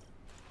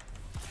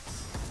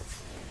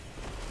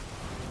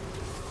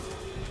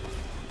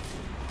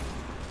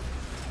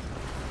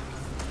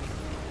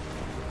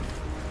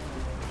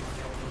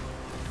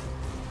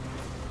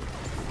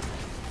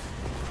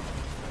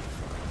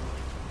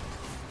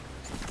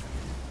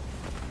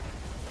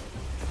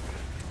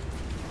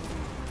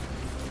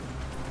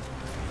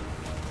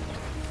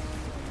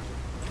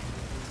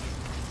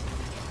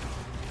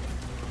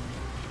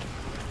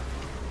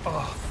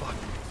 Oh, fuck.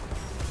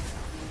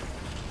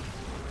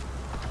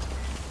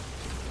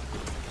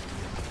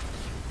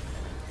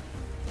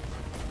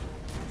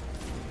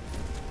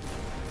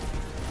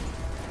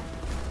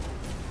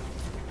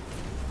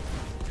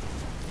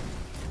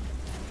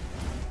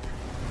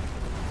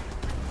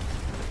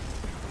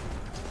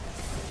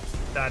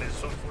 That is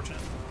so unfortunate.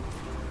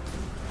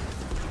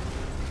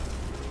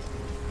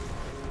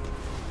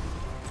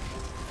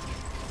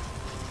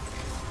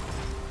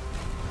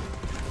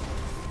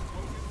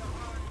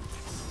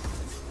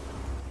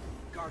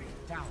 Guardian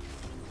down.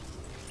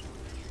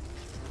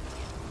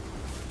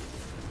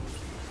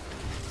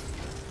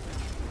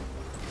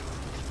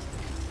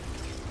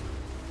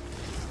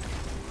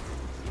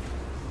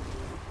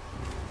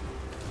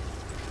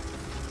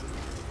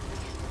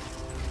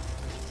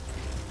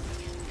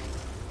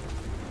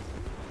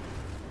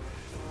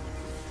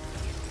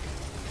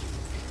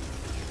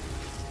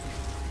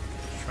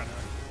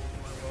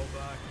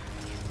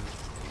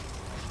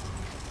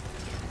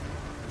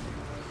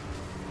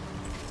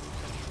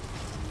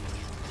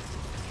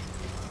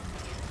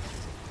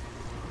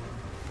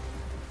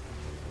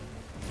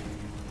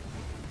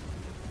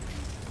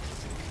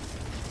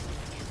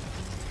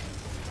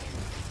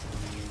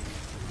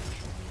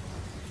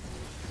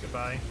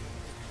 Goodbye.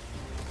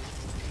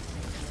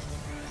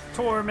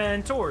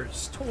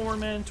 Tormentors.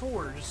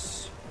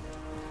 Tormentors.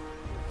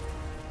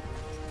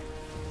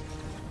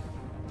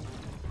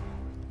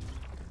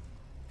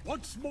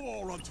 Once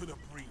more onto the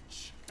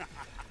breach.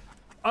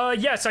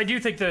 Yes, I do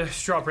think the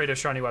drop rate of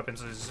shiny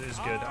weapons is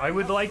good. I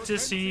would like to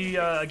see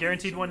a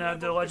guaranteed one at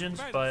the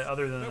Legends, but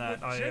other than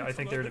that, I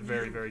think they're in a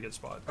very, very good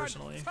spot,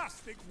 personally.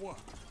 Fantastic work.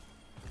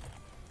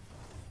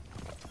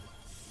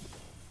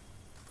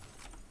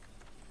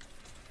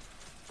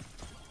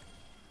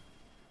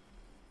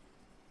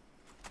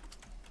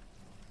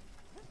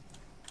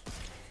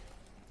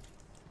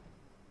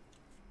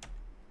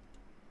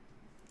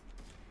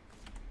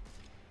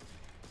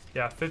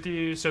 Yeah,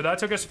 50. So that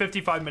took us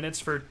 55 minutes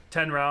for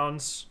 10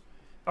 rounds,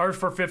 or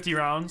for 50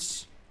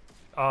 rounds,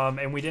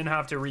 and we didn't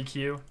have to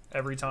requeue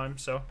every time.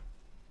 So.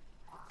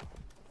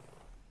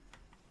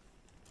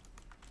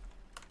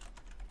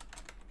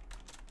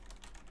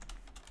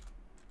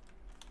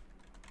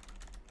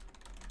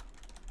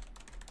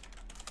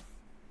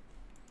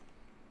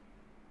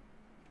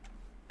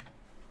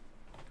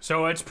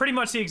 So it's pretty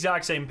much the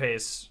exact same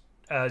pace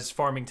as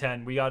farming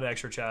 10. We got an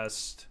extra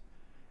chest.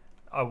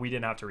 We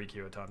didn't have to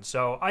requeue a ton.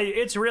 So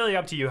it's really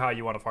up to you how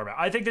you want to farm it.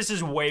 I think this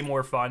is way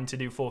more fun to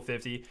do full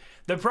 50.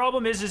 The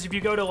problem is if you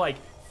go to like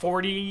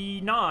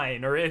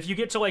 49, or if you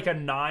get to like a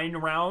 9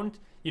 round,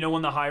 you know,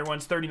 when the higher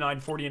ones, 39,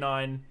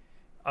 49,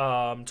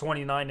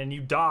 29, and you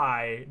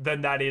die,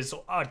 then that is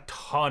a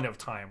ton of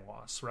time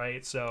loss,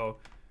 right? So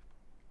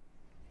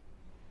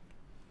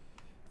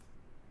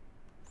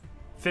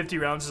 50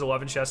 rounds is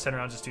 11 chests, 10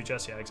 rounds is 2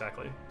 chests. Yeah,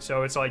 exactly.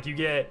 So it's like you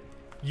get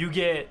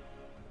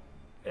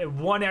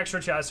 1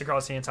 extra chest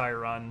across the entire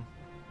run.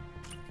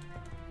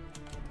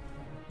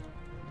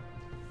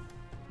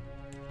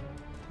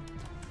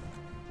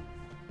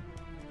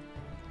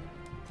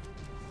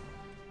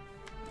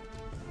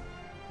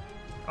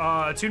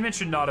 Attunement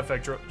should not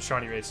affect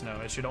shiny rates, no.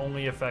 It should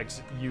only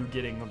affect you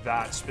getting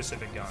that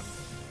specific gun.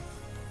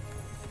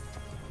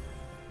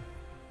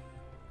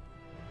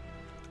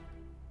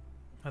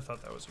 I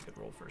thought that was a good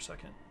roll for a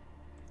second.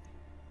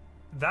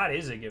 That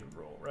is a good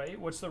roll, right?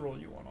 What's the roll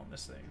you want on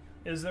this thing?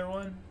 Is there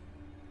one?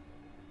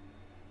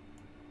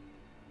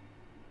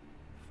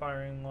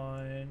 Firing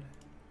line.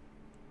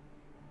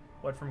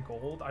 What from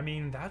gold? I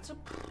mean, that's a...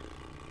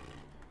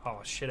 Oh,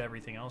 shit,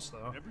 everything else,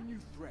 though. Every new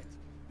threat,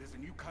 there's a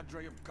new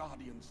cadre of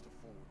guardians to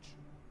forge.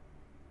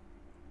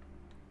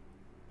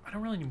 I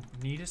don't really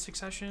need a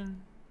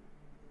succession.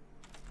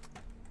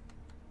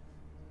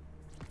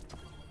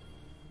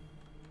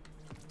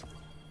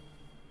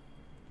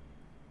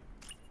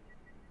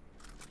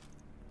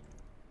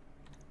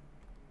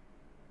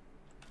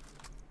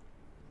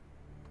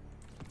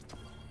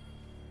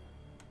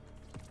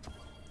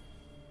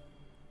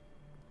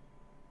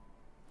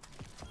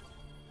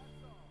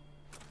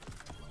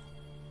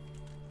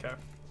 Okay.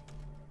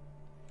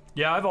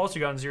 Yeah, I've also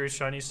gotten 0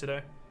 shinies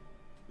today.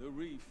 The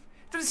reef.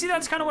 See,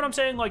 that's kind of what I'm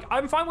saying. Like,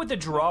 I'm fine with the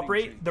drop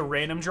rate, the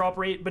random drop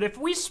rate, but if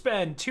we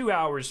spend 2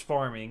 hours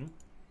farming,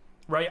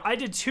 right?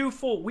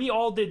 We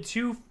all did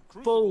 2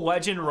 full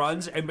legend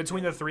runs, and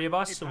between the 3 of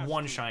us,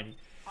 1 shiny.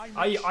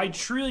 I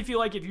truly feel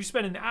like if you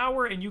spend an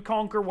hour and you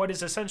conquer what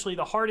is essentially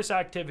the hardest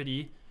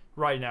activity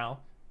right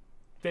now,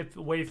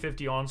 Wave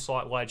 50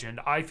 Onslaught Legend,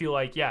 I feel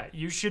like, yeah,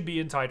 you should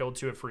be entitled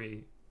to a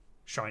free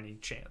shiny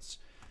chance.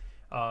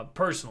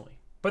 Personally.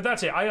 But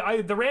that's it.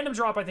 The random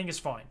drop, I think, is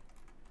fine.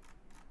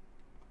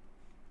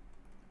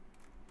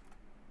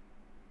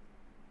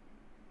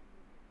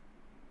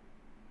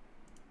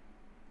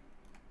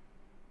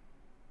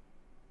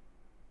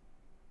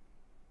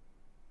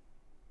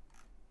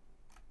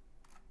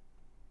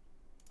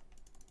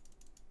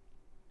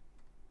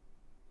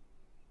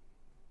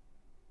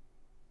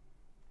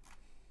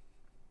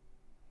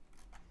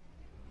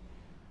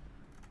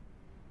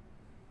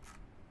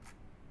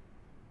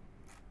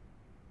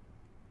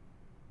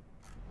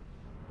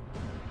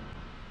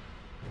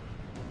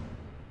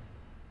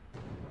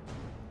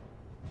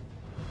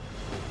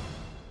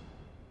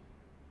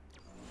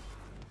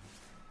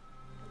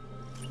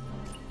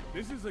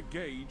 This is a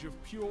gauge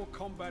of pure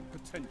combat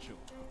potential.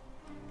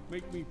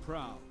 Make me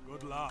proud.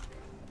 Good luck.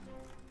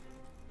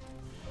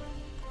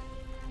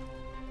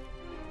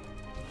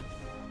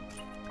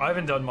 I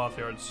haven't done moth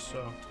yards,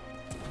 so...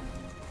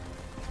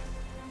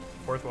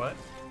 4th what?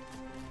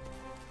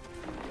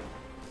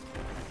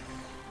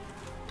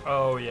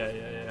 Oh,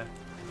 yeah.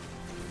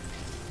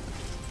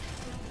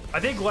 I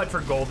think Lead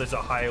for Gold is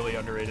a highly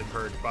underrated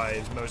perk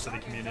by most of the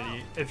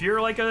community. If you're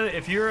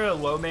a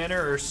low mana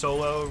or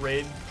solo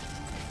raid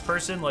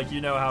person, like,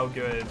 you know how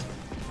good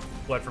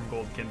Blood from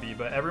Gold can be,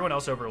 but everyone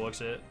else overlooks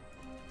it.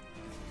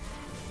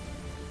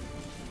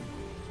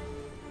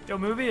 Yo,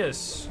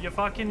 Mobius, you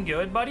fucking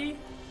good, buddy?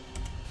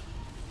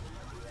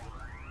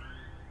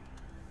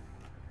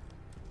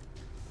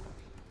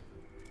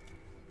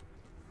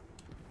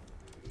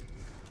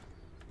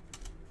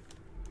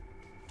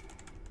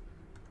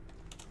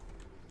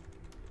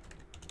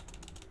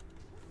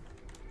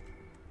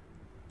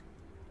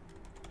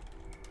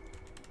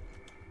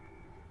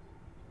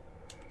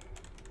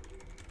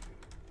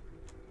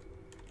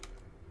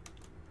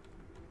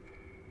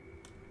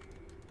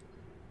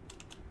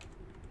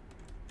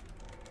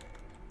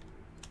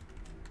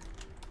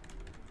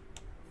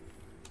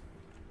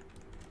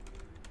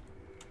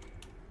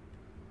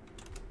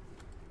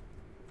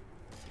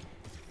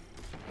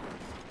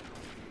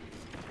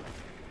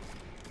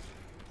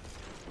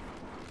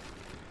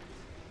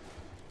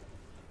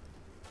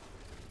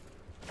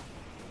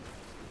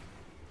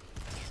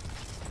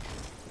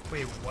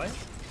 Wait, what?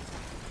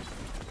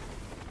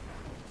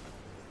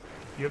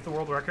 You have the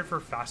world record for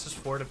fastest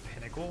floor to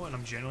pinnacle, and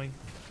I'm genuinely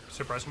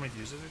surprised how many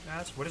views it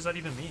has. What does that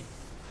even mean?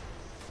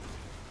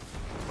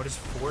 What is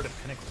floor to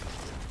pinnacle?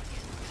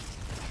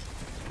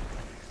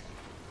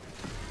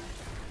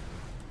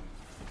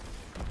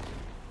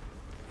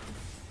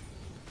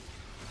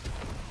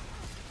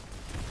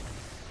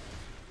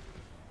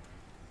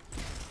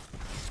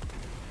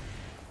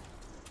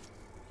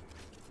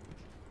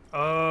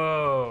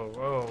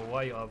 Oh,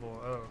 light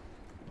level. Oh.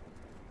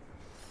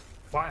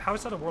 Why? How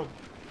is that a world?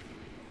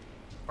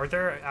 Are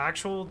there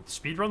actual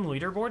speedrun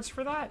leaderboards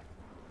for that?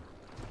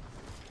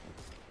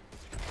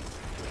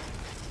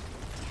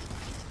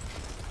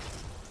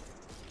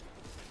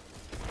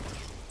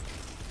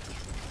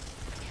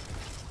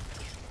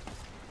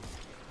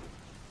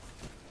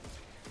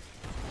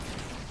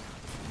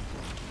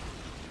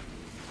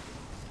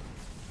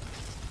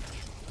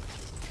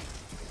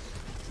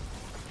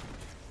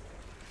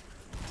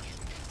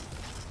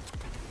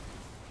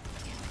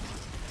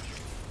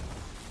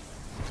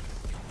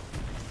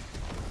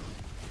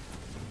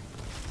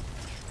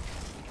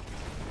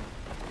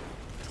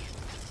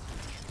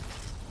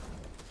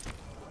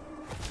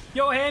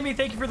 Yo, Hammy,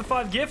 thank you for the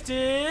 5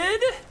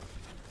 gifted.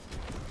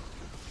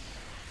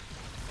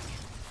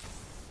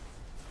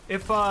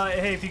 If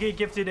if you get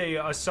gifted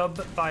a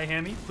sub by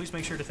Hammy, please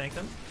make sure to thank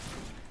them.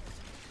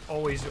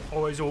 Always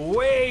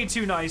way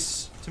too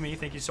nice to me.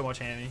 Thank you so much,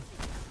 Hammy.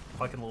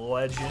 Fucking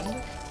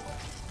legend.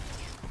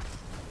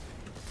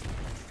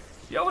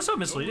 Yo, what's up,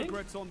 Misleading? No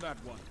regrets on that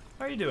one.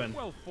 How are you doing?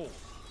 Well fought.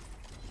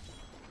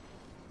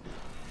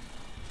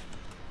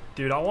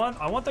 Dude, I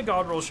want the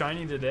God Roll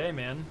shiny today,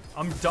 man.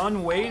 I'm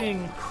done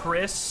waiting,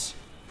 Chris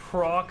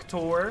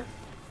Proctor.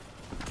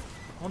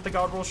 I want the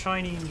God Roll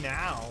shiny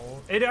now.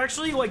 It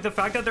actually, like, the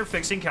fact that they're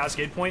fixing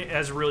Cascade Point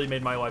has really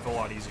made my life a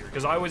lot easier,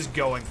 because I was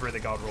going for the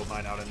God Roll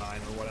 9 out of 9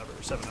 or whatever,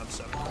 7 out of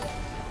 7.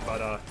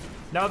 But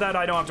now that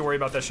I don't have to worry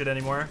about that shit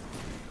anymore,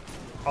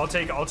 I'll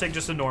take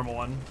just a normal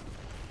one.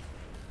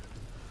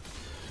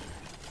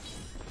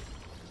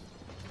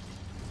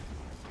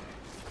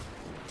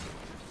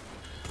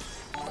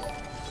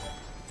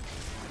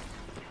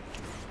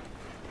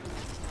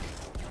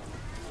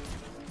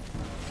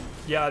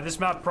 Yeah, this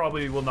map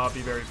probably will not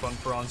be very fun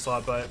for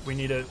Onslaught, but we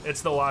need it.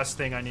 It's the last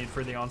thing I need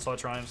for the Onslaught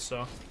Triumphs,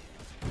 so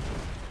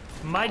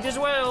might as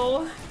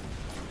well.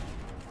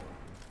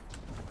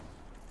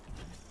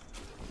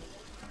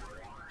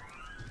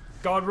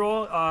 God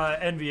Roll,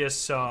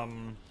 envious,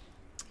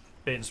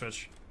 bait and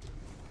switch.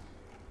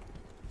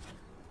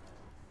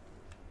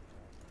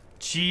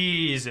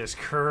 Jesus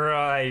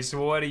Christ,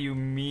 what do you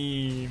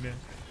mean?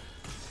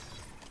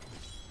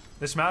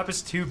 This map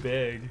is too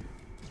big.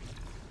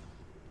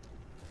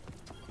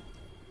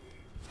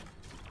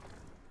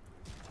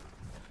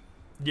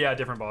 Yeah,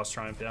 different boss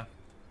triumph, yeah.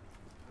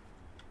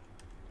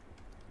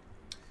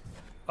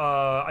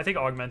 I think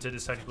augmented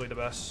is technically the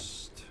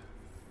best.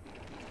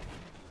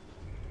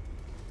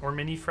 Or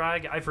mini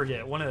frag, I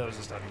forget. One of those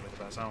is technically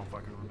the best. I don't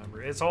fucking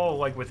remember. It's all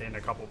like within a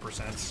couple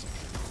percents.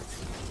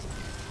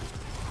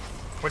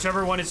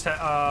 Whichever one is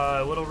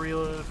a little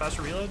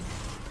faster reload,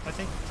 I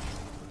think.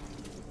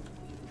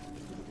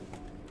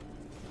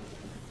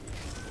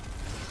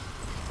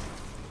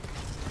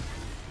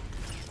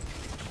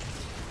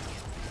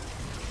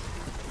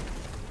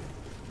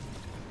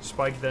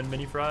 Spike, then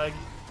mini frag.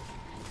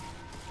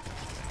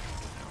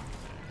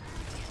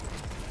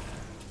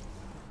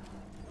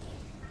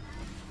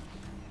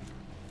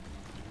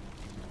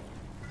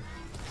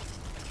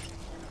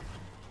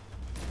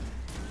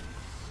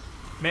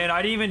 Man,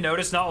 I didn't even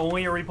notice. Not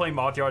only are we playing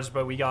Moth Yards,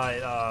 but we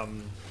got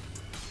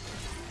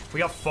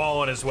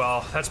Fallen as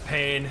well. That's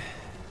pain.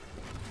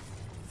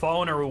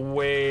 Fallen are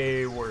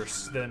way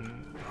worse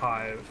than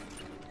Hive.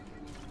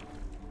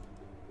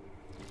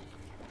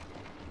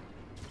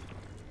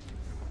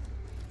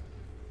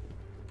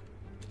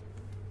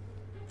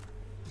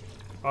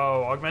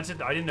 Oh,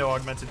 augmented? I didn't know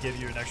augmented gave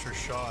you an extra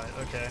shot.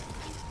 Okay.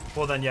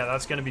 Well then, yeah,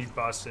 that's gonna be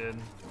busted.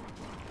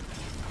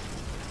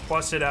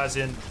 Busted as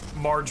in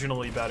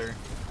marginally better.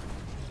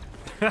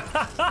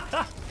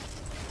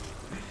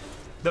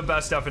 The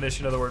best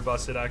definition of the word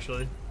busted,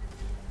 actually.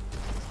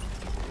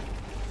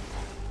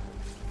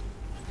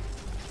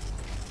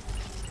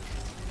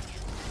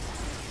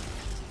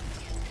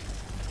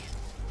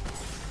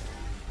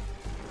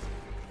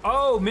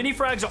 Oh, mini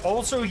frags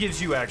also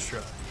gives you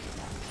extra.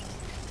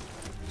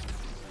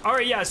 All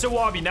right, yeah, so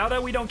Wabi, now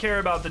that we don't care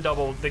about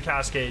the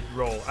cascade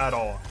roll at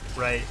all,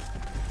 right?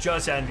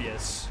 Just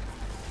envious.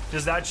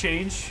 Does that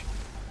change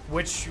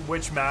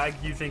which mag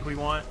you think we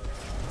want?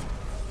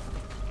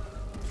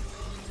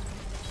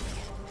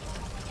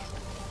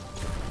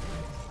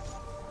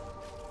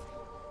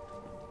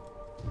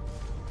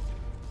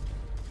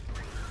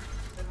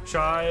 Should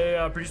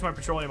I produce my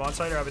petroleum on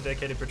site or have a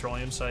dedicated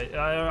petroleum site?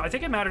 I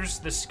think it matters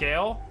the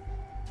scale.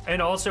 And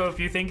also, if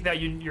you think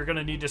that you're going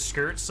to need to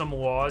skirt some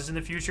laws in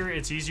the future,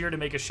 it's easier to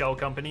make a shell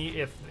company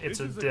if it's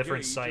a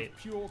different site,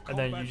 and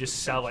then you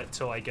just sell it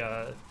to like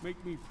a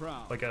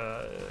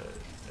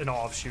an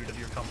offshoot of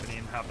your company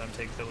and have them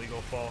take the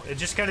legal fall. It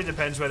just kind of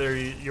depends whether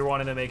you're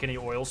wanting to make any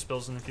oil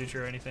spills in the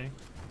future or anything.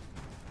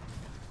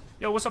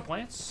 Yo, what's up,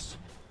 Lance?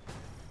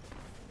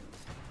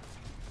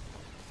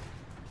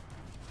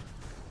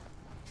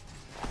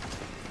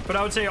 But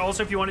I would say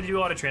also, if you want to do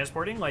a lot of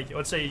transporting, like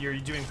let's say you're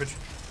doing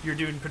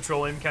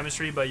petroleum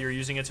chemistry, but you're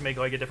using it to make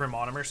like a different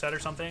monomer set or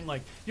something,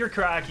 like you're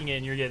cracking it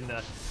and you're getting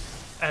the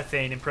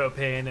ethane and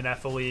propane and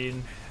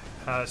ethylene,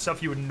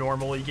 stuff you would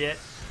normally get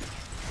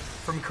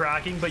from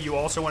cracking, but you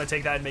also want to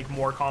take that and make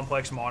more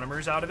complex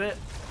monomers out of it.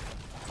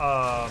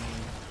 I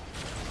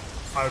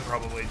would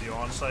probably do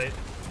on site.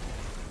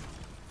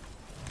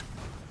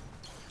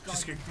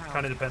 Just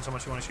kind of depends how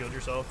much you want to shield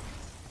yourself.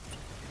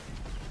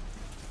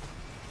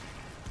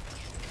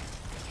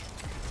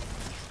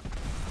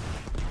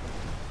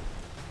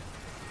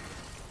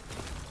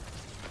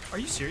 Are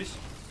you serious?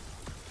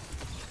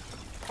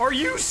 Are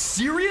you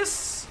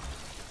serious?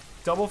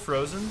 Double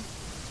frozen?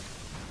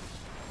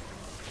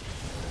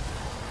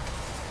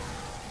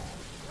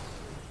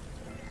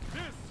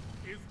 This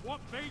is what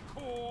they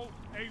call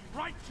a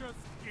righteous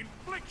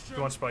infliction.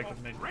 You want spike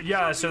with me?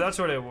 Yeah, so that's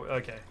what it.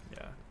 Okay,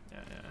 yeah.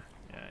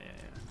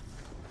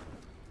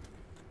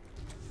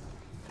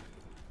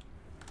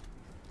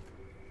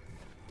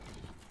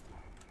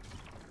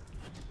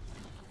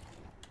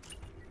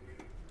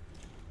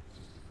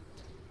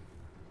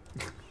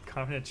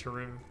 Comment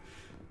true.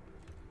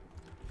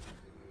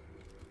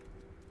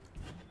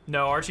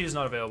 No, Archie is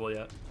not available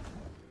yet.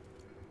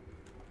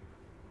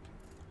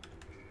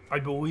 I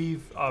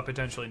believe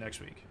potentially next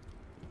week.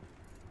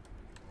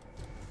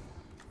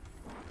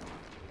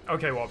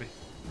 Okay, Wobby.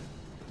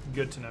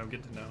 Good to know.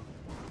 Good to know.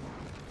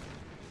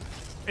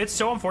 It's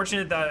so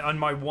unfortunate that on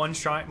my one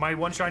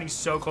shining's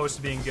so close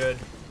to being good.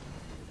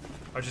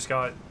 I just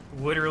got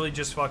literally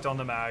just fucked on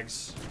the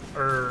mags,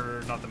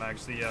 or not the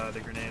mags,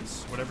 the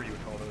grenades, whatever you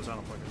would call those. I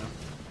don't fucking know.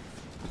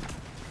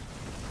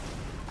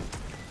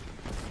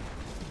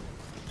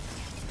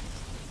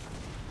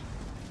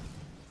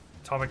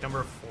 Atomic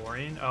number of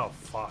fluorine? Oh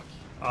fuck.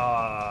 Oh,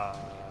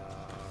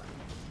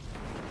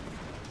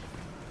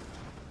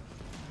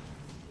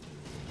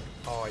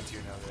 I do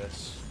know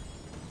this.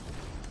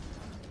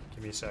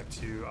 Give me a sec.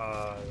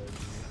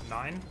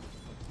 9?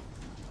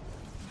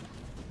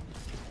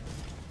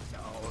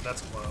 No,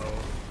 that's low.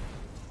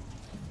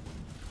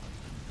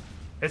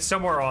 It's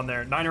somewhere on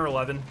there. 9 or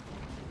 11.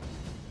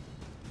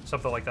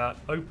 Something like that.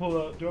 I can pull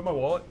out. Do I have my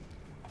wallet?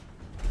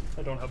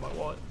 I don't have my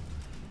wallet.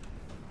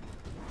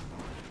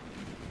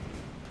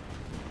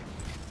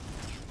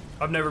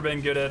 I've never been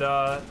good at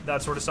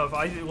that sort of stuff.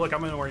 Look,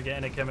 I'm an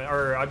organic chemist,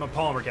 or I'm a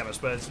polymer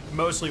chemist, but it's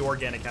mostly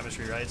organic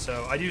chemistry, right?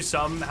 So I do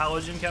some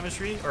halogen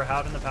chemistry, or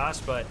have in the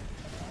past, but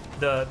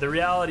the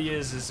reality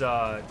is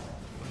dog,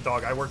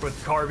 I work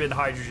with carbon,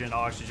 hydrogen,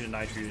 oxygen,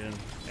 nitrogen,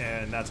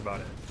 and that's about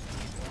it.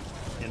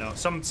 You know,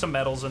 some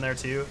metals in there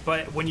too.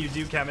 But when you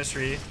do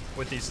chemistry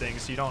with these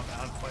things, you don't.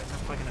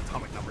 Fucking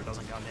atomic number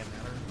doesn't goddamn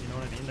matter. You know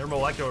what I mean? Their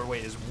molecular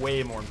weight is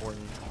way more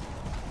important.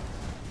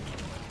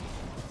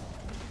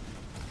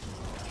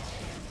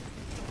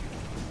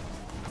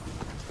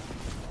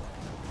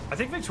 I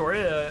think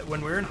Victoria,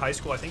 when we were in high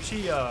school, I think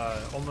she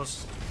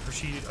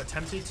she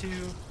attempted to,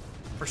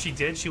 or she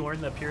did, she learned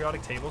the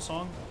periodic table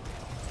song.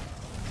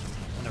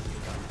 I never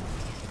did that.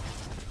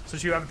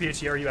 Since you have a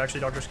PhD, are you actually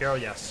Dr. Scarrow?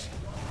 Yes.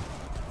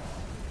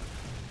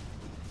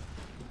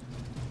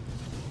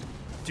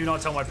 Do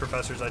not tell my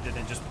professors I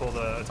didn't just pull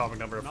the atomic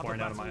number of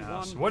fluorine out of my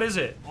ass. What is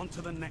it? On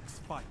to the next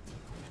fight.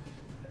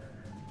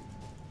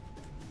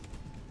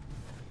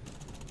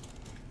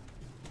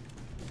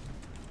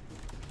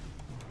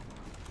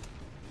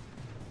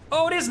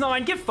 Oh, it is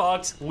 9. Get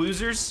fucked,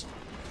 losers.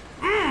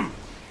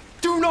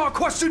 Do not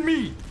question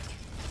me.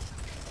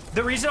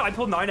 The reason I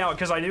pulled 9 out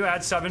because I knew I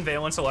had 7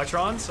 valence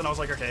electrons, and I was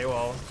like, okay,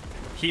 well,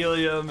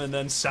 helium and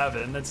then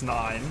 7. That's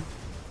 9.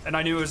 And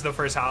I knew it was the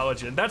first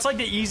halogen. That's like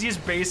the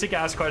easiest basic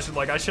ass question.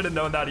 Like, I should have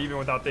known that even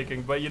without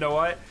thinking. But you know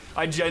what?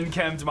 I gen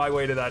chemmed my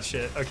way to that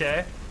shit,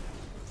 okay?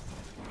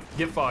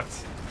 Get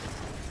fucked.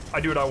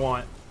 I do what I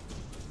want.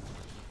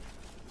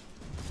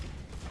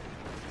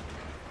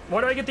 Why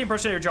do I get the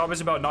impression that your job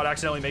is about not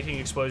accidentally making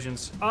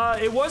explosions?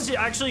 It was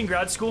actually in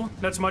grad school.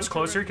 That's much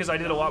closer because I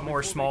did a lot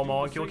more small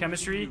molecule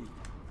chemistry.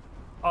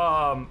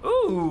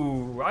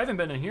 Ooh, I haven't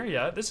been in here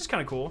yet. This is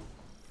kind of cool.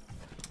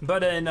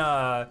 But in,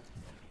 I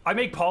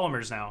make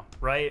polymers now,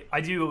 right?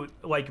 I do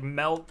like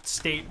melt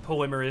state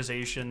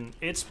polymerization.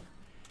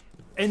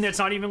 And it's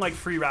not even like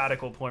free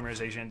radical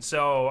polymerization.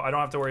 So I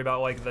don't have to worry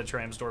about like the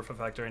Tramsdorf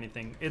effect or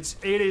anything. It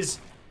is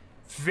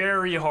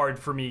very hard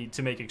for me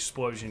to make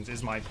explosions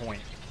is my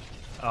point.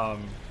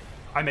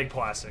 I make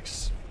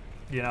plastics,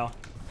 you know?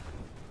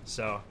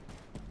 So.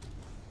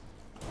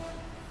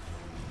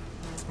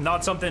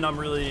 Not something I'm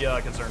really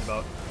concerned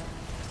about.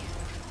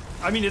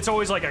 I mean, it's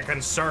always like a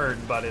concern,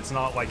 but it's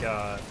not like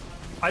a...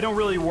 I don't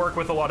really work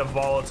with a lot of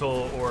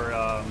volatile or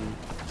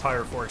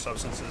tire fork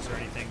substances or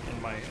anything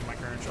in my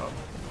current job.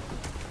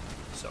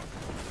 So.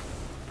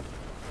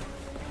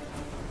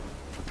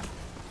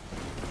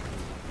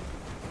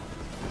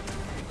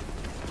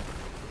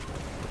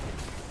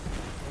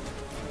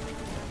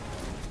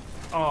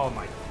 Oh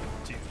my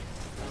dude.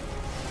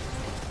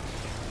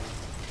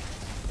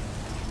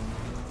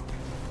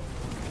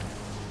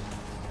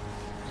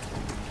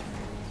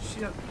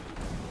 Shit.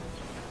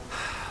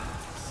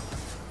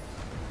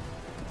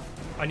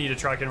 I need a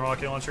track and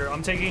rocket launcher.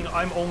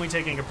 I'm only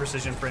taking a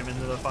precision frame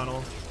into the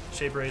final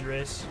shape raid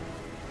race.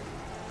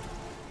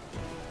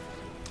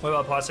 What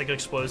about plastic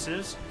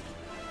explosives?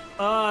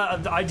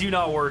 I do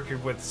not work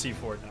with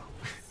C4 now.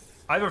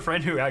 I have a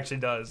friend who actually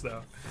does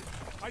though.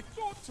 I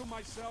thought to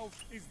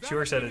myself, is that She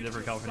works at a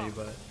different company,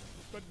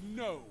 but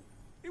no,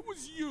 it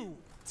was you.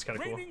 It's kind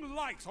of cool. Raining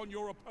light on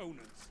your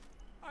opponents.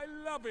 I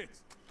love it.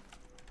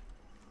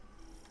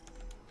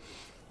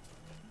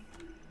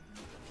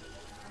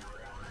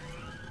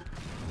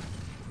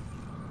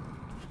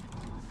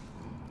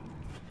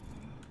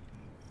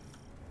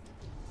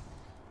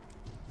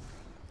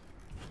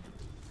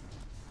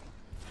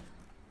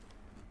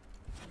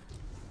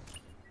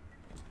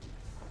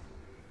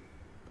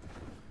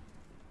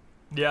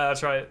 Yeah,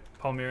 that's right,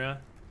 Palmyra.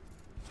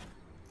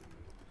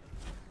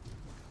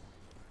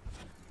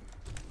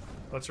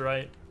 That's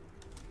right.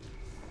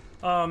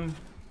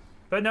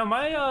 But no,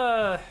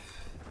 my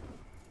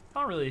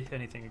not really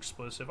anything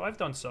explosive. I've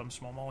done some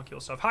small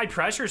molecule stuff, high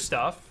pressure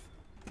stuff.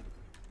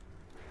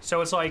 So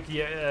it's like,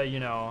 yeah,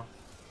 you know,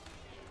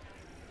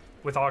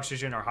 with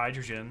oxygen or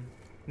hydrogen.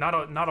 Not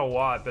a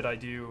lot, but I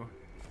do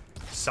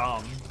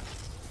some.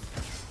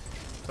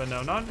 But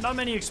no, not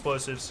many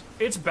explosives.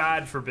 It's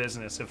bad for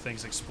business if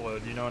things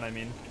explode, you know what I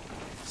mean?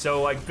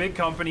 So like big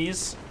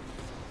companies,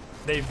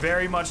 they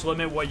very much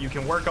limit what you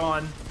can work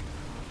on.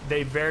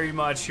 They very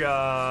much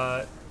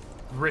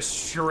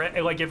restrict,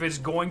 like if it's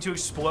going to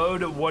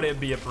explode, would it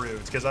be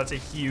approved? Because that's a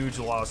huge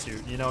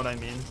lawsuit, you know what I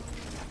mean?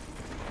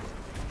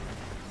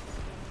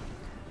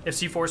 If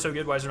C4 is so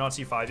good, why is there not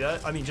C5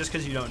 yet? I mean, just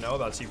because you don't know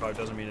about C5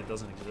 doesn't mean it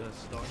doesn't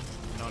exist, dog.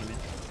 You know what I mean?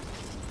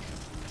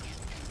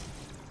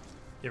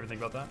 You ever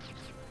think about that?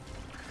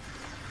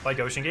 Like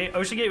Ocean Gate?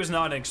 Ocean Gate was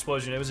not an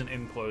explosion, it was an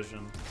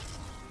implosion.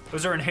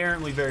 Those are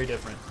inherently very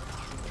different.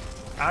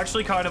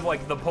 Actually kind of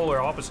like the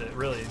polar opposite,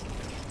 really.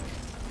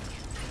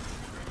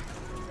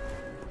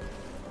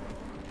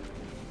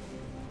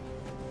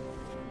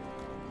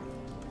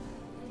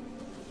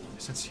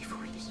 Since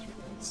C4 is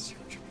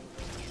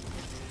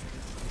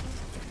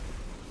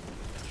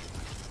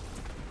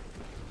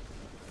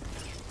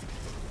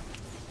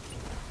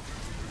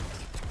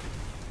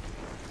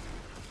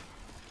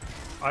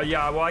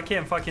yeah, well, I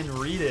can't fucking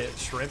read it,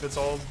 Shrimp. It's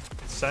all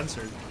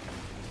censored.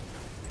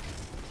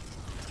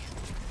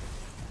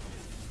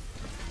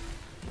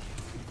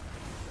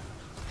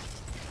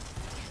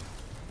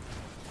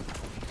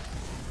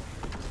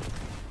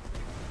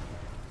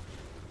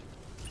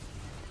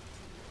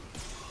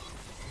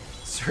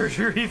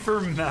 Surgery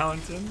for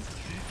mountains?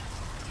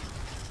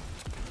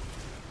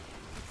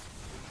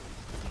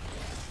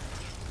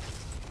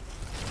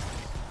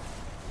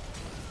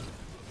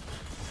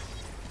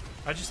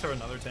 I just throw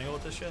another tangle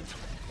at this shit.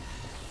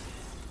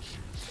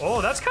 Oh,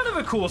 that's kind of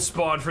a cool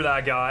spawn for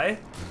that guy.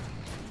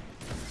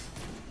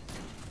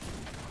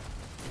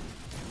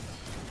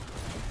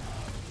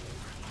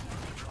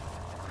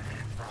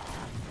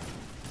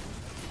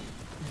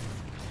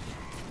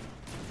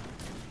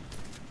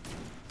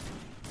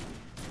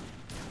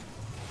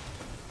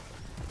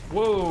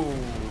 Whoa.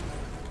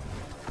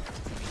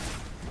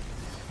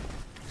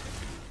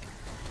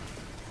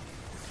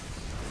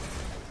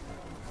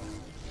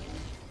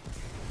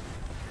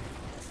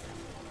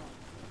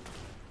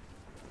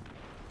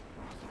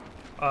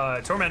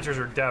 Tormentors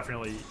are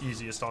definitely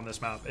easiest on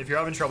this map. If you're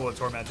having trouble with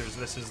Tormentors,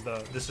 this is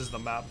the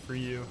map for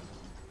you.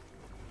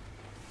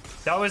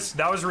 That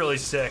was really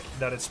sick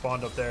that it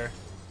spawned up there.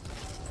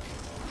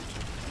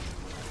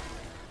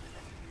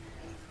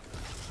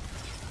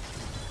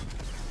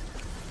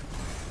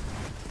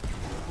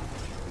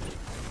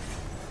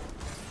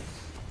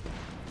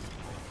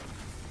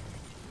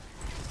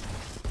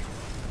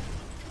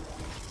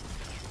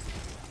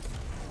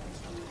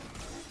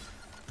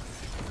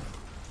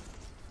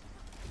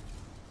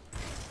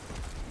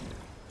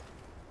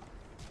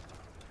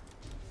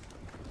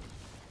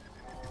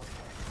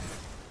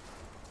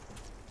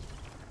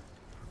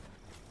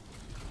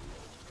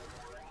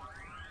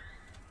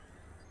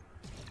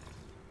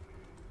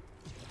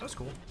 That's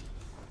cool.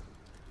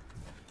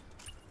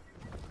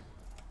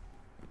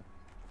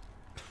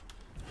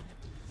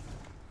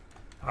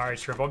 All right,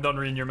 Shrimp, I'm done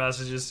reading your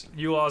messages.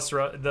 You lost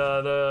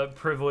the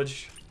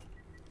privilege.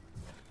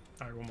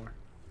 All right, one more.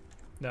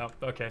 No,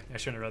 okay, I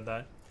shouldn't have read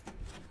that.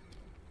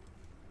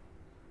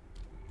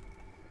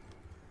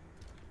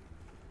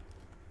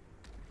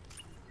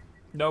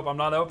 Nope, I'm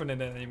not opening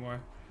it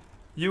anymore.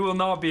 You will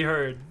not be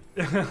heard.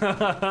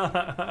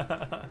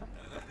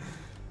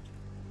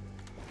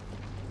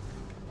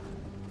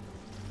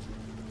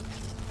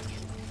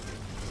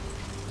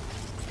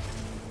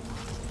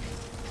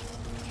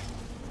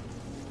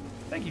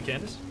 Thank you,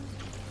 Candace.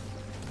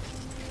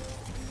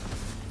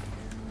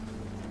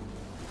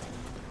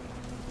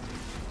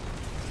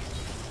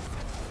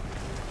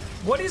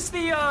 What is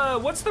the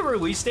what's the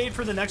release date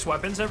for the next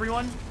weapons,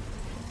 everyone?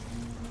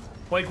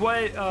 Like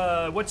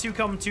what's you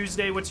come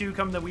Tuesday, what's you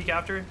come the week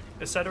after,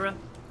 etc.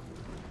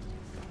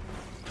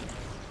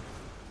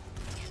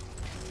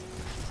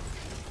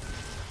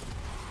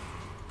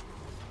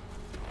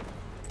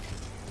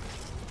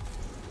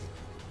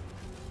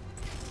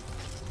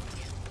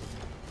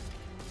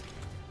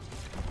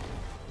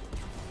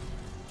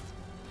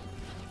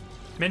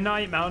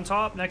 Midnight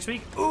Mountaintop next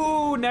week?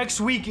 Ooh,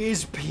 next week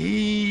is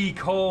peak.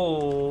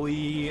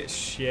 Holy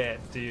shit,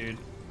 dude.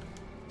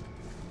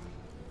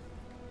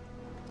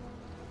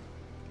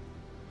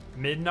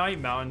 Midnight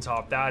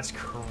Mountaintop, that's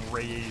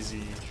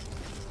crazy.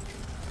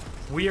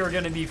 We are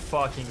gonna be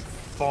fucking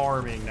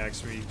farming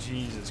next week,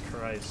 Jesus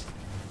Christ.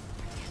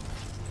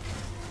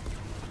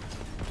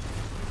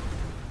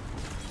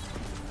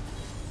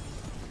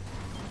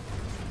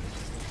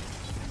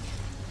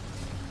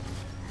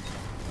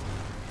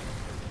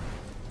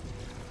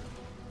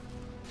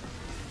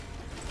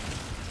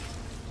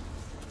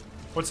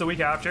 What's the week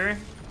after?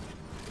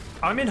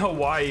 I'm in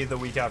Hawaii the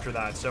week after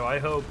that, so I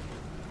hope...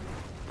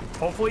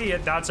 Hopefully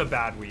that's a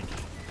bad week.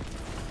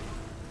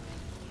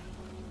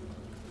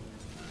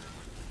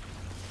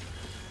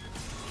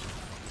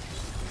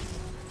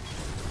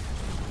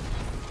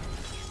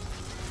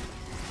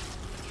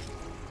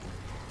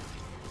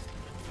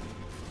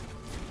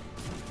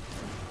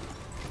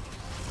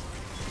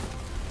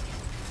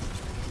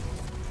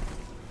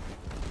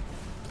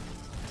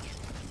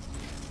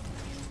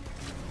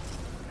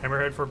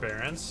 Hammerhead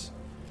Forbearance.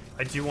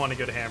 I do want to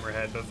go to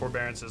Hammerhead, but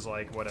Forbearance is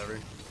like, whatever.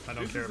 I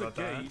don't care about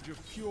that. This is a gauge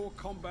of pure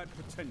combat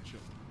potential.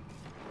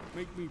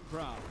 Make me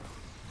proud.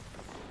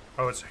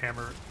 Oh, it's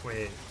Hammer.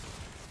 Wait.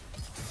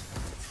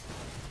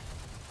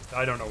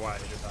 I don't know why I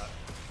did that.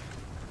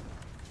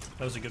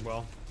 That was a good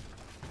well.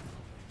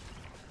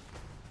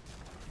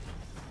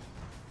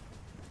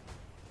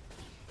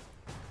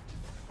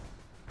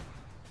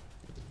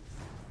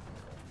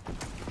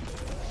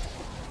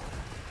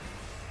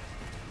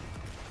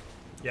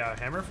 Yeah,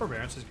 Hammer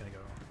Forbearance is gonna go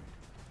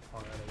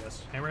alright, I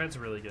guess. Hammerhead's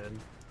really good.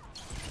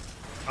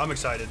 I'm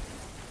excited.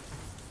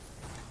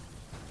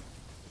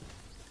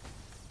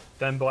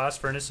 Then Blast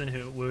Furnace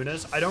and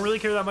Lunas. I don't really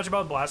care that much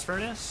about Blast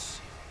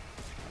Furnace.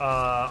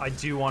 I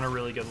do want a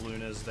really good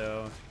Lunas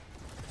though.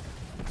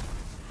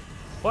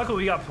 Luckily,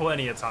 we got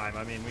plenty of time.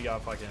 I mean, we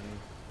got fucking...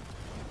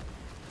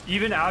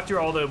 Even after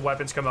all the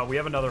weapons come out, we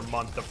have another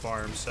month to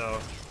farm, so...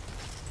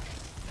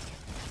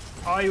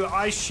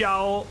 I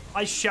shall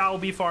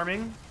be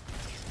farming.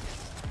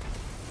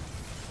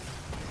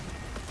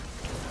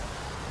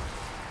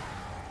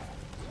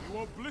 You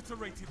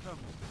obliterated them.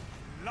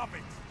 Love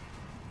it.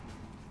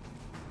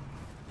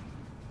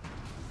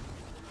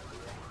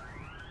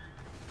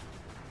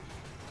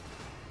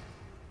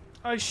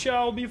 I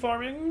shall be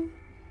farming.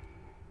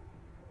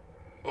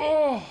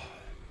 Oh.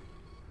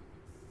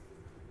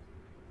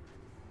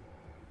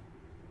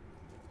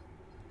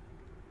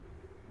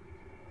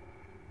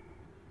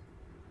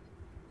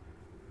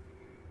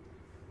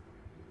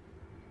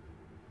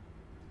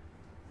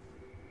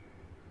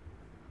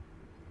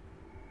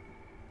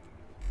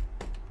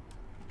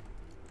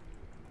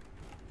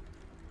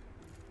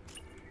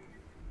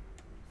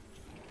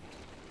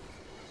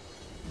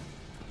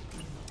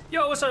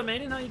 Yo, what's up,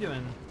 Maiden? How you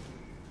doing?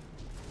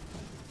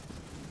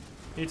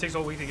 It takes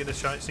all week to get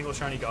a single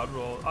shiny god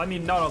roll. I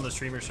mean, not on the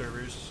streamer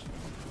servers.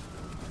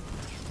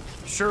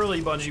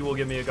 Surely Bungie will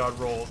give me a god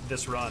roll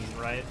this run,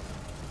 right?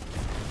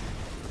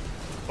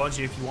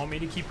 Bungie, if you want me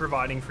to keep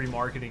providing free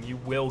marketing, you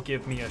will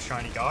give me a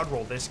shiny god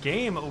roll this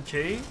game,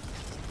 okay?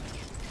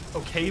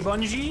 Okay,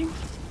 Bungie?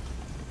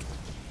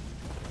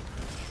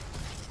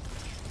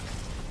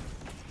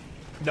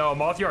 No,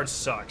 Moth-Yard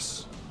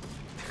sucks.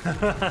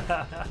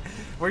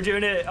 We're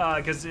doing it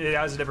because it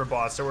has a different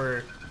boss, so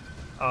we're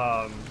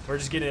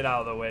just getting it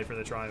out of the way for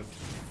the triumph.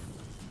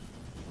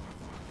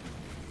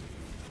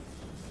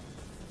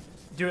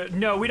 Do it.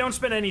 No, we don't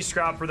spend any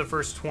scrap for the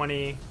first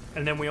 20,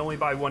 and then we only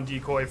buy one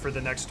decoy for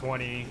the next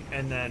 20,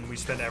 and then we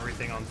spend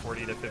everything on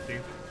 40 to 50.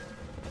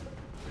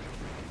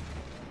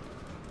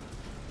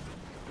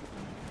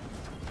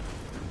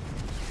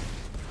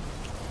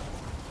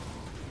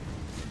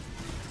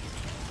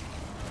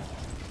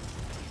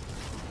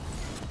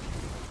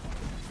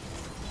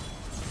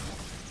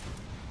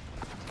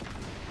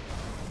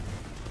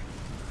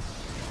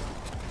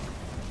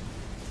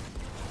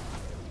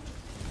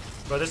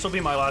 But this will be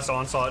my last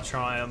Onslaught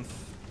Triumph.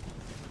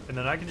 And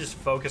then I can just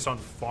focus on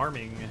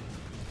farming.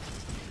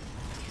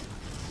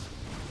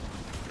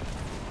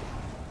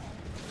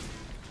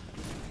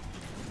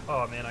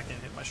 Oh man, I can't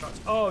hit my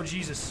shots. Oh,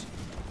 Jesus.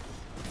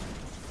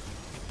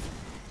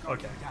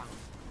 Okay.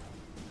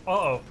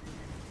 Uh-oh.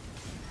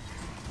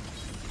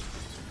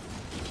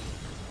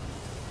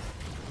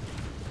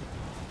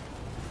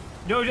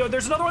 No,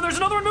 there's another one,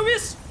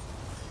 Movius!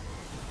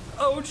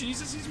 Oh,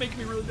 Jesus, he's making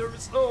me really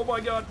nervous. Oh my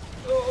God.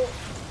 Oh.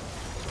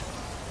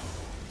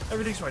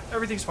 Everything's fine.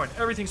 Everything's fine.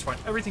 Everything's fine.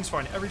 Everything's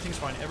fine. Everything's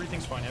fine.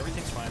 Everything's fine.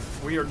 Everything's fine.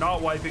 We are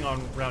not wiping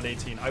on round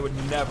 18. I would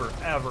never,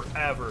 ever,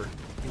 ever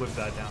live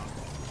that down.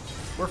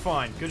 We're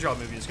fine. Good job,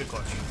 movies. Good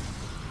clutch.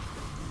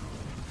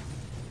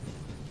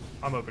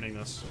 I'm opening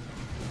this.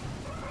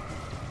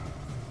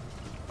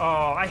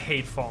 Oh, I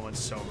hate Fallen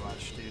so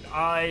much, dude.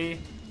 I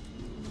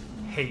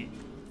hate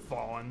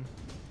Fallen.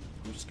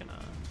 I'm just gonna...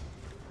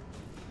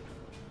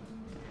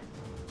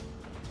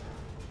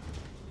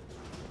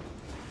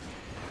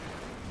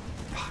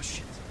 Oh,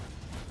 shit.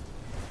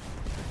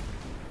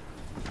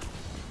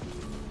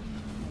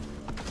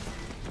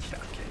 Yeah,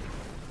 okay.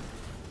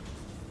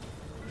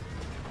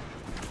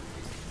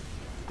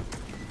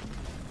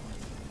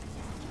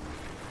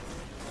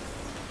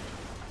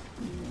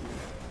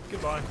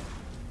 Goodbye.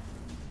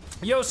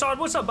 Yo, Sod,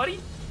 what's up, buddy?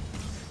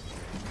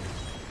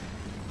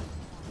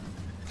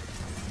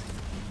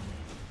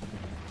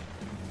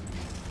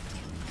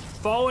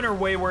 Fallen are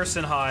way worse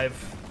than Hive.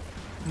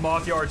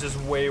 Moth Yards is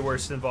way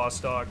worse than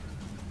Vostok.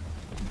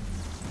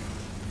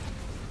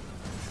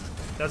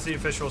 That's the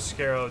official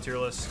Scarrow tier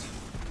list.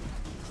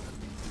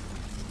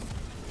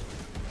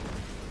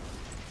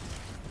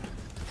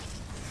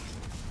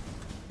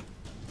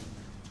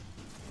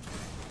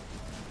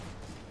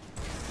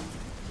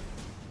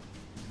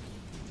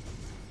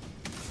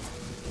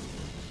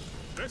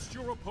 Test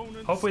your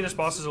opponent's Hopefully this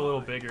boss is a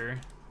little sense of bigger.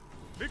 mind.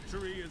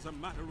 Victory is a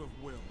matter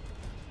of will.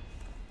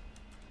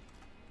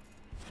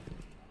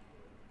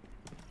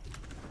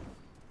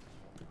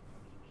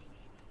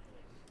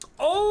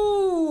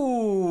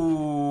 Oh,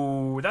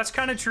 that's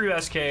kind of true,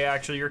 SK,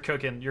 actually. You're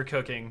cooking. You're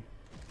cooking.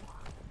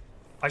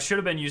 I should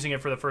have been using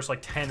it for the first, like,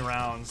 10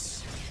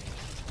 rounds.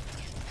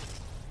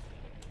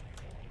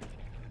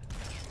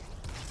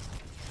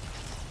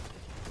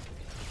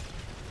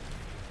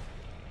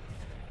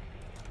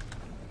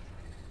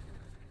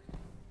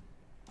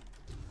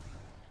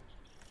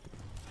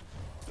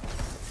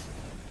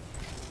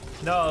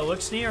 No,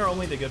 looks neat are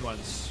only the good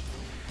ones.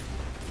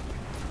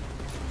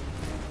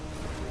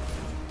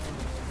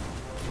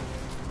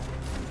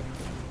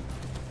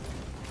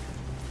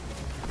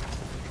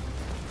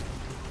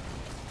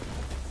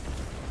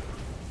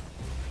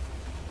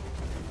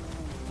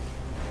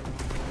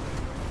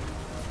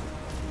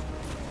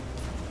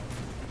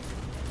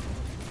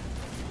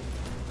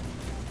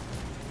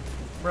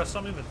 Bro,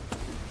 stop moving.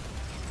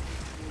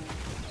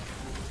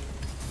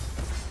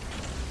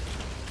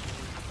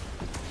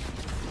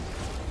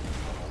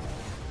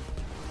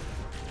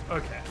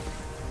 Okay.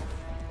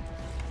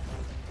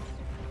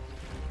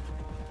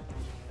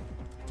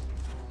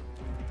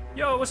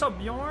 Yo, what's up,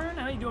 Bjorn?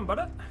 How you doing,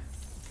 buddy?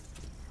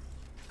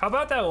 How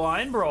about that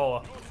line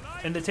brawl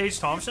in the Tage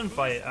Thompson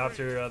fight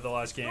after the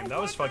last game?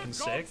 That was fucking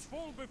sick.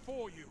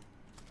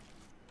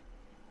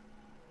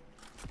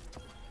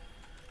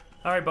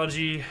 All right,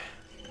 Bungie.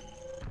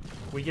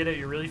 We get it.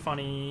 You're really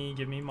funny.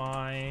 Give me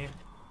my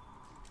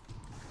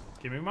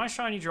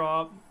shiny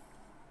drop.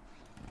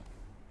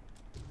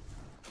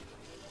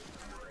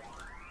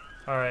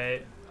 All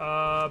right.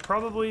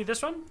 Probably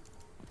this one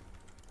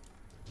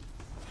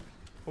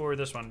or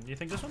this one. Do you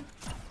think this one?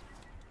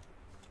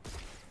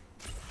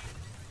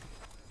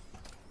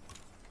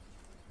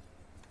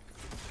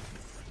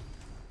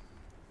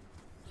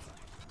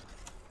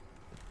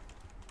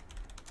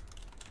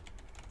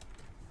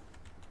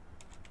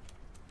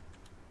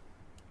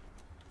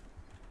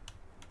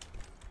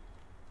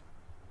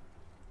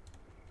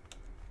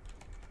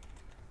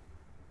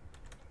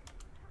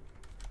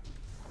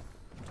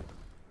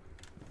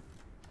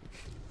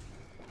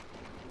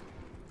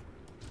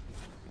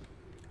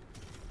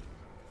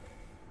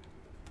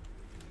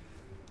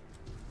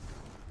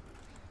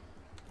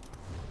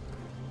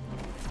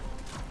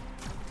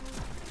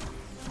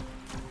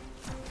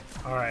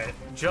 All right,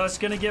 just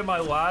gonna get my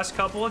last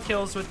couple of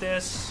kills with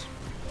this.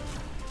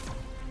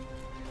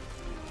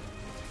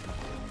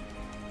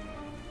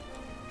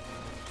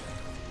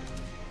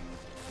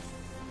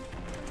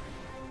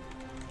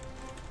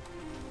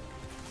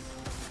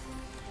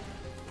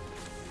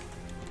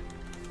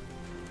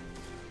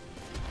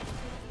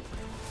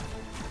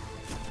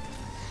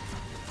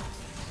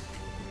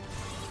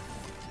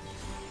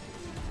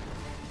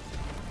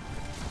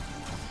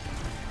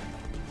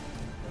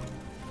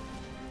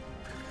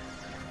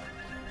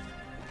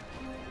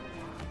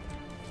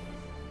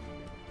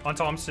 On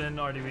Thompson,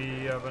 or do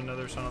we have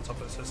another son on top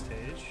that says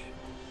Tage?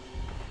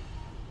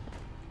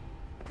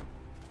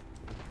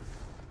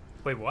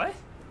 Wait, what?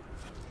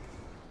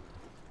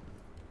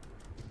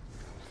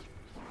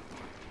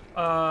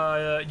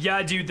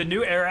 Yeah, dude, the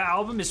new Era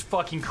album is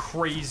fucking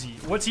crazy.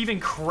 What's even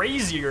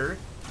crazier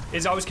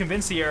is I was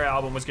convinced the Era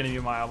album was gonna be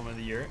my album of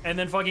the year, and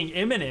then fucking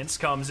Imminence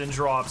comes and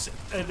drops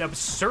an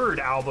absurd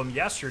album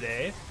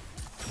yesterday.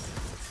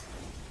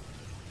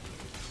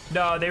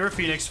 No, they were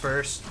Phoenix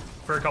first.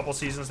 For a couple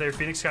seasons. They were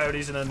Phoenix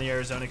Coyotes and then the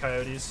Arizona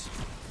Coyotes.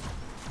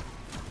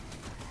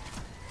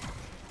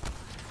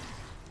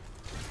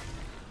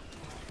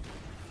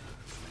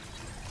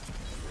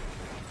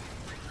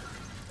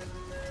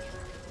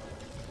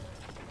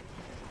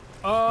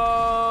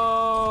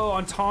 Oh,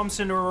 on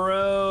Thompson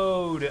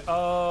Road.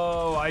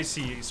 Oh, I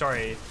see.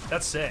 Sorry.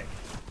 That's sick.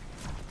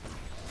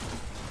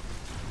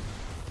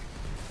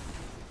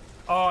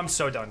 Oh, I'm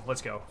so done.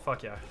 Let's go.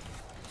 Fuck yeah.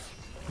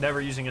 Never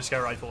using a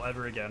scout rifle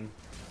ever again.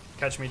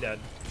 Catch me dead.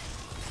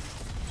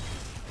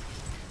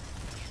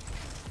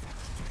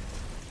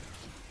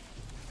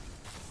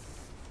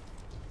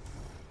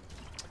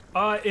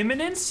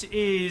 Imminence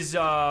is,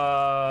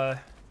 I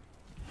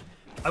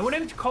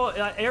wouldn't call it,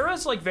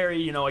 Era's like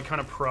very, you know, like kind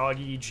of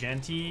proggy,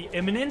 genty.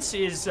 Imminence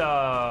is,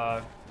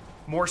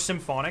 more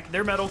symphonic.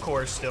 They're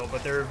metalcore still,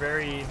 but they're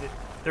very,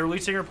 their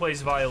lead singer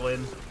plays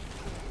violin.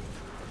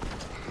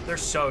 They're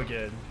so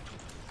good.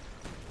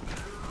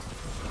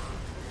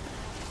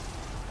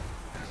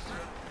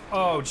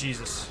 Oh,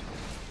 Jesus.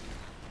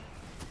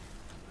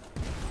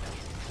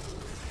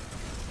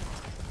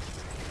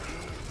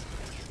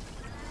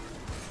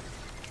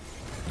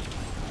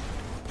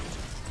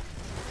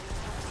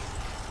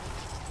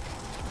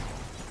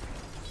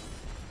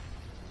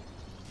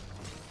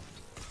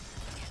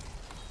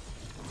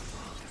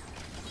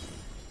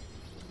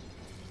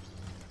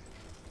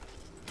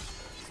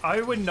 I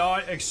would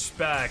not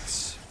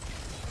expect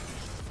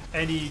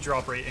any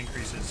drop rate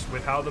increases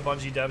with how the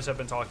Bungie devs have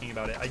been talking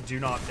about it. I do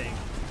not think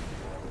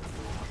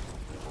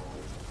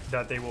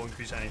that they will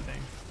increase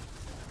anything.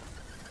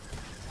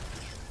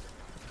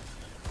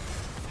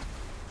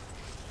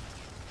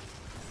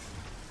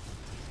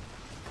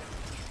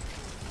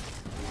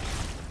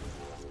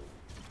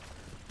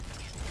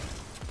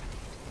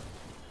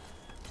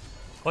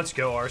 Let's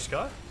go,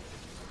 Arska.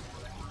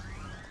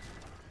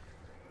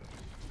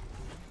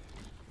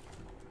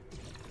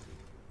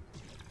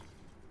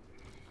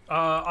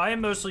 I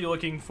am mostly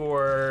looking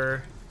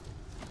for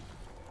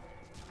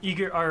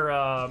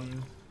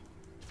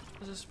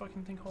what's this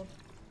fucking thing called?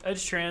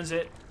 Edge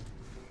Transit,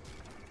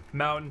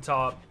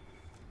 Mountaintop,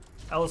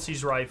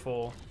 LC's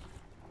Rifle,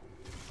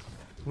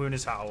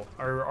 Luna's Howl,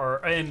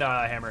 and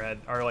Hammerhead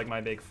are like my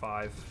big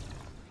 5.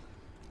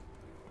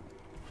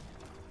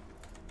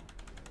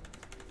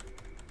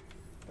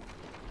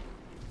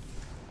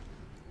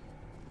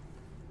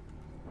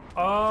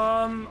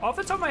 Off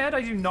the top of my head,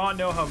 I do not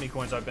know how many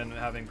coins I've been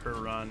having per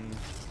run.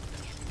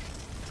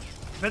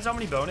 Depends how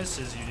many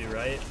bonuses you do,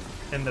 right?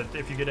 And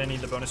if you get any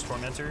of the bonus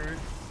Tormentor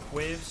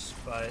waves,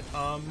 but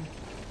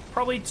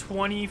probably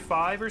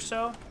 25 or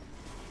so.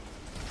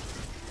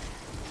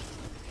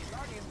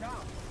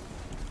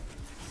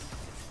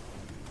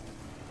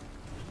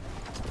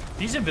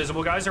 These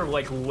invisible guys are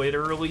like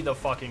literally the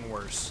fucking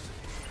worst.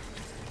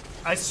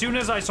 As soon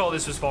as I saw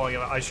this was falling,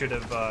 I should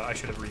have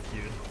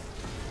requeued.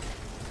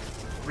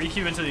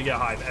 Requeue until you get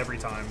Hive every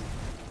time.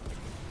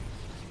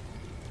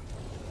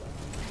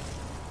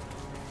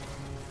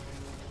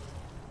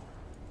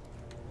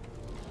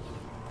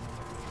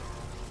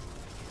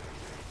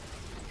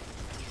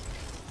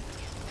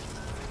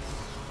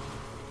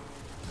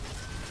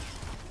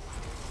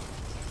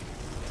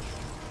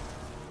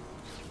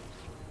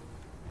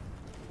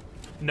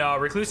 No,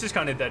 Recluse is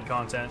kind of dead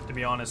content, to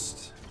be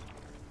honest.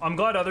 I'm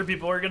glad other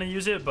people are gonna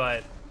use it,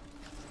 but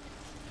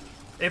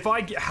if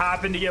I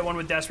happen to get one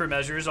with Desperate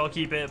Measures, I'll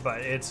keep it,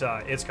 but it's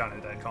kind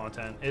of dead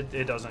content.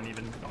 It doesn't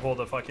even hold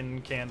a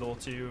fucking candle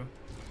to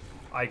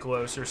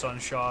Ikelos or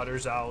Sunshot or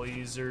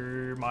Zali's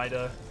or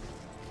Mida.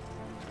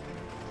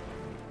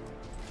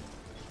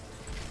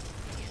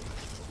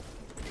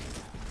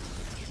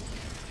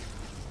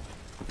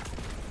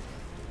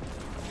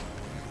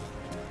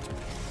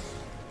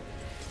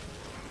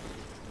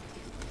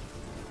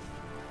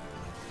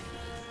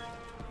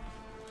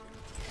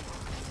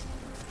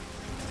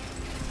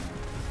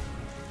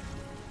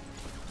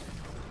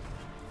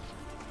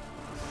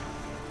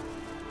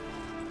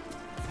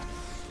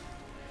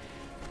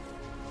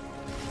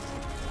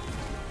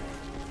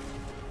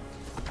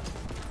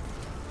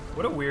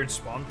 What a weird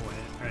spawn point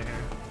right here.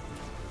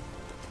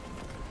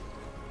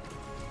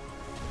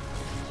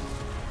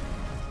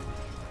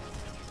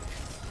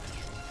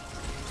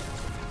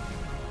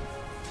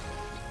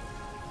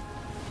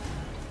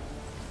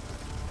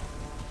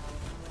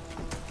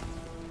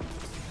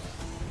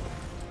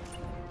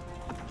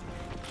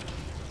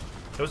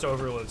 Those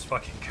overloads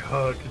fucking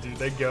cook, dude.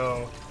 They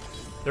go.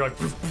 They're like,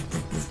 poof, poof,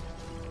 poof, poof.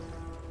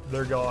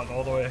 They're gone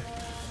all the way.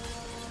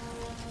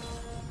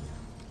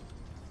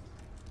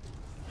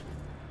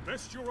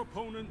 Best your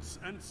opponents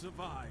and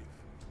survive.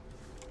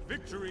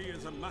 Victory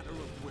is a matter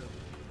of will.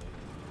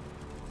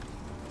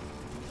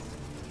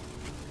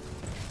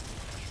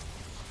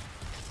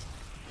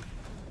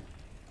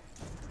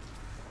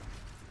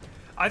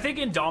 I think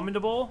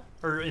Indomitable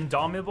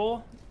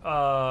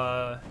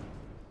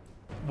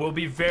will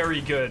be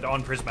very good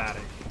on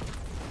Prismatic.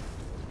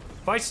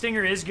 Fight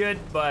Stinger is good,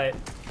 but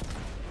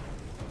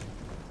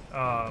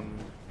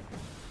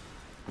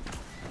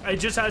it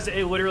just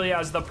literally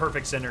has the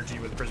perfect synergy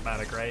with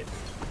Prismatic, right?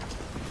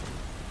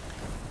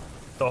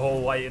 The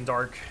whole light and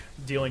dark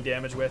dealing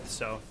damage with,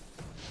 so.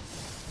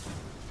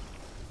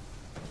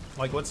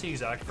 Like, what's the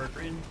exact perk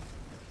read?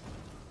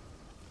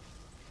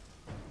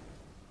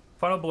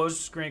 Final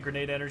blows grant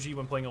grenade energy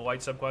when playing a light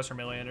subclass or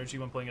melee energy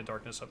when playing a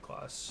darkness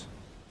subclass.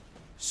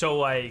 So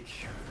like,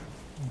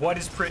 what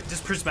is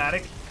just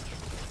prismatic?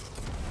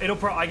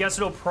 I guess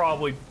it'll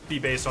probably be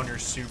based on your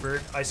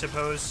super, I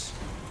suppose.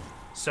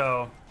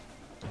 So,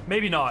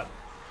 maybe not.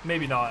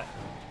 Maybe not.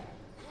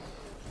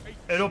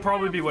 It'll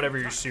probably be whatever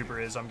your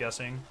super is, I'm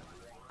guessing.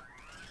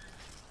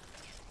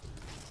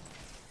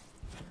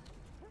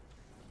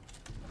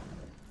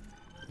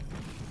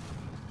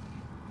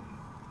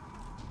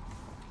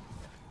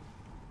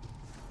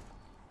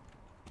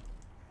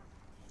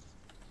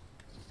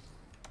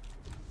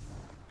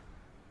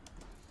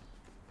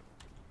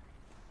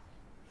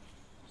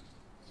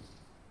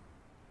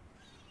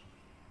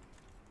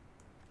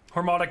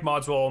 Harmonic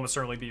mods will almost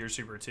certainly be your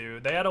super too.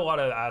 They had a lot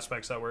of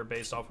aspects that were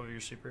based off of your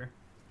super.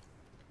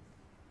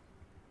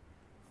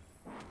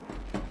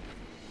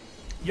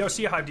 Yo,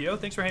 see you, Hive Dio.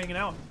 Thanks for hanging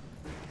out.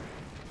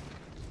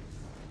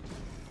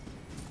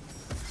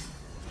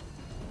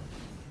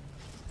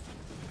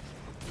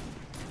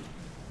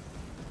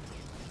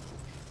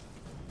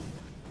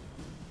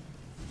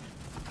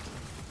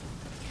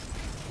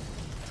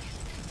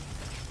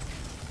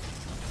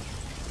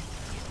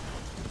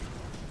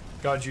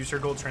 Got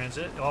Juicer Gold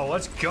Transit. Oh,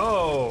 let's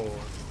go.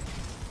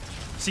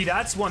 See,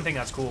 that's one thing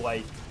that's cool.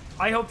 Like,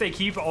 I hope they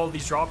keep all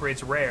these drop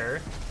rates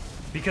rare,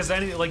 because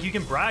then, like, you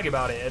can brag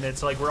about it, and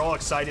it's like we're all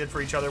excited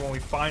for each other when we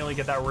finally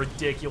get that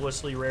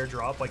ridiculously rare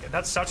drop. Like,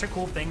 that's such a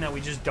cool thing that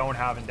we just don't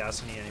have in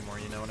Destiny anymore,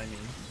 you know what I mean?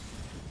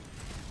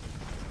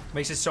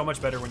 Makes it so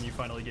much better when you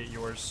finally get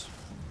yours.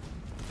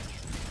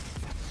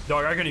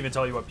 Dog, I couldn't even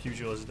tell you what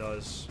Pugilist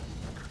does.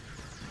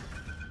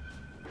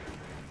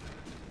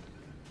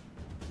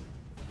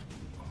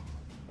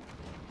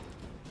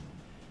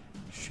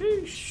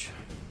 Sheesh.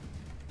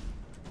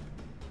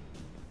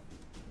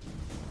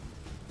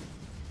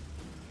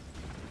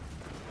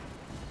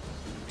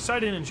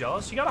 Excited and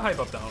jealous. You gotta hype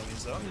up the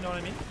homies, though. You know what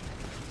I mean?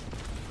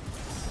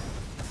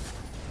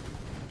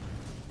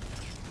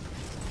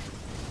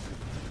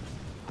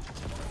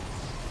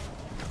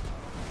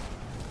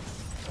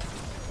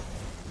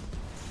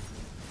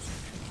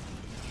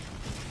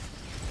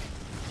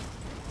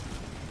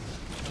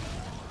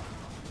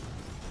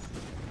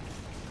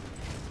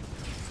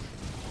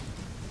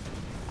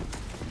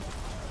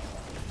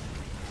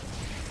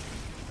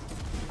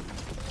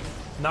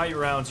 Night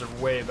rounds are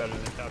way better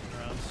than captain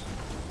rounds.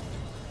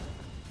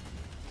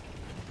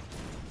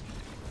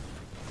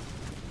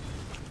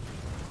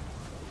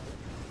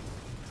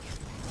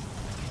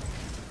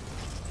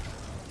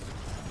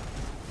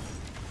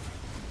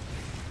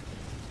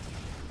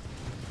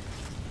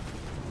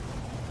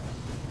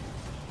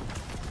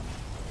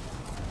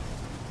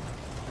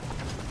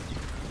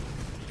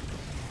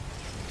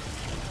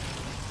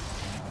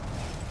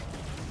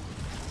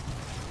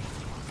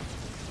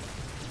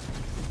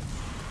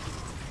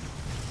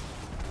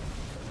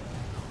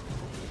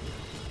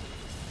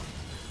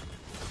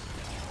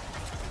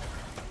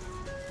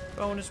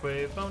 Bonus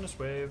wave, bonus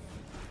wave.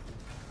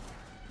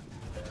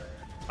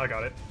 I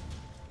got it.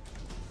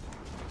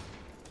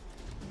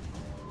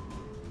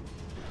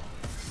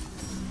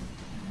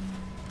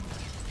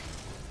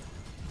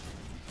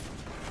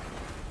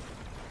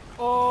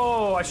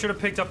 Oh, I should have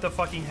picked up the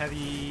fucking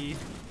heavy.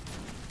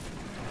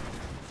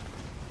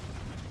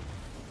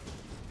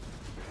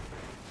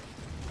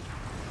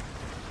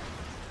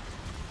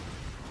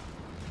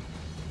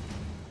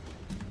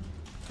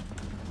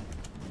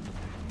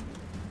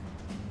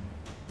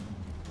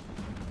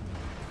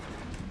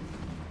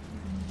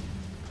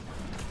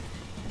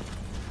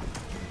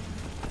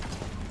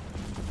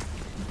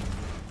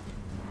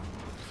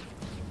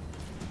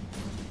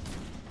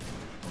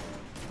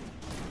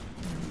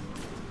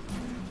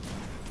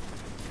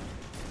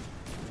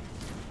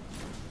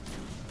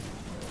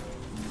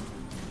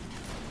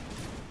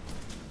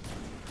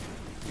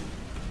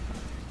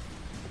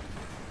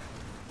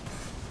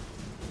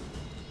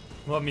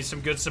 Love me some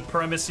good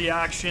supremacy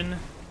action.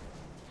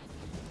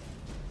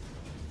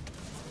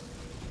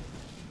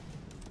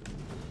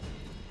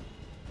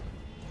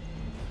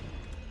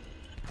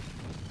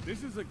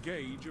 This is a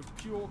gauge of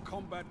pure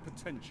combat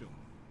potential.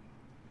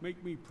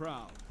 Make me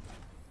proud.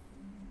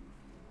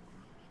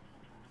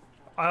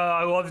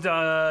 I loved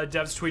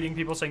devs tweeting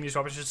people saying these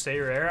drops should stay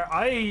rare.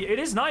 It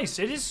is nice.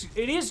 It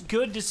is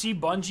good to see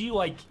Bungie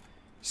like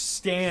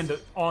stand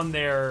on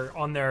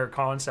their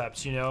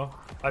concepts, you know?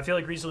 I feel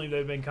like recently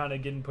they've been kind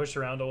of getting pushed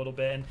around a little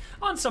bit and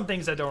on some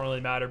things that don't really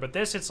matter, but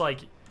this, it's like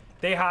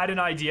they had an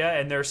idea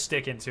and they're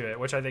sticking to it,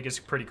 which I think is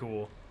pretty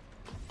cool.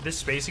 This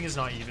spacing is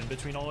not even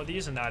between all of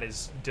these, and that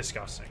is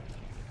disgusting.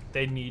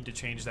 They need to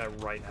change that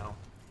right now.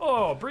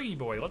 Oh, Briggy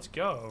boy, let's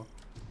go.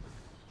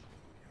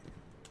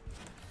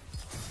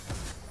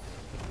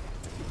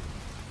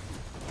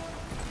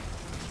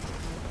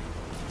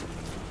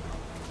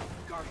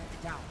 Guardian,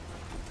 down.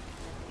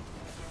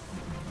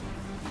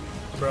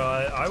 Bro,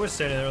 I was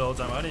standing there the whole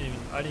time. I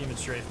didn't even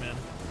strafe, man.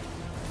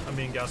 I'm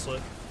being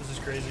gaslit. This is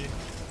crazy.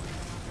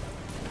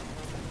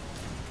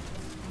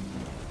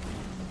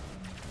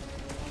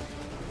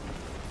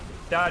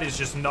 That is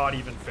just not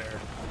even fair.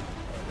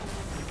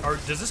 Or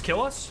does this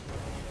kill us?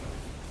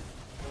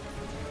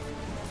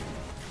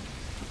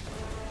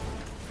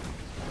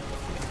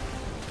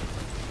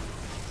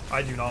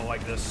 I do not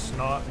like this,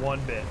 not one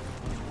bit.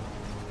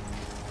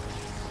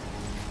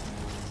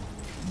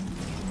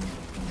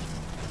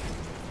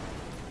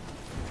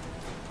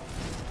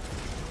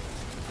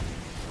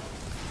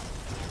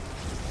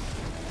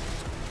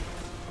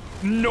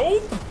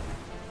 Nope!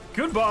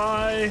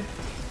 Goodbye!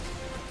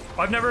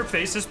 I've never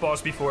faced this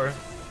boss before.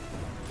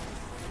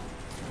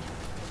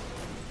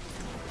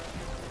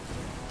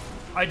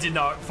 I did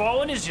not.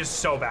 Fallen is just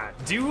so bad.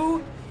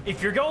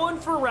 If you're going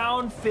for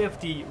round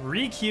 50,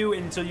 re-queue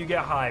until you get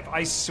Hive.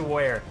 I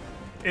swear.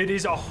 It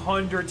is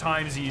 100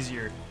 times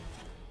easier.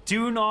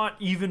 Do not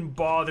even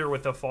bother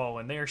with the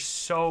Fallen. They are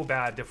so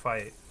bad to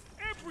fight.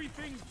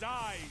 Everything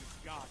dies,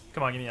 Guardian.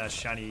 Come on, give me that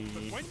shiny.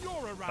 When you're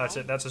around, That's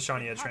it. That's a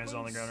shiny edge transit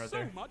on the ground right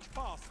there. So much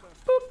faster.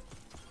 Boop.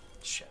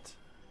 Shit.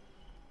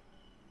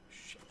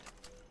 Shit.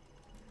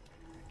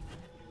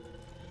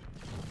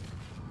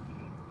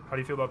 How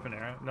do you feel about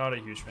Panera? Not a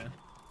huge fan.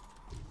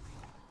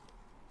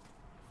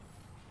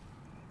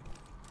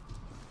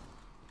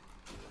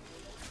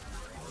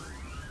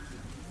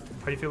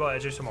 How do you feel about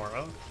Edge of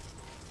Tomorrow?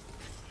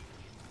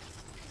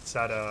 It's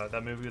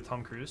that movie with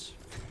Tom Cruise.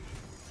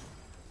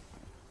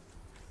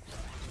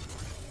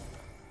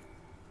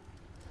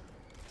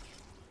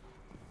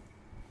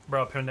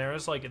 Bro,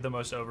 Panera's like the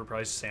most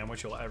overpriced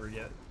sandwich you'll ever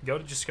get.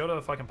 Just go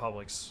to fucking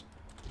Publix.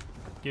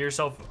 Get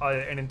yourself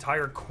an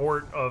entire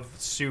quart of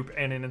soup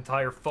and an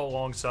entire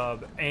foot-long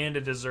sub and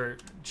a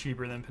dessert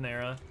cheaper than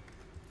Panera.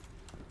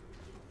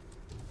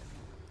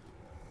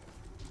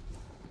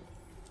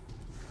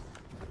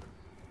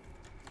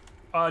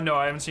 No,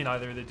 I haven't seen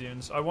either of the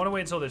Dunes. I want to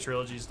wait until the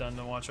trilogy's done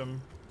to watch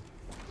them.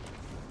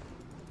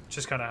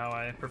 Just kind of how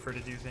I prefer to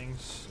do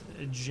things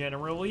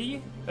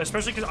generally.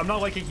 Especially because I'm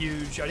not like I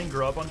didn't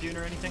grow up on Dune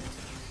or anything.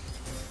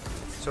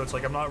 So it's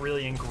like I'm not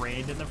really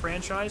ingrained in the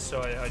franchise,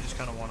 so I just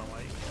kind of want to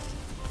like...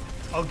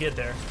 I'll get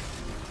there.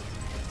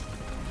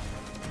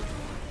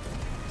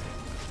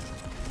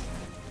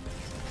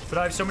 But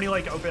I have so many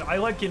like I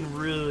like getting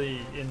really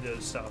into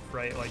stuff,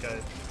 right? Like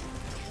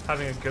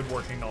having a good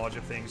working knowledge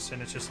of things,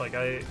 and it's just like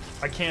I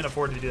can't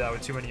afford to do that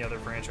with too many other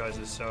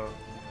franchises, so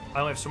I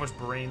only have so much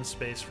brain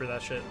space for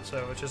that shit.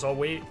 So it's just I'll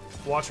wait,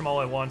 watch them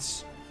all at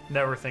once,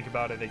 never think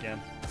about it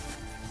again.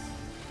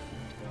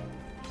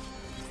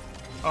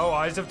 Oh,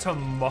 Eyes of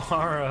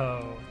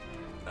Tomorrow.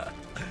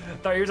 I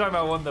thought you were talking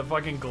about one of the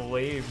fucking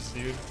glaives,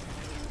 dude.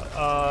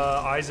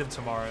 Eyes of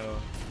Tomorrow.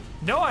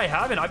 No, I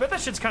haven't. I bet that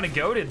shit's kind of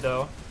goated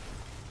though.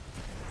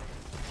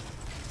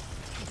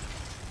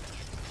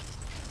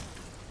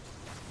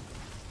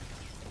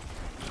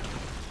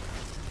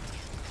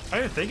 I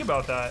didn't think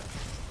about that.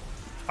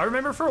 I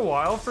remember for a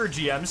while for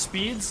GM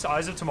speeds,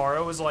 Eyes of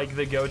Tomorrow was like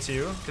the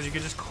go-to because you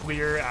could just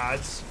clear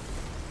ads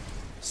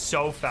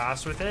so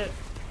fast with it.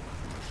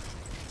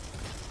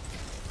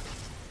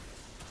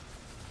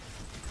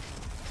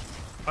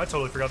 I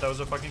totally forgot that was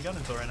a fucking gun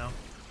until right now.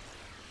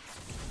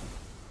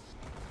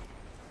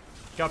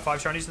 Got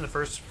 5 shinies in the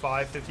first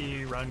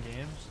 550 round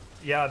games.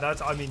 Yeah,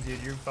 that's, I mean, dude,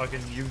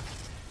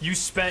 you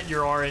spent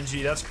your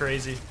RNG. That's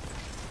crazy.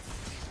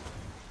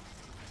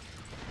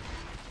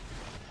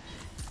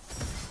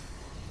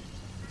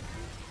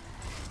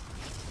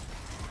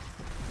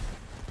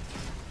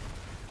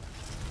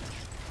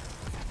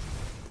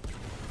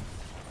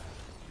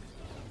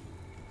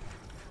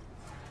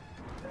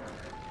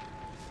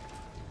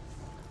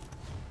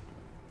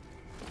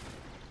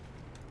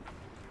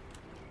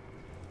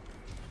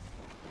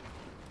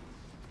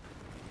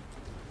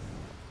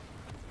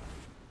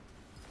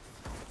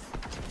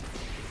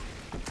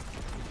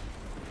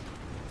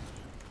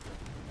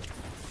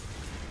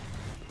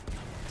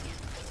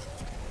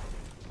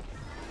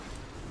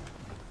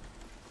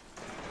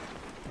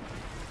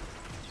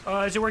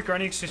 Is it worth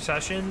grinding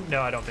Succession?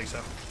 No, I don't think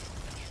so.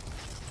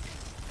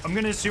 I'm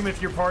gonna assume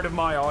if you're part of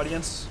my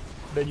audience,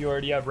 then you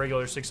already have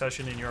regular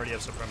Succession and you already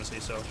have Supremacy,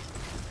 so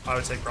I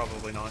would say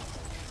probably not.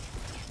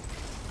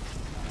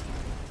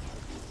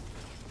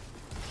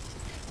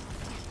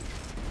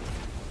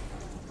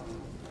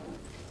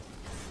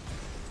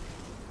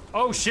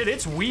 Oh shit,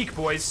 it's weak,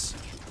 boys.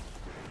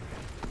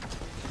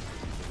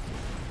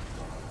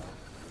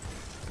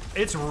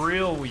 It's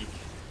real weak.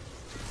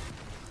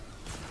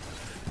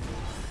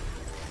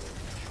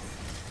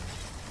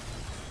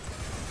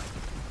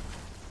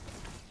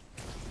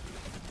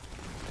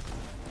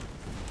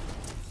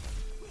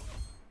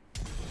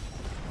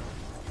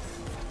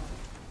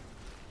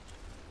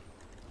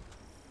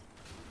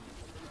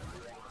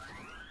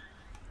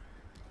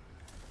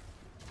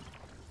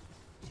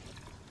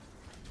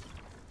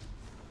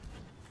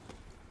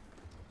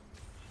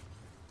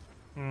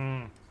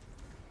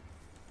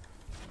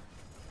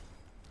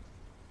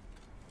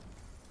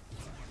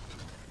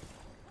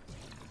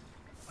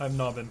 I've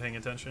not been paying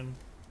attention.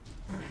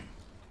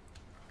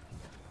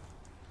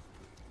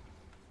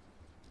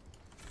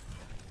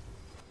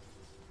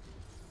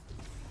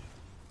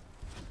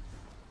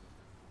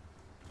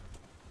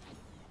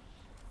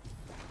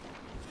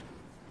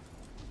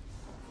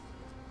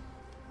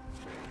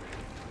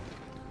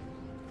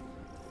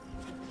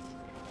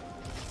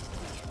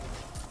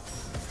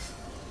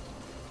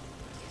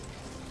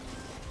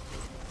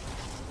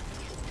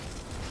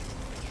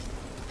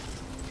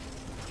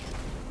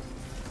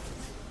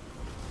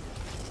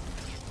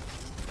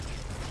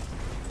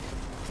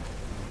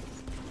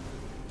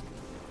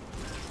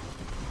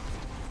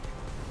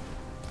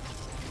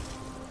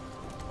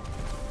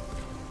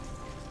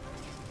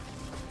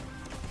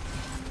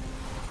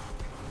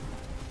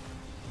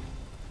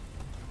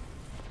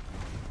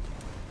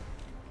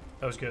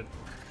 That was good.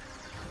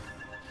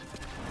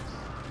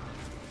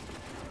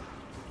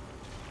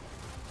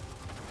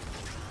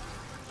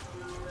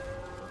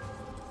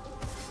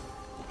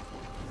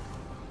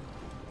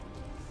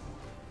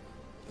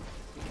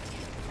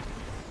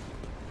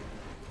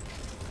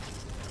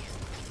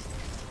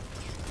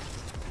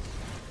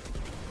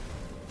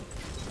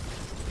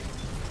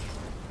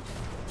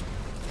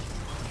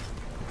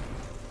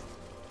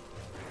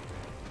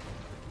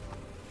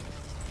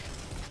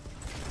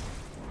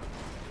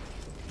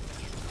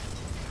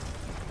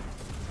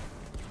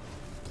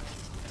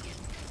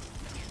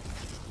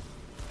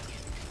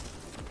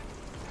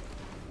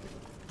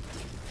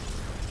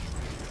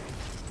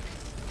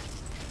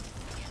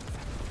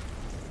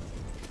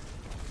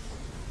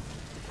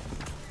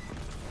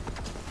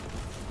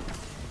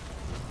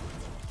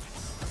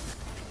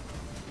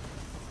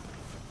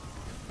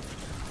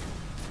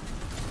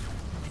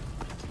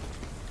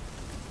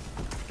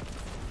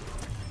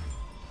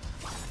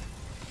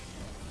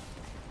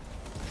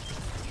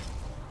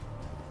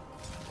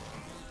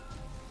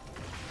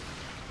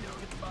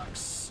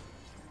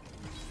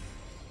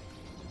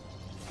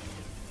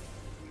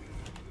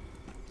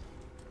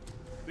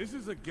 This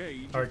is a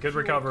gauge. All right, good of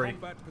pure recovery.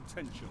 Combat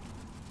potential.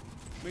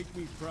 Make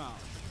me proud.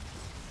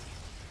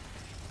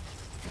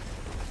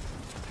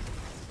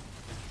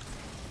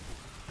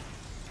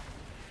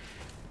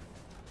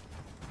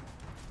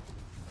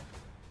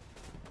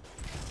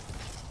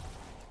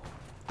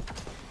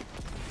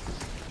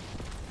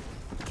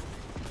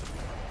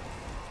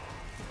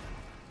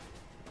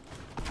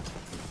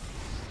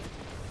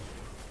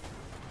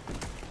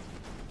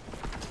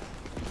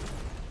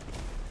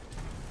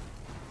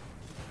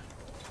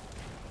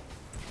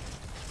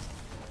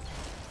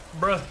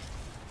 Bruh.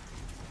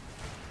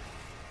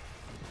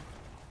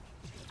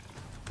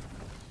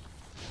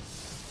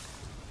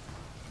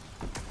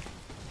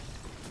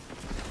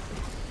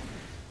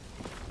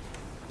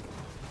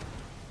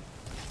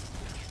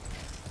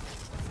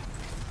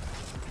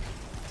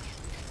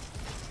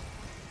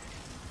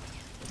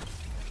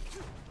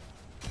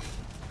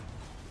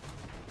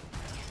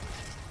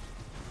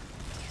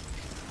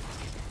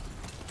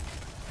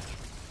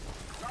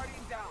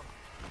 Guardian down.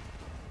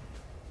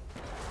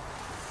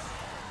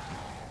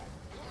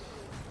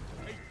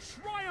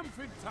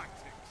 Triumphant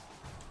tactics.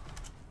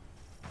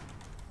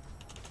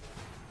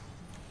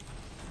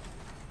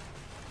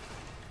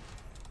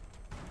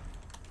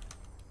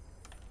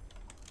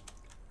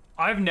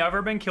 I've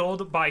never been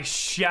killed by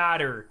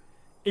Shatter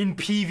in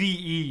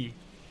PvE.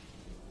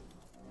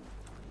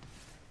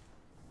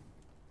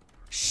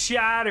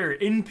 Shatter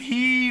in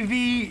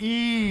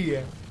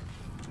PvE.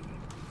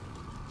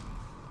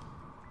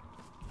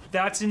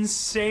 That's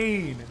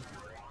insane.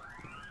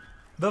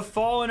 The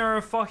Fallen are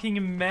a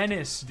fucking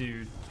menace,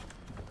 dude.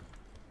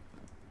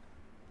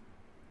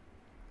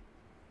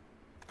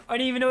 I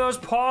didn't even know that was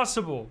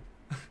possible.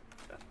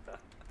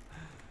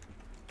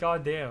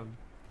 God damn.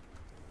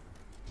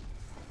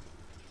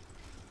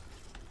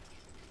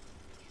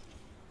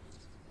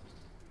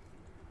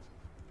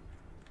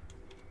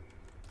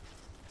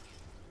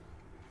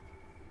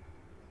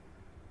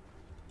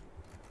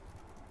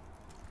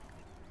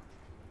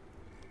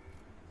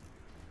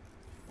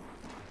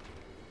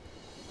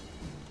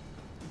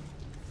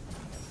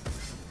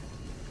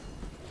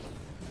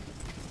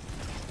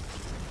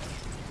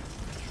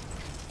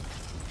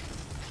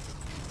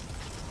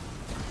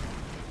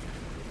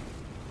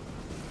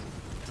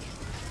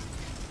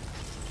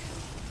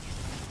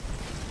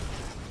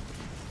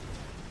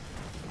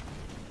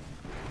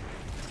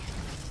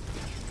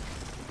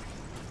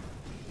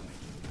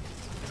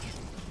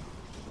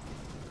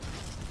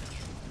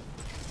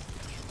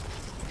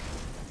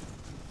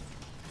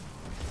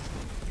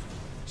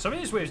 Some of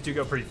these waves do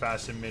go pretty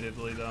fast,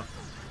 admittedly, though.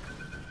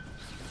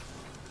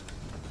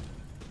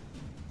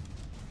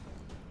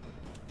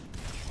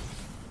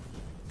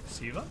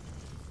 Siva?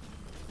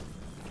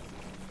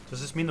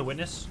 Does this mean the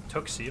witness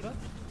took Siva?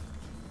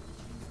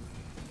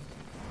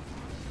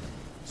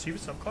 Siva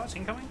subclass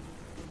incoming?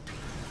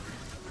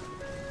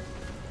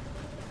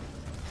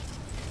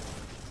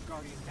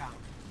 Guardian down.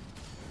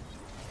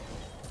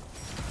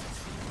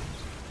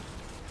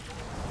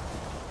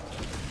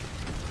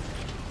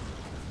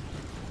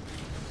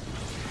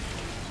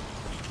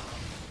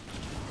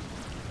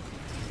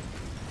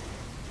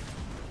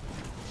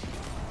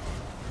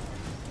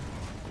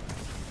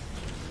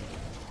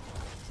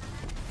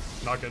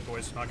 Not good,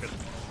 boys. Not good.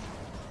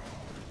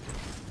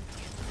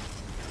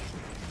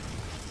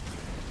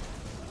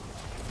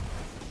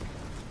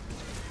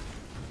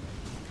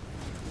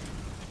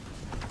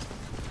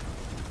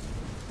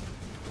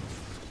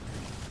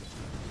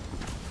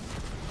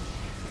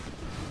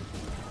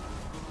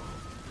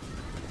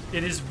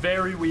 It is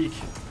very weak.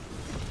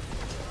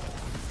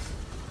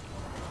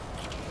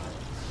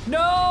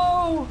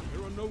 No!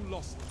 There are no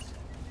losses.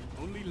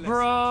 Only lessons.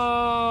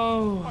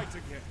 Bro! Fight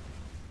again.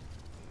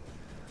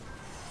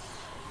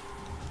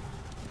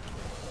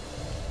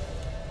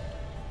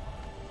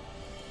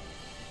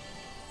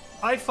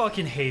 I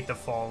fucking hate the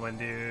Fallen,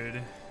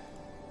 dude.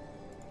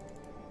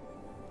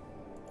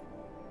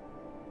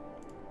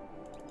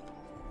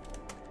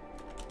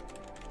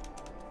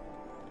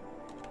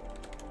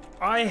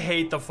 I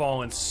hate the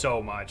Fallen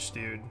so much,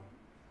 dude.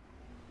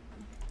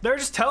 They're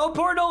just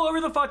teleporting all over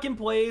the fucking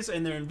place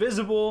and they're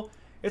invisible.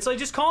 It's like,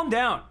 just calm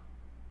down.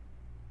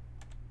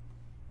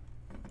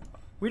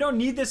 We don't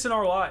need this in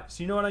our lives.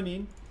 You know what I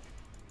mean?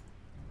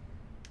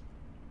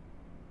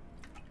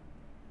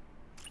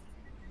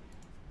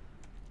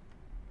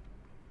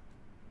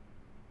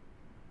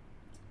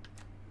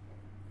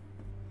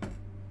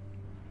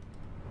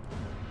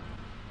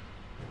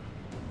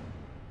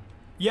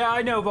 Yeah,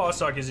 I know boss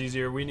suck is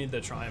easier. We need the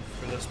triumph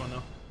for this one,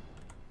 though.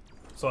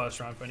 It's the last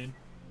triumph I need.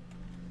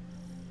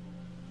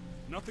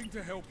 Nothing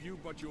to help you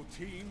but your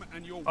team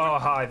and your Oh,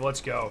 weapons. Hive, let's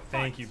go.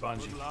 Thank you, Good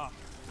Bungie. luck.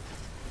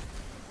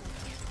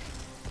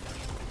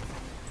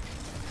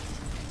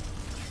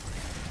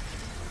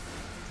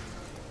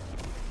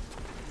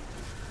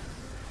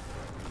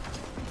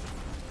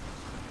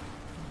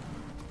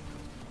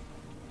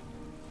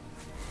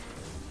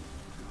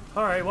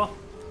 All right, well,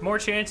 more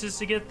chances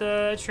to get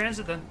the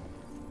transit then.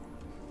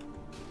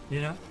 You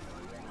know?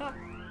 Huh.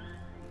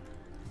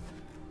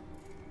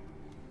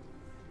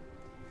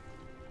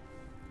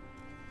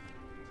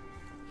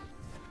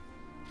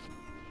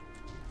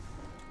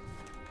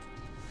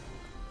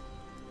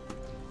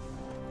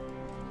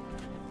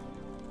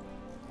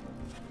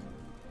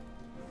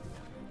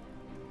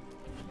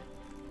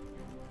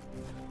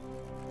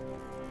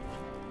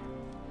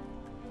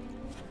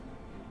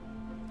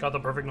 Got the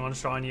perfect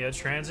non-shiny edge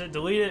transit.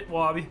 Delete it,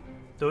 Wabi.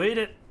 Delete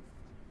it.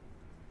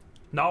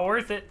 Not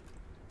worth it.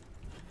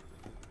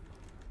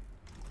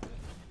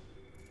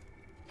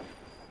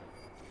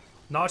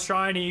 Not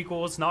shiny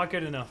equals not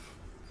good enough.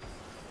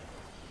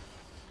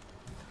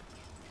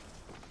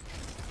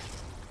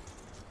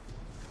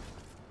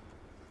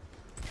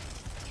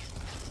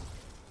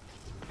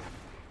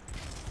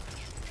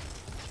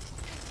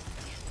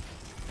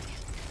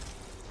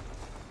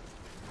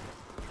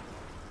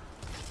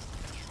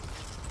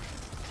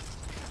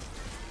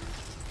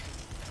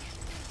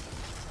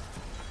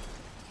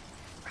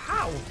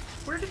 How?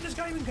 Where did this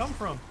guy even come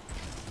from?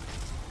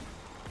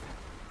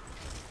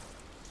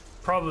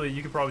 Probably,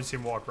 you could probably see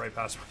him walk right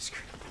past my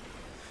screen.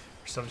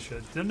 Or some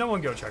shit. Did no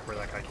one go check where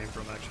that guy came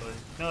from, actually?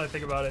 Now that I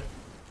think about it.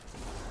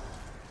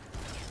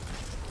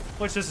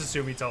 Let's just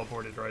assume he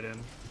teleported right in. Is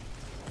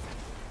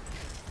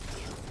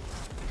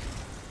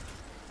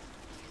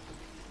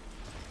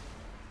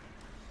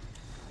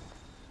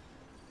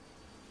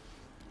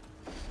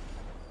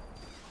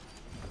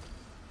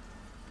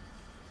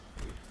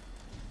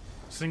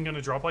this thing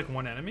gonna drop like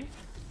one enemy?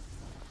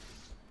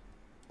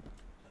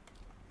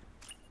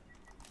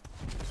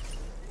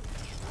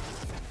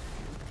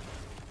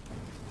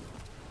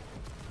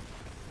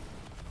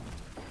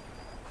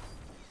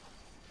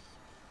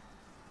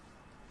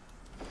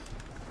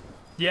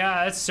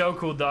 Yeah, that's so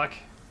cool, Duck.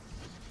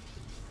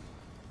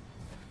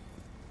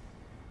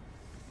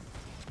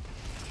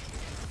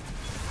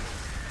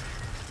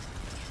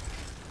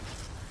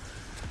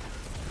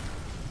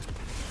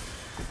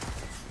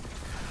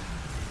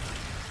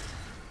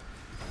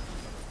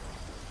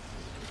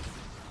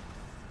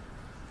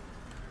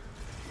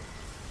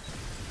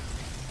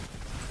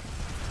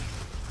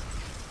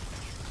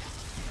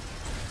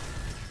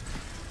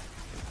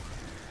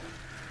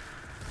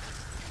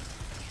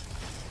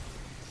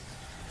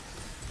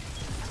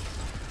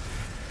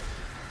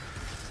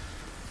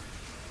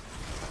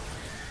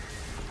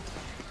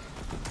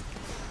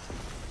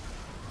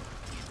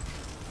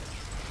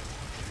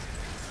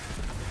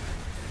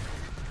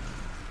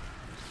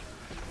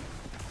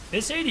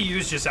 This ADU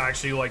is just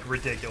actually, like,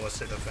 ridiculous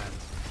to defend.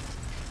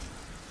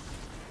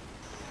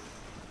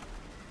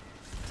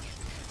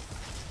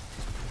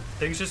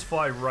 Things just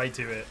fly right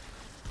to it.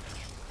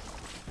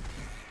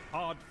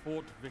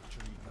 Hard-fought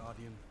victory,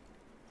 Guardian.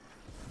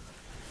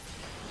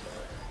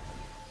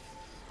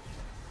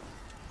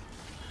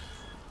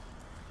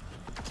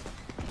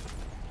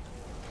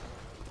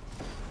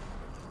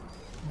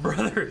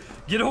 Brother,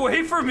 get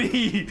away from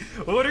me!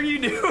 What are you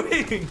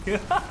doing?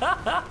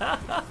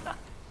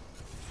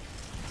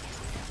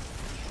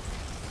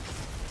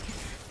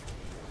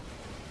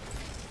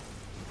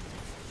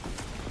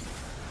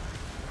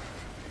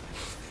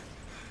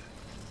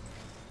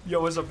 Yo,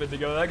 what's up,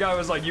 Indigo? That guy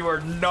was like, you are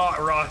not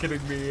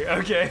rocketing me.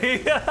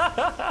 Okay.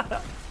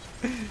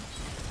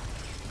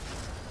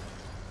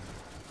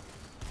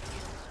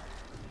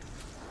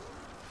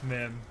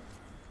 Man.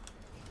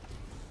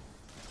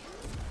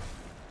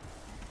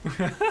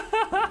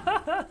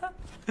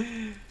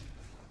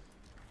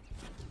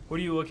 What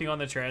are you looking on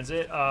the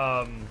transit?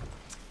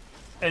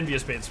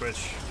 Envious bait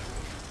switch.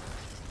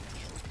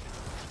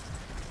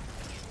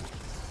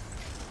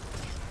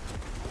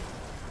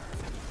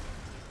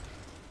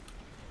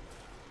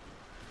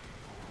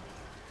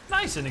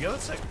 Nice, Indigo,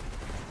 that's sick.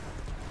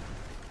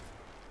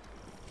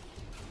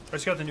 I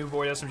just got the new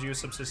Void SMG with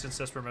subsistence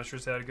desperate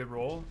measures that had a good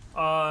roll.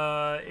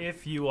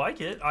 If you like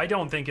it. I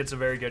don't think it's a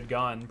very good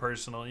gun,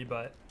 personally,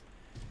 but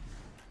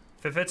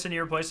if it fits into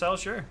your playstyle,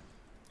 sure.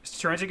 Is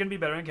Transit gonna be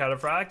better than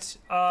Cataphract?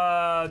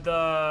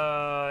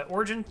 The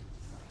Origin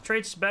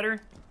trait's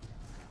better.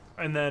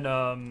 And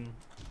then,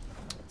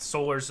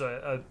 Solar's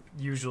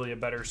usually a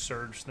better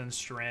surge than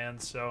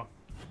Strand, so.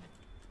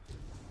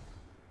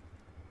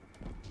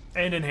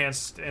 And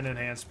enhanced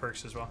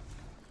perks as well.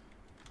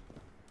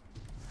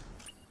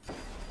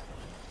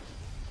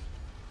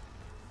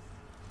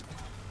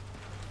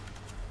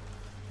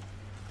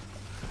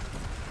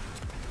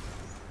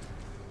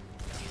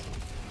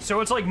 So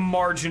it's like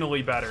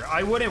marginally better.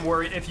 I wouldn't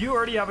worry. If you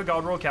already have a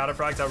God Roll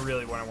Cataphract, I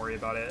really wouldn't worry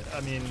about it.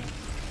 I mean,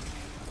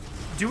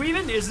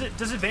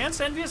 does Advanced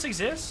Envious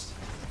exist?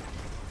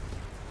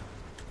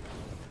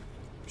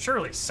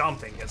 Surely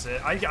something gets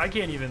it. I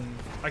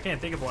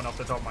can't think of one off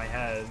the top of my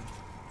head.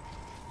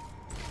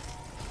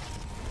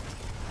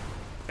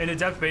 And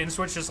Adept Bait and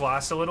Switch just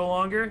lasts a little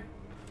longer?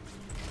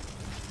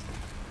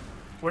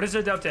 What does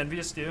Adept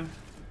Envious do?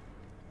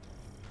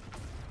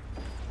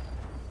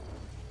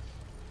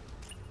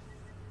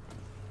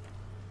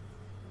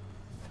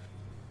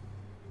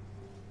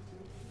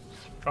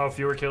 Oh,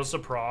 fewer kills to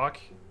proc.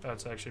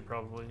 That's actually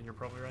you're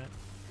probably right.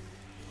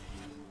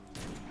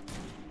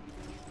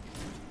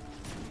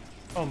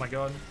 Oh my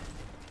god.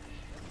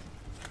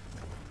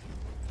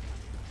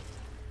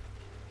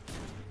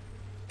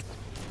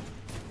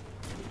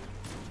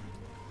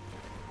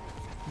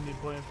 You need to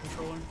play a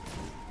controller.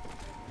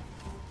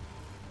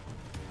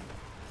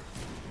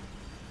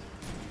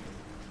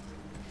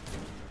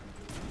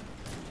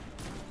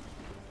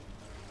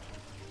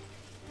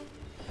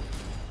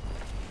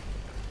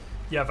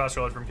 Yeah,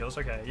 faster load from kills.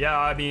 Okay. Yeah,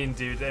 I mean,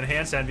 dude,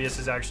 Enhanced Envious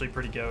is actually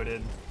pretty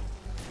goated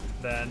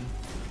then.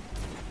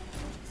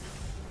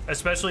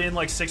 Especially in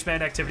like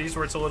 6-man activities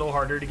where it's a little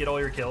harder to get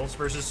all your kills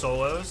versus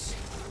solos.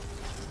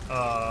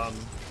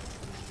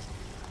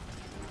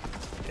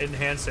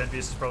 Enhanced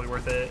Envious is probably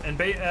worth it. And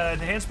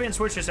Enhanced Bait and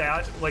Switch just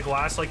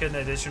lasts like an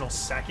additional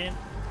second,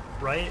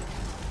 right?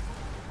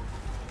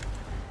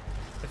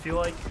 I feel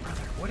like,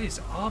 brother, what is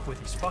up with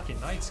these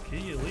fucking knights?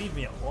 Can you leave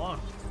me alone?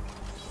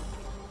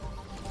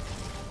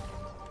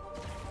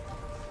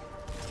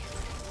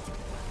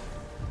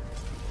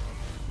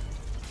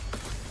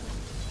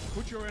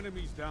 Put your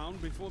enemies down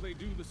before they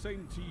do the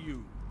same to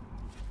you.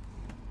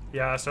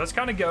 Yeah, so it's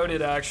kind of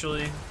goated,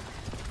 actually.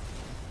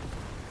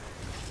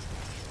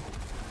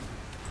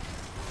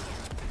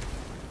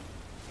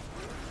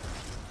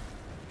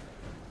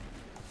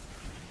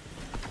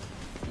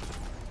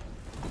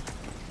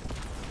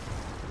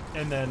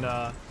 And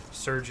then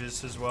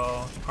surges as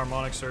well.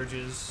 Harmonic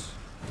surges.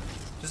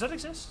 Does that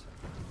exist?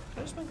 Did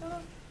I just make that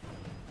up?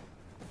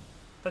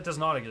 That does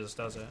not exist,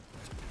 does it?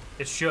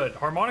 It should.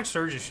 Harmonic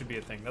surges should be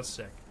a thing. That's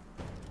sick.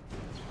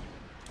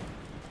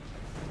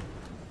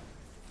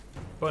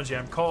 Bungie,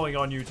 I'm calling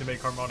on you to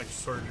make harmonic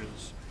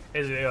surges.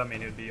 I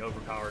mean, it would be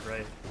overpowered,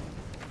 right?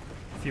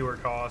 Fewer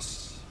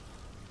costs.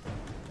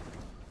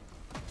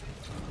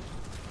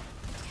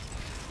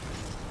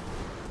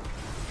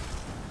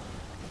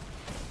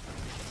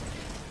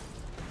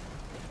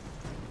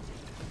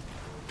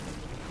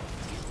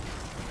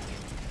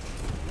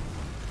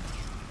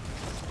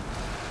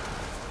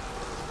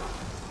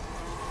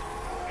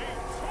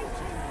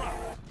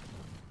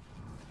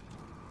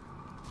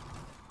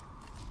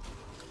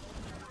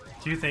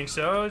 Do you think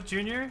so,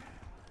 Junior?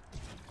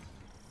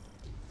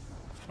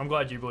 I'm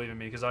glad you believe in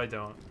me, because I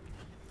don't.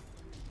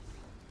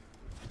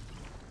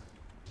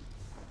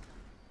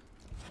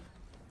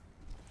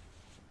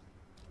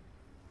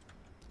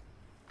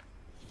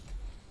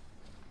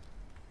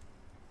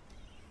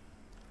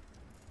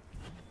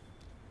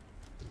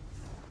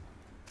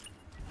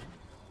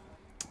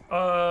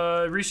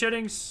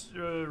 Resetting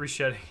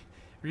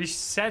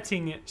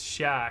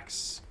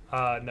shacks.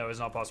 No, it's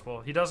not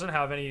possible. He doesn't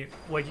have any,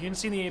 like, you can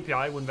see in the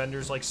API when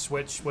vendors like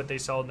switch what they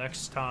sell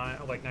next time,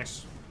 like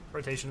next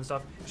rotation and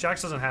stuff.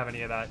 Shax doesn't have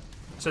any of that.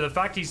 So the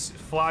fact he's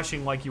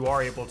flashing like you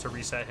are able to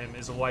reset him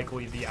is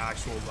likely the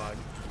actual bug.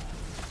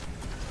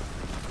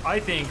 I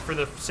think for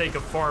the sake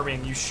of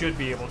farming, you should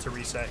be able to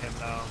reset him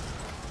though.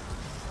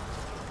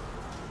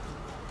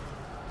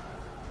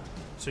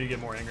 So you get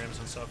more engrams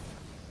and stuff.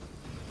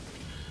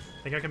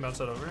 Think I can bounce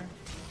that over?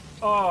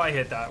 Oh, I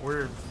hit that.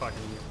 We're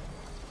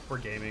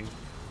gaming.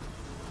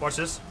 Watch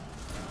this.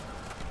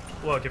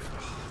 Look, if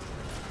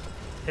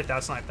hit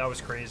that snipe, that was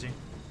crazy.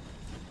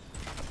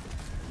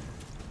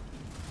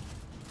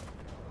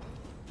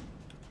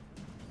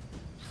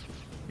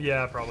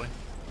 Yeah, probably.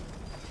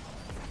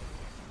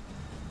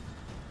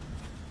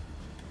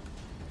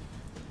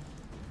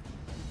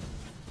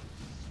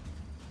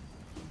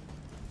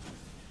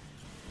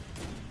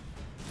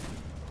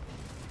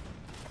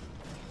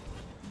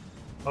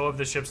 I love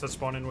the ships that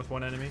spawn in with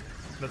one enemy.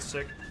 That's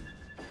sick.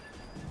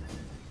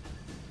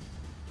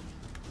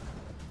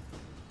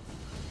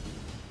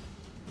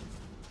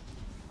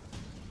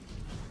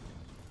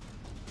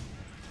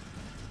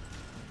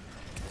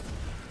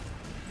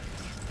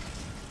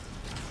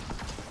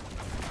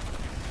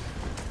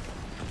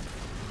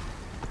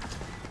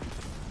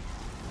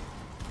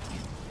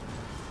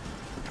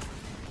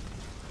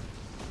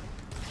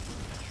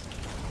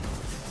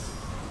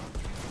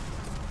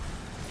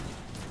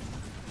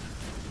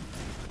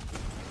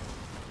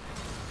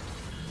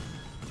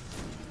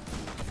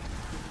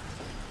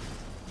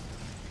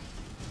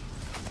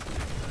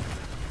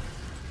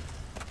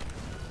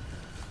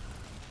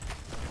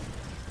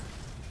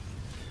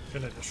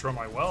 Gonna destroy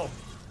my well.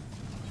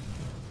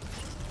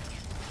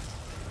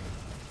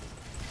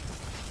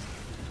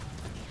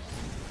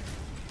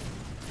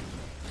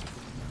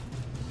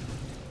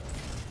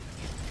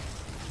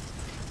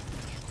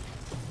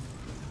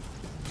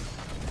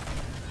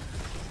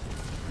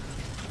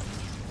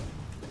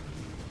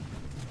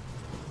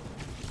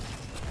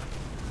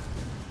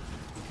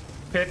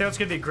 Pantheon's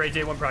gonna be a great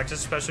day one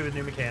practice, especially with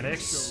new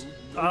mechanics.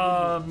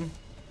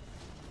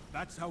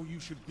 That's how you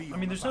should be. I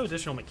mean, there's no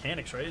additional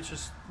mechanics, right? It's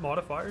just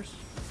modifiers.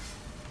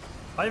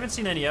 I haven't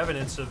seen any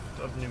evidence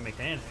of new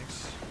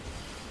mechanics.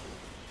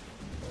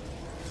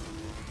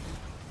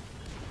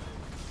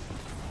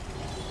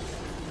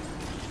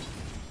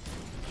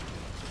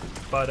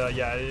 But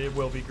yeah, it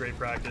will be great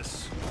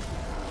practice.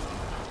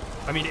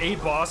 I mean,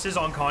 8 bosses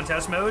on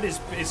contest mode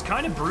is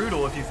kind of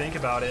brutal if you think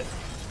about it.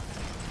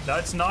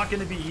 That's not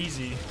going to be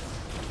easy.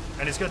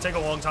 And it's going to take a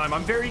long time.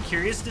 I'm very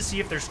curious to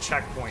see if there's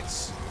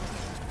checkpoints.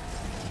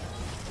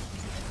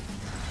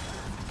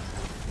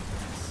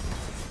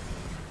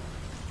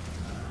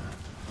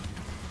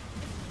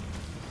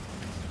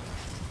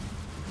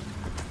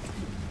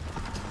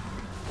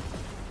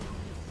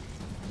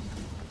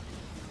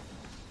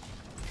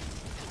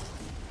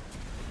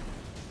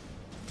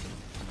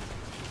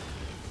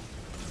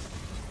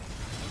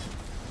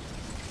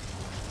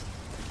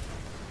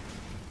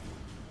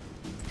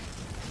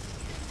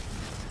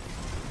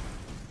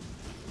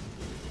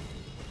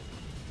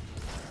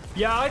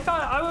 Yeah,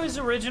 I was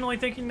originally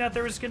thinking that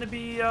there was going to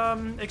be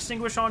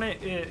extinguish on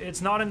it.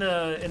 It's not in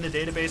the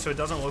database, so it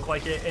doesn't look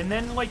like it. And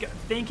then like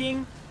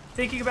thinking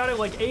about it,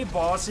 like 8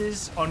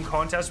 bosses on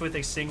contest with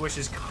extinguish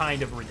is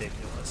kind of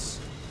ridiculous.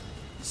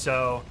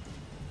 So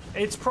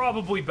it's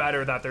probably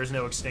better that there's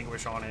no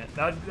extinguish on it.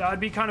 That'd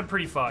be kind of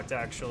pretty fucked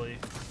actually.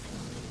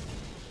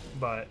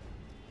 But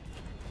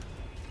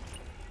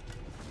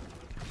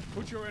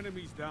Put your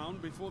enemies down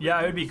before.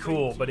 yeah, it would be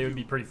cool, but it would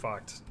be pretty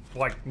fucked.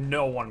 Like,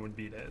 no one would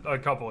beat it. A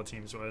couple of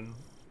teams would.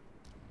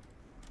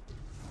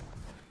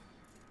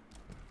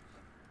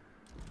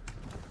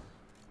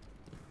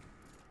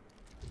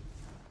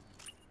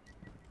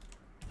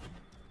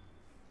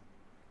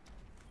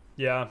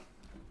 Yeah.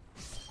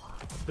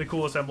 The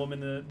coolest emblem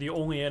in the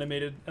only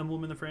animated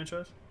emblem in the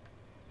franchise.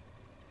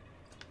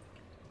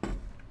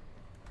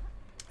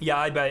 Yeah,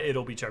 I bet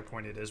it'll be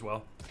checkpointed as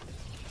well.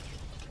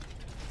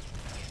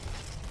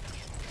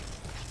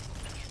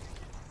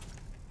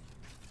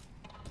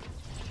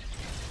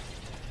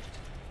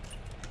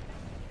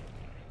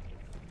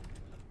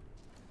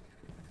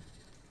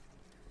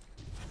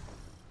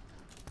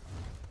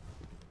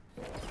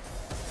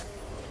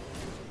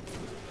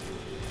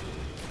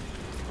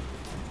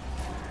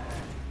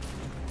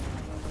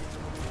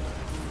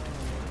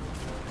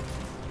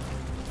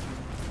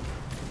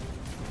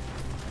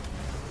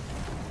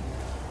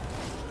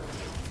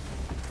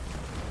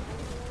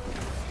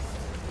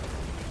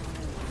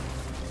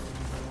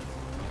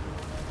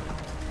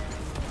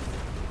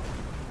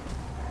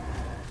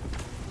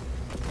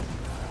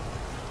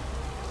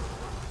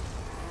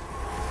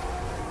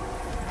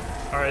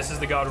 Alright, this is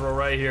the god roll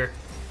right here.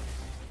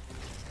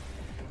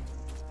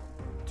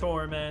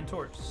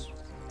 Tormentors.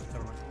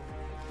 Never mind.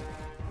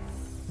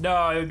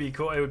 No, it would be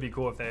cool. It would be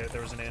cool if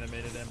there was an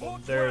animated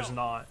emblem. There's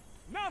not.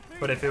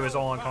 But if it was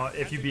all on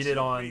if you beat it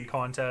on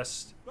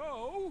contest.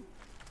 Oh,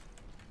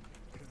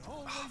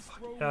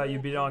 fuck. You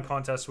beat it on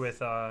contest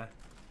with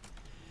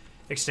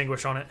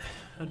extinguish on it.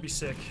 That'd be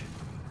sick.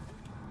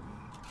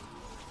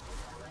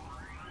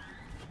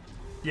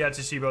 Yeah, it's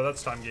a Sibo.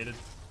 That's time gated.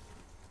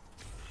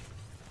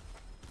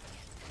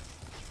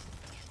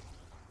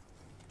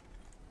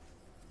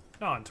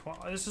 No, on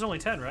 12. This is only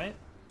 10, right?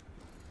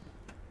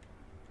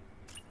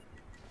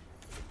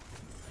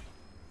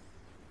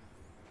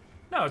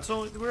 No, it's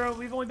only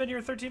we've only been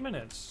here 13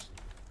 minutes.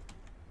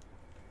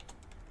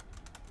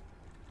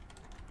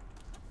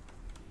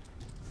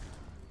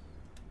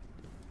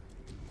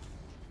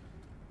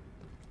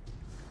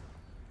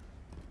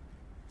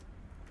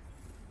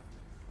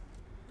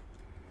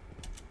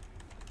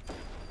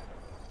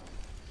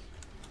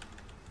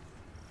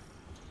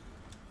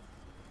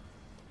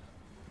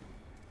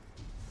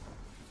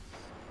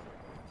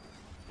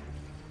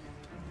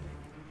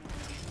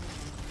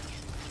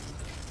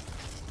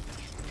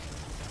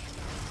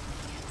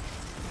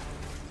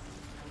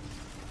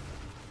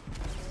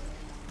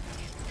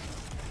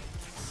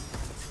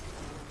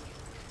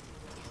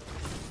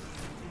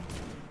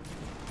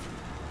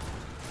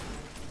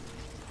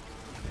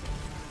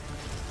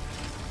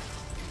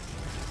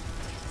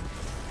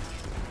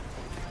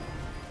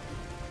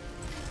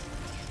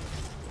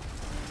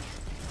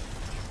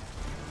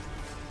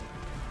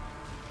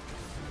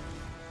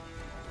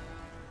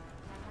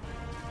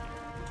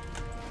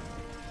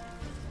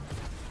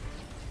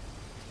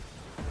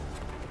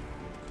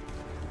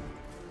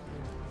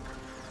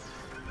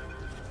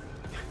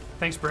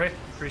 Thanks, Bray.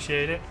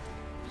 Appreciate it.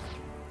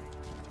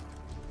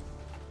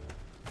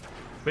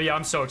 But yeah,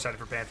 I'm so excited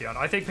for Pantheon.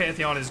 I think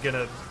Pantheon is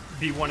gonna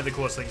be one of the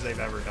coolest things they've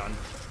ever done.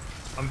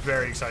 I'm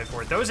very excited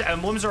for it. Those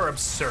emblems are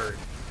absurd.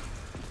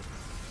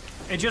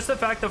 And just the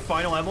fact the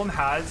final emblem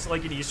has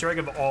like an Easter egg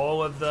of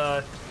all of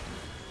the,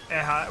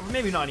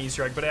 maybe not an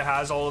Easter egg, but it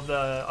has all of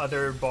the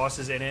other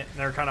bosses in it. And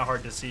they're kind of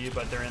hard to see,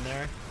 but they're in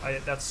there.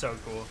 That's so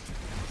cool.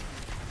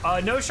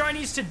 No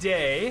shinies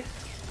today.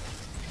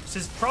 This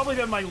has probably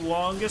been my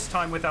longest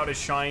time without a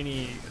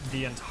shiny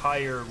the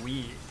entire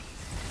week.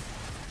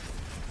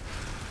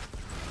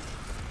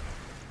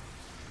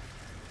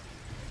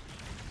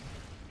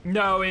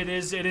 No, it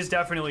is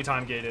definitely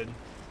time gated.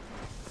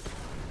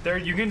 There,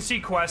 you can see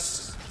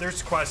quests.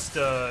 There's quests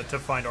to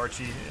find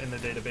Archie in the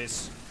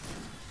database.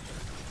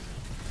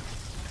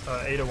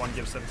 Ada 1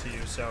 gives them to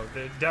you, so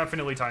they're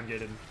definitely time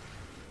gated.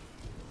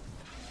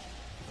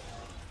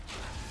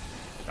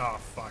 Oh,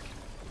 fuck.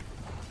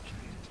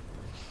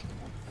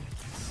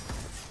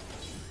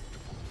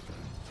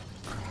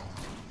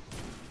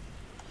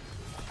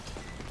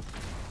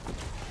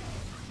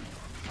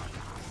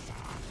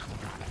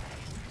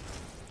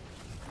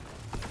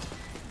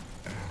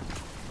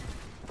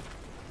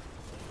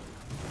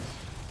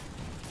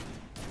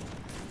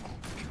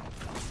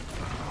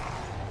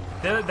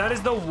 That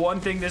is the one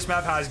thing this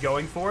map has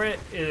going for it.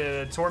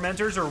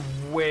 Tormentors are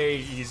way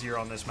easier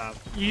on this map.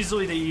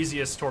 Easily the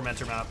easiest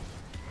Tormentor map.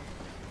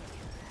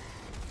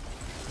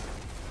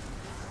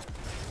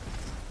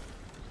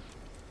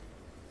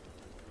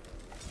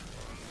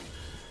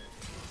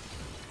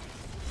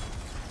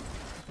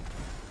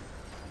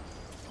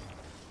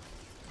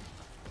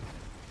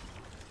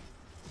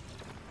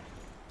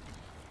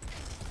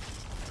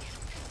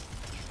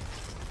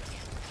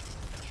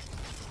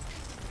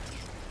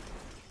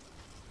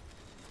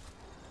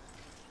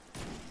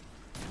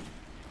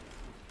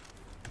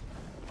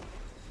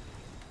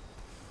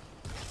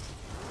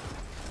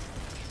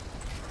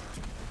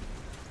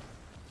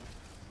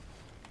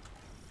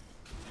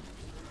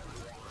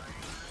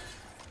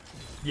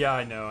 Yeah,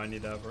 I know. I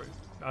need that.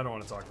 I don't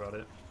want to talk about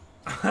it.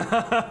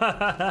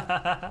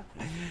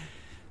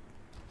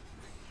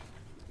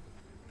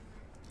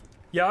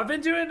 Yeah, I've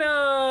been doing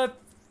 4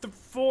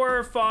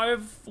 or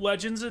 5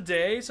 legends a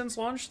day since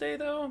launch day,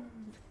 though.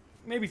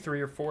 Maybe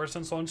 3 or 4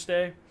 since launch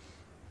day.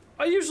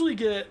 I usually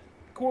get,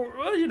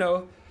 well, you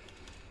know,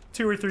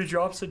 2 or 3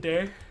 drops a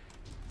day.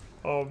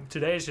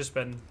 Today's just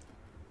been,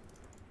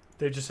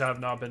 they just have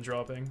not been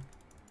dropping.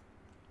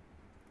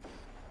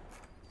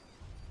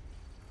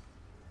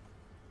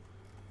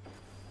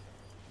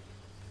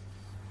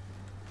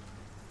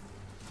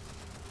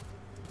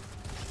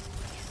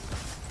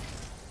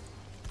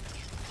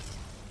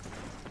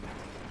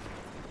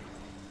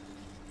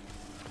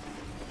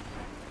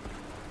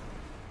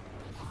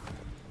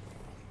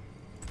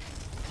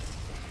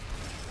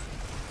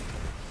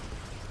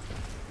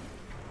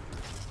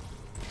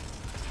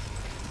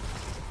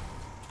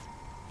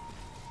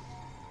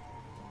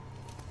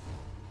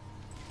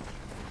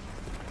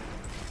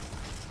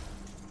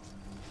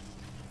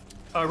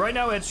 Right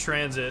now, Edge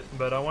Transit,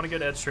 but I want to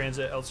get Edge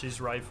Transit,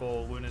 Elsie's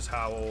Rifle, Luna's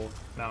Howl,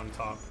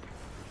 Mountaintop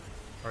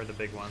are the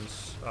big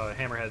ones.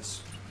 Hammerheads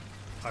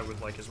I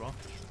would like as well.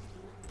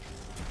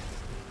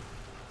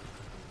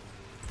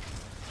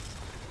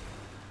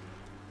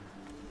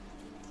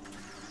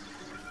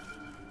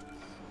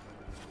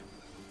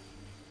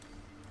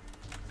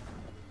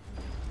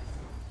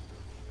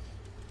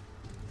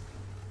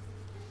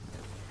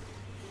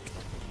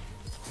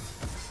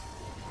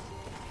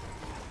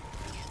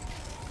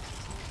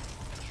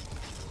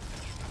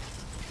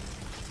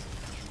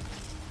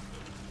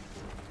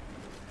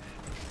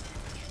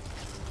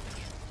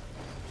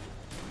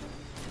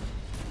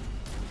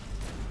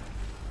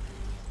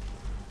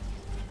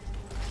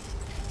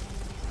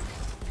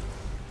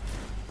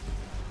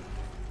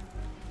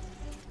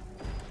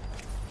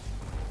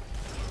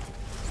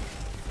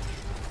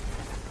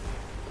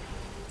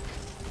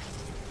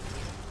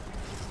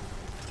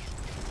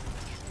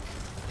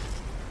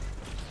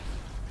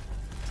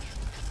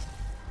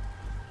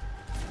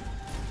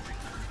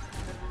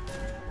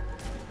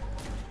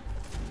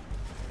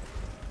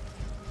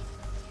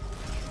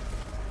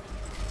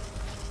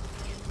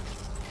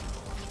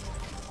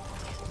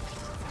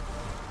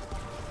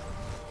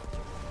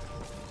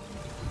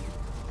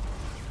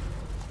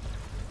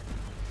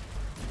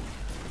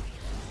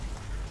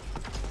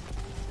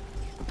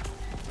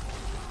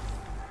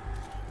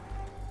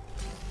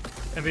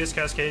 Envious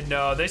Cascade?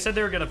 No, they said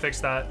they were gonna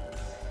fix that.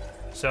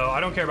 So I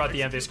don't care about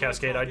the Envious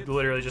Cascade. I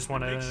literally just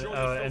want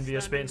to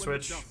Envious bait and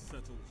switch.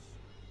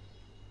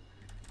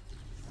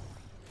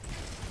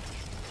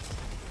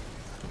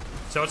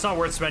 So it's not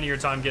worth spending your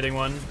time getting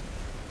one.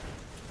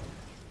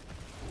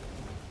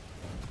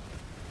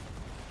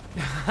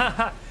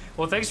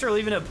 Well, thanks for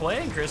leaving it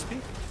playing, Crispy.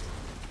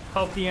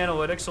 Help the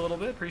analytics a little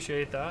bit.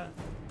 Appreciate that.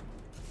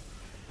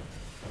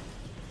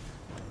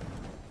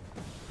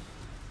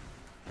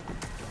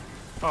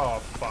 Oh,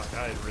 fuck.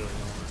 I really don't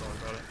want to talk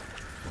about it.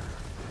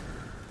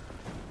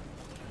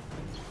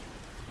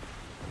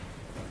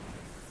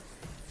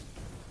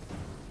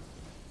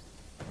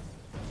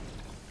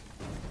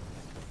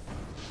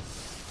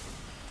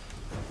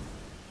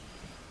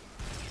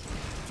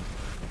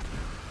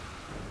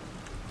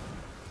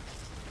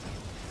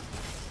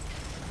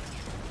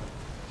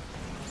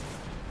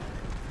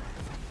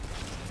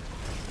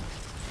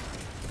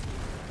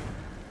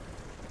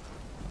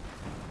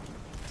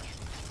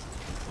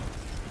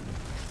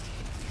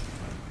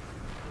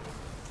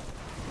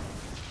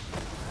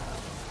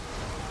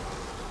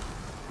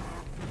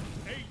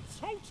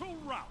 brutal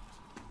rout.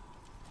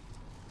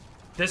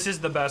 This is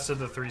the best of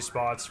the 3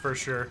 spots, for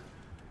sure.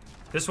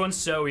 This one's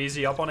so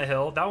easy, up on a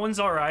hill. That one's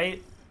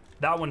alright.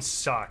 That one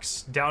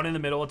sucks. Down in the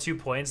middle of 2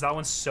 plains, that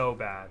one's so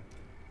bad.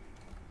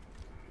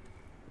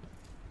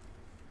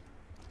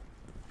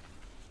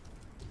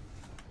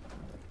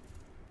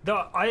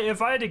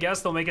 If I had to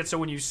guess, they'll make it so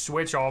when you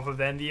switch off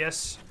of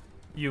Envious,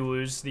 you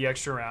lose the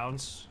extra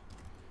rounds.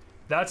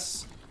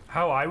 That's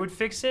how I would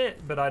fix it,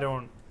 but I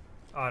don't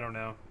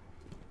know.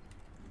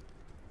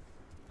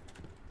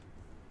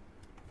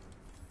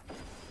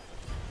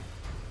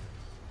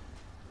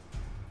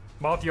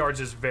 Moth Yards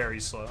is very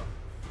slow.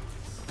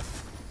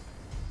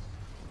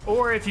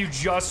 Or if you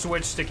just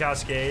switch to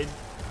Cascade,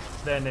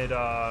 then it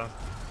doesn't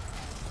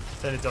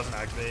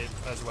activate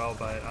as well,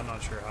 but I'm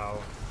not sure how.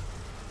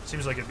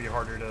 Seems like it'd be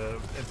harder to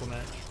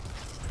implement.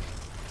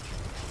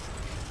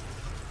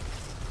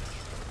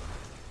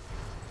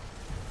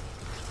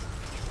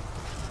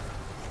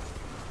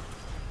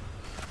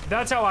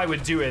 That's how I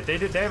would do it. They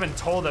haven't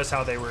told us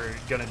how they were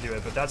gonna do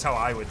it, but that's how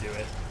I would do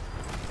it.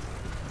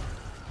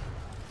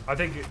 I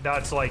think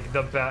that's like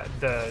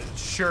the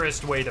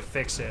surest way to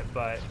fix it,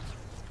 but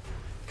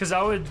because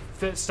that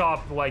would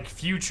stop like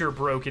future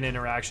broken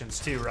interactions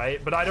too,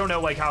 right? But I don't know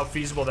like how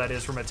feasible that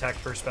is from a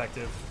tech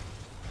perspective.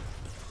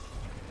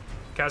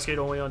 Cascade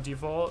only on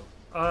default?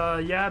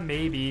 Yeah,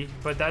 maybe,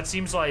 but that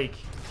seems like,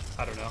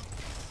 I don't know.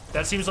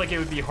 That seems like it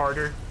would be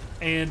harder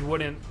and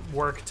wouldn't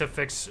work to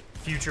fix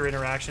future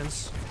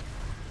interactions.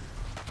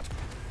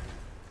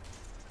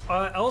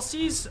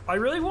 LCs, I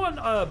really want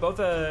both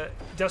a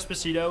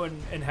Despacito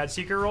and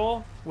Headseeker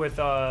roll with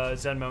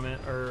Zen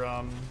Moment,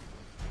 or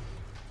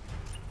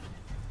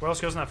what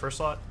else goes in that first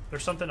slot?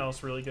 There's something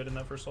else really good in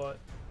that first slot.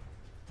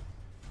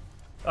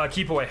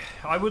 Keep Away.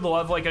 I would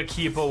love like a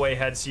Keep Away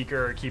Headseeker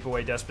or Keep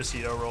Away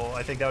Despacito roll.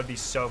 I think that would be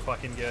so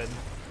fucking good.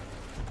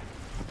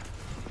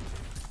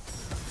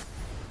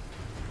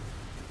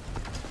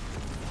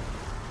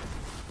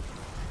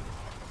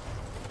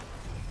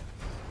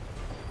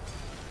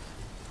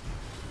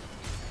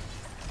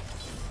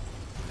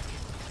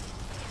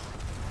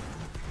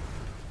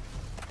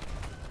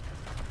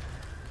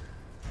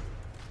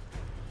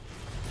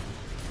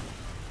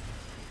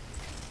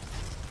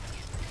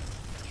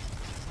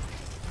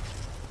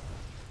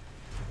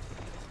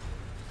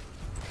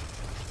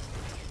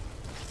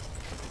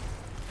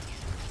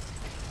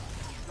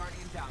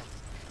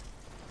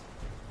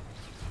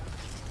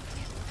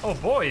 Oh,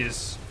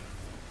 boys.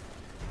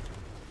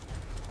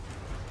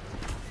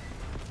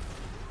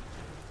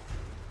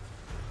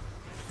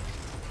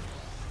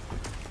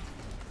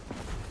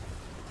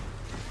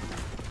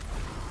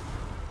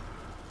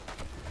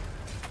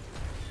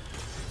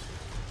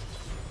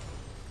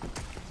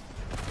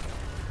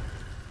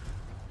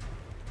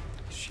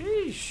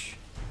 Sheesh.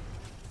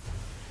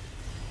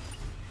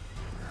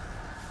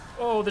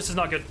 Oh, this is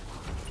not good.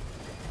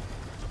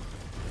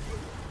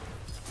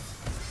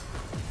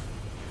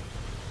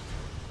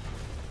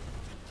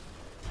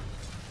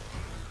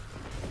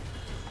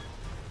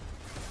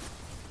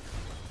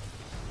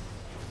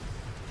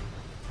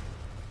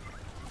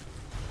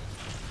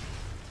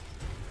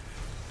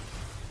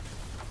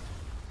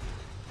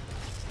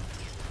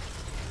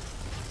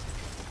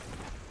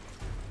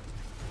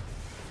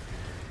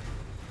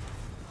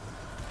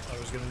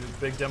 Gonna do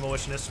big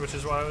demolitionist, which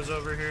is why I was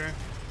over here.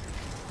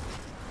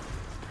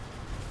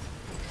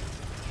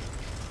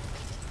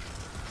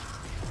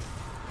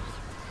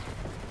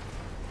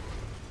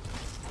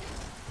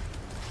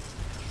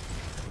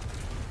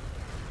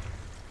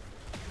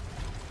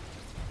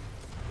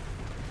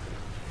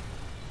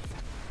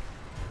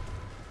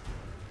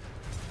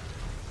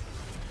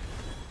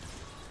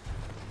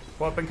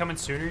 Weapon coming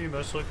sooner you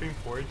most looking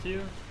forward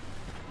to?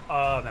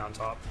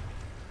 Mountaintop.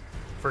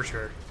 For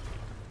sure.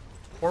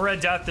 Or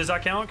Red Death, does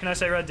that count? Can I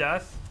say Red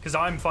Death? Because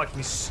I'm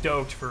fucking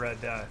stoked for Red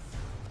Death.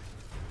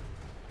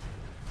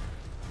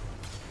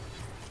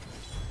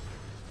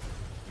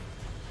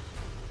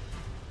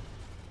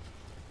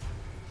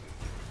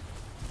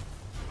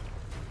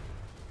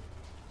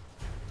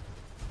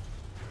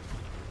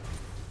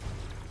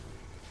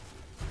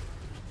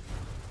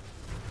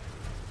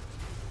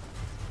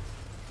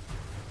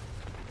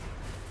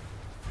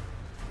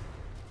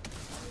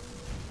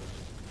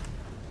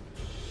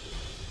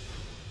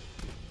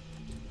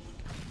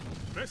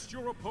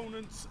 Your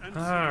opponents and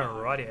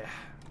alrighty.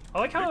 I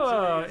like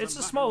how it's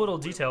a small little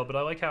detail, but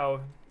I like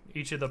how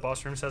each of the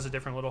boss rooms has a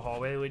different little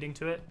hallway leading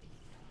to it.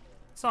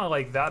 It's not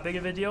like that big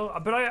of a deal,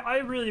 but I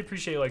really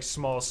appreciate like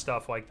small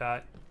stuff like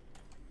that.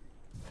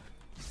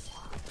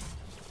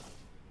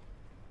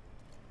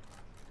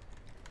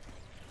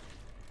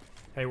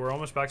 Hey, we're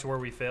almost back to where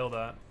we failed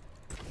at.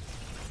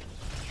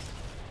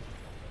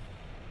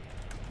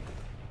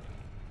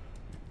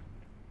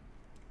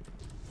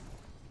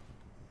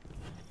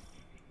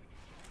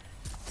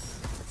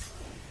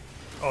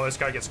 Oh, this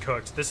guy gets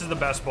cooked. This is the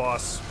best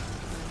boss.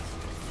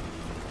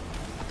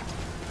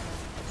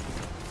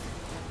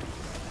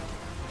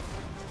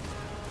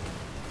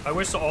 I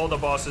wish all the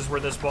bosses were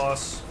this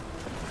boss.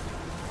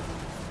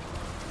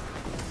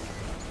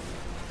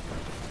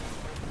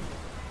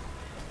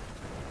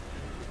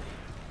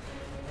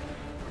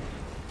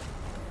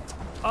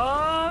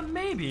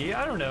 maybe.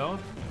 I don't know.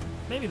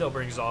 Maybe they'll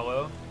bring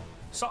Zalo.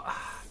 So,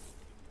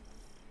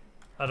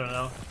 I don't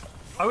know.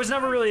 I was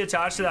never really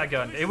attached to that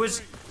gun. It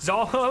was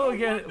Zalo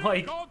again,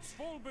 like, Gods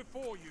fall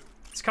before you.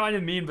 it's kind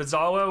of mean, but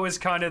Zalo was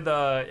kind of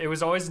the, it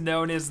was always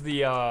known as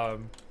the,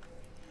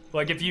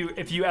 like if you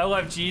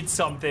LFG'd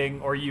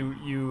something or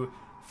you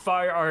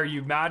fire or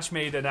you match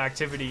made an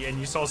activity and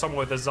you saw someone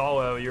with a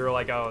Zalo, you were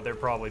like, oh, they're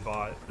probably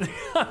bot.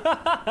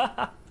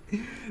 That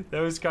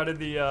was kind of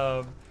the,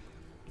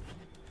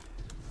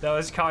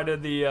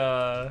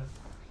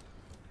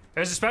 it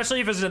was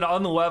especially if it's an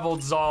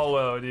unleveled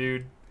Zalo,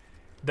 dude.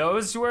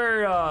 Those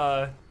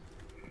were,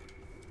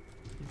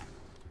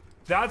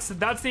 that's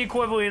the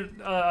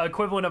equivalent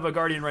of a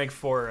Guardian rank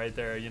 4 right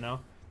there, you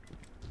know?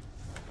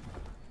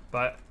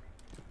 But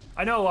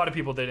I know a lot of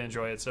people did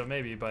enjoy it, so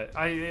maybe, but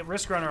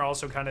Risk Runner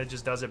also kind of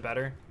just does it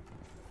better.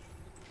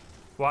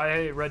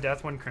 Why Red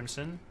Death won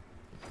Crimson?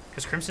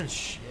 Because Crimson's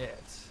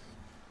shit.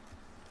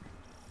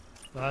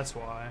 That's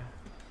why.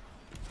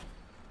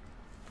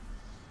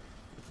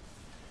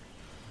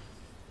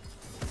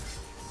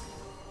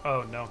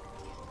 Oh, no.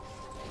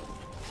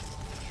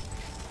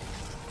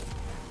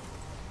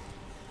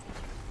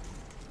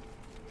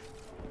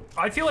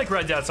 I feel like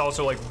Red Death's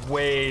also like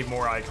way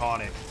more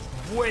iconic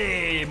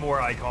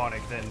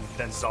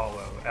than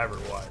Zalo ever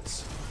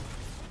was.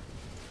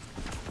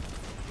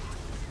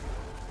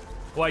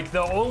 Like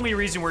the only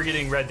reason we're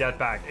getting Red Death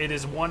back, it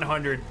is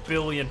 100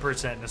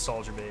 billion%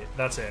 nostalgia bait.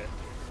 That's it.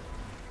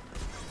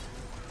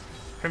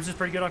 Crimson's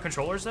pretty good on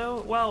controllers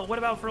though. Well, what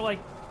about for like,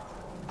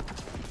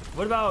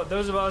 what about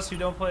those of us who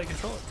don't play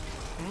controllers?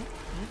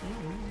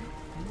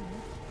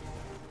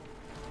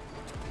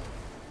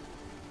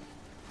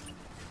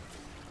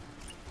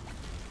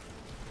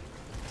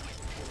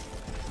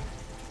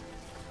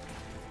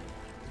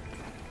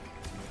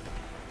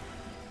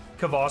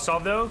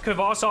 Kvasov though?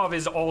 Kvasov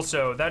is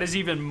also, that is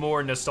even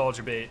more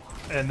nostalgia bait,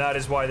 and that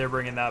is why they're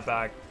bringing that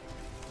back.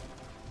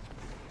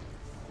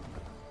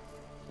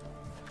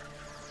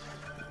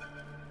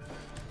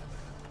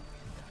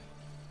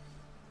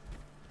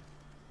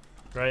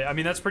 Right, I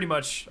mean that's pretty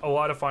much a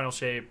lot of Final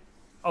Shape.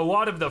 A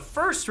lot of the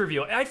first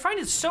reveal, I find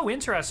it so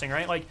interesting,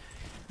 right? Like,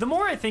 the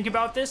more I think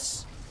about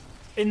this,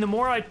 and the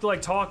more I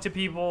like talk to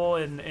people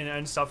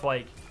and stuff,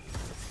 like,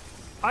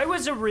 I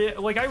was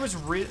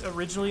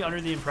originally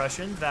under the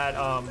impression that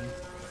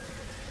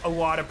a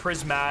lot of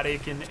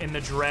Prismatic and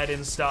the Dread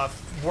and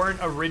stuff weren't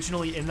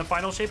originally in the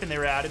Final Shape and they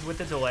were added with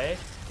the delay.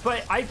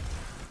 But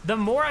the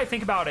more I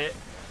think about it,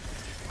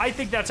 I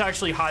think that's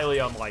actually highly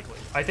unlikely.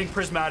 I think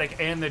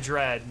Prismatic and the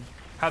Dread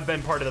have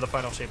been part of the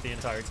Final Shape the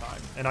entire time,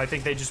 and I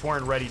think they just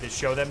weren't ready to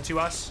show them to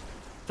us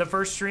the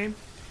first stream.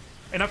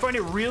 And I find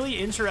it really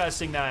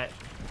interesting that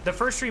the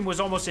first stream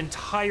was almost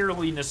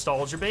entirely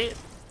nostalgia bait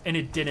and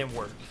it didn't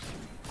work.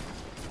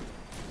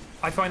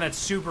 I find that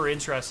super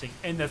interesting.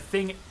 And the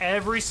thing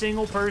every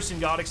single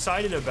person got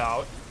excited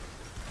about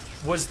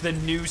was the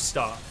new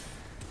stuff.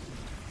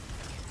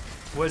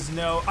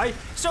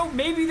 So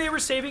maybe they were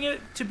saving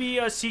it to be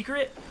a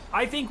secret.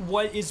 I think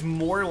what is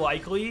more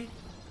likely,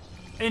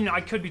 and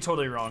I could be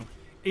totally wrong,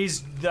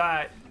 is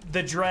that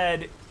the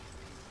Dread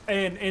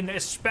and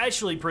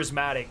especially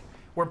Prismatic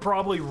were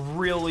probably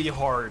really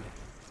hard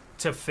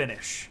to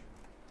finish.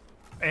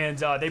 And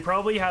they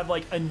probably had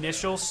like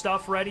initial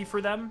stuff ready for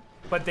them,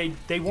 but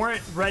they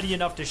weren't ready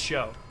enough to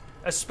show,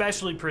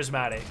 especially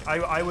Prismatic.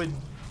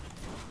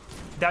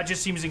 That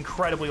just seems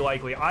incredibly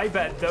likely. I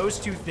bet those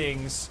two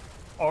things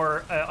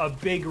are a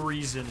big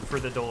reason for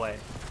the delay,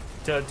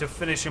 to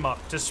finish him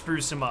up, to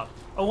spruce him up,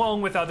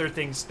 along with other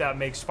things that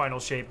makes Final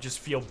Shape just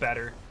feel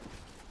better.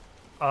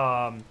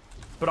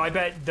 But I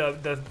bet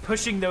the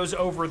pushing those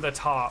over the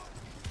top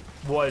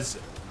was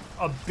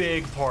a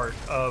big part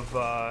of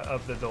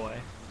the delay.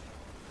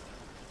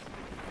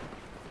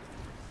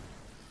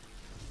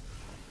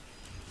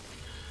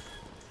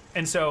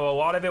 And so a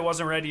lot of it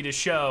wasn't ready to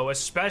show,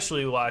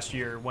 especially last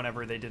year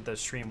whenever they did the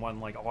stream one,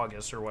 like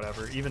August or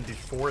whatever, even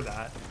before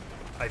that,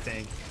 I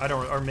think.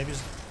 Or maybe it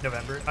was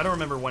November. I don't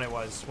remember when it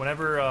was.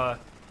 Whenever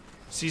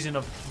Season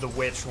of the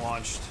Witch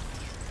launched.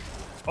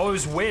 Oh, it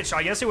was Witch.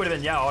 I guess it would have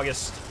been, yeah,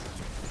 August,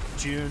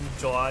 June,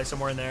 July,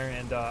 somewhere in there.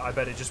 And I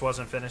bet it just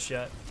wasn't finished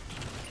yet.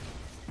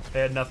 They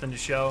had nothing to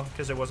show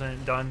because it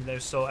wasn't done.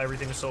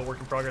 Everything was still a work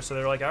in progress. So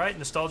they were like, all right,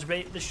 nostalgia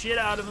bait the shit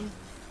out of them.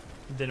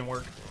 It didn't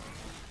work.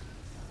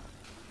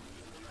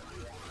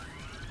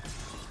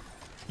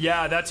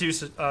 Yeah, that too,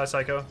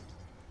 Psycho.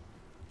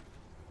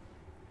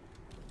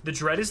 The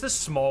Dread is the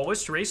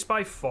smallest race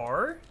by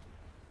far?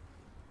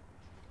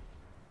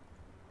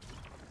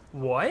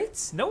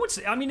 What? No,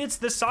 I mean, it's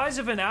the size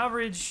of an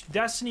average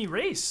Destiny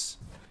race.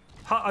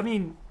 I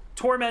mean,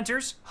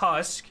 Tormentors,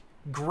 Husk,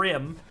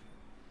 Grim,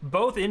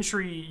 both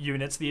entry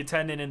units, the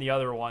Attendant and the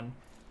other one.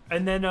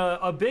 And then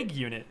a big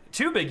unit.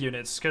 Two big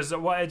units, because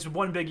it's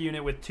one big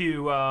unit with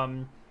two,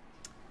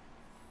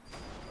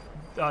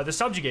 the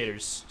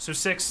Subjugators, so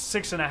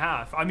six and a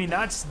half. I mean,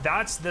 that's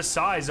the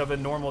size of a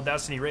normal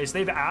Destiny race.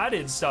 They've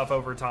added stuff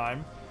over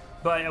time,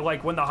 but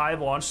like when the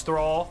Hive launched,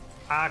 Thrall,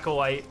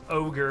 Acolyte,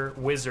 Ogre,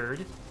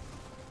 Wizard,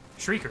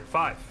 Shrieker,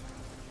 5.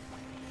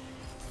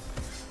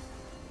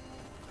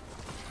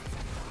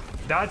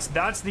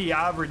 That's the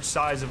average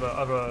size of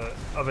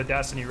a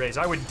Destiny race.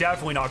 I would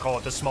definitely not call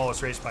it the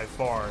smallest race by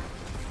far.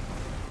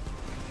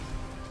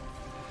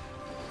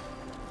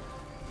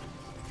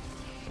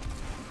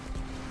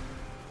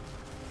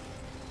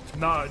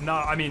 No,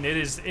 I mean, it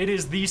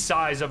is the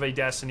size of a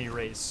Destiny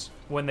race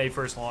when they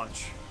first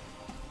launch.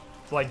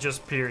 Like,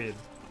 just period.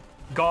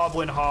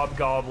 Goblin,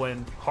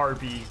 Hobgoblin,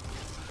 Harpy,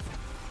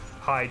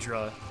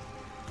 Hydra,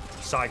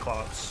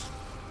 Cyclops.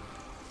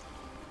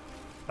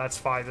 That's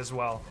 5 as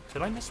well.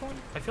 Did I miss one?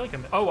 I feel like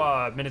I'm...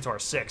 Oh, Minotaur,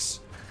 6.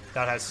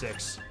 That has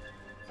 6.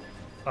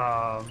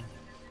 Oh,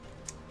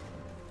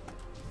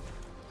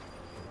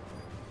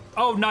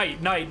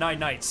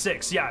 Knight,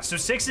 6. Yeah, so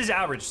 6 is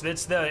average.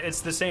 It's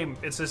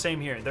the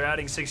same here. They're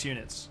adding 6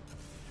 units.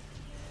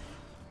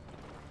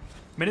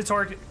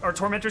 Minotaur, our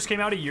Tormentors came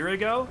out a year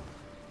ago.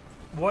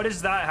 What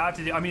does that have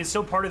to do? I mean, it's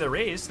still part of the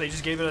race. They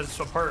just gave it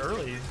a part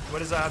early. What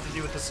does that have to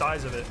do with the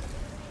size of it?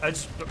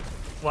 It's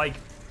like,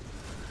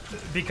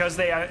 because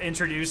they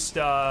introduced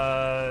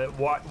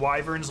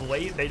Wyverns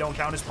late, they don't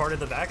count as part of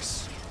the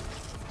Vex.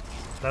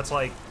 That's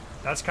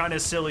kind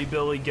of silly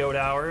Billy Goat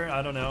Hour.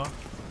 I don't know.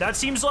 That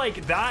seems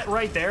like that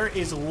right there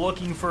is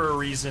looking for a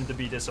reason to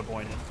be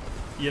disappointed,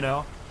 you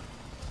know?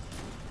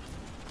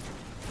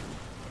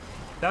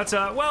 That's,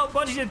 well,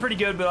 Bungie did pretty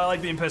good, but I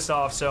like being pissed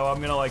off, so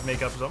I'm gonna, like,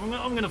 make up some,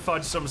 I'm gonna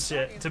fudge some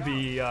shit to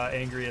be,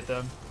 angry at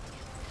them.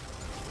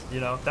 You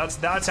know,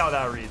 that's how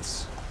that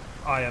reads.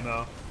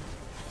 IMO.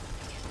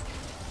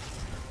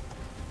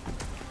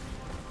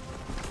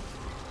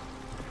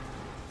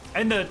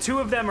 And the 2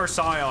 of them are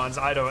Scions.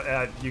 I don't,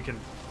 you can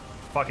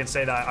fucking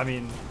say that. I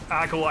mean,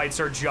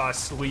 Acolytes are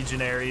just,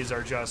 Legionaries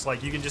are just,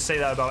 like, you can just say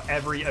that about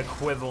every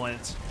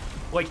equivalent.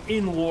 Like,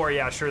 in lore,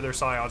 yeah, sure, they're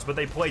Scions, but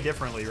they play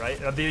differently, right?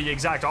 The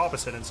exact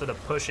opposite. Instead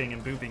of pushing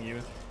and booping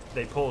you,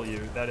 they pull you.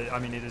 That is, I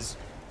mean, it is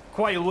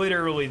quite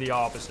literally the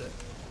opposite.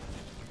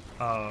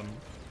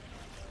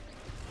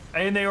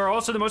 And they are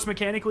also the most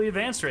mechanically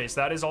advanced race.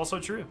 That is also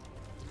true.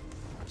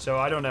 So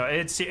I don't know.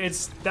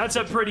 That's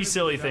a pretty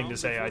silly thing to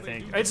say, I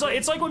think. It's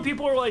like when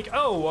people are like,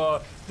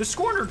 oh, the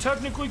Scorn are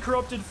technically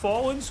corrupted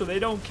Fallen, so they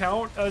don't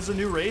count as a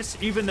new race,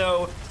 even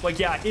though, like,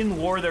 yeah, in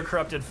lore they're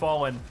corrupted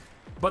Fallen,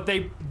 but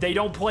they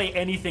don't play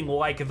anything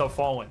like the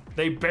Fallen.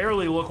 They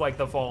barely look like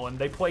the Fallen.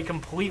 They play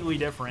completely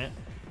different.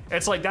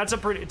 It's like that's a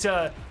pretty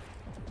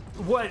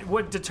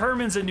what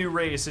determines a new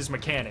race is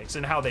mechanics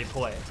and how they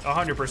play.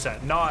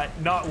 100%,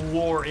 not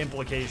lore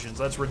implications.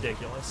 That's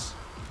ridiculous.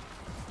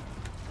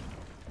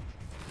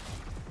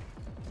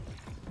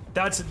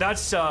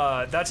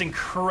 That's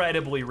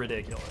incredibly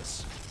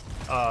ridiculous.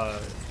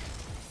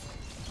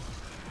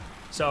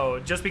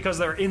 So just because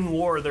they're in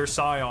lore, they're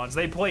Scions.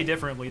 They play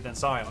differently than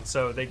Scions,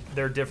 so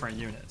they're different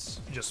units.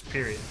 Just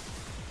period.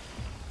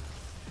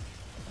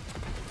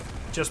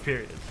 Just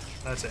period.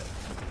 That's it.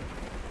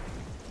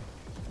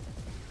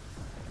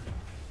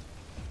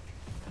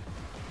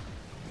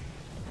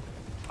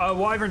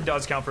 Wyvern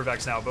does count for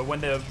Vex now, but when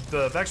the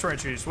Vex were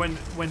introduced,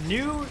 when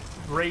new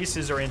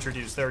races are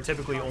introduced, there are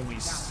typically only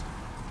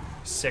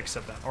 6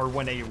 of them. Or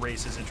when a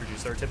race is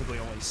introduced, there are typically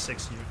only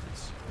 6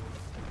 units.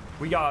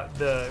 We got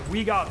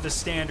the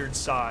standard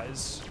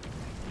size.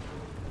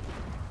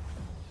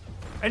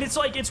 And it's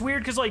like, it's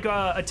weird because like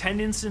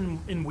attendance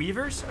in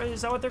Weavers,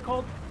 is that what they're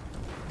called?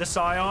 The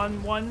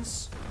Scion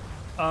ones.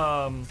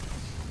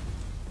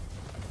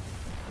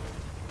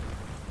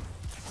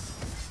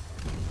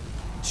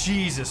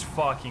 Jesus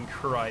fucking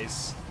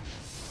Christ.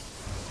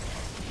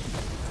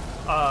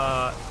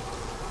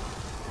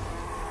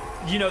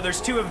 You know,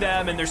 there's 2 of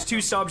them and there's 2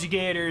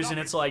 subjugators, and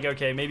it's like,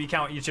 okay, maybe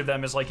count each of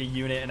them as like a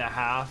unit and a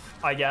half,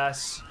 I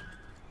guess.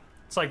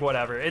 It's like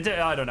whatever. I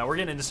don't know. We're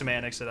getting into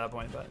semantics at that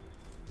point, but.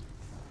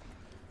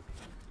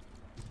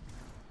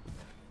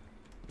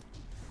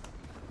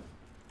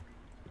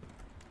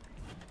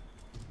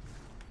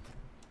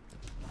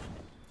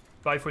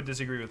 Fife would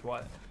disagree with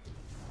what?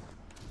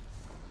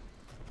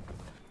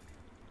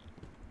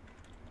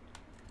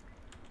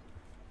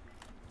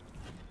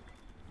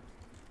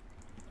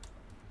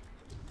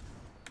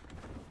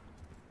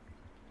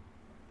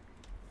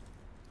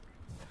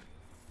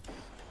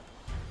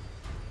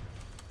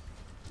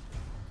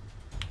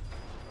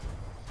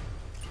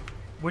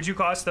 Would you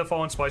class the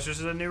Fallen Splicers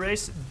as a new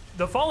race?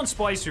 The Fallen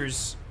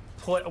Splicers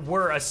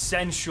were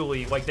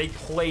essentially, like, they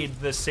played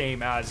the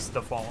same as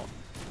the Fallen,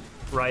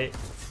 right?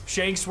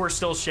 Shanks were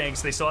still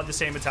Shanks. They still had the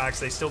same attacks.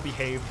 They still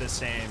behaved the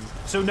same.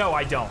 So no,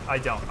 I don't.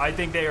 I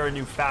think they are a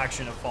new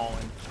faction of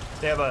Fallen.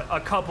 They have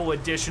a couple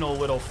additional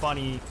little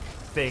funny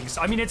things.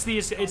 I mean, it's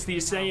the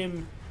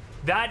same.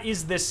 That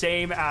is the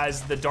same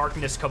as the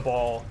Darkness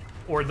Cabal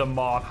or the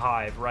Moth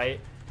Hive, right?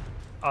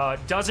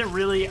 Doesn't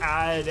really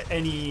add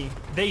any.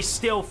 They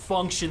still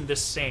function the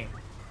same.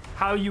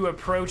 How you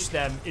approach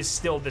them is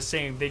still the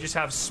same. They just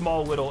have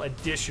small little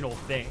additional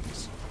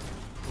things,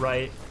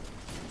 right?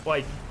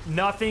 Like,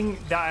 nothing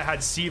that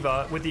had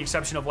Siva, with the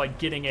exception of like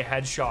getting a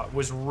headshot,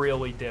 was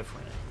really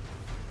different.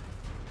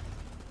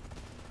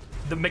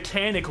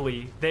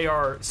 mechanically, they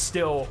are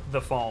still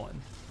the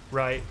Fallen,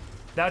 right?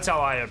 That's how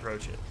I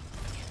approach it.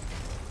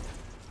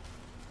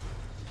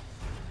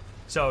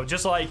 So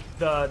just like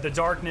the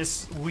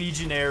Darkness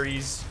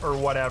Legionaries or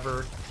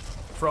whatever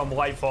from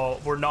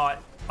Lightfall were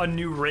not a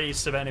new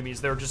race of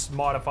enemies, they're just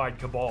modified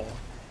Cabal.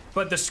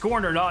 But the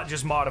Scorn are not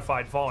just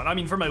modified Fallen. I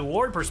mean, from a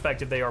lore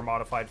perspective, they are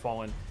modified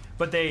Fallen.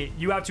 But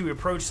you have to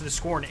approach the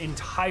Scorn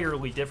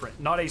entirely different.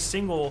 Not a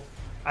single,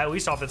 at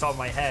least off the top of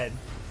my head,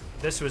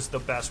 this was the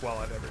best well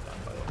I've ever done,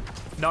 by the way.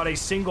 Not a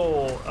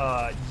single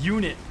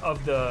unit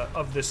of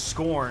the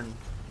Scorn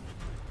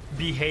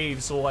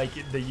behaves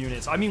like the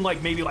units. I mean,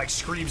 like maybe like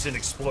Screams and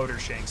Exploder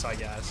Shanks, I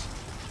guess.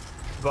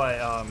 But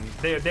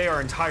they are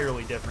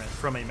entirely different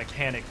from a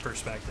mechanic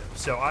perspective.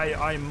 So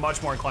I'm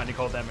much more inclined to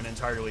call them an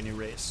entirely new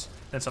race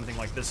than something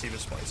like the Siva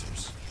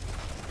Splicers.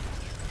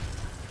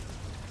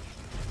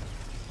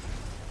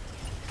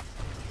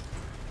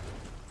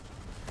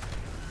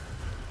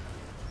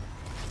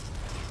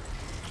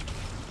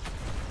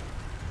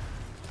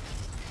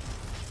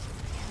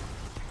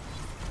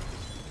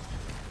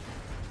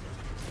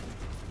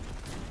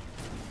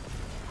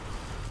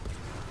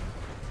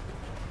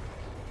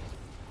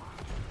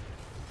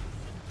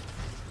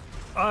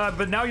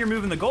 But now you're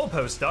moving the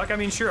goalpost, Duck. I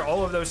mean, sure,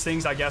 all of those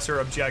things, I guess, are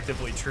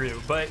objectively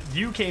true. But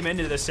you came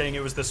into this saying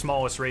it was the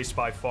smallest race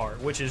by far,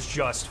 which is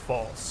just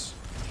false.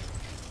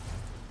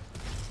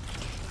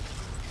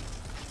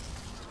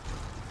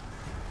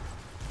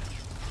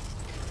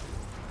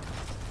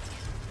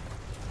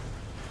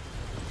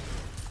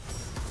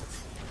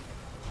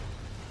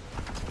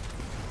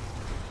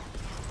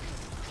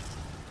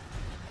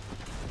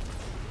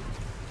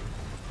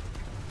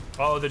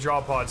 Oh, the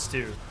draw pods,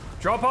 too.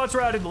 Draw pods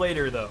were added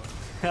later, though.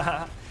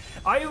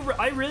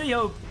 I really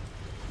hope...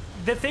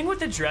 The thing with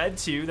the Dread,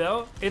 too,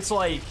 though, it's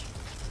like...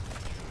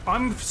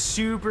 I'm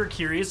super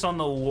curious on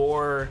the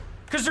lore...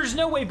 Because there's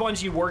no way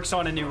Bungie works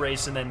on a new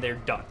race and then they're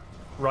done,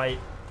 right?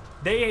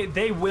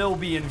 They will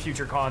be in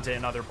future content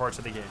in other parts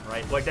of the game,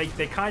 right? Like,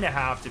 they kind of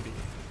have to be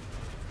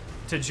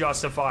to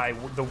justify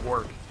the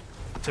work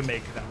to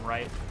make them,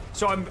 right?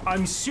 So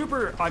I'm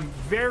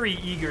very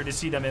eager to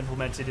see them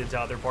implemented into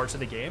other parts of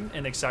the game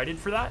and excited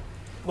for that.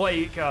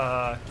 Like,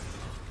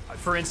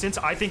 for instance,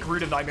 I think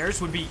Root of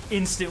Nightmares would be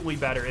instantly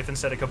better if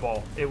instead of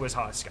Cabal, it was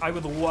Husk. I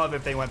would love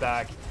if they went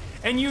back.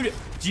 And do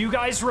you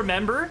guys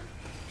remember?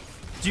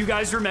 Do you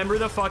guys remember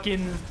the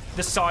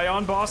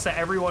Scion boss that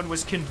everyone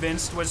was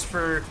convinced was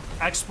for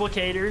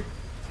Explicator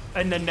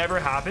and then never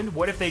happened?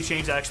 What if they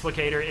changed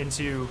Explicator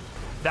into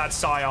that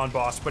Scion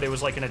boss, but it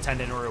was like an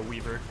Attendant or a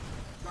Weaver?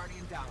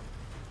 Guardian down.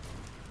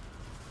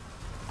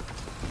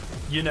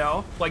 You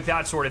know, like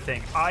that sort of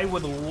thing. I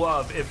would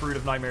love if Root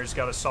of Nightmares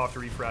got a soft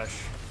refresh.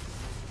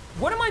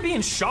 What am I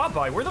being shot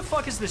by? Where the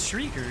fuck is the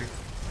Shrieker?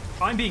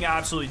 I'm being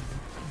absolutely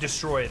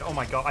destroyed. Oh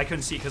my god, I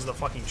couldn't see it because of the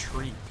fucking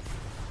tree.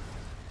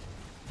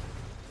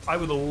 I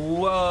would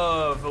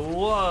love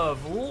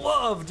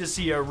to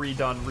see a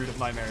redone Root of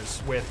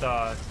Nightmares with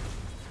the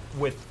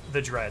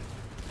Dread.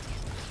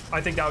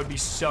 I think that would be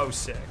so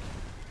sick.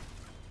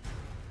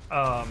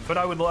 But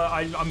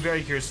I'm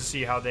very curious to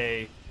see how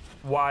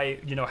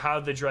how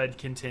the Dread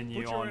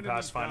continue on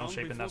past Final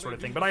Shape and that sort of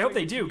thing. But I hope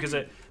they do, because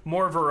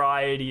more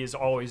variety is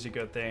always a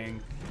good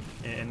thing,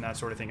 and that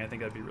sort of thing. I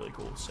think that'd be really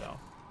cool. So,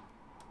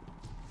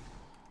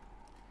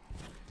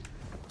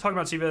 talking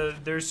about Siva,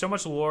 there's so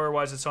much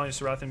lore-wise that selling a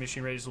Seraphim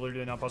machine raid is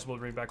literally not possible to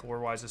bring back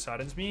lore-wise. That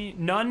saddens me.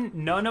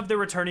 None of the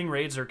returning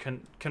raids are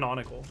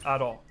canonical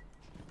at all.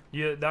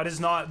 That is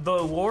not,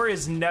 the lore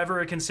is never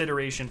a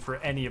consideration for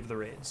any of the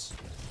raids.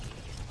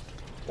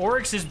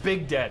 Oryx is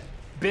big dead.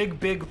 Big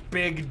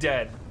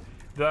dead.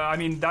 I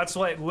mean, that's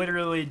like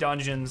literally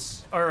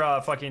Dungeons,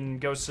 or fucking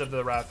Ghosts of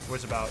the Wrath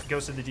was about.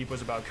 Ghosts of the Deep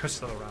was about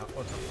Ghosts of the Wrath.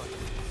 What the fuck?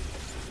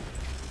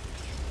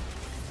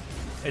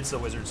 It's the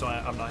Wizard, so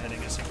I'm not hitting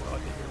a single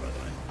rocket here, by the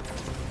way.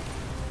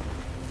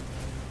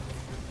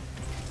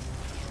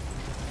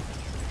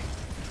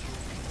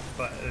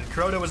 But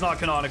Crota was not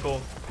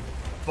canonical.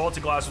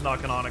 Vaulted Glass was not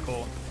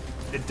canonical.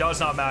 It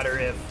does not matter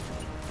if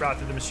Wrath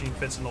of the Machine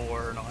fits in the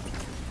lore or not.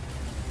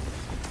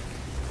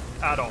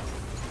 At all.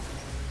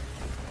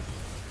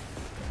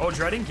 Oh,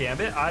 dreading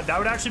Gambit? That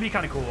would actually be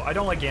kind of cool. I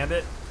don't like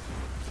Gambit,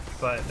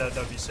 but that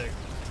would be sick.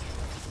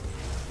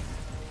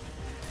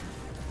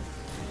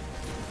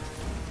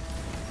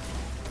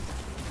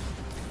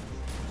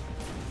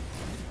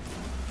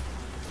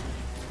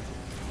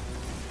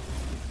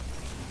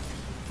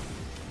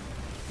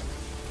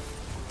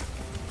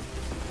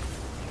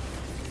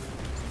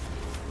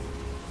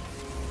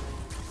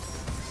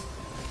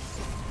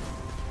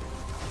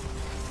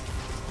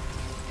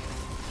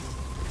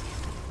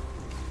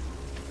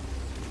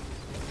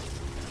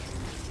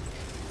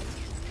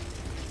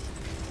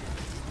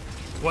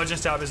 Legend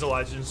Stab is a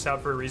Legend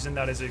Stab for a reason.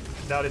 That is a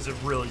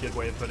really good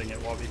way of putting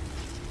it, Wabi.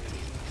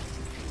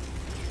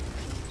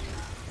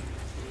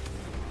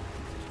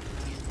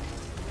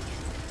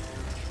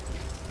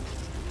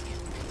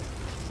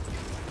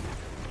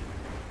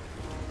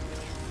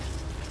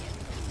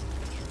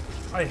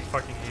 I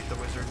fucking hate the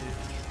Wizard, dude.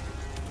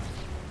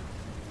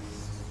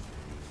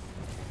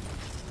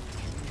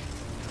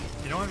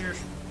 don't have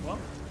your... Well.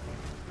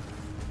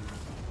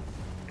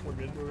 We're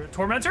good, we're good.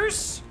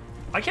 Tormentors?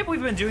 I can't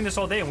believe we've been doing this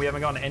all day and we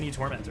haven't gotten any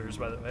Tormentors,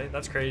 by the way.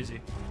 That's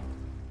crazy.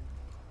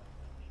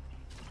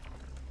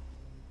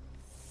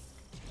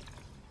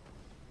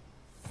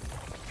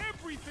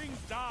 Everything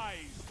dies,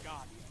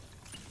 Guardian.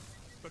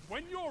 But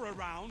when you're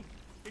around,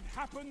 it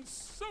happens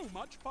so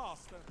much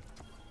faster.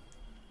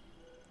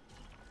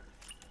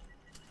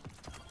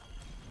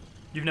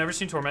 You've never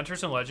seen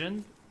Tormentors in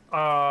Legend?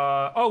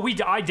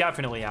 I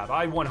definitely have.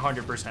 I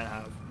 100%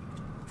 have.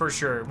 For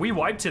sure. We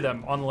wiped to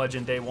them on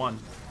Legend day 1.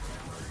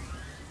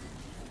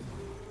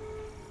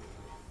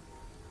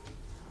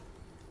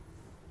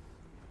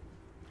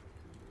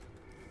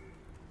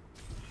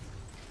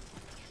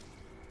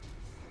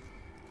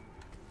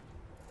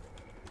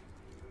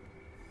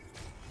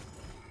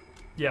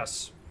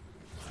 Yes.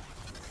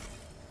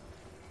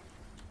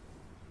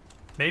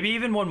 Maybe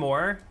even one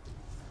more.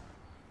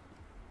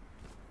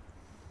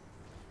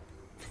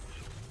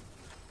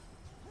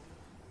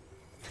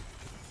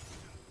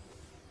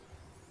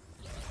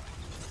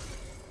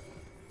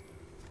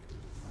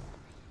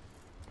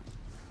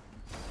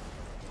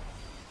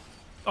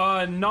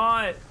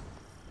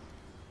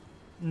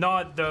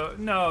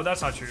 No,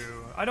 that's not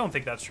true. I don't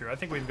think that's true. I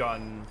think we've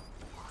gotten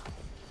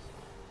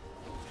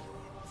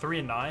 3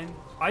 and 9.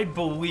 I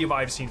believe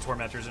I've seen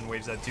Tormentors in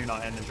waves that do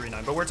not end in 3 and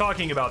 9, but we're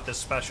talking about this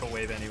special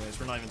wave anyways.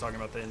 We're not even talking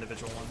about the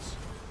individual ones.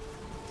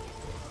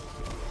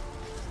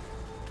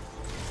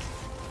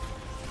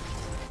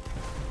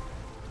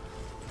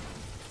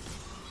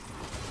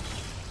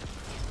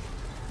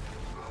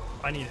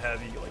 I need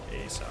heavy, like,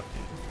 ASAP,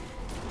 dude.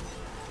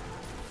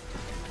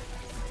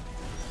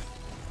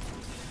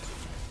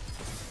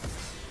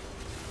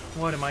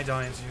 What am I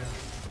dying to?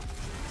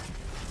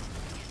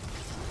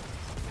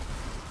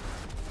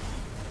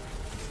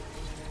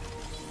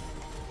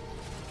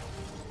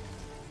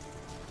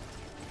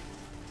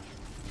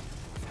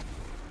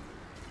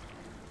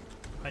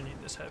 I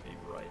need this heavy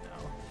right now.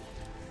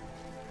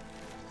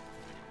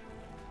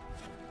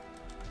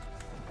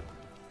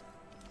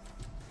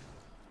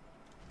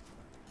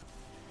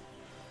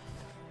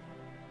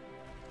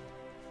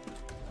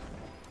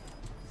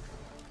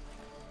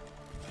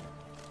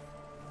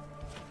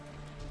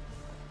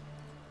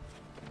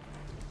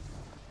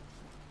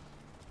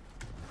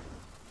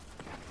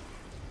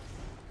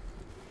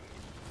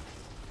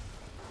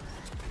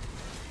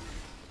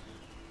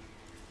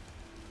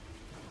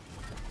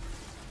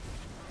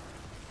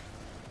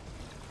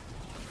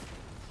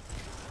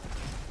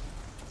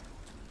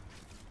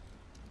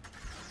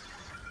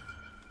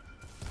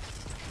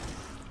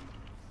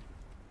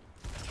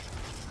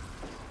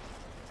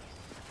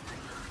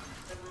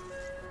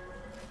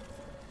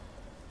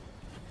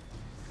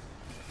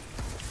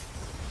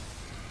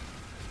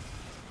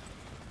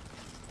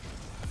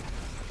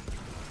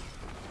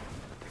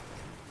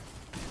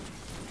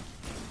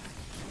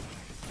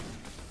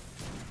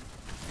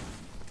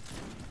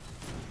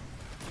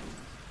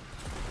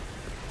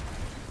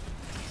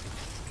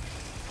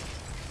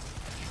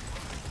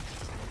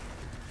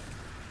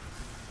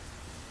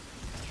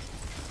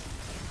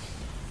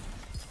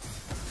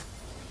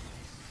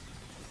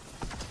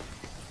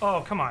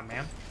 Oh, come on,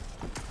 man.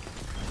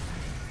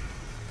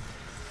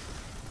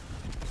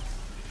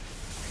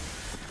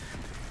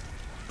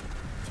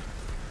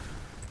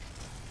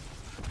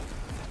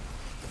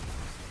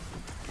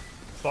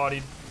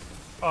 Bodied.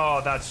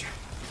 Oh, that's...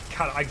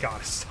 God, I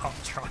gotta stop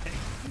trying.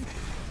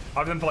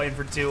 I've been playing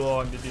for too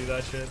long to do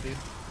that shit, dude.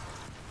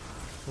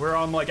 We're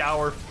on, like,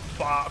 hour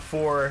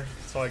 4.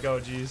 It's like,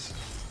 oh, geez.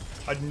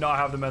 I do not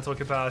have the mental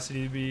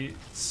capacity to be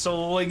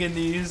slinging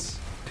these.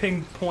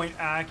 Pinpoint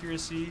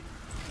accuracy.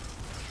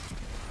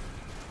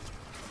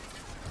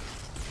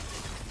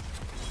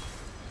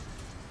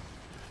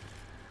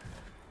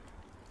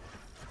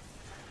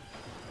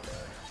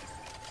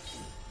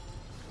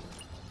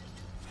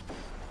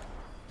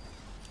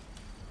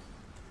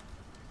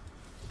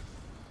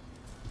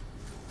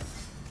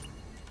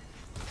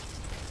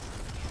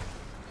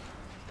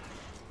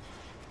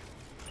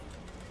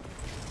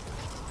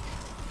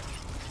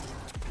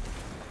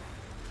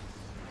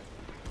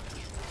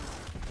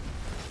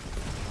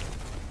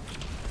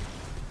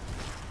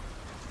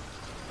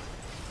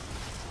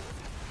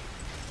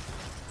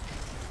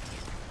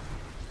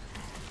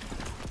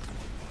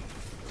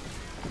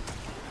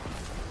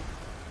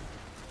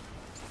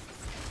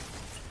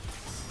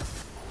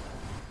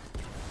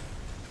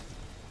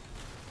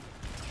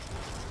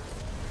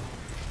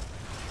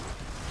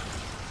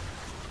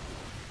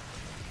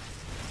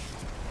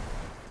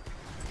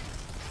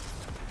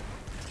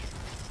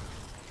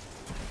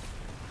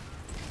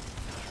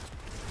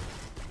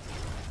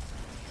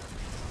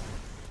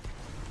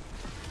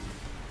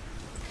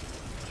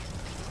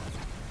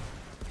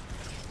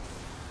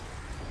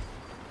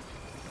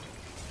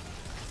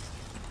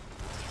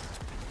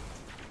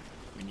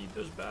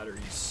 Those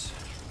batteries.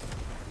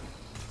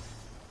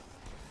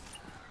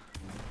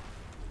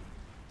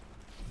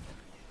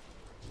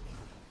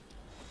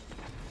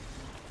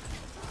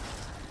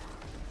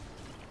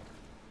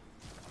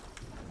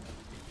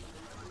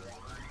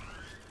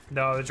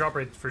 No, the drop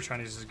rate for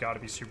shinies has got to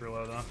be super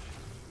low though.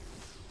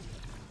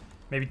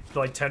 Maybe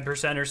like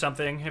 10% or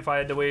something if I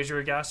had to wager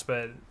a guess,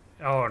 but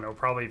oh no,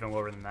 probably even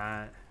lower than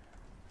that.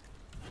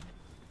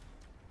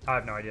 I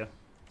have no idea.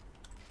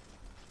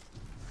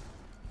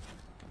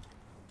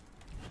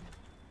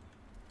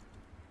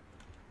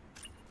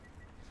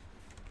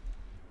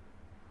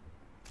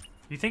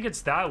 You think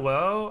it's that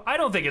low? I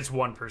don't think it's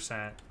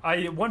 1%.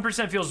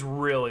 1% feels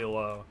really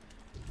low.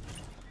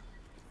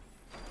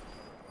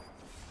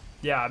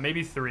 Yeah,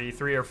 maybe 3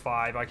 or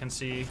 5 I can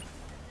see.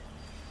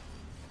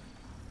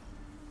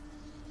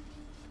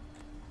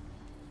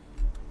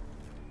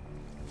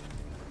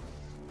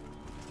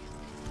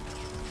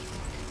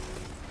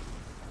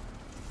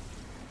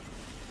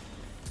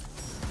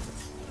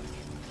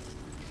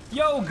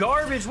 Yo,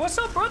 Garbage, what's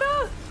up,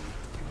 brother?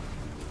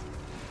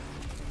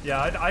 Yeah,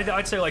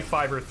 I'd say like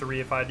 5 or 3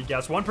 if I had to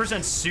guess.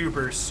 1%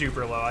 super,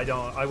 super low.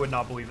 I would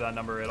not believe that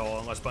number at all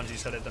unless Bungie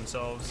said it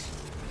themselves.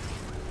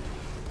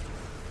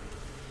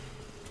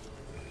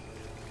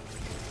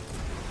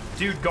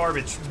 Dude,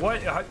 Garbage,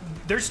 what?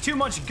 There's too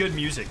much good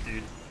music,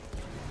 dude.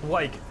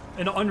 Like,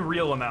 an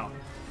unreal amount.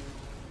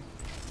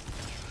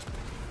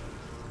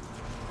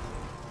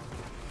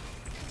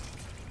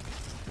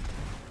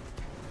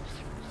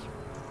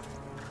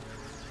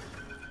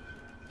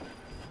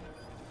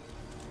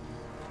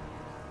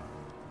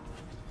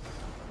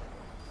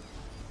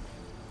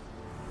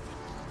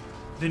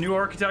 The new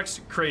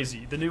architects,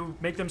 crazy. The new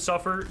make them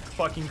suffer,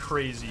 fucking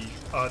crazy.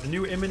 The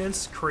new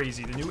imminence,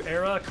 crazy. The new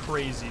era,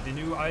 crazy. The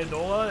new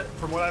Idola,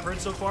 from what I've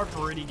heard so far,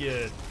 pretty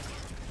good.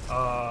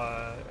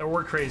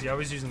 Or crazy. I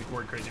was using the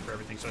word crazy for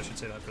everything, so I should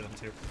say that for them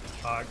too.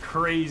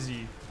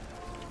 Crazy.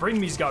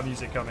 Bring Me's got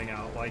music coming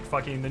out. Like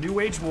fucking the new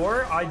Wage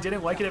War. I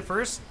didn't like it at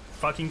first.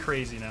 Fucking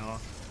crazy now.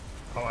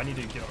 Oh, I need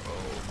to go.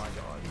 Oh my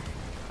god.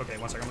 Okay,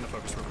 one second. I'm gonna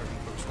focus real quick.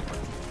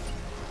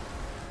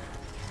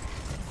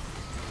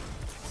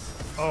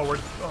 Oh, we're.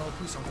 Oh,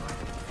 please don't die.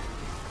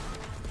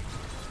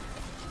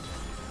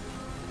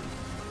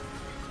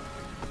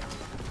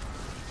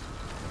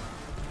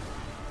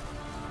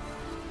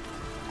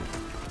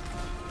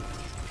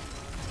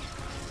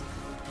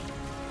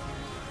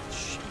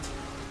 Shit.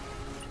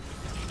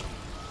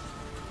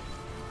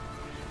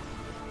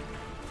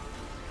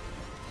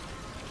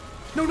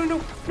 No, no,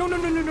 no. No, no,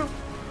 no, no, no.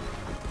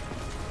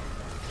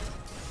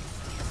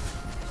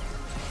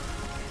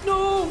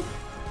 No!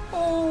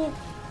 Oh!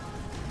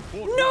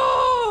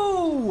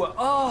 No!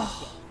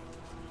 Oh!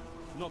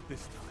 Not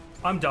this time.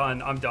 I'm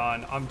done. I'm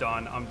done. I'm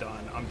done. I'm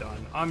done. I'm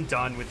done. I'm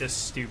done with this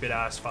stupid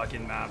ass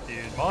fucking map, dude.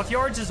 Moth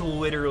Yards is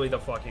literally the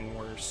fucking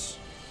worst.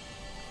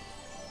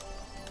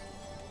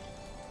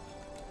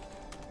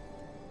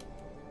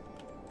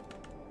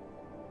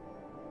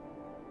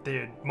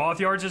 Dude, Moth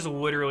Yards is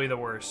literally the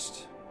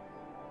worst.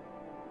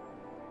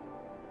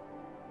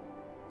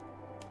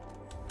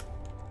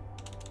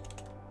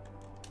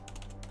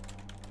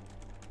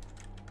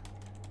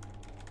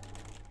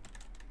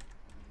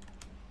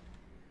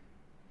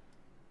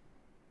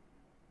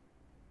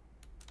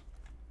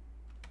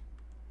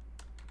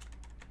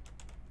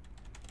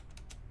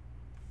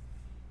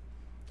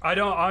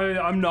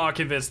 I'm not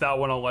convinced that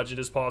one on Legend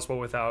is possible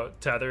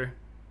without Tether.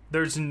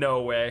 There's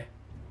no way.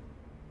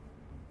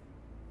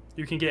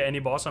 You can get any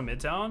boss on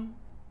Midtown?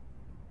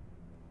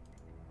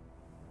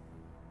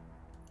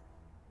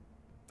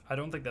 I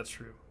don't think that's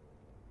true.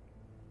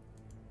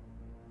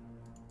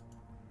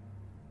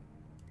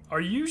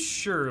 Are you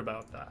sure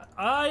about that?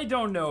 I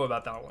don't know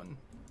about that one.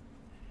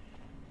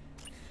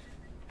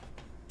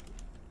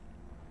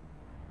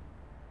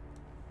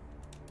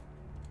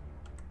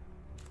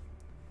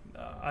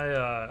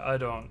 I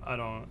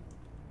don't.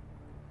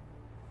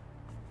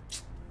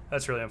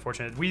 That's really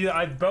unfortunate.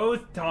 I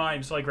both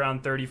times like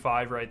round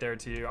 35 right there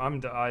too.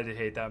 I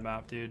hate that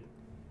map, dude.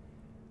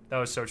 That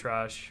was so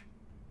trash.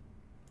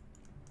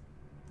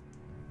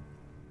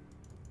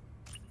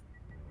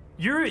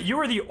 You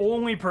are the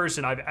only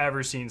person I've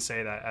ever seen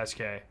say that,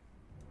 SK.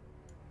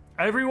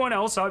 Everyone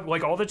else,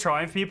 like all the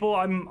Triumph people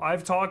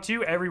I've talked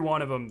to, every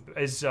one of them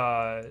is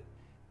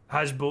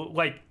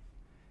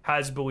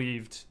has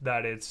believed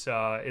that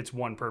it's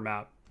one per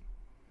map.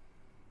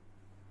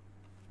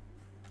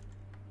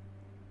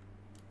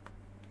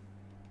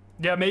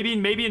 Yeah, maybe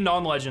in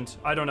non-legend.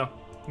 I don't know.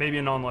 Maybe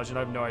in non-legend.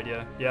 I have no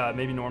idea. Yeah,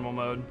 maybe normal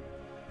mode.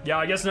 Yeah,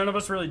 I guess none of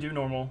us really do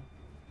normal.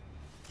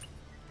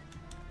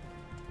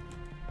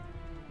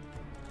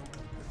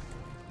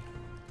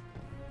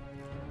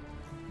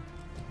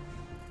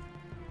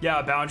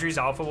 Yeah, Boundaries,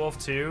 Alpha Wolf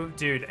too.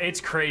 Dude,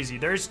 it's crazy.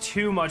 There's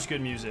too much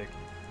good music.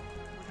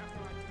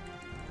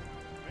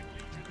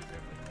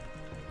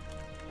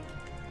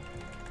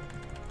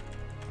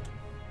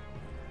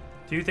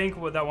 Do you think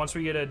that once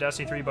we get a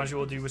Destiny 3, Bungie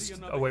will do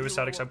away with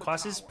static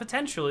subclasses?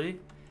 Potentially.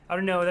 I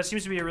don't know. That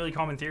seems to be a really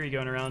common theory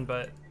going around,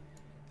 but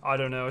I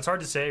don't know. It's hard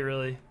to say,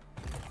 really.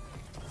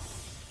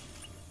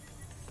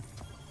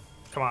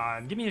 Come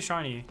on, give me a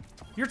shiny.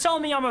 You're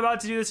telling me I'm about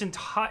to do this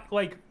entire,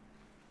 like,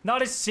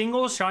 not a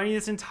single shiny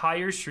this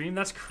entire stream?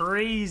 That's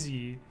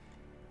crazy.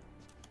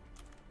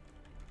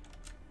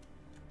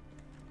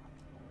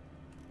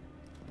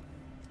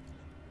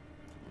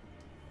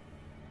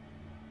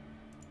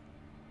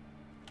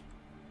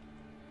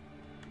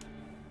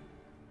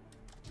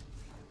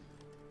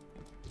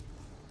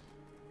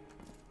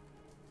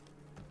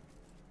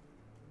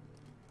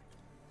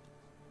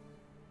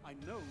 I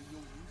know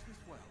you'll use this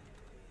well.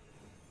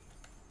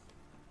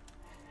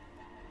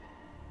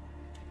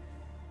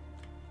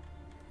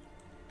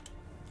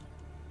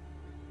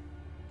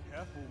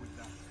 Careful with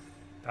that.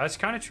 That's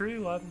kind of true,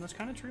 love. That's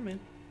kind of true, man.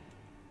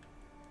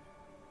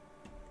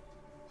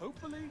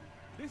 Hopefully,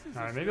 this is.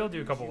 All right, maybe I'll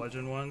do a couple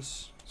legend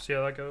ones. See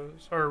how that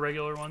goes, or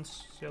regular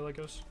ones. See how that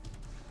goes.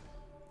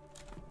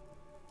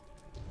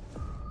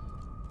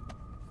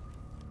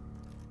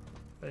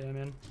 But yeah,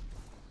 man.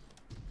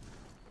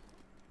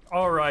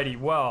 Alrighty,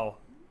 well,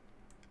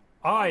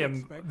 I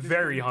am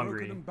very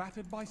hungry.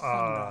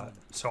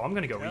 So I'm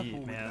gonna go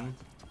eat, man.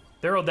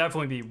 There will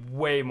definitely be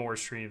way more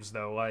streams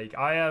though. Like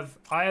I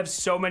have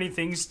so many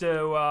things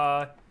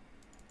to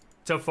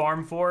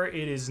farm for.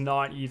 It is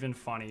not even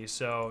funny.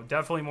 So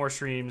definitely more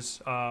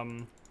streams.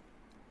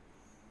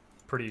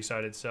 Pretty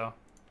excited. So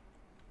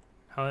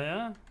hell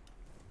yeah.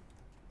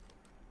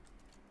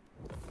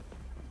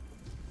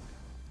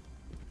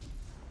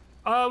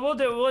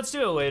 Let's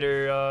do it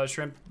later,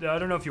 Shrimp. I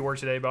don't know if you work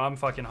today, but I'm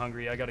fucking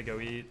hungry. I gotta go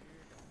eat.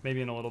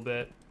 Maybe in a little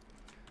bit.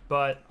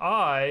 But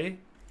I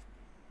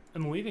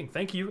am leaving.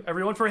 Thank you,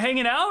 everyone, for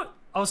hanging out.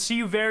 I'll see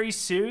you very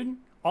soon.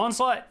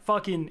 Onslaught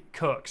fucking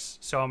cooks.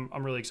 So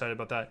I'm really excited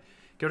about that.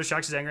 Go to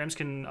Shax's engrams,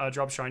 can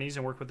drop shinies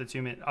and work with the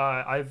 2-minute.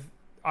 I've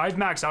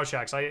maxed out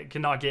Shax. I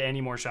cannot get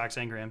any more Shax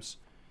engrams.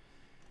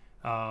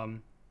 All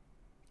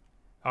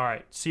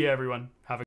right. See you, everyone. Have a